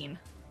 15.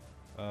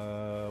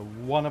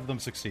 One of them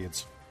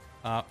succeeds.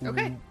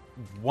 Okay.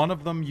 One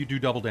of them you do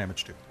double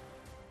damage to,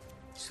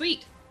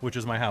 Sweet. which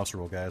is my house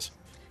rule, guys.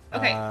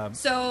 Okay,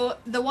 so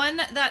the one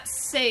that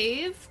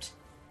saved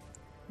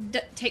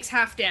takes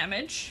half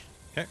damage,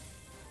 Okay.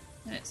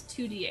 and it's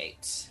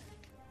 2d8.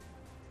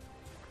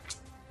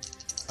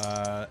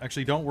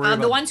 Actually, don't worry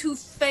about The ones who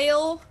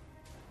fail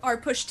are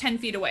pushed 10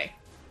 feet away.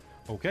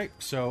 Okay,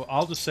 so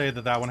I'll just say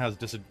that one has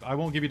I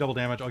won't give you double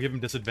damage. I'll give him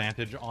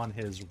disadvantage on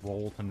his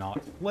roll to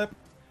not flip.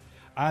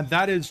 And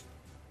that is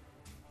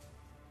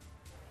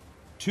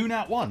 2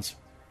 nat 1s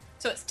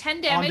So it's 10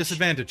 on damage.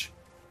 disadvantage.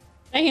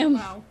 Damn.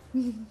 Wow.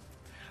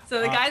 So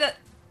the guy that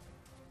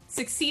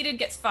succeeded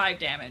gets 5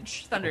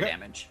 damage, thunder Okay.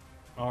 damage.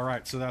 All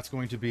right, so that's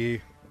going to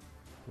be,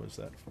 was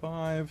that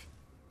 5?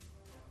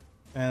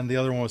 And the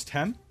other one was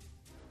 10?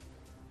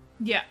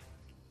 Yeah.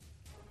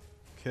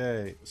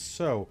 Okay,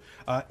 so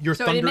your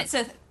So it thunder, emits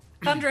a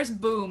thunderous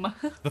boom.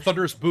 the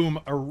thunderous boom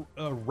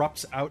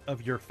erupts out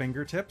of your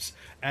fingertips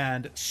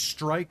and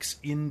strikes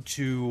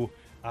into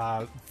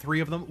 3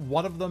 of them.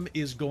 One of them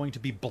is going to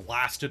be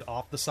blasted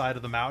off the side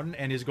of the mountain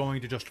and is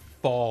going to just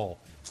fall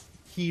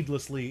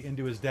heedlessly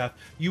into his death.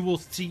 You will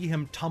see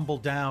him tumble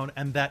down,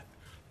 and that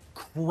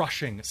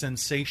crushing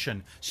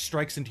sensation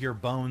strikes into your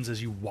bones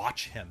as you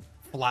watch him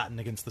flatten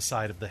against the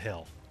side of the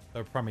hill.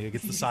 Or, pardon me,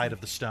 against the side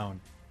of the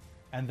stone.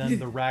 And then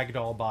the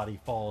ragdoll body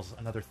falls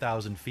another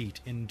 1,000 feet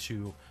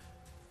into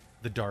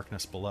the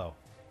darkness below.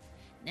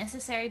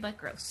 Necessary but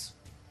gross.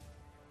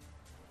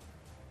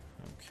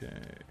 Okay.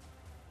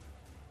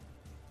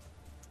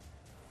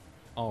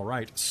 All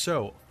right.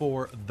 So,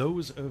 for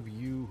those of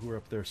you who are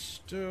up there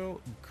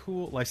still,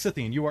 cool.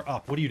 Lysithian, you are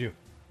up. What do you do?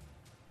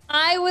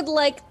 I would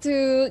like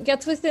to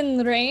get within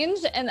range,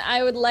 and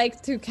I would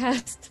like to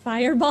cast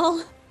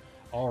Fireball.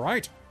 All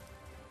right.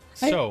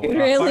 I So,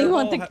 really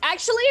want Fireball to.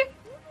 Actually,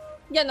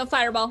 yeah, no,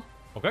 Fireball.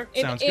 Okay,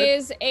 It sounds good.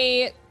 is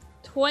a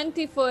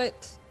 20-foot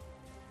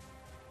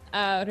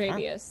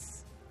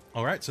radius.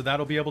 All right, so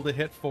that'll be able to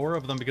hit 4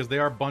 of them because they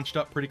are bunched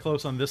up pretty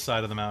close on this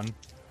side of the mountain.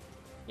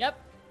 Yep.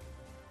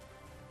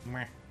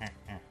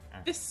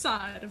 This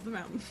side of the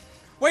mountain.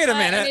 Wait a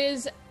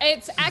minute.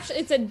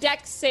 It's a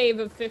dex save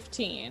of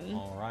 15.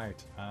 All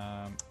right.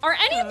 Are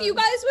any of you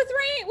guys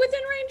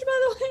within range, by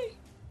the way?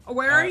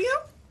 Where are you?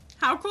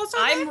 How close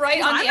are they? I'm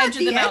right on the edge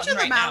of the mountain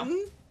right now.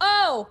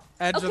 Oh,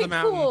 Edge of okay, the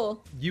mountain.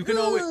 cool. You can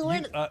always,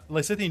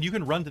 Lysithian, you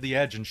can run to the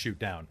edge and shoot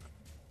down.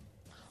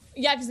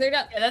 Yeah, because they're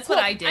not. Yeah, that's cool.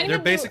 what I did. They're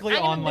basically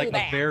I'm gonna on do like a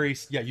that. very,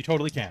 yeah, you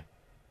totally can.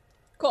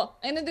 Cool.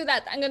 I'm gonna do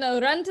that. I'm gonna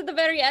run to the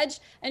very edge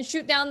and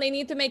shoot down. They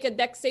need to make a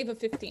dex save of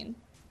 15.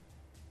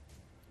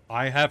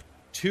 I have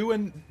 2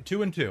 and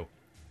 2.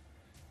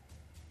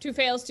 2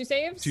 fails, 2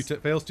 saves. 2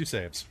 fails, 2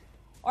 saves.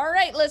 All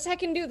right, let's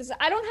heckin' do this.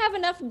 I don't have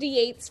enough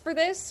d8s for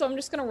this, so I'm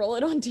just gonna roll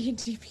it on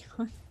D&D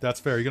Beyond. That's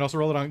fair. You can also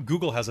roll it on,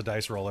 Google has a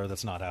dice roller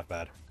that's not half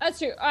bad. That's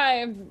true.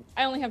 I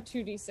only have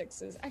 2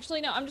 d6s.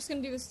 Actually, no. I'm just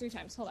gonna do this 3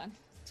 times. Hold on.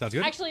 Sounds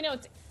good? Actually, no.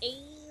 It's 8.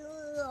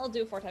 I'll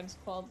do it 4 times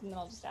 12, and then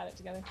I'll just add it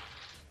together.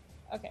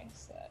 Okay,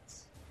 so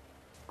that's.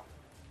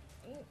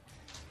 Okay.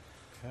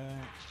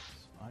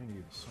 I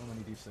need so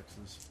many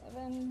d6s.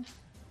 7.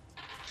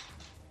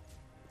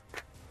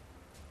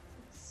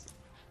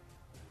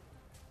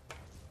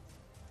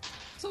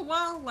 So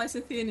while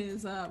Lysithian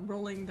is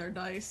rolling their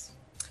dice,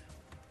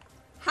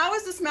 how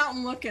is this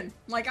mountain looking?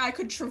 Like I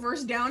could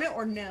traverse down it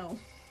or no?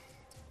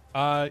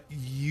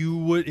 You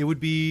would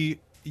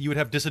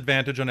have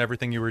disadvantage on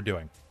everything you were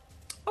doing.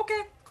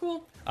 Okay,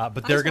 cool. But I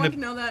they're just gonna wanted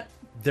to know that.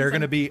 they're since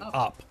gonna I'm be up.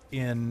 up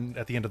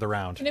at the end of the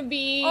round. Gonna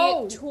be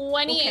Oh,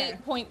 28 okay.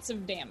 points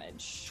of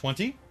damage.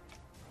 20?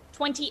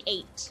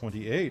 28.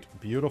 28.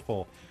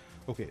 Beautiful.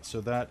 Okay, so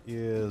that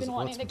is. I've been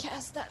wanting to let's-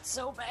 cast that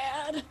so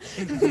bad.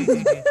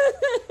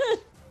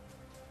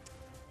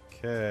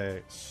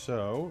 Okay,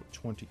 so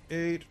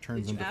 28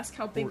 turns Did you into. ask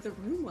how big the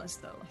room was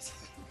though?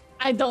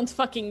 I don't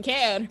fucking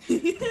care.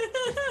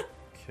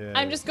 Okay.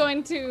 I'm just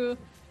going to,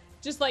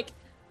 like,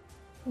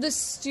 the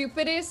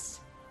stupidest,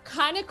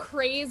 kind of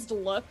crazed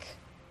look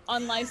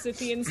on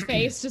Lysithian's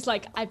face, just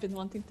like, I've been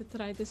wanting to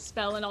try this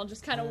spell, and I'll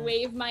just kind of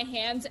wave my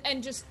hands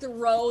and just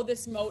throw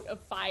this mote of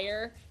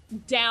fire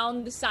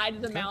down the side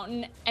of the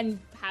mountain and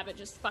have it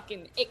just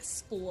fucking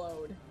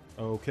explode.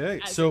 Okay,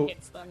 as so it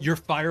hits them. your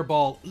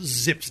fireball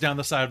zips down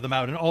the side of the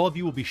mountain. All of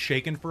you will be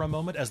shaken for a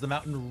moment as the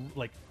mountain,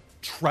 like,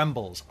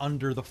 trembles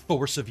under the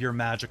force of your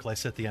magic,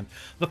 Lysithian.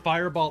 The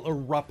fireball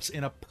erupts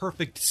in a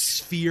perfect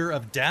sphere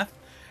of death,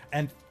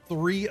 and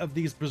 3 of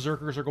these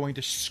berserkers are going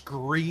to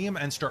scream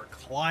and start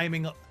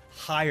climbing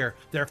higher,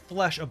 their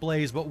flesh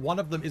ablaze, but one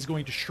of them is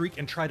going to shriek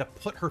and try to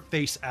put her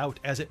face out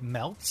as it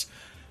melts,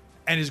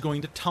 and is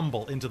going to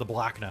tumble into the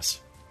blackness.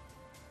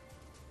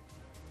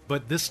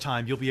 But this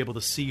time, you'll be able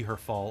to see her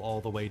fall all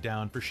the way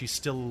down, for she's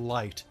still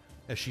light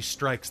as she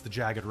strikes the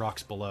jagged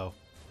rocks below.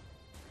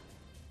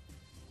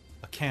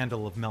 A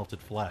candle of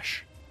melted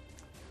flesh.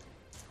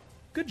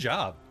 Good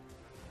job.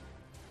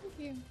 Thank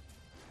you.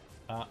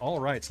 All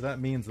right, so that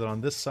means that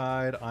on this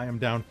side, I am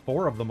down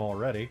 4 of them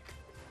already.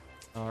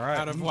 All right.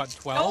 Out of what,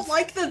 I 12? don't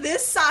like the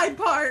this side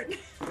part.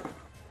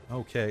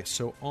 Okay,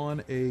 so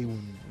on a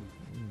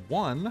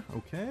 1,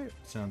 okay,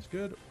 sounds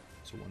good.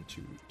 So 1,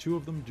 2, 2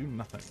 of them do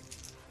nothing.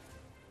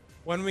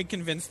 When we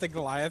convinced the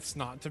Goliaths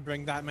not to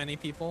bring that many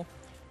people.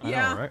 I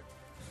Yeah. know, right?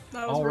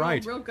 That was All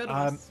right. real good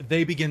of us.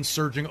 They begin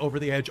surging over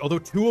the edge, although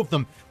 2 of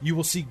them you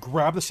will see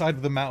grab the side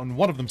of the mountain,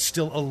 one of them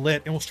still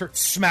alit, and will start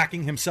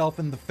smacking himself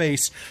in the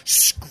face,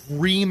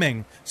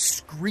 screaming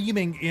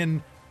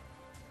in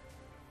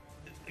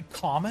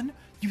common,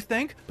 you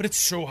think? But it's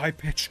so high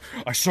pitched.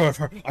 I serve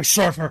her, I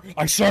serve her,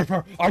 I serve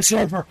her, I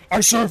serve her,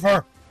 I serve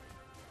her.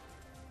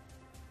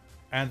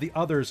 And the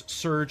others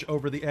surge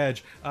over the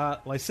edge.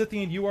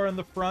 Lysithian, you are in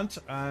the front,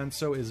 and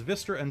so is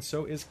Vistra, and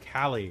so is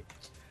Callie.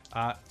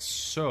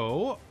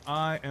 So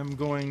I am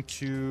going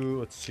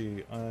to, let's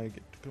see, I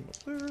get to come up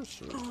there.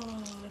 So.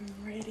 Oh,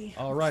 I'm ready.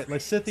 All right,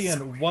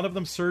 Lysithian, one of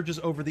them surges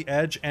over the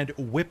edge and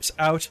whips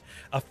out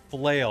a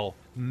flail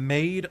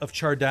made of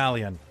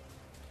Chardalian.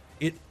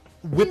 It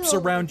whips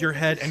around your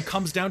head and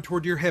comes down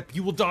toward your hip.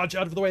 You will dodge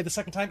out of the way. The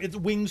second time, it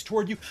wings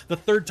toward you. The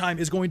third time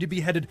is going to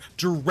be headed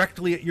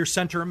directly at your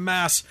center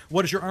mass.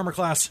 What is your armor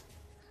class?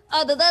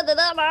 On the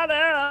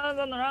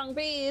wrong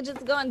page.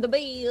 It's going to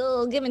be.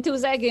 Give me 2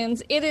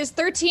 seconds. It is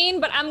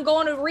 13, but I'm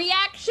going to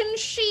reaction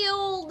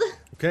shield.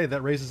 Okay,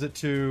 that raises it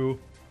to...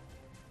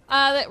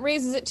 That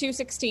raises it to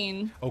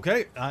 16.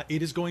 Okay,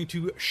 it is going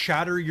to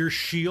shatter your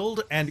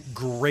shield and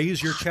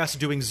graze your chest,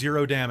 doing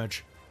 0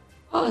 damage.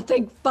 Oh,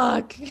 thank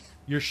fuck.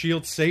 Your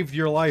shield saved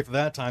your life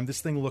that time.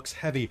 This thing looks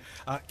heavy.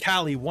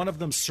 Callie, one of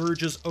them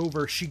surges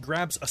over. She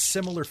grabs a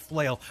similar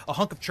flail, a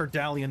hunk of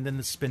Chardalian, then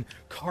has been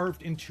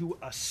carved into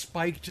a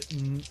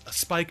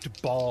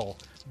spiked ball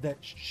that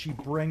she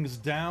brings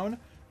down.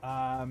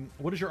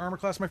 What is your armor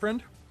class, my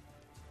friend?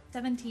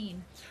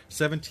 17.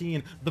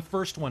 17. The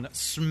first one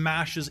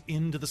smashes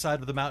into the side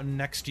of the mountain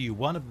next to you.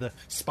 One of the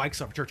spikes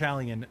of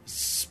Tertullian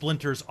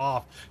splinters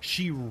off.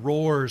 She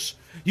roars,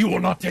 "You will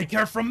not take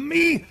care from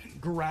me!"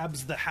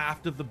 Grabs the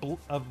haft of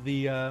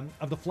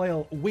the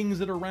flail,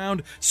 wings it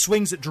around,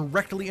 swings it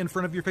directly in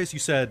front of your face. You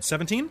said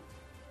 17?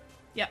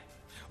 Yep.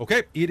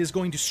 Okay, it is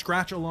going to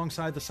scratch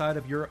alongside the side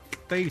of your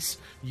face.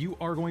 You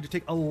are going to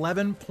take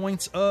 11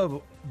 points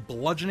of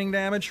bludgeoning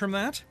damage from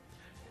that.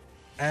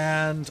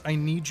 And I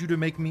need you to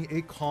make me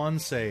a con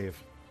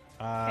save.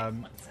 Okay,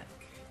 1 sec.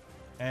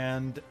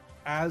 And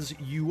as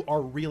you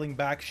are reeling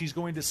back, she's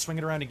going to swing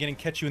it around again and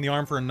catch you in the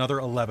arm for another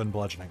 11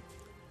 bludgeoning.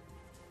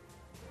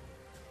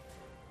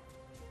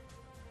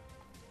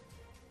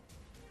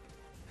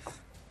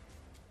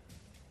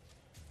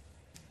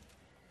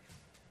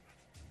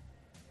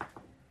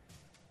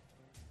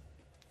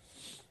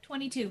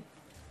 $22.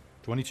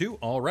 22.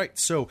 All right.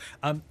 So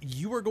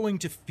you are going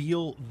to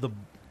feel the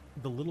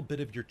little bit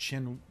of your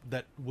chin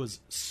that was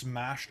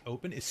smashed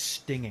open is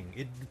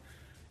stinging.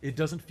 It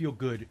doesn't feel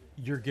good.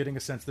 You're getting a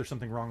sense there's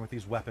something wrong with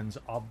these weapons,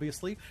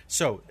 obviously.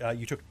 So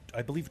you took,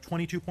 I believe,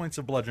 22 points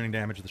of bludgeoning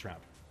damage this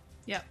round.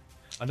 Yep.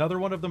 Another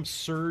one of them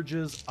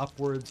surges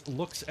upwards,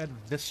 looks at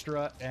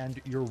Vistra and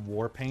your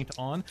war paint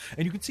on,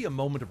 and you can see a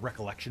moment of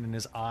recollection in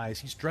his eyes.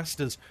 He's dressed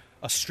as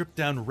a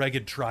stripped-down,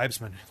 ragged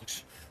tribesman.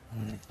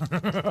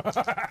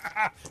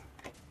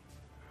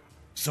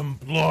 Some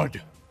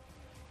blood.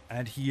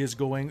 And he is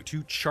going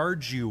to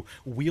charge you,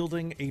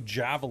 wielding a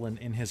javelin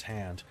in his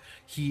hand.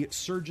 He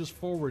surges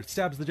forward,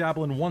 stabs the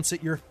javelin once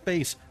at your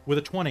face with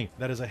a 20.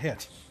 That is a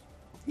hit.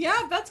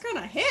 Yeah, that's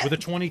gonna hit. With a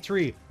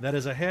 23, that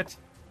is a hit.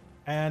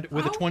 And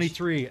with Ouch. a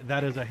 23,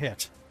 that is a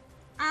hit.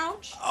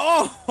 Ouch.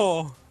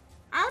 Oh!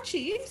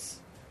 Ouchies.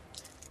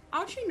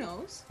 Ouchie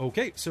nose.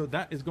 Okay, so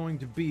that is going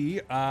to be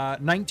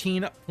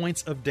 19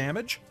 points of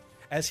damage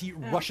as he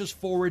rushes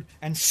forward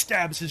and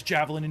stabs his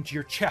javelin into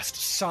your chest,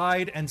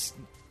 side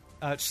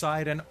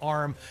and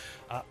arm,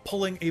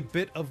 pulling a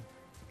bit of...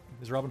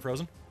 Is Robin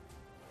frozen?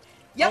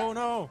 Yep. Oh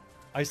no!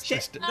 I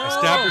stabbed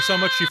her so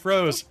much she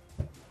froze.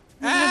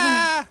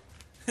 Ah!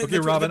 Okay,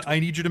 Robin, I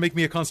need you to make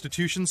me a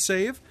Constitution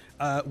save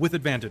with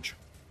advantage.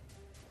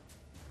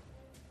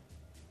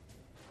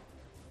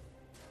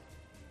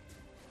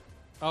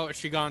 Oh, is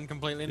she gone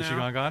completely now? Is she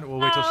gone? We'll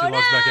wait till she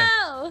logs back in.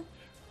 no!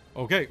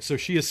 Okay, so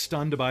she is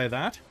stunned by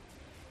that.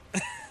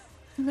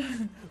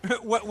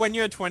 When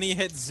your 20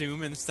 hits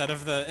zoom instead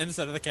of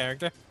the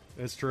character.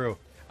 It's true.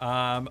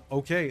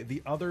 Okay,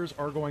 the others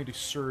are going to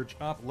surge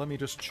up. Let me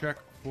just check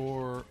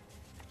for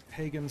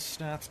Hagen's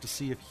stats to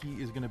see if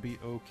he is going to be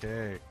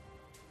okay.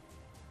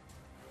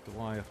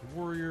 Goliath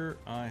Warrior,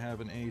 I have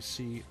an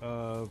AC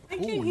of... I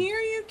can hear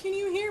you. Can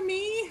you hear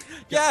me?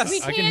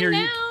 Yes. I can hear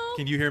you. now.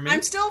 Can you hear me?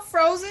 I'm still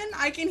frozen.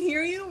 I can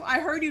hear you. I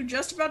heard you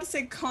just about to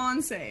say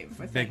con save.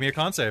 I think. Make me a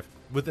con save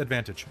with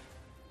advantage.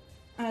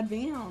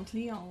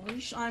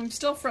 Advantage. I'm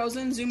still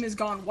frozen. Zoom is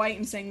gone white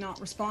and saying not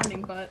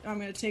responding, but I'm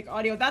going to take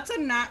audio. That's a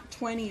nat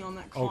 20 on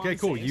that con Okay,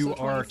 cool. save, You so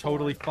are 24.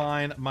 totally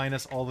fine,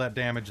 minus all that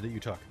damage that you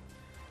took.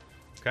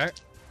 Okay.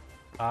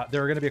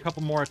 There are going to be a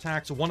couple more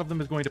attacks. One of them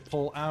is going to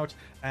pull out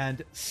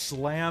and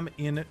slam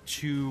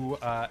into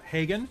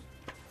Hagen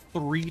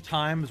 3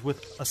 times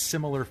with a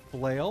similar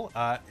flail.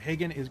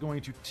 Hagen is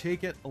going to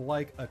take it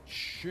like a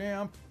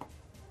champ.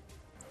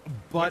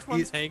 But Which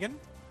one's Hagen?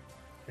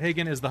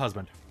 Hagen is the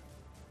husband.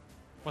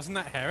 Wasn't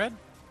that Herod?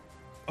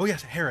 Oh,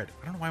 yes, Herod.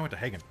 I don't know why I went to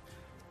Hagen.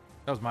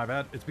 That was my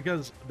bad. It's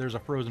because there's a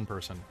frozen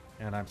person,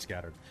 and I'm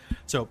scattered.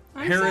 So,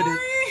 I'm Herod...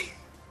 sorry.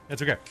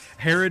 It's okay.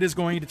 Herod is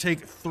going to take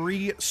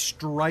 3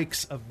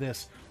 strikes of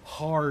this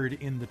hard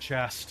in the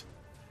chest.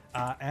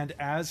 And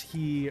as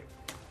he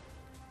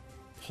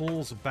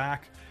pulls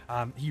back,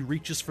 he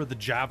reaches for the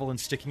javelin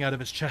sticking out of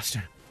his chest.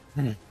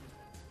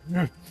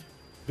 There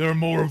are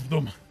more of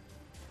them.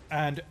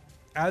 And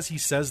as he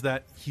says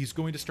that, he's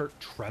going to start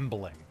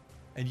trembling.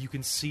 And you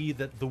can see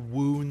that the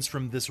wounds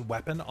from this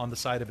weapon on the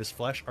side of his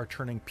flesh are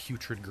turning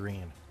putrid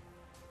green.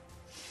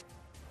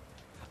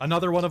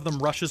 Another one of them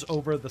rushes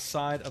over the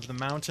side of the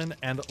mountain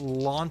and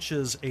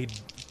launches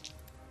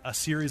a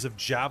series of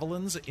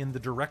javelins in the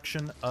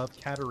direction of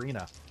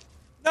Katarina.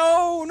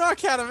 No, not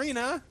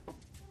Katarina.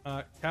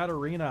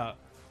 Katarina,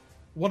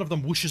 one of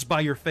them whooshes by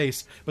your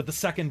face, but the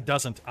second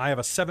doesn't. I have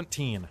a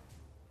 17.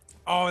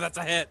 Oh, that's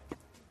a hit.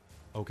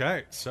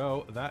 Okay,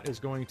 so that is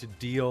going to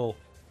deal...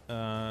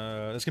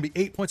 that's going to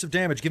be 8 points of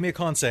damage. Give me a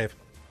con save.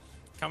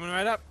 Coming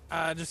right up.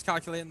 Just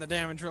calculating the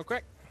damage real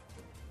quick.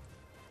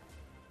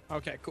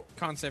 Okay, cool.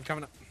 Con save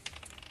coming up.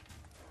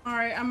 All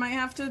right, I might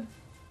have to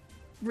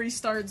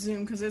restart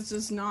Zoom because it's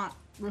just not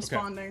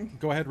responding. Okay.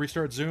 Go ahead,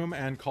 restart Zoom,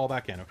 and call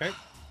back in, okay?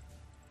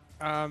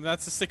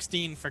 That's a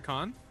 16 for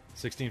con.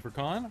 16 for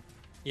con.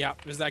 Yeah,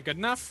 is that good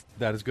enough?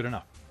 That is good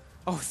enough.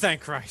 Oh, thank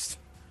Christ.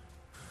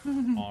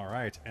 All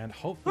right, and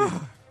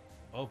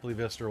hopefully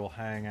Vistor will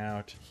hang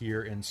out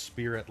here in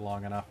spirit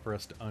long enough for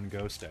us to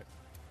unghost it.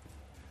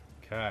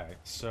 Okay,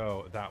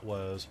 so that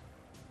was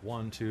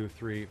 1, 2,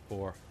 3,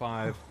 4,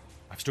 5.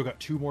 I've still got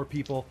 2 more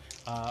people.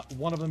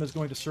 One of them is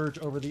going to surge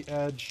over the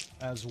edge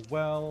as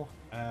well.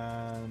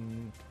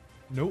 And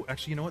no,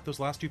 actually, you know what? Those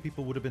last 2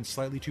 people would have been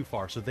slightly too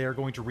far. So they are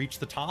going to reach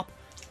the top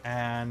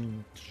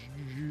and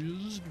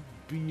just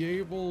be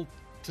able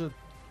to...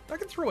 I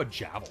can throw a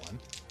javelin.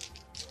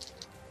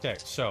 Okay,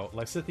 so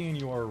Lysithian,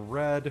 you are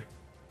red.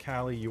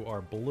 Callie, you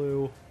are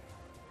blue.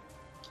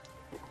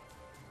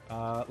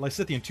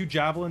 Lysithian, 2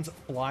 javelins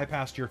fly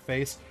past your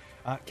face.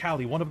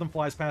 Callie, one of them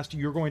flies past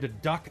you. You're going to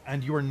duck,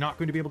 and you are not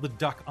going to be able to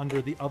duck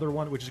under the other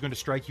one, which is going to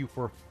strike you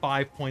for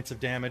 5 points of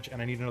damage, and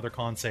I need another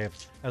con save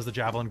as the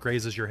javelin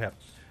grazes your hip.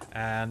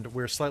 And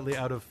we're slightly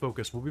out of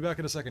focus. We'll be back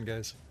in a second,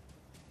 guys.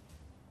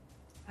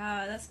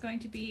 That's going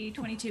to be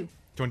 22.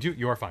 22,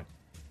 you are fine.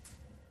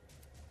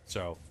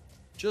 So,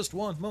 just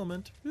one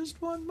moment.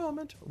 Just one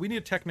moment. We need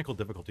a technical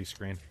difficulty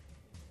screen.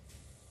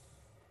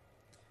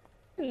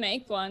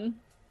 Make one.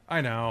 I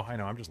know.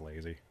 I'm just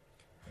lazy.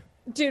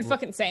 Dude,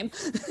 fucking same.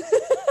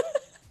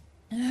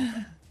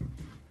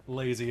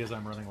 Lazy as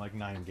I'm running like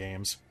 9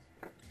 games.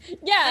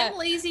 Yeah. I'm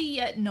lazy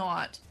yet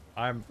not.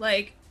 I'm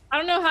Like, I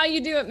don't know how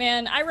you do it,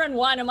 man. I run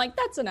 1. I'm like,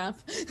 that's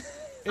enough.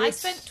 I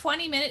spent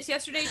 20 minutes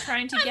yesterday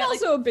trying to I'm get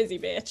also a busy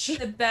bitch.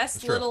 the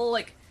best True. little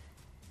like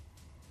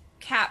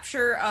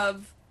capture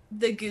of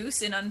the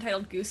goose in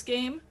Untitled Goose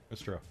Game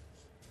It's true.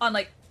 on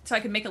like so I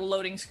could make a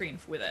loading screen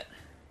with it.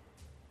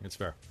 It's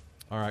fair.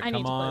 All right, I need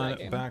come to play on that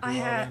game. back, I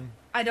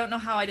Robin. don't know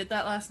how I did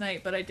that last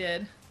night, but I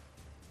did.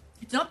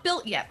 It's not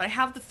built yet, but I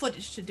have the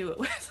footage to do it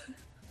with.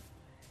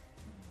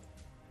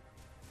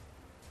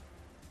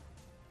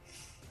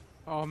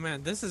 Oh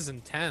man, this is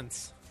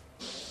intense.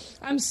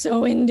 I'm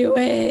so into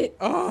it.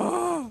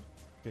 Oh,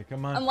 Okay,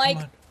 come on. I'm like-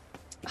 come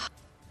on.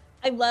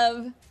 I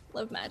love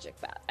magic.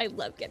 I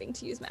love getting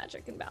to use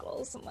magic in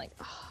battles. I'm like,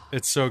 oh,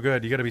 It's so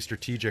good. You got to be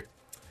strategic.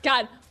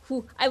 God,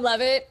 whew, I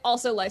love it.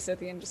 Also,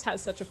 Lysithian just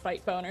has such a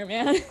fight boner,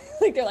 man.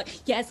 Like they're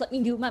like, yes, let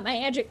me do my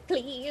magic,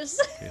 please.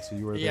 Okay, so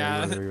you were there,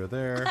 Yeah. you were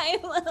there. I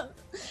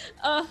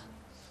love.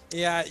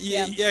 yeah,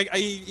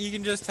 you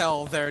can just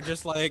tell they're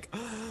just like,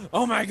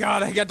 oh my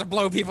god, I get to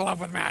blow people up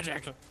with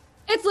magic.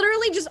 It's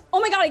literally just, oh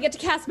my god, I get to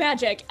cast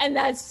magic, and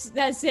that's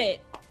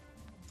it.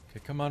 Okay,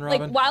 come on, Robin.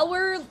 Like while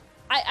we're,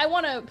 I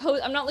want to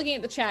post. I'm not looking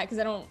at the chat because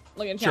I don't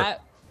look at Sure.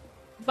 chat,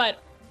 but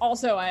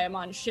also I am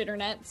on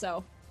shitternet,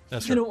 so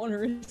That's I true. don't want to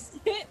risk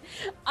it.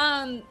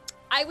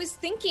 I was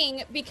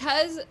thinking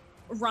because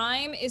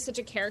Rime is such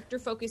a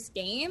character-focused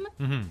game,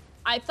 Mm-hmm.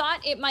 I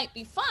thought it might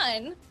be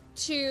fun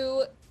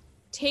to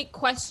take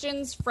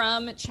questions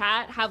from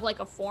chat, have like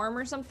a form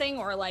or something,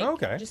 or like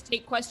Okay. just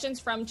take questions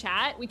from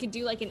chat. We could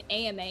do like an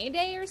AMA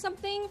day or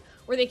something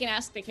where they can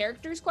ask the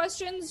characters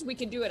questions. We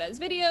could do it as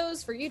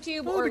videos for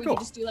YouTube, Oh, or that'd we be cool.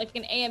 could just do like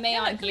an AMA Yeah,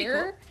 on that could be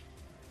here. cool.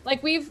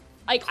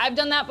 Like I've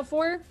done that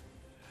before.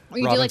 Where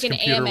you Robin's do like an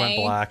computer AMA. went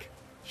black.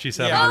 She's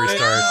having Yeah. to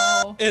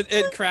restart. No.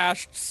 It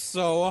crashed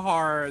so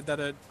hard that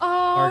it. Oh,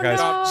 All right, guys.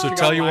 no. So She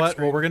tell got you black what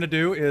screen. we're gonna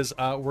do is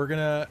we're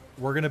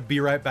gonna be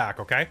right back.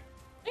 Okay.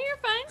 No, you're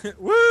fine.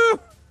 Woo!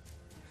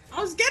 I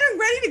was getting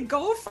ready to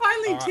go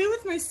finally Alright. too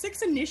with my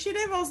 6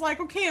 initiative. I was like,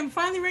 okay, I'm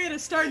finally ready to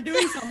start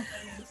doing something.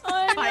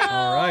 Oh, no.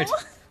 All right.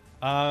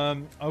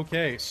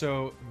 Okay,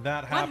 so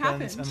that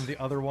happens, happened? and the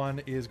other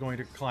one is going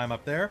to climb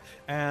up there,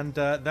 and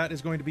that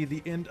is going to be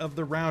the end of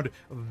the round.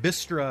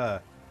 Vistra,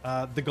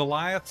 the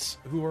Goliaths,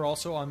 who are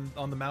also on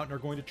the mountain, are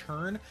going to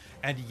turn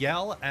and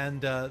yell,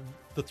 and the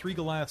 3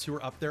 Goliaths who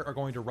are up there are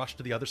going to rush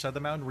to the other side of the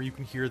mountain, where you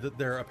can hear that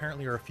there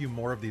apparently are a few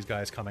more of these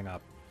guys coming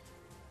up.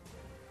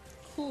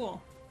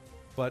 Cool.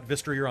 But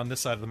Vistra, you're on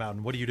this side of the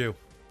mountain. What do you do?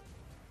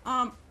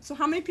 So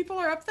how many people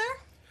are up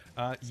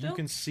there? You Still?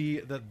 can see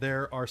that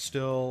there are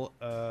still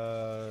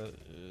I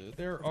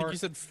think you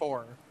said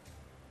 4.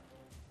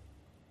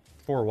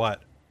 4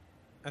 what?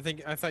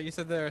 I thought you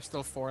said there are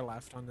still 4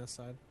 left on this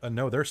side.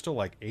 No, there's still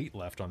like 8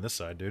 left on this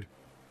side, dude.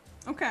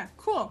 Okay,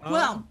 cool.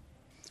 Well,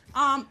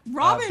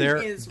 Robin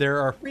is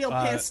there are real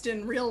pissed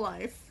in real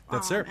life.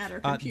 That's there. At her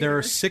computer. There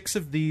are 6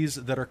 of these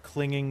that are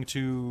clinging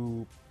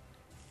to.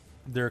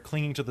 They're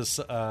clinging to this.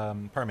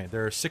 Pardon me.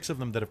 There are 6 of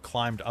them that have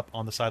climbed up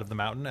on the side of the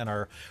mountain and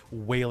are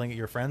wailing at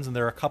your friends, and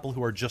there are a couple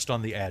who are just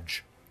on the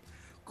edge.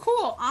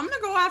 Cool. I'm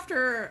gonna go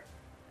after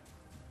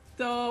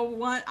the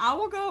one. I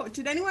will go.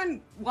 Did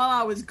anyone, while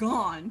I was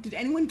gone, did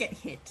anyone get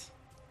hit?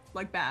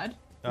 Like bad?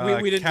 We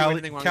didn't do Callie,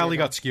 anything while we were Callie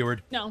gone. got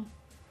skewered. No.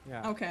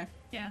 Yeah. Okay.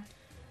 Yeah.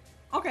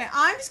 Okay,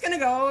 I'm just gonna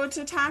go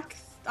to attack.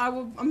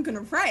 I'm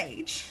gonna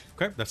rage.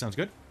 Okay, that sounds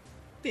good.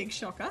 Big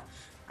shocker.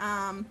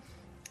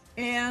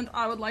 And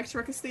I would like to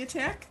recklessly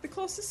attack the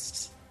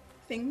closest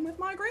thing with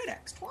my great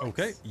axe twice.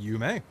 Okay, you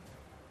may.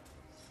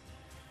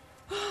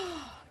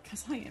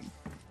 Because I am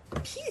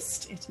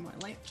pissed at my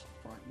late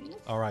partner.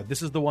 All right,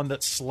 this is the one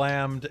that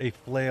slammed a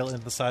flail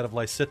into the side of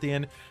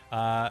Lysithian.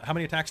 How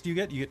many attacks do you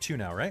get? You get 2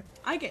 now, right?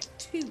 I get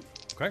 2.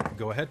 Okay,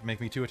 go ahead.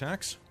 Make me 2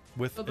 attacks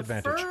with So the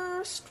advantage.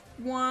 first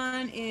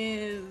one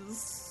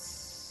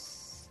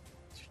is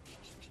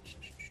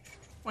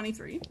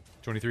 23.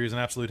 23 is an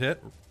absolute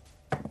hit.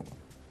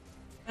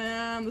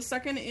 And the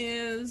second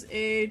is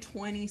a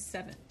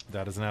 27.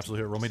 That is an absolute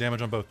hit. Roll me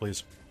damage on both,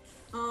 please.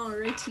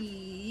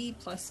 Alrighty,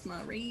 plus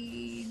my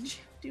rage.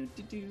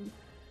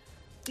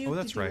 Oh,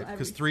 that's right.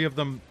 Because three of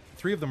them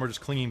were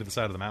just clinging to the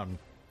side of the mountain,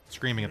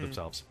 screaming at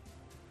themselves.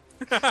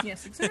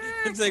 Yes, exactly.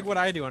 It's like what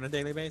I do on a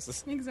daily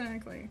basis.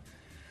 Exactly.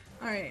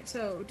 Alright,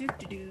 so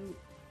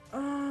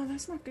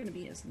that's not gonna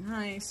be as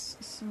nice.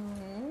 So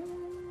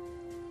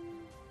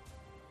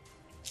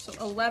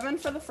 11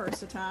 for the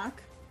first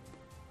attack.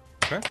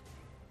 Okay.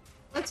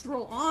 Let's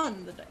roll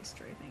on the dice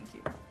tray, thank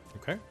you.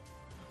 Okay.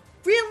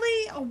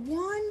 Really? A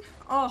 1?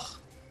 Oh,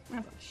 I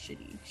have a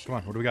shitty. Come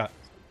on, what do we got?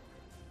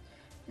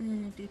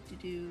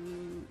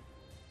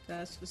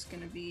 That's just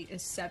gonna be a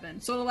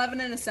 7. So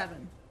 11 and a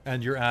 7.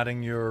 And you're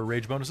adding your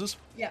rage bonuses?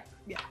 Yeah.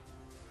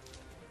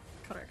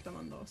 Correct,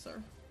 Amando,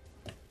 sir.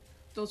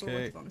 Those are Okay,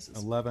 rage bonuses.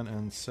 11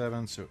 and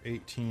 7, so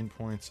 18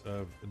 points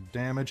of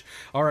damage.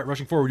 All right,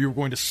 rushing forward, you're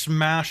going to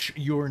smash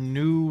your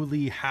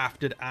newly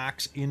hafted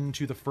axe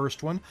into the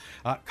first one,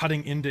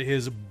 cutting into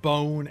his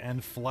bone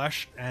and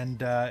flesh,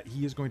 and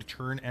he is going to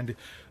turn and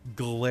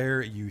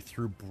glare at you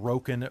through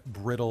broken,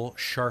 brittle,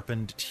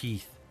 sharpened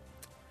teeth.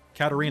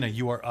 Katarina,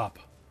 you are up.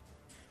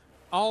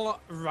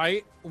 All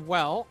right.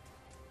 Well,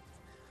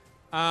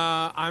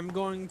 I'm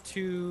going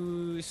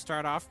to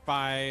start off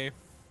by,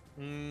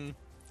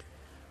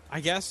 I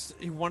guess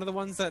one of the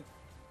ones that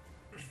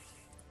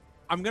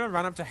I'm gonna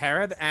run up to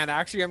Herod, and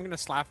actually I'm gonna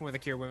slap him with a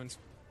cure wounds.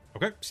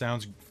 Okay,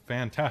 sounds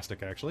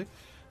fantastic, actually.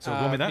 So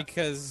roll me that.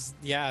 Because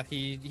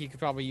he could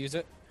probably use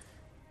it.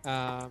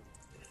 And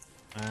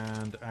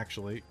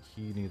actually,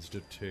 he needs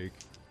to take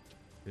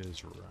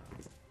his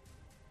round.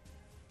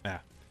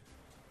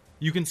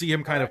 You can see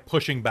him kind of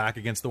pushing back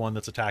against the one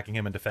that's attacking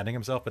him and defending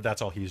himself, but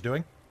that's all he's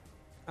doing.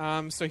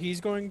 So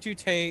he's going to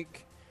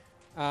take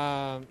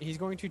 12,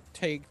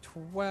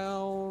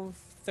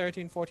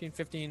 13, 14,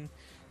 15,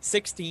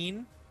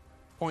 16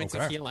 points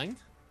of healing.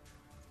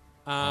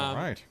 All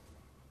right.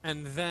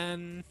 And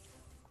then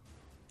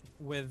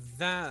with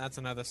that's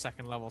another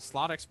second level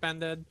slot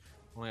expended.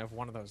 Only have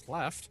one of those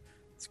left.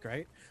 That's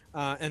great.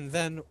 And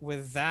then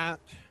with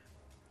that,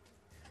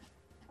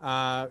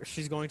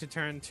 she's going to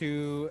turn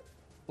to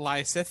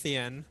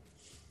Lysithian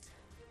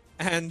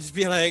and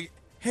be like,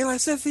 "Hey,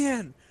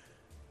 Lysithian,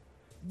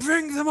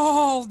 bring them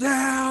all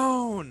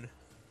down!"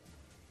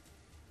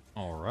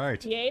 All right.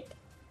 D8.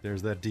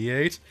 There's that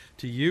D8.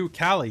 To you,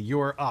 Callie,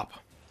 you are up.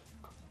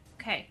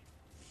 Okay.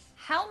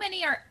 How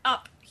many are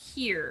up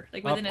here?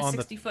 Like within Up a on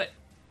the- 60-foot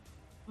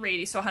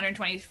radius, so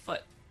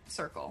 120-foot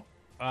circle.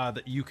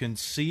 That you can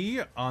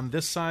see. On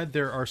this side,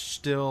 there are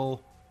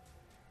still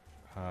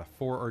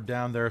 4 are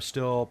down. There are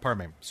still,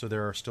 pardon me, so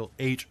there are still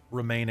 8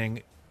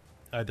 remaining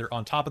either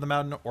on top of the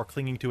mountain or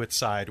clinging to its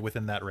side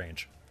within that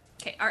range.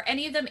 Okay. Are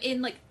any of them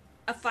in like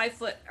a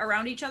 5-foot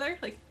around each other?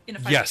 Like in a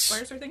 5-foot Yes.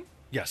 square sort of thing?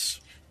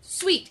 Yes.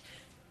 Sweet.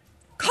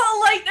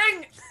 Call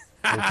lightning!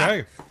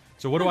 Okay.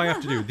 So what do I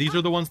have to do? These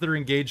are the ones that are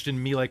engaged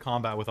in melee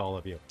combat with all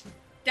of you.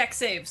 Deck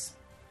saves.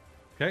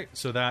 Okay,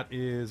 so that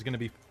is going to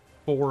be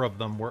 4 of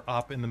them. We're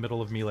up in the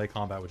middle of melee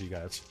combat with you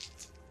guys.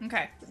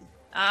 Okay.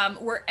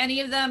 Were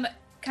any of them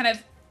kind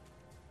of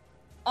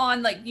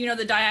on, like, you know,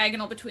 the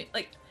diagonal between,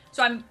 like,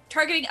 so I'm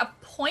targeting a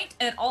point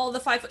and all the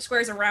 5-foot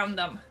squares around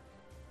them.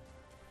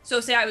 So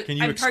say Can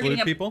you I'm exclude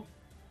targeting people?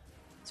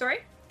 Sorry?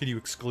 Can you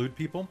exclude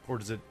people, or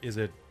is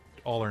it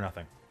all or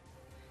nothing?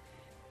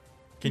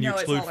 Can you No,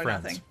 it's exclude all or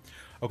friends? nothing.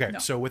 Okay, No.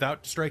 so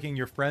without striking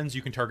your friends,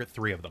 you can target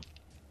 3 of them.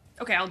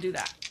 Okay, I'll do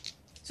that.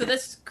 So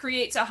this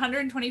creates a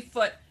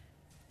 120-foot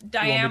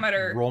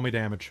diameter. Roll me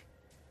damage.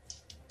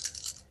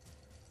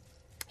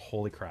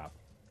 Holy crap.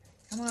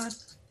 Come on.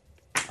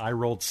 I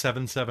rolled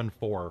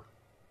 774.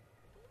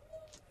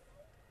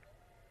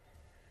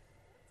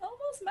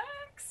 Almost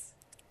max.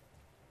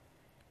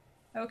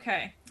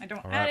 Okay, I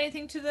don't All add right.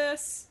 anything to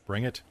this.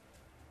 Bring it.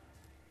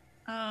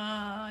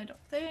 I don't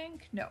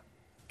think. No.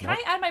 Can Nope.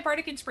 I add my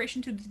bardic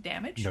inspiration to the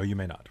damage? No, you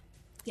may not.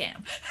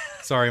 Damn.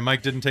 Sorry,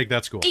 Mike didn't take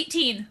that school.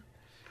 18.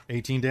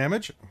 18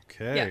 damage?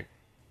 Okay.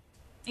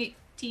 Yeah.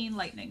 18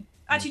 lightning.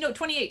 Actually, no,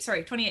 28.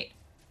 Sorry, 28.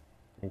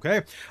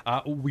 Okay.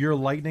 Your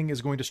lightning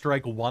is going to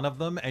strike one of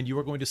them, and you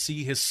are going to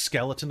see his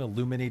skeleton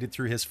illuminated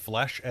through his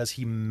flesh as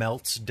he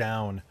melts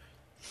down.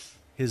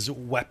 His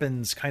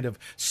weapons kind of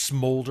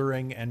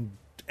smoldering and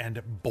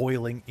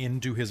boiling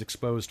into his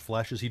exposed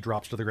flesh as he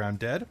drops to the ground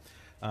dead.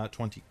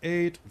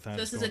 28.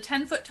 This is a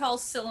 10-foot tall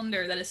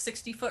cylinder that is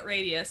 60-foot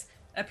radius.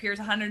 Appears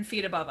 100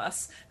 feet above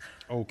us.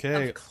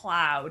 Okay. Of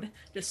cloud.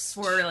 Just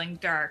swirling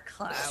dark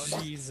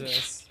cloud.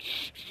 Jesus.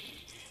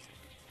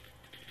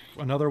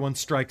 Another one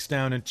strikes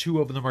down, and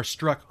 2 of them are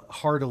struck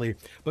heartily,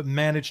 but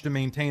manage to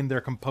maintain their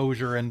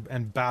composure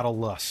and battle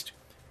lust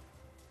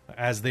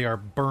as they are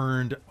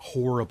burned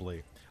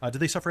horribly. Did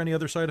they suffer any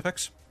other side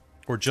effects?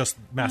 Or just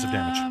massive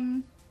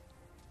damage?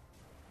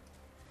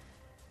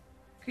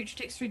 Creature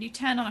takes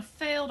 3d10 on a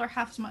failed or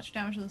half as much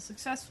damage as a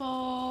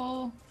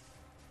successful.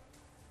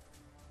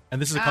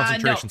 And this is a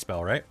concentration no.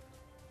 spell, right?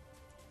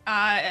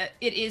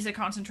 It is a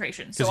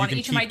concentration. So 'Cause you on can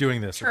each of keep my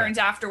doing this, turns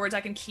afterwards,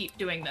 I can keep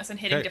doing this and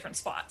hitting Okay. different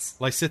spots.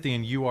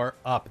 Lysithian, you are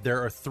up.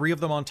 There are 3 of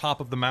them on top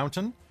of the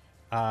mountain.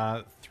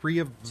 Three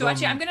of them... So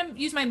actually, I'm going to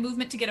use my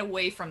movement to get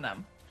away from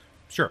them.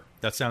 Sure,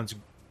 that sounds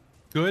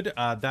good.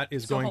 That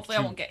is So going hopefully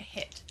to... I won't get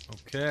hit.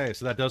 Okay,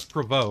 so that does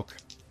provoke.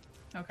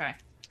 Okay.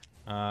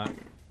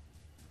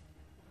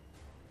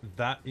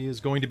 That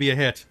is going to be a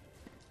hit.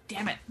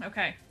 Damn it.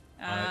 Okay.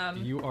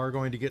 You are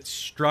going to get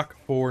struck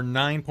for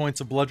 9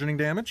 points of bludgeoning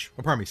damage.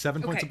 Oh, pardon me,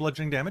 7 points Okay. of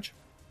bludgeoning damage.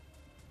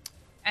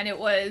 And it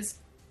was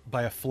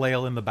By a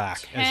flail in the back.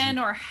 10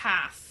 or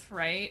half,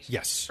 right?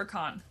 Yes. For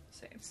con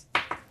saves.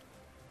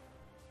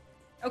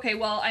 Okay,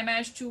 well, I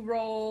managed to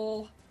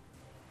roll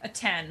a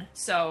 10,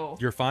 so...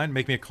 You're fine.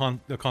 Make me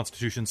a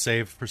constitution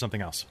save for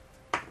something else.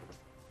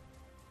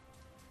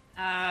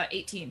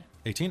 18.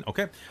 18,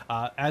 okay.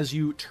 As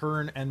you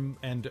turn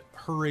and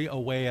hurry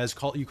away as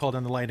you call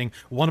down the lightning,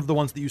 one of the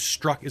ones that you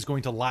struck is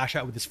going to lash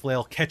out with his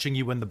flail, catching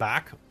you in the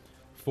back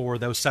for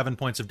those 7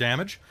 points of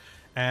damage.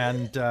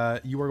 And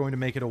you are going to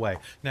make it away.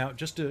 Now,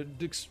 just to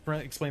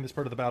explain this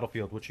part of the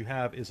battlefield, what you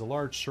have is a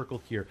large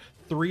circle here.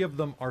 3 of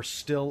them are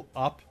still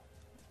up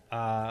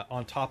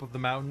on top of the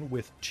mountain,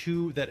 with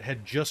 2 that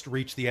had just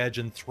reached the edge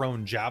and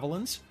thrown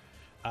javelins.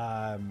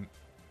 3,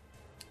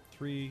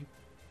 2,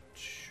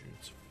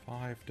 it's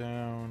 5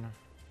 down.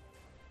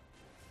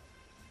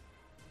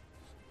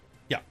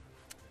 Yeah.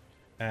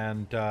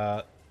 And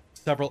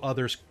several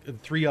others,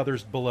 3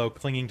 others below,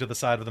 clinging to the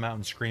side of the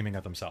mountain, screaming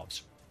at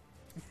themselves.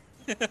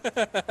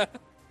 I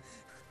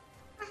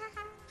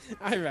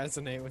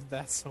resonate with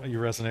that so much. You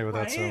resonate with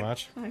that so Right?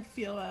 much? I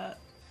feel that.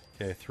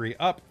 Okay, 3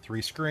 up,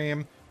 3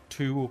 scream,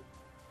 2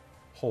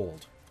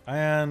 hold.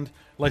 And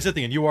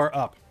Lysithian, you are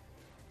up.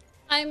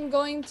 I'm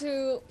going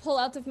to pull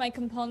out of my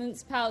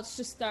components pouch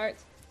to start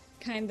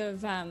kind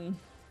of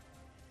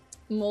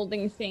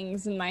molding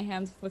things in my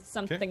hands with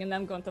something, Okay. and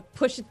I'm going to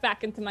push it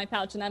back into my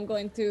pouch, and I'm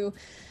going to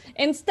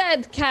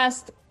instead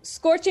cast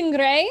Scorching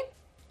Ray.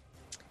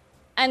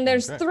 And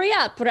there's Okay. 3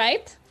 up,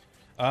 right?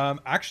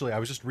 Actually, I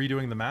was just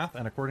redoing the math,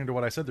 and according to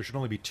what I said, there should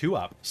only be 2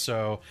 up.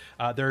 So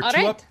there are All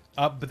 2 right.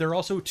 up, but there are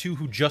also 2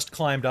 who just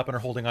climbed up and are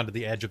holding onto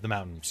the edge of the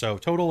mountain. So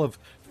total of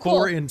 4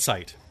 Cool. in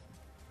sight.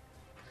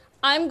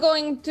 I'm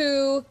going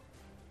to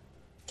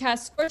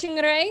cast Scorching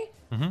Ray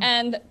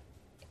and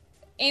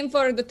aim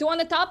for the 2 on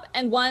the top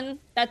and 1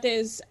 that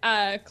is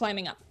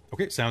climbing up.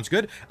 Okay, sounds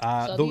good.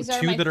 So The these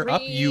are 2 my that are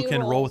up, 3 you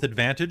can roll rolls. with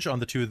advantage on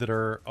the 2 that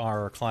are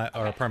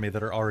pardon me,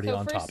 that are already So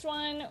on first top.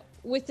 one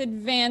with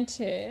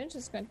advantage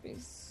is going to be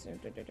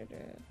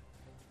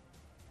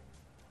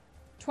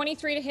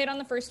 23 to hit on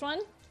the first one.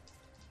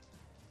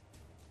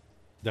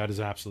 That is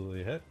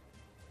absolutely a hit.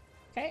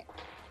 Okay.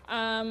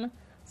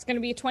 It's going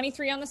to be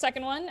 23 on the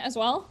second one as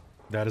well.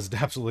 That is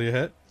absolutely a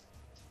hit.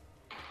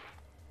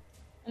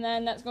 And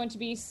then that's going to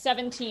be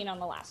 17 on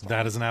the last one.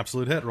 That is an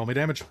absolute hit. Roll me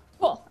damage.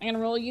 Cool. I'm going to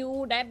roll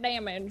you that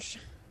damage.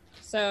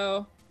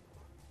 So,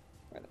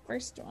 for the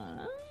first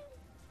one...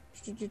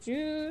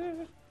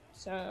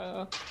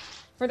 So,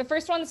 for the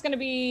first one, it's going to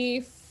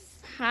be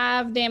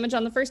half damage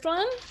on the first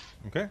one.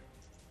 Okay.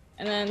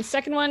 And then the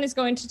second one is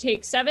going to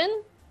take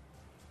 7.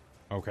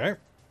 Okay.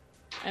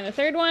 And the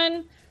third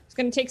one is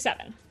going to take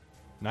 7.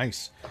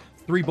 Nice.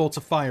 3 bolts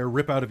of fire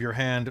rip out of your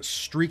hand,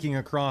 streaking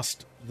across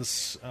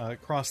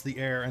the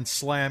air, and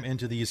slam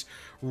into these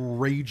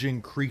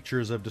raging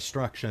creatures of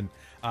destruction.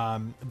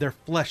 Their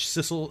flesh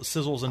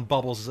sizzles and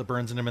bubbles as it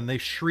burns in them, and they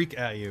shriek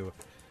at you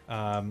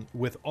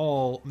with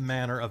all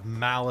manner of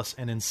malice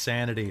and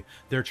insanity.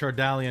 Their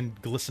Chardalian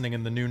glistening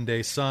in the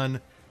noonday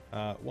sun.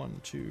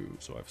 1, 2.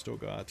 So I've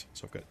got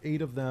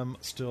 8 of them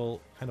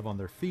still kind of on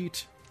their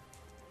feet.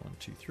 1,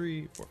 2,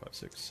 3, 4, 5,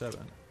 6, 7.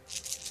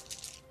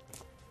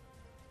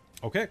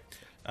 Okay.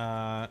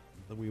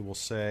 We will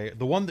say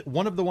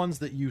one of the ones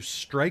that you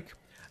strike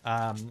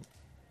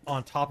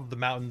on top of the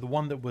mountain, the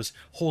one that was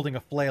holding a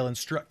flail and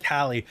struck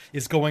Callie,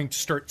 is going to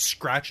start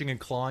scratching and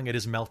clawing at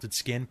his melted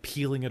skin,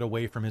 peeling it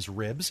away from his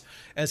ribs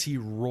as he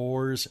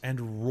roars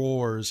and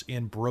roars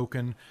in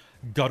broken,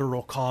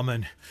 guttural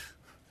common.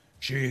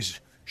 She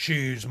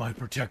is my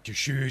protector.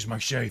 She is my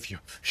savior.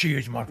 She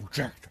is my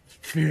protector.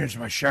 She is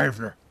my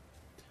savior.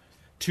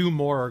 2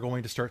 more are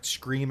going to start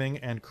screaming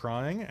and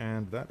crying,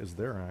 and that is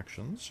their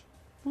actions.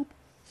 Boop,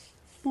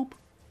 boop,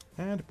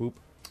 and boop.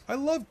 I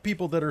love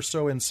people that are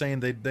so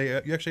insane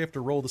you actually have to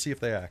roll to see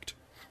if they act.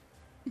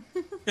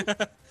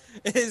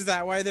 Is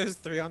that why there's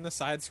 3 on the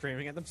side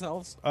screaming at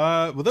themselves?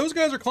 Well, those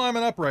guys are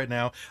climbing up right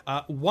now.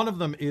 One of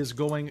them is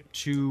going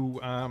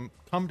to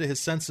come to his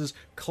senses,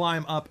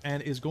 climb up,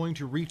 and is going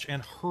to reach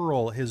and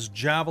hurl his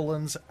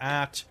javelins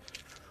at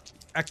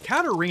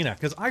Katarina,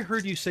 because I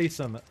heard you say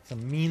some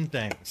mean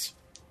things.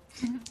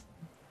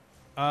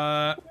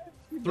 3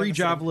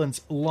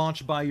 javelins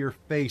launch by your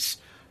face.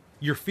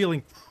 You're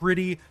feeling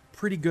pretty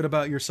good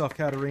about yourself,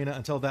 Katarina,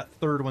 until that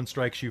third one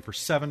strikes you for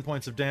 7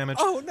 points of damage.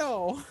 Oh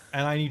no!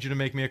 And I need you to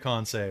make me a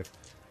con save.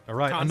 All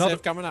right, Con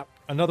save coming up.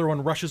 Another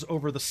one rushes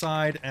over the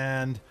side,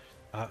 and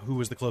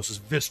who is the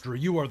closest? Vistra,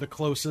 you are the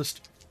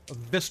closest.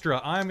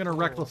 Vistra, I'm going to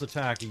reckless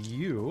attack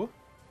you.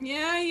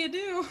 Yeah, you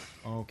do.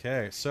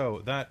 Okay,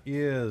 so that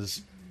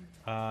is...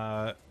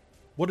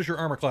 what is your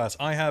armor class?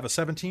 I have a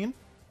 17.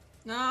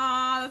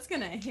 That's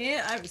gonna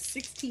hit. I was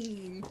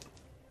 16.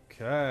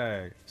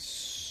 Okay,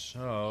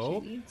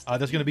 so She needs to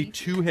there's going to be be-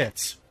 2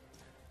 hits,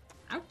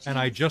 Ouch. and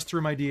I just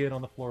threw my D8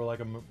 on the floor like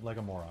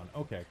a moron.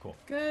 Okay, cool.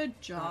 Good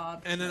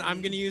job. And then I'm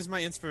Kenny. gonna use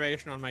my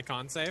inspiration on my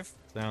con save.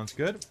 Sounds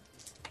good.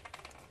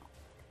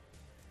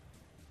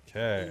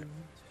 Okay.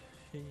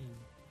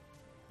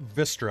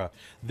 Vistra.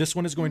 This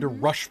one is going to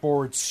rush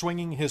forward,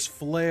 swinging his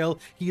flail.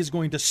 He is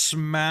going to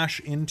smash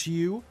into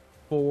you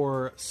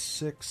for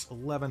 6,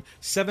 11,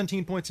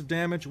 17 points of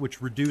damage,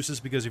 which reduces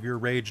because of your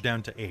rage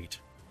down to 8.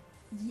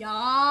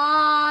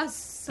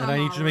 Yes. And I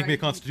need you to make me a alright.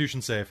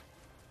 Constitution save.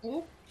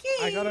 Okay.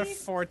 I got a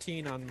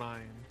 14 on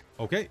mine.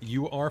 Okay,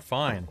 you are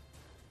fine.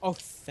 Oh,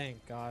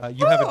 thank God.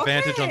 You have Ooh,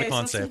 advantage on the okay,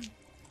 con so save. it's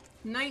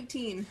a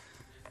 19.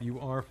 You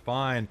are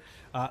fine.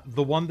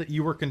 The one that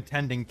you were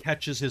contending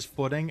catches his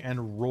footing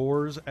and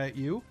roars at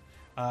you.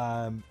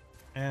 And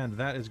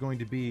that is going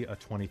to be a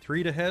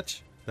 23 to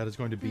hit. That is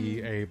going to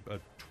be a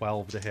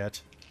 12 to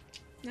hit.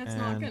 That's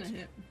not gonna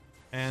hit.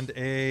 And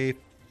a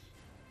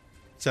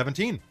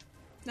 17.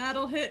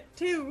 That'll hit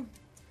too.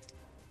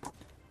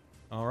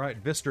 All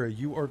right, Vistra,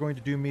 you are going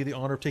to do me the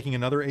honor of taking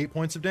another 8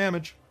 points of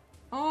damage.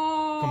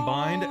 Oh.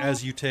 Combined,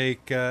 as you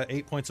take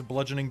 8 points of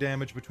bludgeoning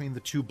damage between the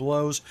 2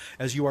 blows,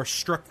 as you are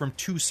struck from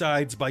 2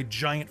 sides by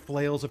giant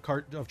flails of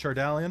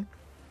Chardalian.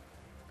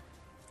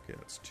 Okay,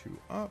 that's 2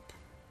 up.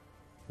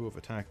 Who have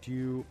attacked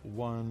you?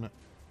 1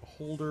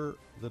 holder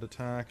that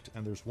attacked,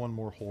 and there's 1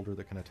 more holder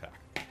that can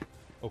attack.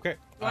 Okay.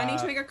 Do I need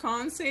to make a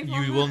con save?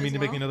 on You that will as need to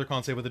make well? another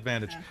con save with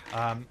advantage.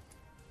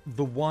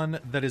 The one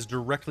that is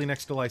directly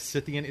next to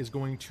Lysithian is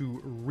going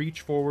to reach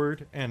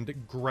forward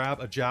and grab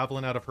a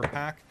javelin out of her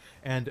pack,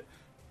 and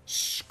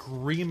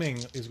screaming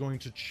is going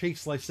to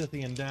chase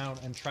Lysithian down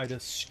and try to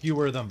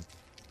skewer them.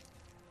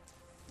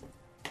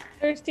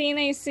 13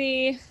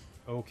 AC.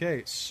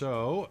 Okay,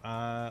 so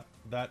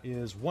that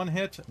is 1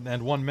 hit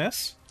and 1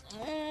 miss.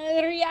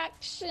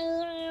 Reaction.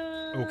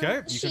 Okay,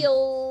 you can,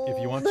 Shield.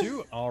 if you want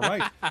to. All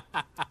right.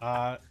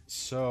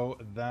 So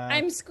that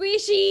I'm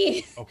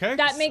squishy. okay.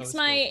 That so makes it's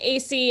my good.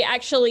 AC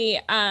actually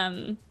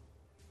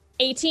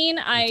 18.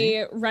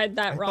 I read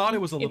that I wrong. thought it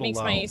was a little makes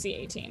low. my AC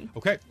 18.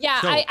 Okay. Yeah,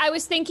 so, I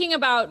was thinking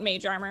about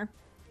mage armor.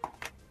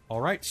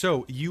 All right,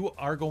 so you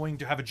are going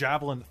to have a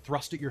javelin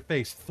thrust at your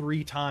face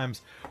 3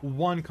 times.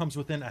 One comes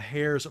within a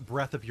hair's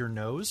breadth of your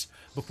nose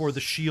before the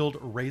shield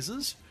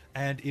raises,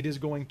 and it is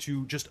going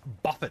to just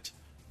buffet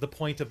the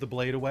point of the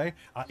blade away.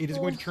 It is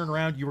going to turn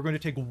around. You are going to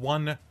take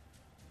 1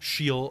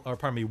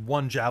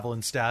 1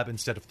 javelin stab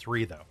instead of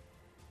 3, though.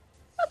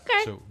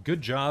 Okay. So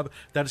good job.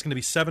 That is going to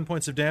be 7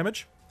 points of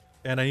damage,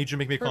 and I need you to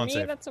make me a For con me,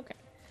 save. that's okay.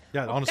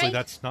 Yeah, honestly, okay.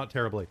 that's not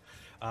terribly.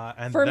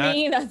 And For that,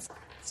 me, that's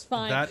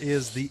fine. that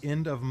is the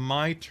end of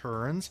my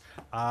turns.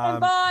 I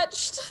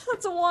botched.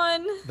 That's a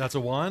 1. That's a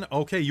 1.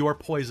 Okay, you are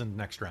poisoned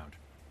next round.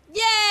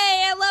 Yay!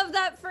 I love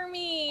that for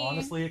me.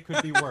 Honestly, it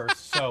could be worse.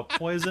 So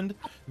poisoned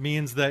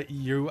means that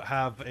you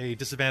have a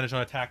disadvantage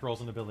on attack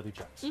rolls and ability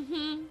checks.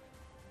 Mm-hmm.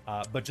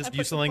 But just I put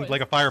use the something poison.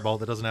 like a fireball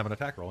that doesn't have an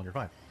attack roll and you're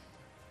fine.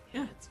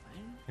 Yeah. That's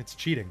fine. It's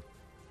cheating.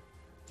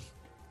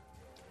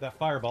 That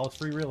fireball is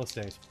free real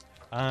estate.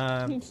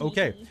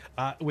 Okay,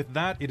 with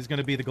that, it is going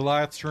to be the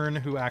Goliath's turn,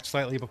 who acts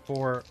slightly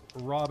before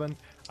Robin.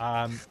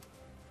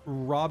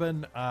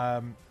 Robin,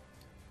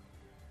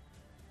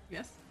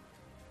 Yes.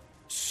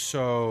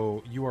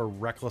 so you are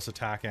reckless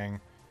attacking.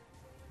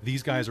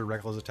 These guys are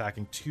reckless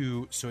attacking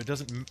too, so it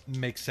doesn't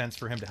make sense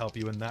for him to help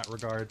you in that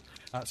regard.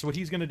 So what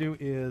he's going to do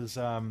is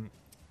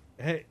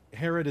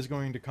Herod is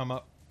going to come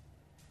up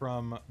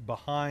from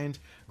behind,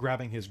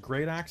 grabbing his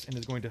great axe, and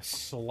is going to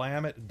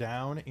slam it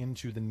down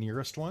into the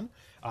nearest one.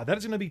 That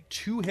is going to be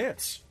 2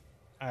 hits,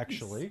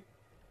 actually,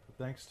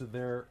 thanks to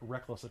their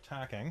reckless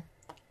attacking.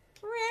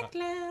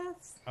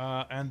 Reckless.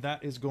 And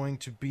that is going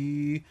to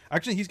be...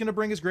 Actually, he's going to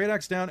bring his great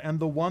axe down, and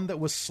the one that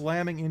was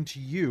slamming into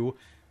you...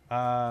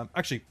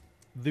 actually,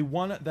 the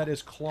one that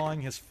is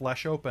clawing his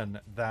flesh open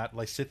that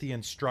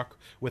Lysithian struck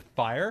with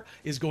fire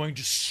is going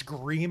to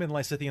scream in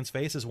Lysithian's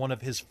face as one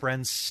of his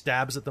friends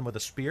stabs at them with a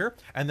spear,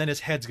 and then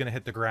his head's going to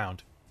hit the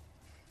ground.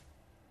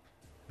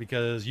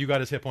 Because you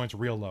got his hit points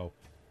real low.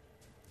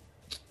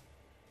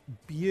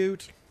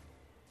 Beaut.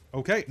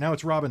 Okay, now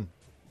it's Robin.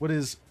 What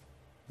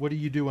are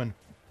you doing?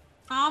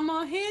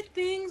 I'ma hit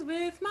things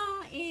with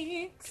my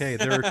axe. Okay,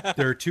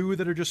 there are 2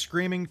 that are just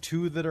screaming,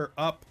 2 that are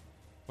up.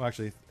 Well,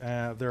 actually,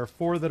 there are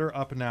 4 that are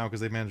up now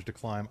because they managed to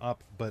climb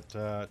up, but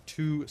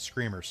 2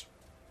 screamers.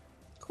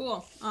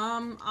 Cool.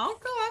 I'll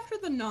go after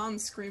the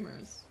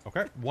non-screamers.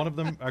 Okay, one of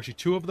them, actually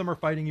 2 of them are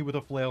fighting you with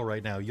a flail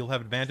right now. You'll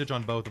have advantage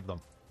on both of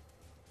them.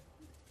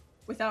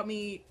 Without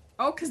me.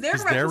 Oh, because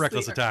they're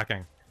Reckless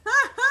attacking.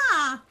 Ha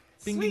ha!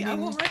 Ding, Sweet. ding, I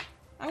ding. won't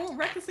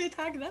recklessly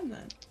attack them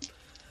then.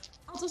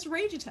 I'll just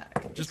rage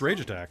attack. Just rage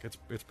attack.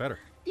 It's better.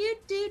 That's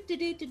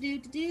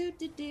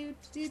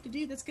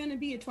gonna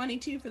be a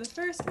 22 for the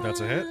first one.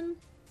 That's a hit.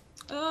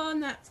 Oh,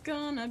 and that's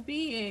gonna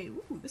be a.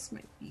 Ooh, this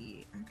might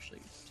be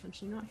actually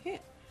potentially not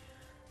hit.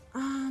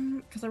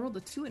 Because I rolled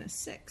a 2 and a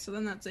 6, so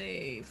then that's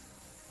a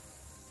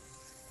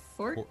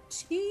 14.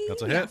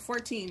 That's a Yeah, hit.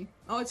 14.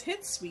 Oh, it's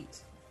hit,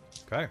 sweet.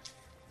 Okay.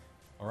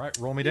 All right,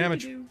 roll me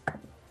damage. Do.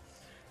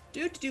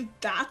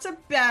 That's a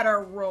better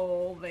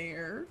roll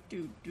there.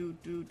 Do.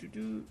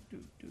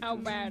 How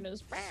bad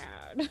is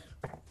bad?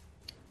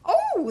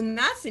 Oh, and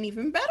that's an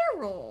even better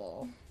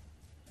roll.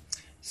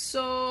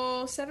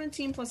 So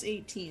 17 plus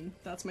 18.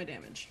 That's my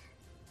damage.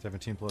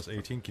 17 plus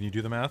 18. Can you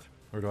do the math?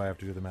 Or do I have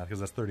to do the math?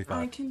 Because that's 35.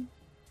 I can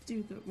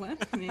do the what?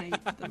 Yeah, you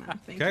did the math.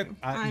 Thank Okay,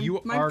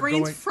 you. My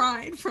brain's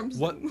fried from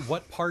Zoom.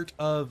 What part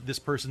of this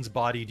person's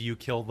body do you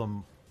kill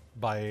them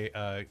by?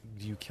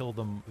 Do you kill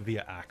them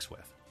via axe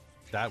with?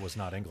 That was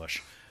not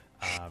English.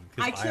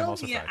 I kill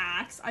via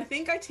axe. I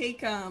think I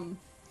take how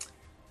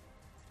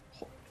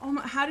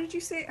did you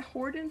say it?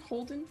 Harden?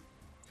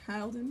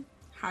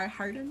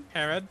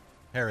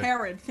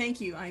 Herod.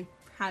 Thank you. I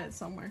had it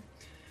somewhere.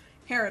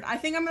 Herod. I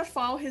think I'm gonna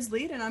follow his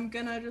lead, and I'm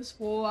gonna just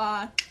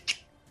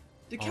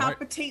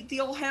decapitate the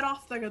old head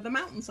off the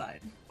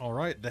mountainside. All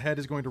right. The head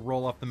is going to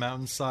roll off the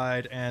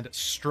mountainside and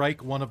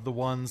strike one of the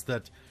ones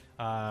that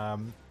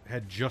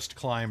had just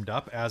climbed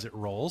up as it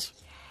rolls.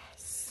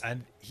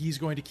 And he's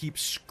going to keep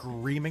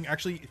screaming.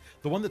 Actually,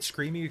 the one that's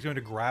screaming is going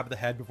to grab the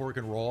head before it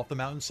can roll off the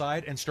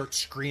mountainside and start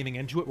screaming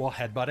into it while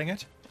headbutting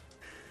it.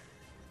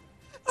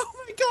 Oh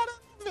my god, I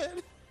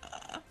love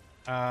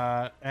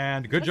it!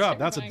 And good job.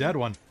 That's a dead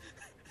one.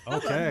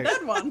 Okay. That's a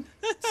dead one.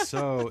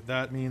 So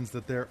that means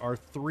that there are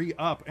 3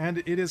 up. And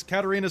it is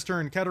Katarina's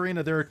turn.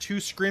 Katarina, there are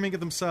 2 screaming at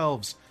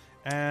themselves.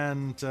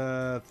 And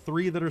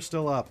 3 that are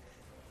still up.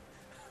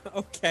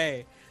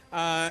 Okay.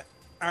 Are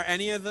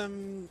any of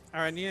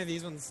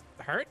these ones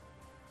hurt?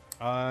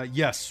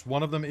 Yes,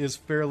 one of them is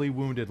fairly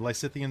wounded.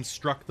 Lysithian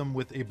struck them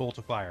with a bolt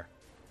of fire.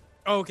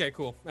 Okay,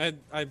 cool. I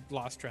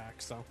lost track,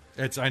 so.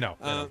 I know.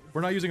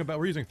 We're not using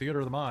we're using Theater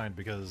of the Mind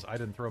because I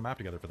didn't throw a map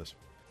together for this.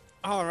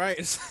 All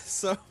right.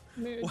 So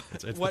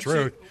it's the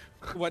truth.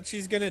 What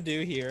she's going to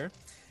do here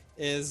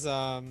is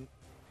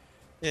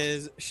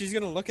she's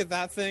going to look at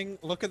that thing,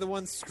 look at the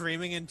one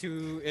screaming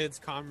into its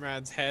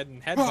comrade's head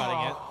and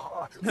headbutting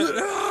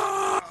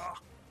it.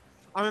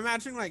 I'm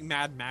imagining like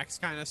Mad Max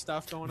kind of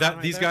stuff going on.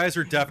 Right These guys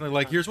are definitely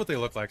like, here's what they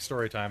look like.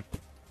 Story time.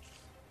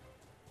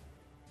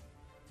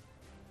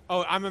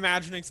 Oh, I'm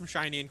imagining some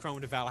Shiny and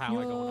Chrome to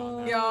Valhalla going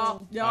on there.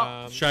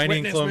 Yeah. Shiny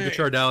and Chrome to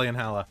Chardalian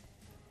Hala.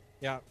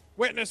 Yeah.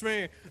 Witness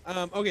me.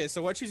 Okay,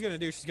 so what she's gonna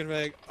do? She's gonna be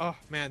like, oh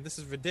man, this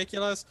is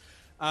ridiculous.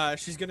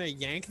 She's gonna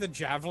yank the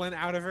javelin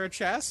out of her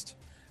chest,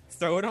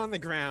 throw it on the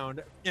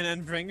ground, and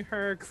then bring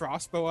her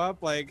crossbow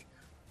up like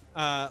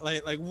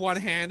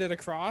one-handed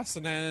across,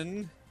 and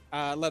then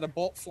let a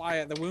bolt fly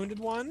at the wounded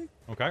one.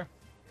 Okay.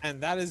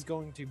 And that is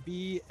going to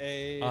be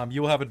a...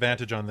 you will have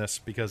advantage on this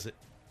because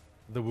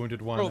the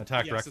wounded one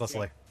attacked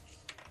recklessly.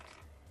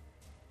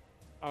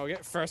 Okay,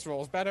 first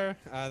roll is better.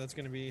 That's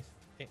going to be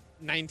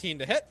 19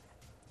 to hit.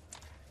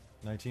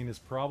 19 is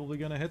probably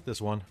going to hit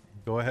this one.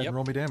 Go ahead and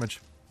roll me damage.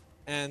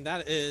 And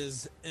that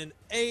is an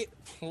 8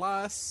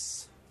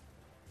 plus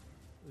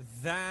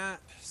that.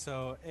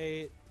 So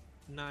 8,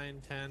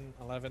 9, 10,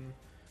 11,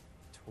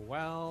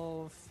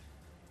 12...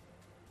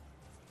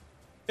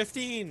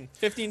 15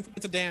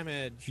 points of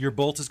damage. Your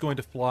bolt is going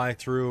to fly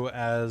through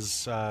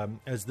as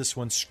this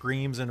one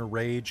screams in a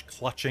rage,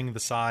 clutching the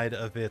side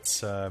of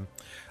its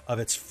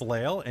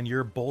flail, and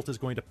your bolt is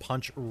going to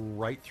punch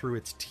right through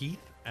its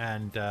teeth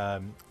and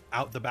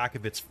out the back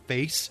of its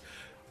face,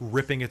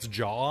 ripping its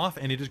jaw off,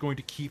 and it is going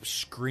to keep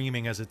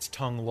screaming as its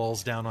tongue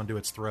lolls down onto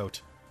its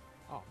throat.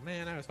 Oh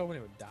man, I was hoping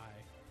it would die.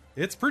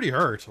 It's pretty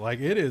hurt. Like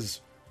it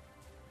is.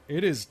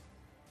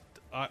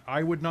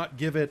 I would not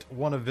give it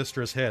one of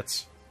Vistra's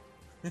hits.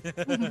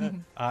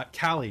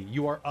 Callie,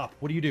 you are up.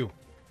 What do you do?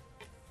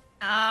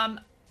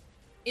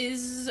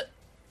 Is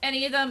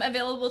any of them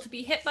available to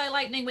be hit by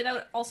lightning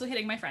without also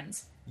hitting my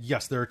friends?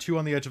 Yes, there are 2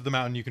 on the edge of the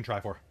mountain you can try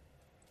for.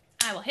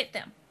 I will hit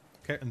them.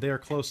 Okay, and they are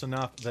close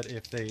enough that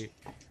if they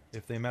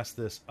mess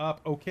this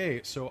up, okay,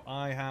 so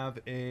I have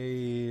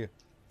a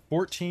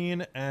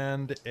 14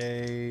 and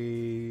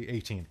a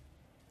 18.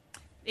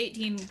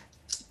 18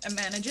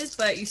 manages,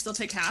 but you still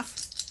take half.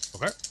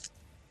 Okay.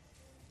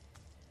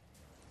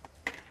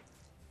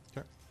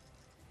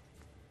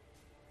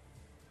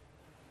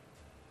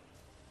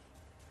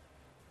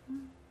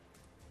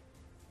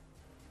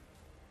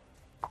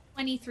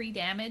 23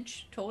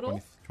 damage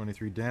total.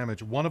 23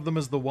 damage. One of them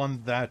is the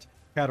one that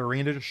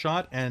Katarina just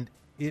shot, and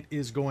it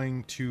is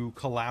going to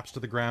collapse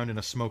to the ground in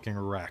a smoking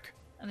wreck.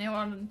 And the other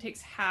one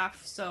takes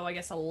half, so I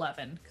guess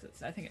 11,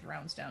 because I think it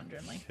rounds down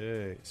generally.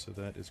 Okay, so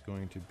that is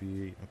going to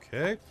be...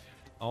 Okay.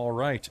 All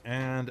right,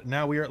 and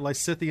now we are at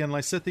Lysithian.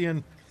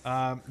 Lysithian,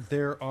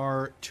 there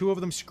are 2 of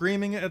them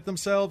screaming at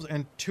themselves,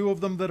 and 2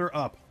 of them that are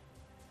up.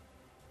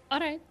 All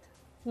right.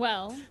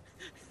 Well...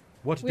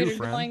 What to do,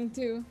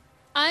 friend?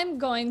 I'm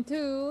going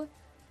to...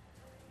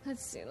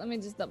 Let's see, let me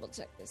just double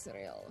check this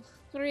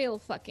real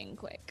fucking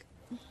quick.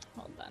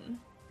 Hold on.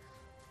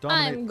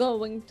 I'm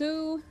going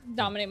to...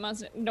 Dominate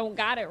monster. Don't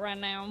got it right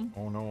now.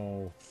 Oh,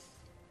 no.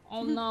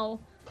 Oh, no.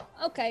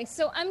 Okay,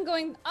 so I'm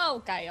going...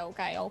 Okay.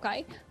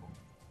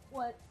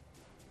 What?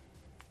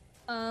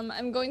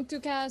 I'm going to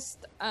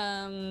cast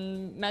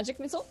Magic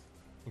Missile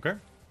Okay.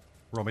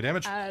 Roll me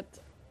damage. at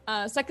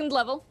second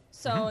level.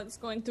 So it's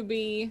going to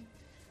be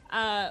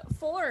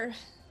 4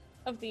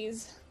 of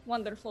these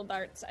wonderful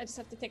darts. I just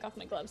have to take off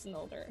my gloves in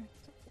order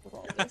to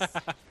roll this.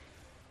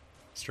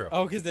 It's true.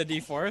 Oh, because the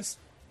D4s?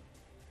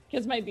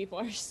 Because my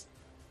D4s.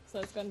 So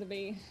it's going to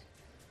be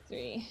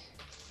 3,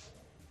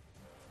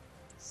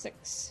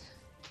 6,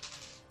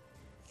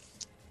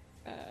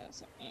 8,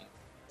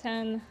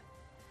 10,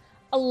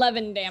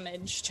 11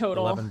 damage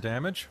total. 11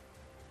 damage.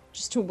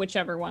 Just to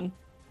whichever one.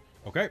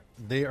 Okay.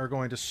 They are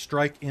going to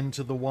strike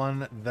into the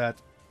one that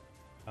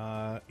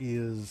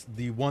is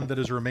the one that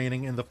is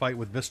remaining in the fight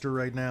with Vista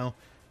right now.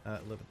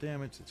 11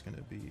 damage. It's going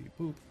to be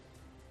boop.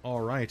 All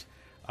right.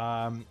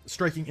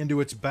 Striking into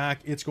its back,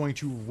 it's going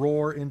to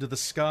roar into the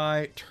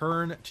sky,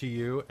 turn to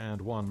you,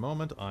 and one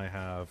moment,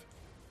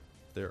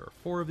 there are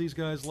 4 of these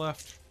guys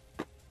left.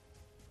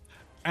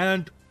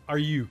 And are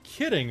you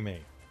kidding me?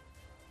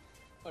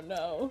 Oh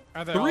no.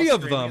 Are they 3 all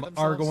of screaming them at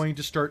are themselves? going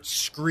to start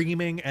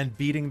screaming and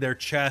beating their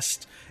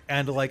chest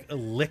and like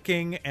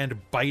licking and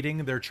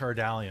biting their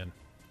chardalian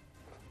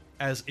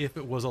as if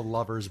it was a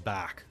lover's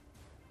back.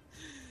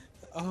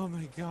 Oh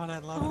my god, I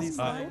love these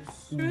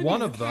things.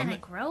 One of them, Kind of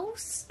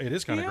gross. it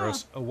is kind of Yeah.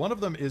 gross. One of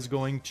them is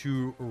going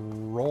to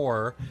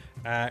roar,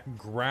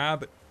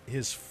 grab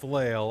his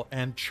flail,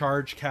 and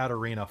charge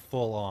Katarina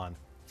full on.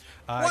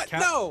 What?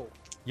 No!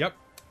 Yep.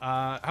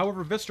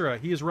 However, Vistra,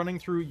 he is running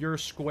through your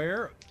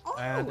square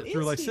and is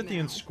through he now?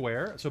 Lysithian's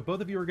square, so both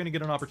of you are going to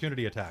get an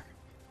opportunity attack.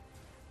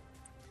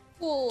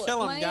 Cool. Kill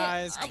 'em, My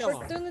guys, kill 'em.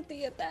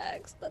 opportunity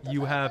attacks.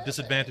 You have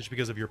disadvantage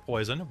because of your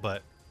poison,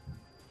 but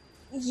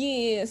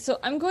Yeah, so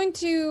I'm going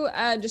to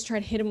just try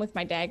to hit him with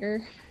my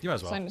dagger. you might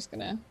as So well. I'm just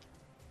gonna.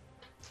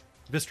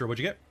 Vistra, what'd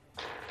you get?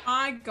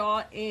 I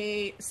got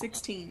a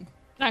 16.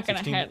 Not gonna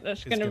 16 hit. That's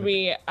is gonna gonna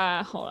be.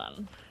 Hold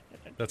on.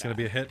 That's going to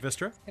be a hit,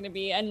 Vistra. It's gonna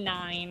be a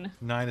 9.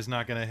 9 is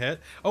not going to hit.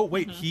 Oh,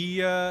 wait, he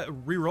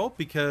rerolled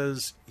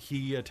because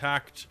he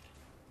attacked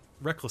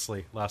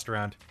recklessly last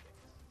round.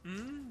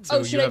 So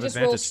Oh, should you I have just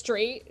roll advantage.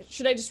 straight?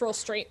 Should I just roll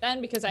straight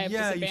then because I have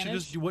Yeah, you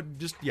disadvantage? should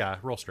just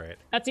roll straight.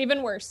 That's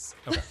even worse.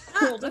 Okay.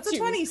 Rolled That's a two.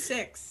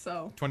 26,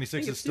 so. 26 I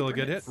think is it's still a super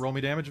good hit. hits. Roll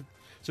me damage.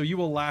 So you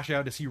will lash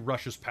out as he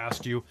rushes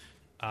past you,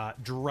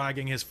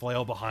 dragging his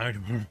flail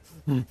behind him.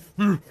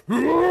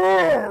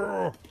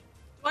 Do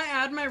I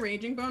add my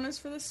raging bonus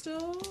for this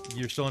still?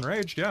 You're still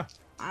enraged, yeah.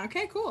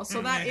 Okay, cool.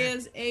 So that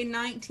is a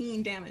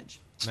 19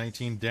 damage.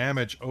 19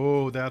 damage.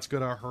 Oh, that's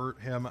gonna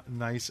hurt him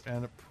nice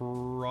and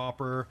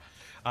proper.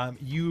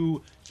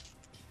 You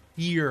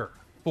hear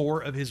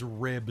 4 of his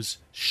ribs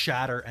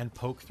shatter and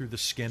poke through the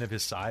skin of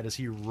his side as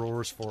he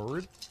roars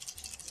forward.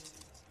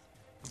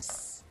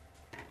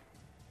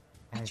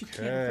 At you,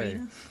 Okay.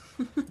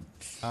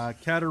 Katarina.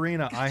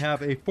 Katarina, I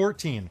have a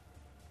 14.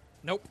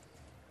 Nope.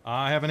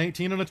 I have an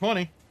 18 and a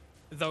 20.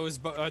 Those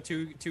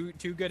two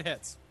good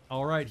hits.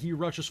 All right, he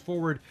rushes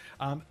forward,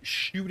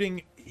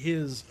 shooting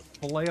his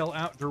flail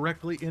out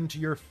directly into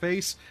your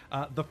face.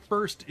 The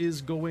first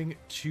is going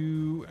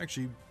to...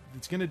 Actually,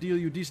 it's going to deal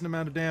you a decent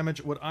amount of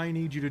damage. What I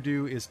need you to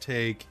do is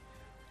take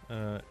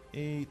 12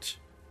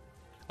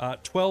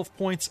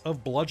 points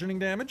of bludgeoning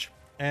damage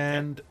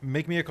and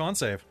make me a con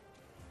save.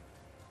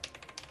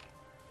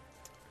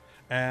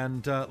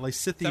 And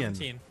Lysithian...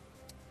 17.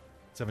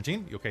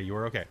 17? Okay, you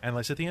are okay. And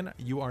Lysithian,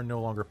 you are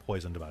no longer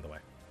poisoned, by the way.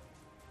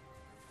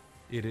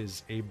 It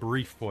is a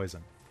brief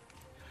poison.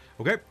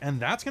 Okay, and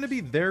that's going to be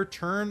their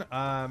turn.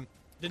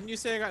 Didn't you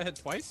say I got hit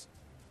twice?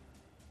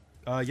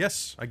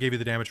 Yes, I gave you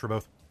the damage for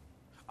both.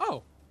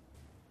 Oh.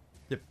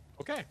 Yep.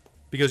 Okay.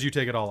 Because you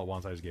take it all at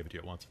once, I just gave it to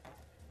you at once.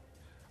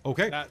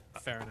 Okay. That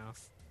fair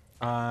enough.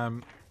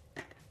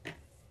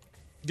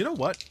 You know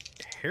what?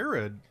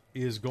 Herod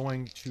is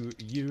going to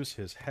use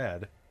his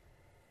head.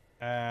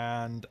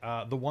 And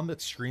the one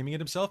that's screaming at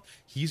himself,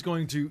 he's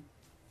going to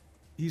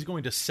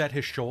set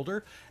his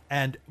shoulder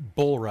and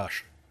bull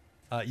rush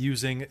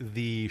using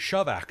the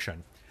shove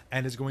action,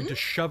 and is going to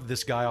shove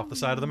this guy off the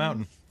side of the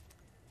mountain.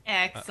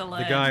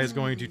 Excellent. The guy is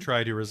going to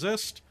try to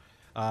resist.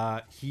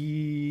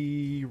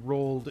 He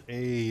rolled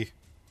a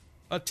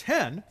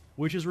 10,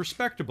 which is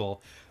respectable,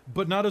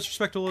 but not as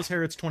respectable as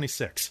Herod's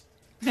 26.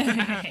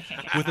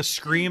 With a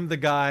scream, the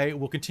guy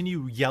will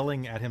continue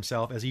yelling at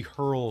himself as he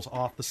hurls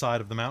off the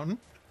side of the mountain.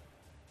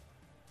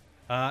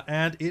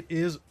 And it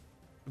is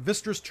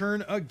Vistra's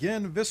turn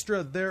again.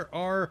 Vistra, there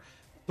are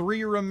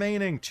 3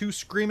 remaining. 2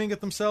 screaming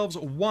at themselves.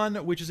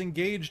 1 which is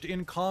engaged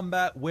in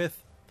combat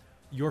with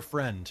your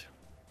friend.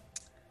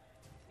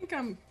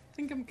 I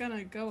think I'm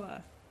gonna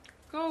go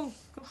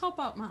help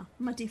out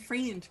my dear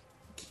friend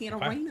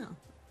Katarina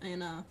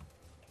and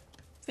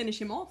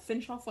finish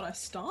off what I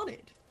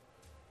started.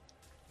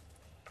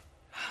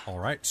 All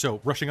right, so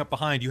rushing up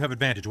behind, you have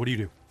advantage. What do you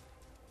do?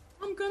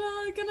 I'm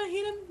gonna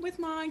hit him with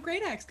my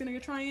great axe. Gonna go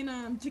try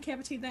and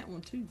decapitate that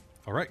one too.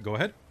 All right, go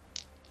ahead.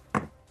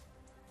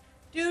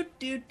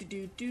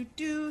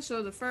 Do.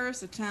 So the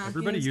first attack.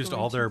 Everybody is used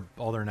going all to-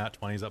 their nat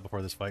 20s up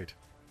before this fight.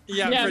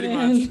 Yeah, Yeah, pretty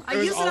man. much. I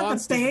was used it all on on the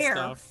stupid bear.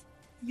 stuff.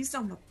 Used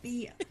on the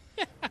beer.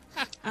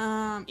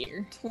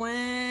 Here.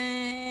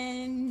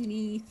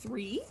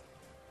 23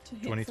 to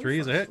hit. 23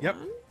 is a hit. Yep.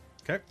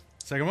 Okay.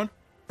 Second one.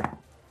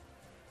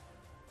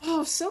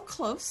 Oh, so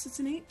close. It's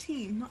an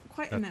 18. Not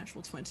quite a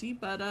natural 20,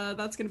 but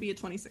that's going to be a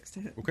 26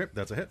 to hit. Okay,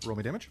 that's a hit. Roll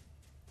me damage.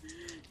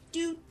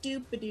 Do.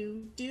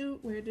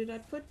 Where did I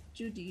put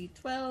you?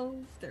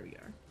 D12. There we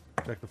are.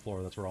 Check the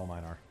floor. That's where all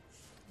mine are.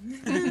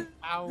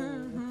 Ow.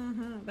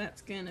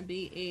 That's going to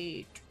be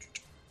a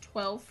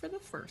 12 for the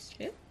first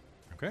hit.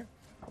 Okay.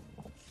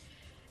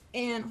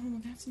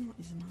 And that's not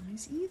as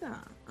nice either.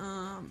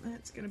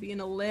 That's going to be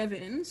an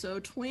 11, so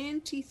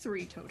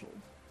 23 total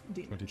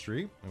damage.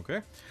 23.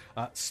 Okay.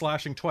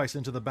 Slashing twice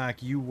into the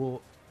back, you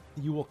will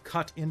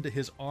cut into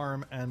his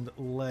arm and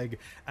leg,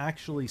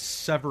 actually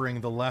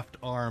severing the left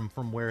arm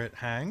from where it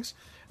hangs,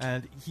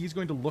 and he's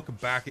going to look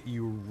back at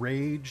you,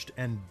 raged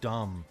and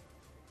dumb,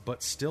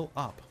 but still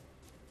up.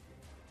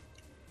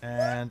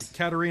 And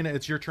Katarina,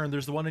 it's your turn.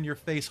 There's the one in your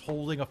face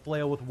holding a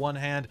flail with one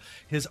hand.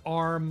 His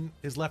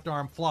left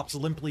arm flops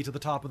limply to the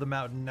top of the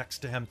mountain next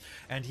to him,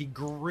 and he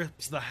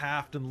grips the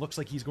haft and looks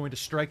like he's going to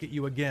strike at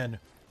you again.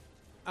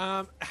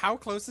 How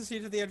close is he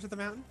to the edge of the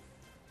mountain?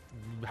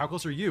 How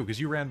close are you? Because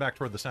you ran back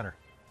toward the center.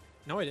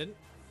 No, I didn't.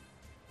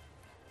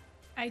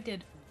 I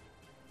did.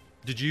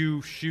 Did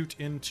you shoot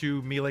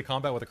into melee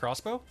combat with a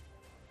crossbow?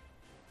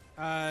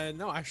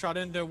 No, I shot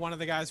into one of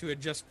the guys who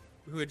had just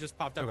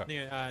popped up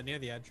Okay. near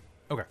the edge.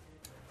 Okay.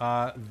 Then,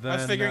 I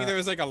was figuring there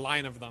was like a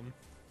line of them.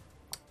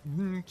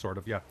 Sort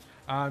of, yeah.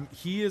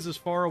 He is as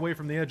far away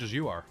from the edge as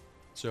you are,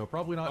 so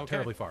probably not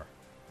terribly far.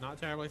 Not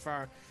terribly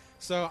far.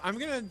 So I'm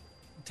gonna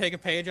take a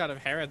page out of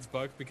Herod's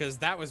book because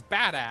that was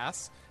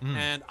badass,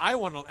 and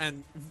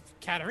and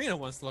Katarina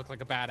wants to look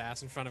like a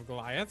badass in front of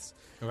Goliaths.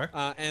 Okay.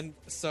 And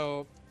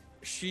so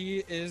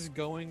she is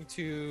going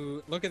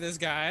to look at this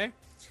guy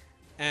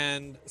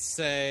and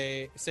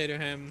say to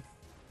him,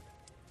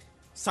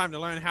 "It's time to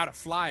learn how to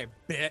fly,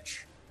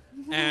 bitch,"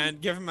 and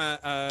give him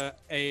a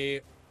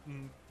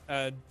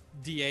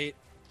D8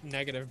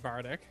 negative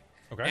bardic.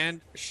 Okay.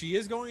 And she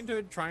is going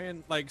to try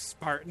and like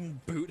Spartan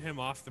boot him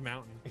off the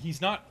mountain.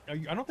 He's not. I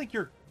don't think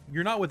you're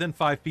not within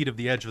 5 feet of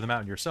the edge of the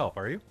mountain yourself,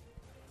 are you?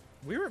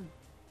 We were.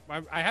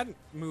 I hadn't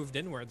moved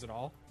inwards at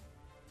all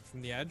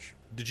from the edge.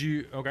 Did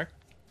you? Okay.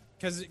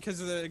 Because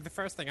the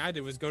first thing I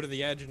did was go to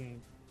the edge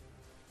and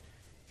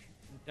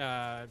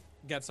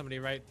get somebody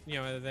right.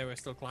 They were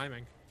still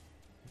climbing.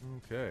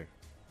 Okay.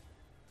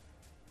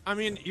 I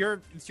mean,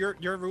 it's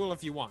your rule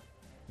if you want.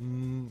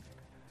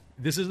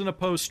 This is an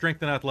opposed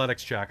strength and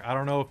athletics check. I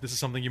don't know if this is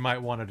something you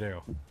might want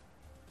to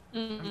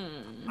do.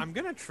 I'm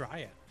gonna try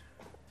it.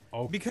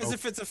 Oh, Because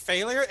if it's a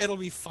failure, it'll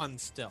be fun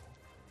still.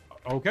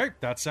 Okay,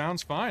 that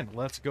sounds fine.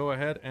 Let's go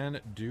ahead and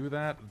do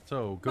that.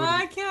 So go.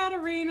 Bye,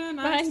 Katarina.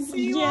 Nice to Bye,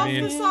 see you off the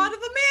Jen. side of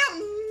the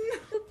mountain.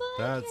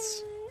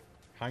 That's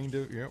kind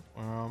of yep.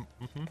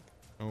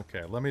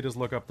 Okay, let me just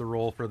look up the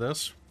roll for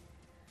this.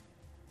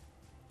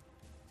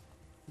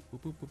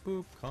 Boop, boop, boop,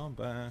 boop.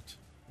 Combat,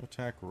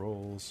 attack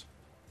rolls,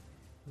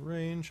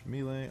 range,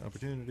 melee,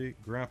 opportunity,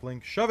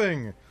 grappling,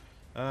 shoving.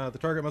 The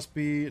target must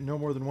be no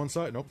more than one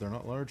side. Nope, they're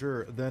not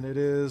larger. Then it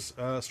is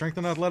strength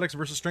and athletics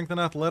versus strength and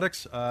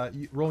athletics.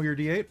 Roll your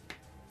d8.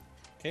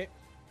 Okay.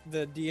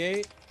 The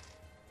D8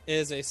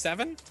 is a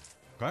 7.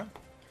 Okay.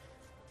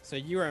 So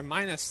you are a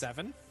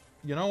 -7.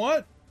 You know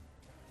what?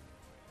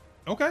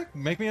 Okay,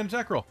 make me an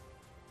attack roll,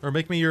 or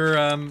make me your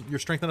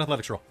strength and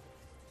athletics roll.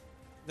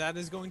 That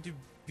is going to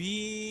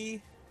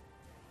be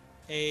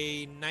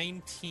a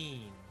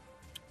 19.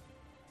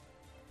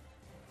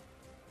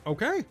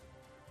 Okay.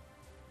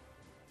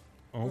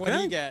 Okay. What do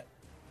you get?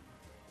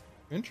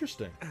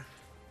 Interesting.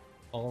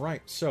 All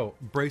right. So,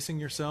 bracing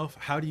yourself.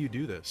 How do you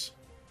do this?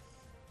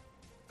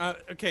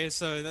 Okay,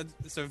 so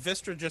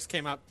Vistra just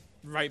came up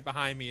right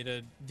behind me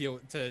to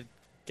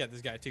get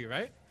this guy too,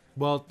 right?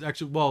 Well,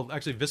 actually,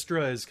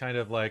 Vistra is kind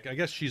of like, I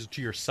guess she's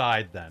to your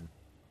side then.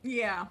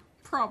 Yeah,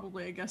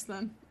 probably, I guess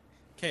then.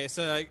 Okay,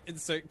 so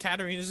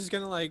Katarina's just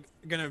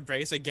gonna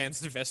brace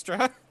against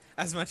Vistra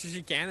as much as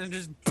she can and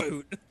just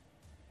boot.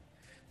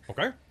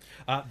 Okay.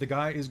 The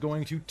guy is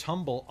going to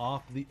tumble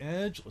off the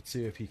edge. Let's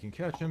see if he can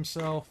catch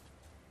himself.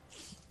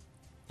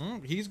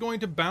 He's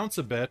going to bounce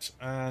a bit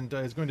and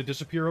is going to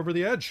disappear over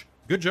the edge.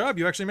 Good job.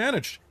 You actually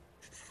managed.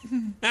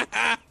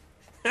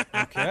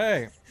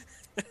 Okay.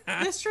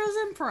 Vistra's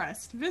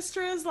impressed.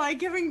 Vistra's like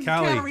giving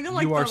Callie, Katarina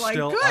like you are the like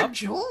still good up?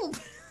 job.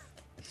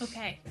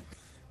 Okay.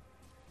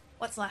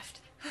 What's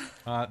left?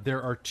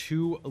 There are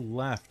 2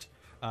 left.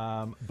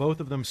 Both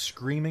of them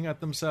screaming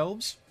at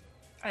themselves.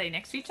 Are they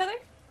next to each other?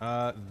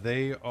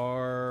 They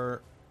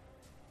are...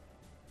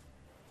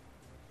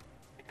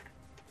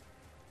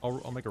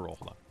 I'll make a roll.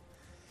 Hold on.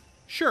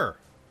 Sure.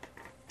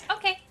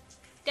 Okay.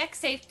 Deck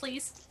save,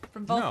 please,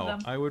 from both of them.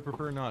 No, I would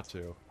prefer not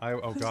to.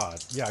 Oh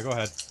God. Yeah, go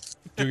ahead.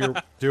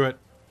 Do it.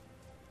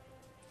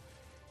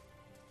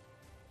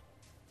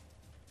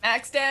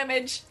 Max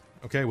damage.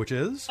 Okay, which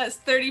is? That's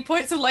 30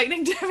 points of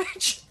lightning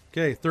damage.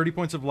 Okay, 30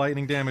 points of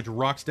lightning damage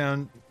rocks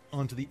down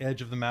onto the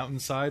edge of the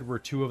mountainside where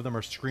two of them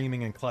are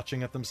screaming and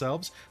clutching at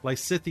themselves.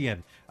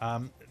 Lysithian,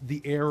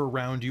 the air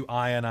around you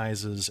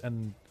ionizes,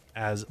 and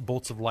as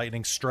bolts of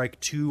lightning strike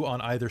two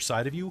on either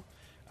side of you,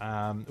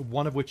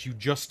 one of which you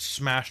just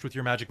smashed with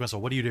your magic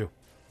missile. What do you do?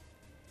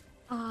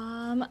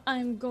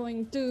 I'm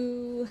going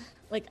to,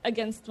 like,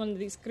 against one of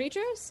these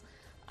creatures,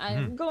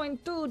 I'm going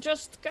to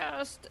just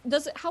cast...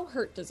 How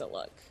hurt does it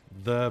look?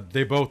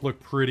 They both look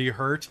pretty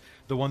hurt.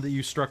 The one that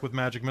you struck with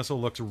magic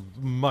missile looks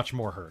much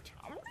more hurt.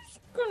 I'm just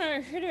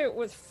gonna hit it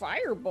with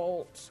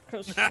firebolt,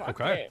 because fuck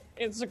it.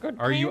 It's a good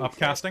Are you cantrip.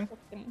 upcasting?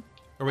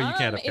 Or wait, you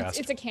can't upcast.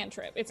 It's a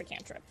cantrip. It's a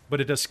cantrip.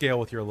 But it does scale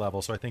with your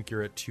level, so I think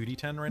you're at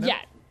 2d10 right now?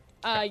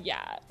 Yeah.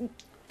 Yeah.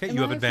 Okay,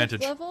 you have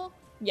advantage. Level?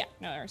 Yeah,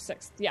 no, or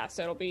 6th. Yeah,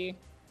 so it'll be...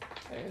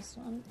 There's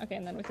one. Okay,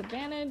 and then with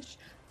advantage,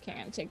 okay, I'm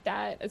gonna take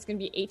that. It's gonna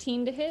be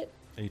 18 to hit.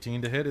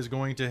 18 to hit is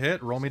going to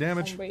hit. Roll me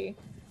damage. I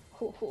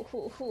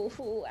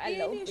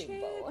love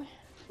big bow.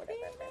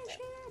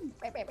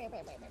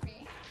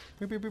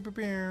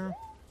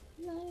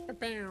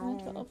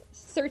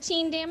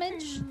 13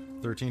 damage.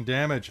 13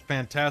 damage.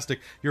 Fantastic.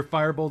 Your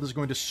firebolt is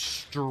going to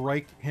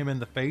strike him in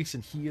the face,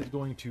 and he is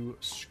going to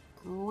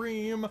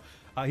scream.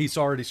 He's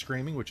already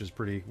screaming, which is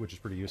pretty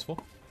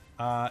useful.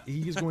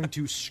 He is going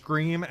to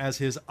scream as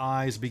his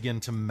eyes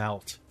begin to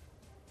melt.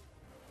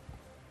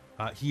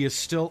 He is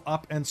still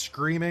up and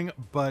screaming,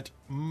 but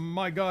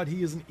my god,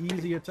 he is an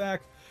easy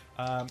attack.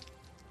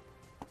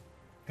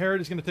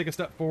 Herod is going to take a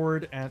step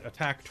forward and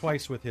attack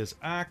twice with his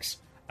axe,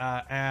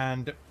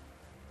 and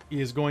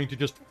is going to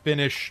just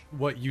finish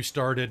what you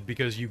started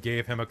because you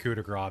gave him a coup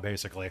de grace,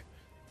 basically.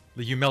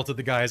 You melted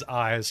the guy's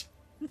eyes.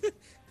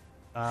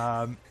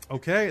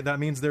 Okay, that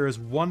means there is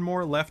one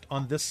more left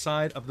on this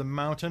side of the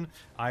mountain.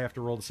 I have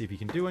to roll to see if he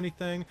can do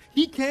anything.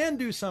 He can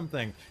do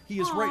something!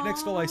 He is right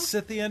next to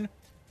Lysithian.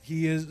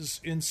 He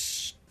is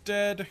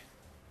instead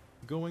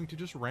going to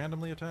just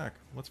randomly attack.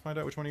 Let's find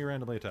out which one of your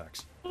randomly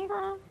attacks.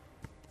 Come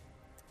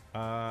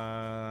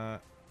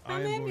at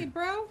me,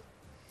 bro.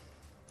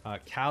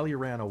 Callie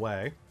ran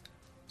away.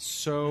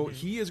 So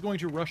he is going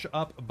to rush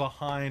up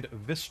behind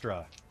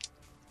Vistra.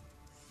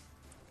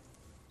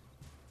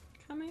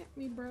 Come at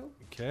me, bro.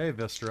 Okay,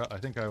 Vistra, I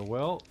think I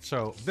will.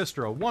 So,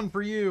 Vistra, 1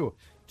 for you,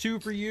 2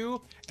 for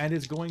you, and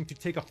is going to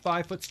take a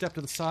 5-foot step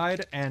to the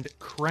side and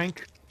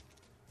crank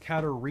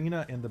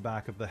Katarina in the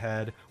back of the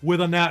head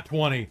with a nat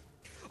 20.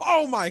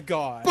 Oh my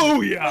god!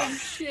 Booyah!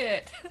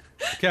 Shit.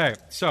 Okay,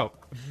 so,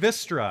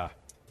 Vistra,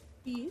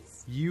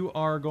 Yes. you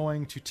are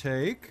going to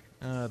take,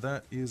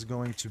 that is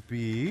going to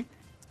be...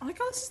 Oh my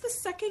god, this is the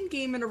second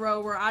game in a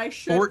row where I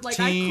should, 14. like,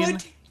 I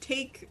could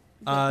take...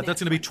 that's going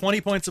to be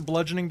 20 points of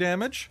bludgeoning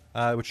damage,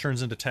 which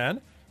turns into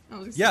 10.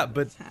 Yeah,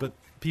 but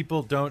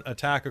people don't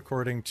attack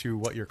according to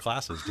what your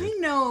classes do. I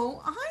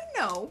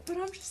know, but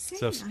I'm just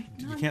saying. So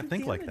you can't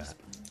think like that.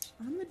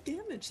 I'm a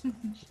damage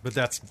sponge. But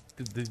that's...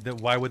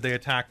 why would they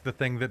attack the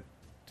thing that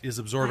is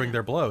absorbing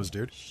their blows,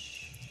 dude?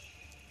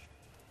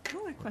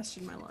 Oh, I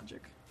question my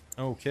logic.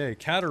 Okay,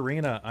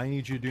 Katarina, I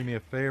need you to do me a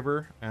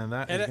favor, and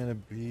that is going to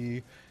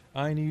be...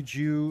 I need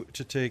you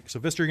to take... So,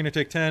 Vistra, you're going to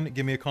take 10.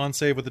 Give me a con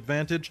save with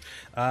advantage.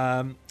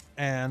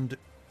 And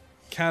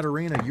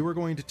Katarina, you are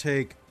going to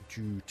take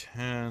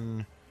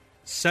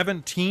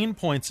 17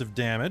 points of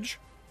damage.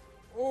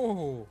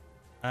 Oh.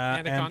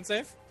 And a con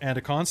save? And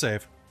a con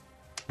save.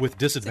 With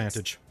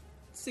disadvantage.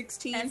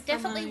 16. That's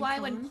definitely why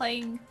when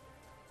playing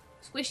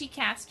squishy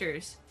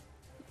casters,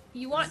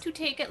 you want to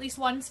take at least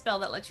one spell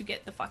that lets you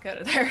get the fuck out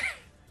of there.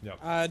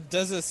 Yep.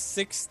 Does a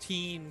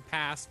 16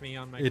 pass me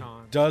on my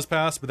con? It does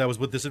pass, but that was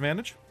with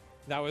disadvantage?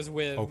 That was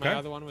with... Okay. My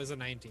other one was a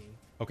 19.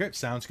 Okay,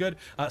 sounds good.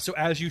 So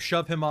as you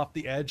shove him off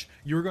the edge,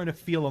 you're going to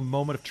feel a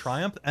moment of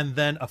triumph, and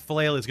then a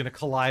flail is going to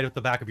collide with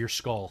the back of your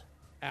skull.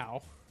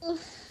 Ow.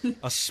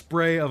 A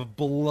spray of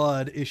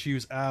blood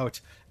issues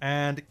out,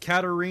 and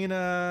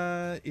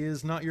Katarina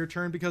is not your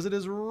turn because it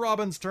is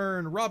Robin's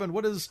turn. Robin,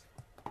 what does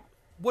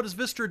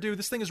Vistra do?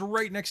 This thing is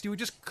right next to you.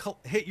 Just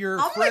hit your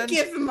I'm friend.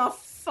 gonna give him a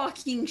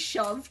fucking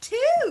shove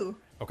too.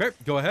 Okay,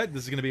 go ahead.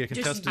 This is going to be a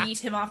Just contested... yeet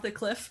him off the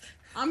cliff.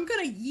 I'm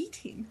gonna yeet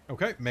him.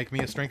 Okay, make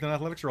me a strength and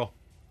athletics roll.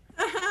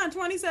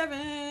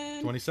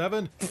 27.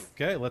 27.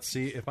 Okay, let's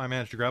see if I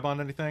manage to grab on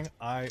anything.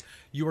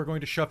 You are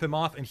going to shove him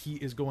off, and he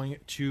is going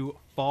to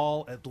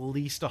fall at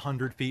least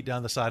 100 feet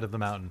down the side of the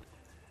mountain.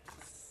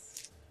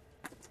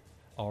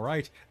 All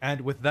right,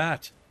 and with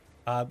that,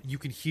 you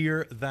can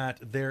hear that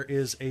there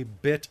is a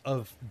bit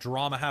of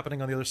drama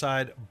happening on the other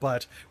side,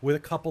 but with a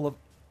couple of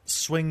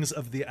swings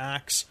of the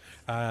axe,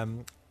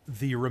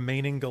 the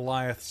remaining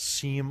Goliaths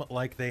seem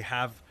like they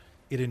have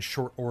it in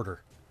short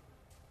order.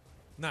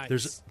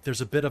 Nice.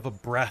 There's a bit of a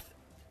breath,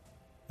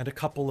 and a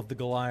couple of the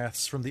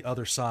Goliaths from the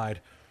other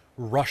side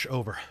rush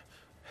over.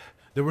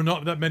 There were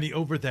not that many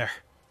over there.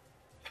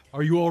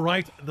 Are you all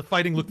right? The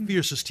fighting looked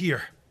fiercest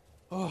here.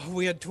 Oh,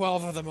 we had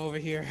 12 of them over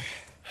here.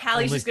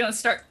 Hallie's just gonna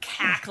start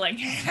cackling.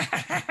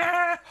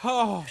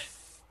 Oh,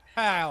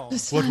 hell.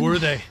 What were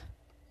they?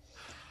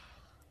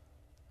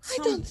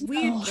 Some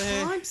weird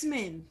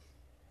tribesmen.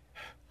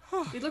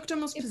 They looked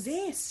almost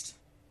possessed.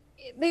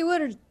 They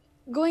were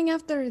going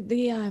after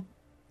the,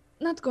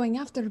 not going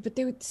after, but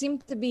they would seem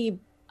to be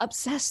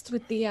obsessed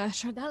with the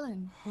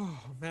Chardalin. Oh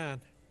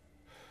man.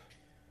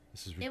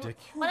 This is They were-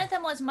 ridiculous. one of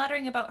them was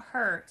muttering about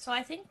her, so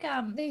I think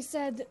They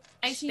said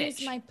Ice she is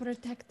bitch. my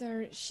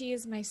protector, she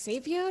is my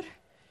savior.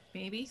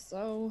 maybe.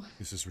 So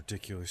This is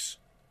ridiculous.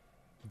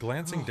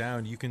 Glancing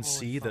down, you can Holy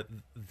see fuck.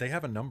 that they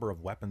have a number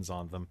of weapons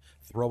on them.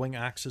 Throwing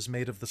axes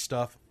made of the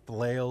stuff,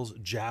 flails,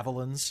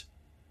 javelins.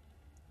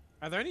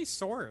 Are there any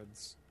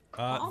swords?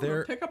 I'm gonna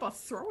They're pick up a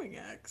throwing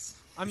axe.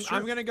 I'm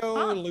Sure. gonna go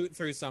Ah. loot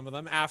through some of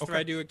them after Okay.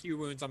 I do a Q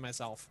wounds on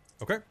myself.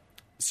 okay.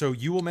 So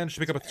you will manage to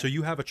pick up. So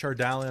you have a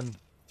Chardalin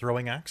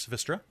throwing axe,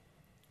 Vistra.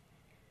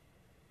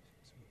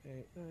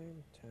 8,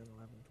 9, 10,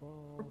 11,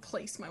 12,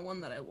 Replace my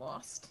one that I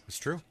lost. It's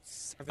true.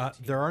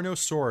 17. There are no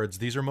swords.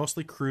 These are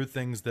mostly crude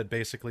things that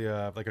basically,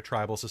 like a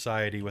tribal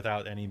society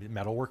without any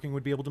metalworking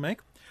would be able to make.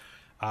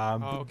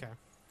 Oh,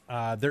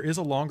 okay. There is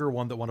a longer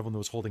one that one of them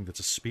was holding. That's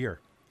a spear.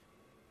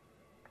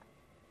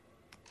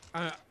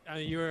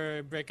 You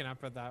were breaking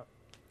up with that.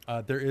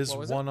 There is What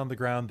was one on the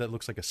ground that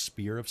looks like a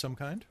spear of some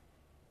kind.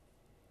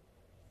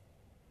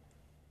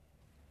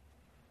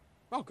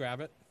 I'll grab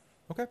it.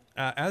 Okay.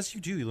 As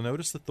you do, you'll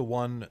notice that the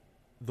one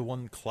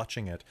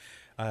clutching it,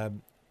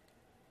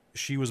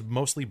 she was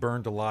mostly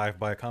burned alive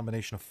by a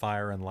combination of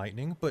fire and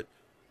lightning, but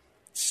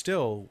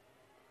still,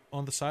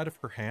 on the side of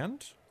her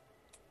hand,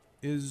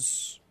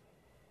 is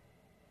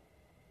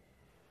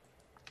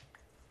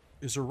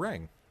a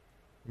ring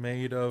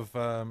made of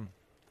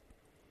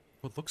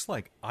what looks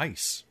like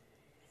ice.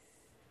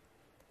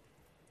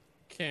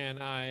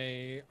 Can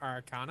I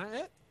Arcana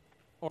it?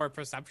 Or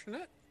Perception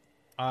it?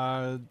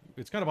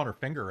 It's kind of on her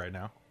finger right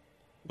now.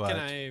 But Can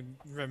I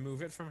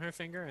remove it from her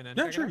finger and then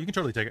yeah, pick it sure, up? you can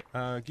totally take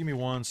it. Give me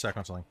 1 second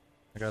on something.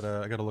 I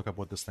gotta look up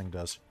what this thing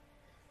does.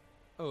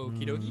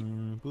 Okie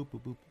dokie. Boop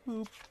boop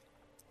boop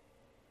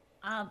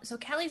boop. So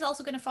Callie's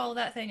also going to follow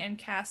that thing and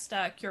cast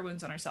Cure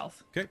Wounds on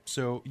herself. Okay,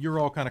 so you're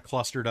all kind of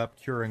clustered up,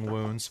 curing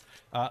wounds.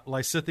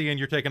 Lysithian,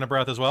 you're taking a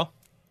breath as well?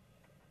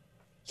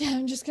 yeah,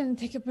 I'm just gonna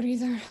take a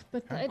breather,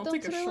 but I I'll don't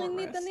take a really short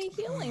need rest. any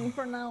healing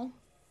for now.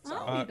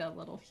 I'll need a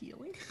little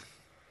healing.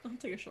 I'll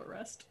take a short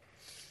rest.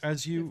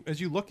 As you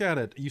look at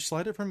it, you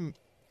slide it from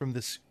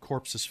this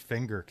corpse's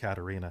finger,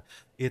 Katarina.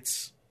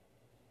 It's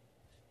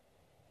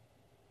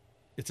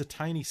a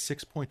tiny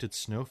 6-pointed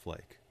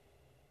snowflake.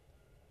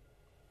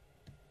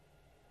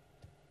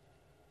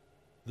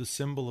 The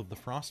symbol of the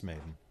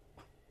Frostmaiden.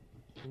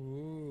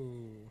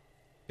 Ooh.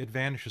 It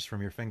vanishes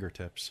from your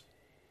fingertips.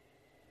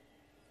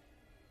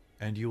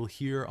 And you'll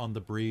hear on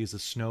the breeze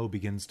as snow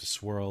begins to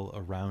swirl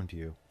around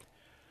you.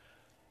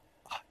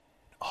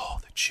 All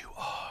that you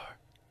are,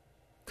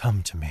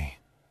 come to me.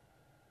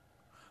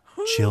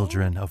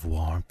 Children of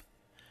warmth,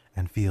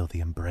 and feel the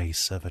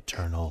embrace of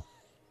eternal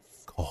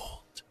cold.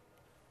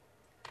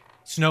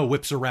 Snow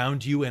whips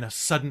around you in a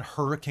sudden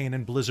hurricane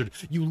and blizzard.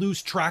 You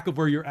lose track of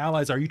where your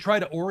allies are. You try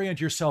to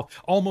orient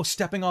yourself, almost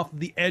stepping off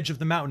the edge of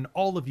the mountain.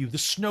 All of you, the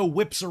snow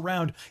whips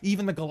around.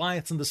 Even the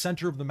Goliaths in the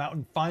center of the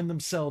mountain find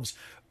themselves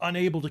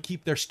unable to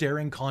keep their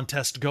staring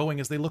contest going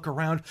as they look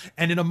around,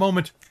 and in a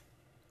moment,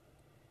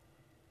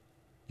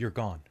 you're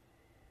gone.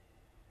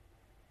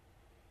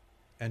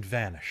 And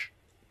vanish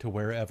to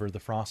wherever the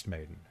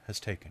Frostmaiden has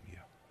taken you.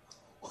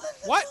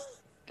 What?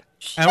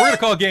 And we're going to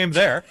call game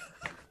there.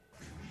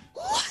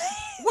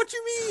 What do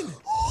you mean?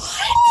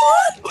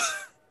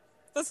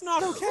 That's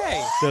not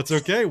okay. That's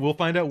okay. We'll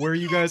find out where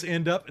you guys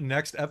end up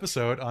next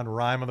episode on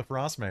Rime on the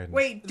Frostmaiden.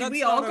 Wait, did That's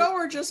we all not go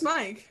or just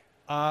Mike?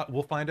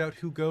 We'll find out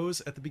who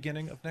goes at the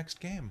beginning of next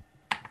game.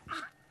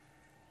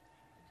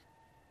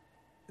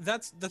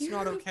 That's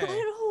not okay.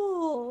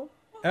 Butthole.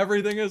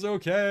 Everything is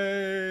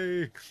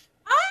okay.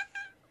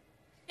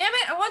 Damn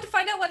it! I want to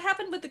find out what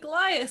happened with the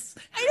Goliaths.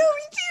 I know,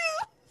 me too.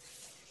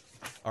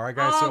 All right,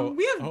 guys. So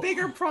we have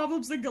bigger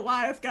problems than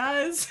Goliath,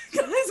 guys.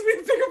 Guys, we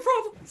have bigger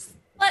problems.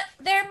 But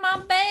they're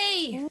my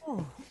bae.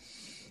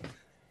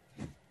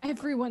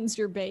 Everyone's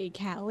your bae,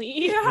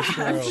 Callie. Yeah.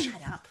 True.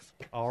 Shut up.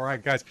 All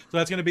right, guys. So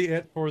that's going to be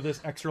it for this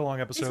extra long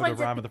This episode one's of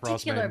Rime a of the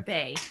particular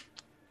Frostmaiden. bae.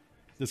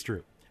 That's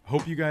true.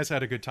 Hope you guys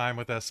had a good time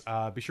with us.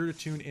 Be sure to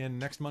tune in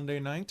next Monday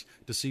night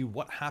to see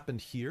what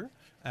happened here.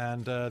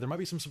 And there might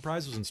be some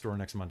surprises in store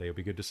next Monday. It'll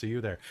be good to see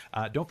you there.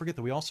 Don't forget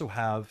that we also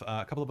have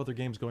a couple of other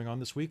games going on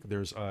this week.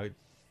 There's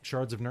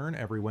Shards of Nirn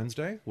every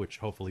Wednesday, which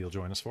hopefully you'll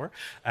join us for,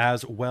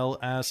 as well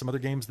as some other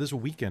games this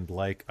weekend,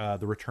 like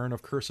the return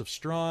of Curse of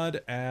Strahd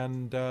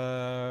and,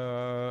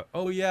 the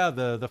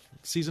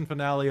season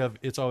finale of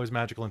It's Always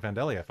Magical in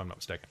Vandalia, if I'm not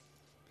mistaken.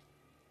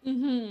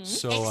 Mm-hmm.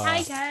 So,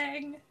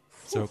 Exciting.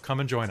 so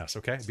come and join us,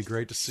 okay? It'd be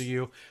great to see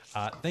you.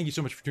 Thank you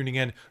so much for tuning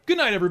in. Good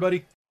night,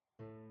 everybody.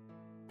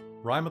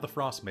 Rime of the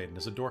Frostmaiden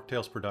is a Dork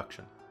Tales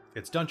production.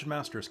 Its Dungeon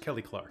Master is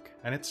Kelly Clark,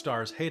 and it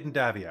stars Hayden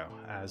Davio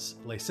as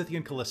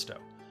Lysithian Callisto,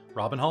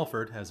 Robin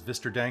Halford as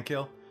Vister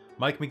Dankill,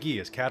 Mike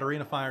McGee as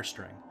Katarina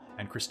Firestring,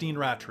 and Christine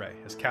Rattray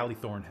as Callie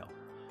Thornhill.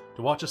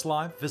 To watch us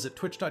live, visit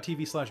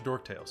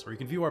twitch.tv/dorktales, or you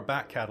can view our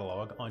back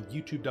catalog on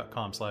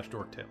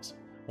youtube.com/dorktales.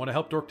 Want to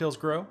help Dorktales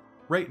grow?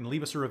 Rate and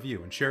leave us a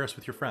review and share us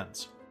with your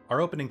friends. Our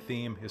opening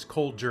theme is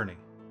Cold Journey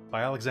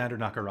by Alexander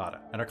Nakarada,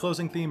 and our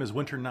closing theme is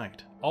Winter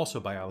Night,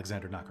 also by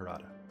Alexander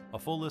Nakarada. A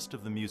full list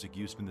of the music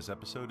used in this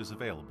episode is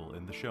available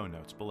in the show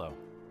notes below.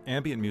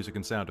 Ambient music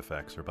and sound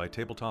effects are by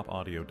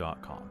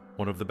tabletopaudio.com,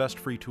 one of the best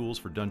free tools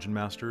for dungeon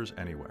masters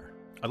anywhere.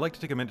 I'd like to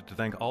take a minute to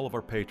thank all of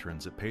our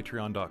patrons at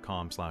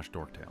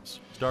patreon.com/dorktales,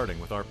 starting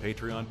with our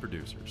Patreon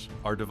producers.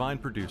 Our divine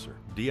producer,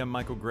 DM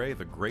Michael Gray,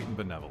 the Great and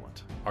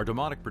Benevolent. Our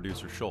demonic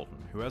producer, Shulton,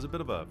 who has a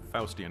bit of a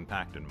Faustian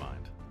pact in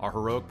mind. Our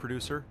heroic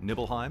producer,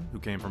 Nibelheim, who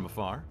came from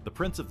afar. The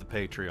Prince of the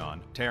Patreon,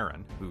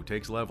 Taryn, who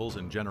takes levels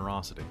in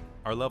generosity.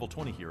 Our level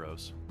 20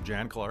 heroes,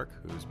 Jan Clark,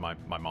 who's my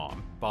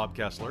mom, Bob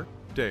Kessler,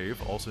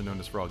 Dave, also known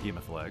as Froggy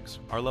Legs,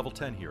 our level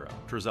 10 hero,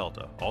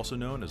 Trizelta, also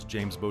known as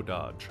James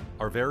Bododge,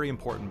 our very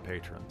important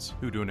patrons,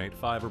 who donate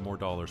 $5 or more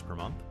per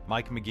month,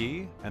 Mike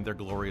McGee and their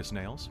glorious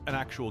nails, an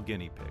actual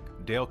guinea pig,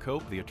 Dale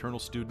Cope, the eternal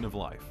student of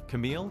life,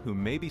 Camille, who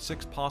may be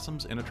 6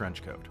 possums in a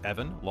trench coat,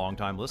 Evan,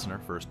 longtime listener,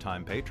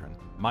 first-time patron,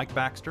 Mike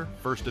Baxter,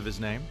 first of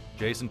his name,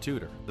 Jason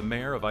Tudor, the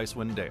mayor of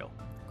Icewind Dale,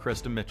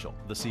 Krista Mitchell,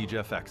 the Siege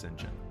FX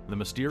engine, the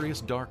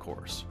mysterious Dark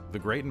Horse, the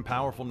great and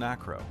powerful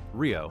Nacro,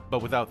 Rio,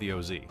 but without the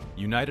OZ,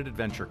 United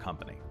Adventure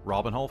Company,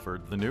 Robin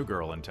Holford, the new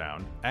girl in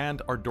town,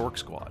 and our Dork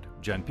Squad,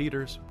 Jen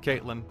Peters,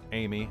 Caitlin,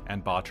 Amy,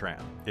 and Ba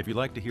Tran. If you'd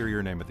like to hear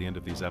your name at the end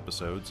of these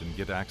episodes and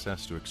get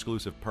access to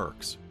exclusive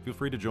perks, feel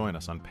free to join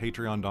us on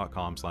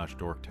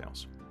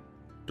patreon.com/dorktales.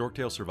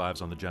 Dorktales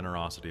survives on the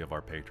generosity of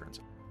our patrons,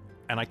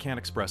 and I can't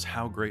express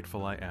how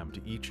grateful I am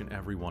to each and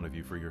every one of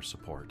you for your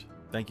support.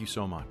 Thank you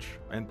so much,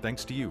 and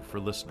thanks to you for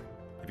listening.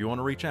 If you want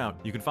to reach out,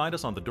 you can find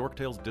us on the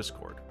Dorktales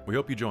Discord. We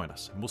hope you join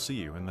us, and we'll see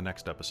you in the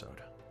next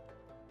episode.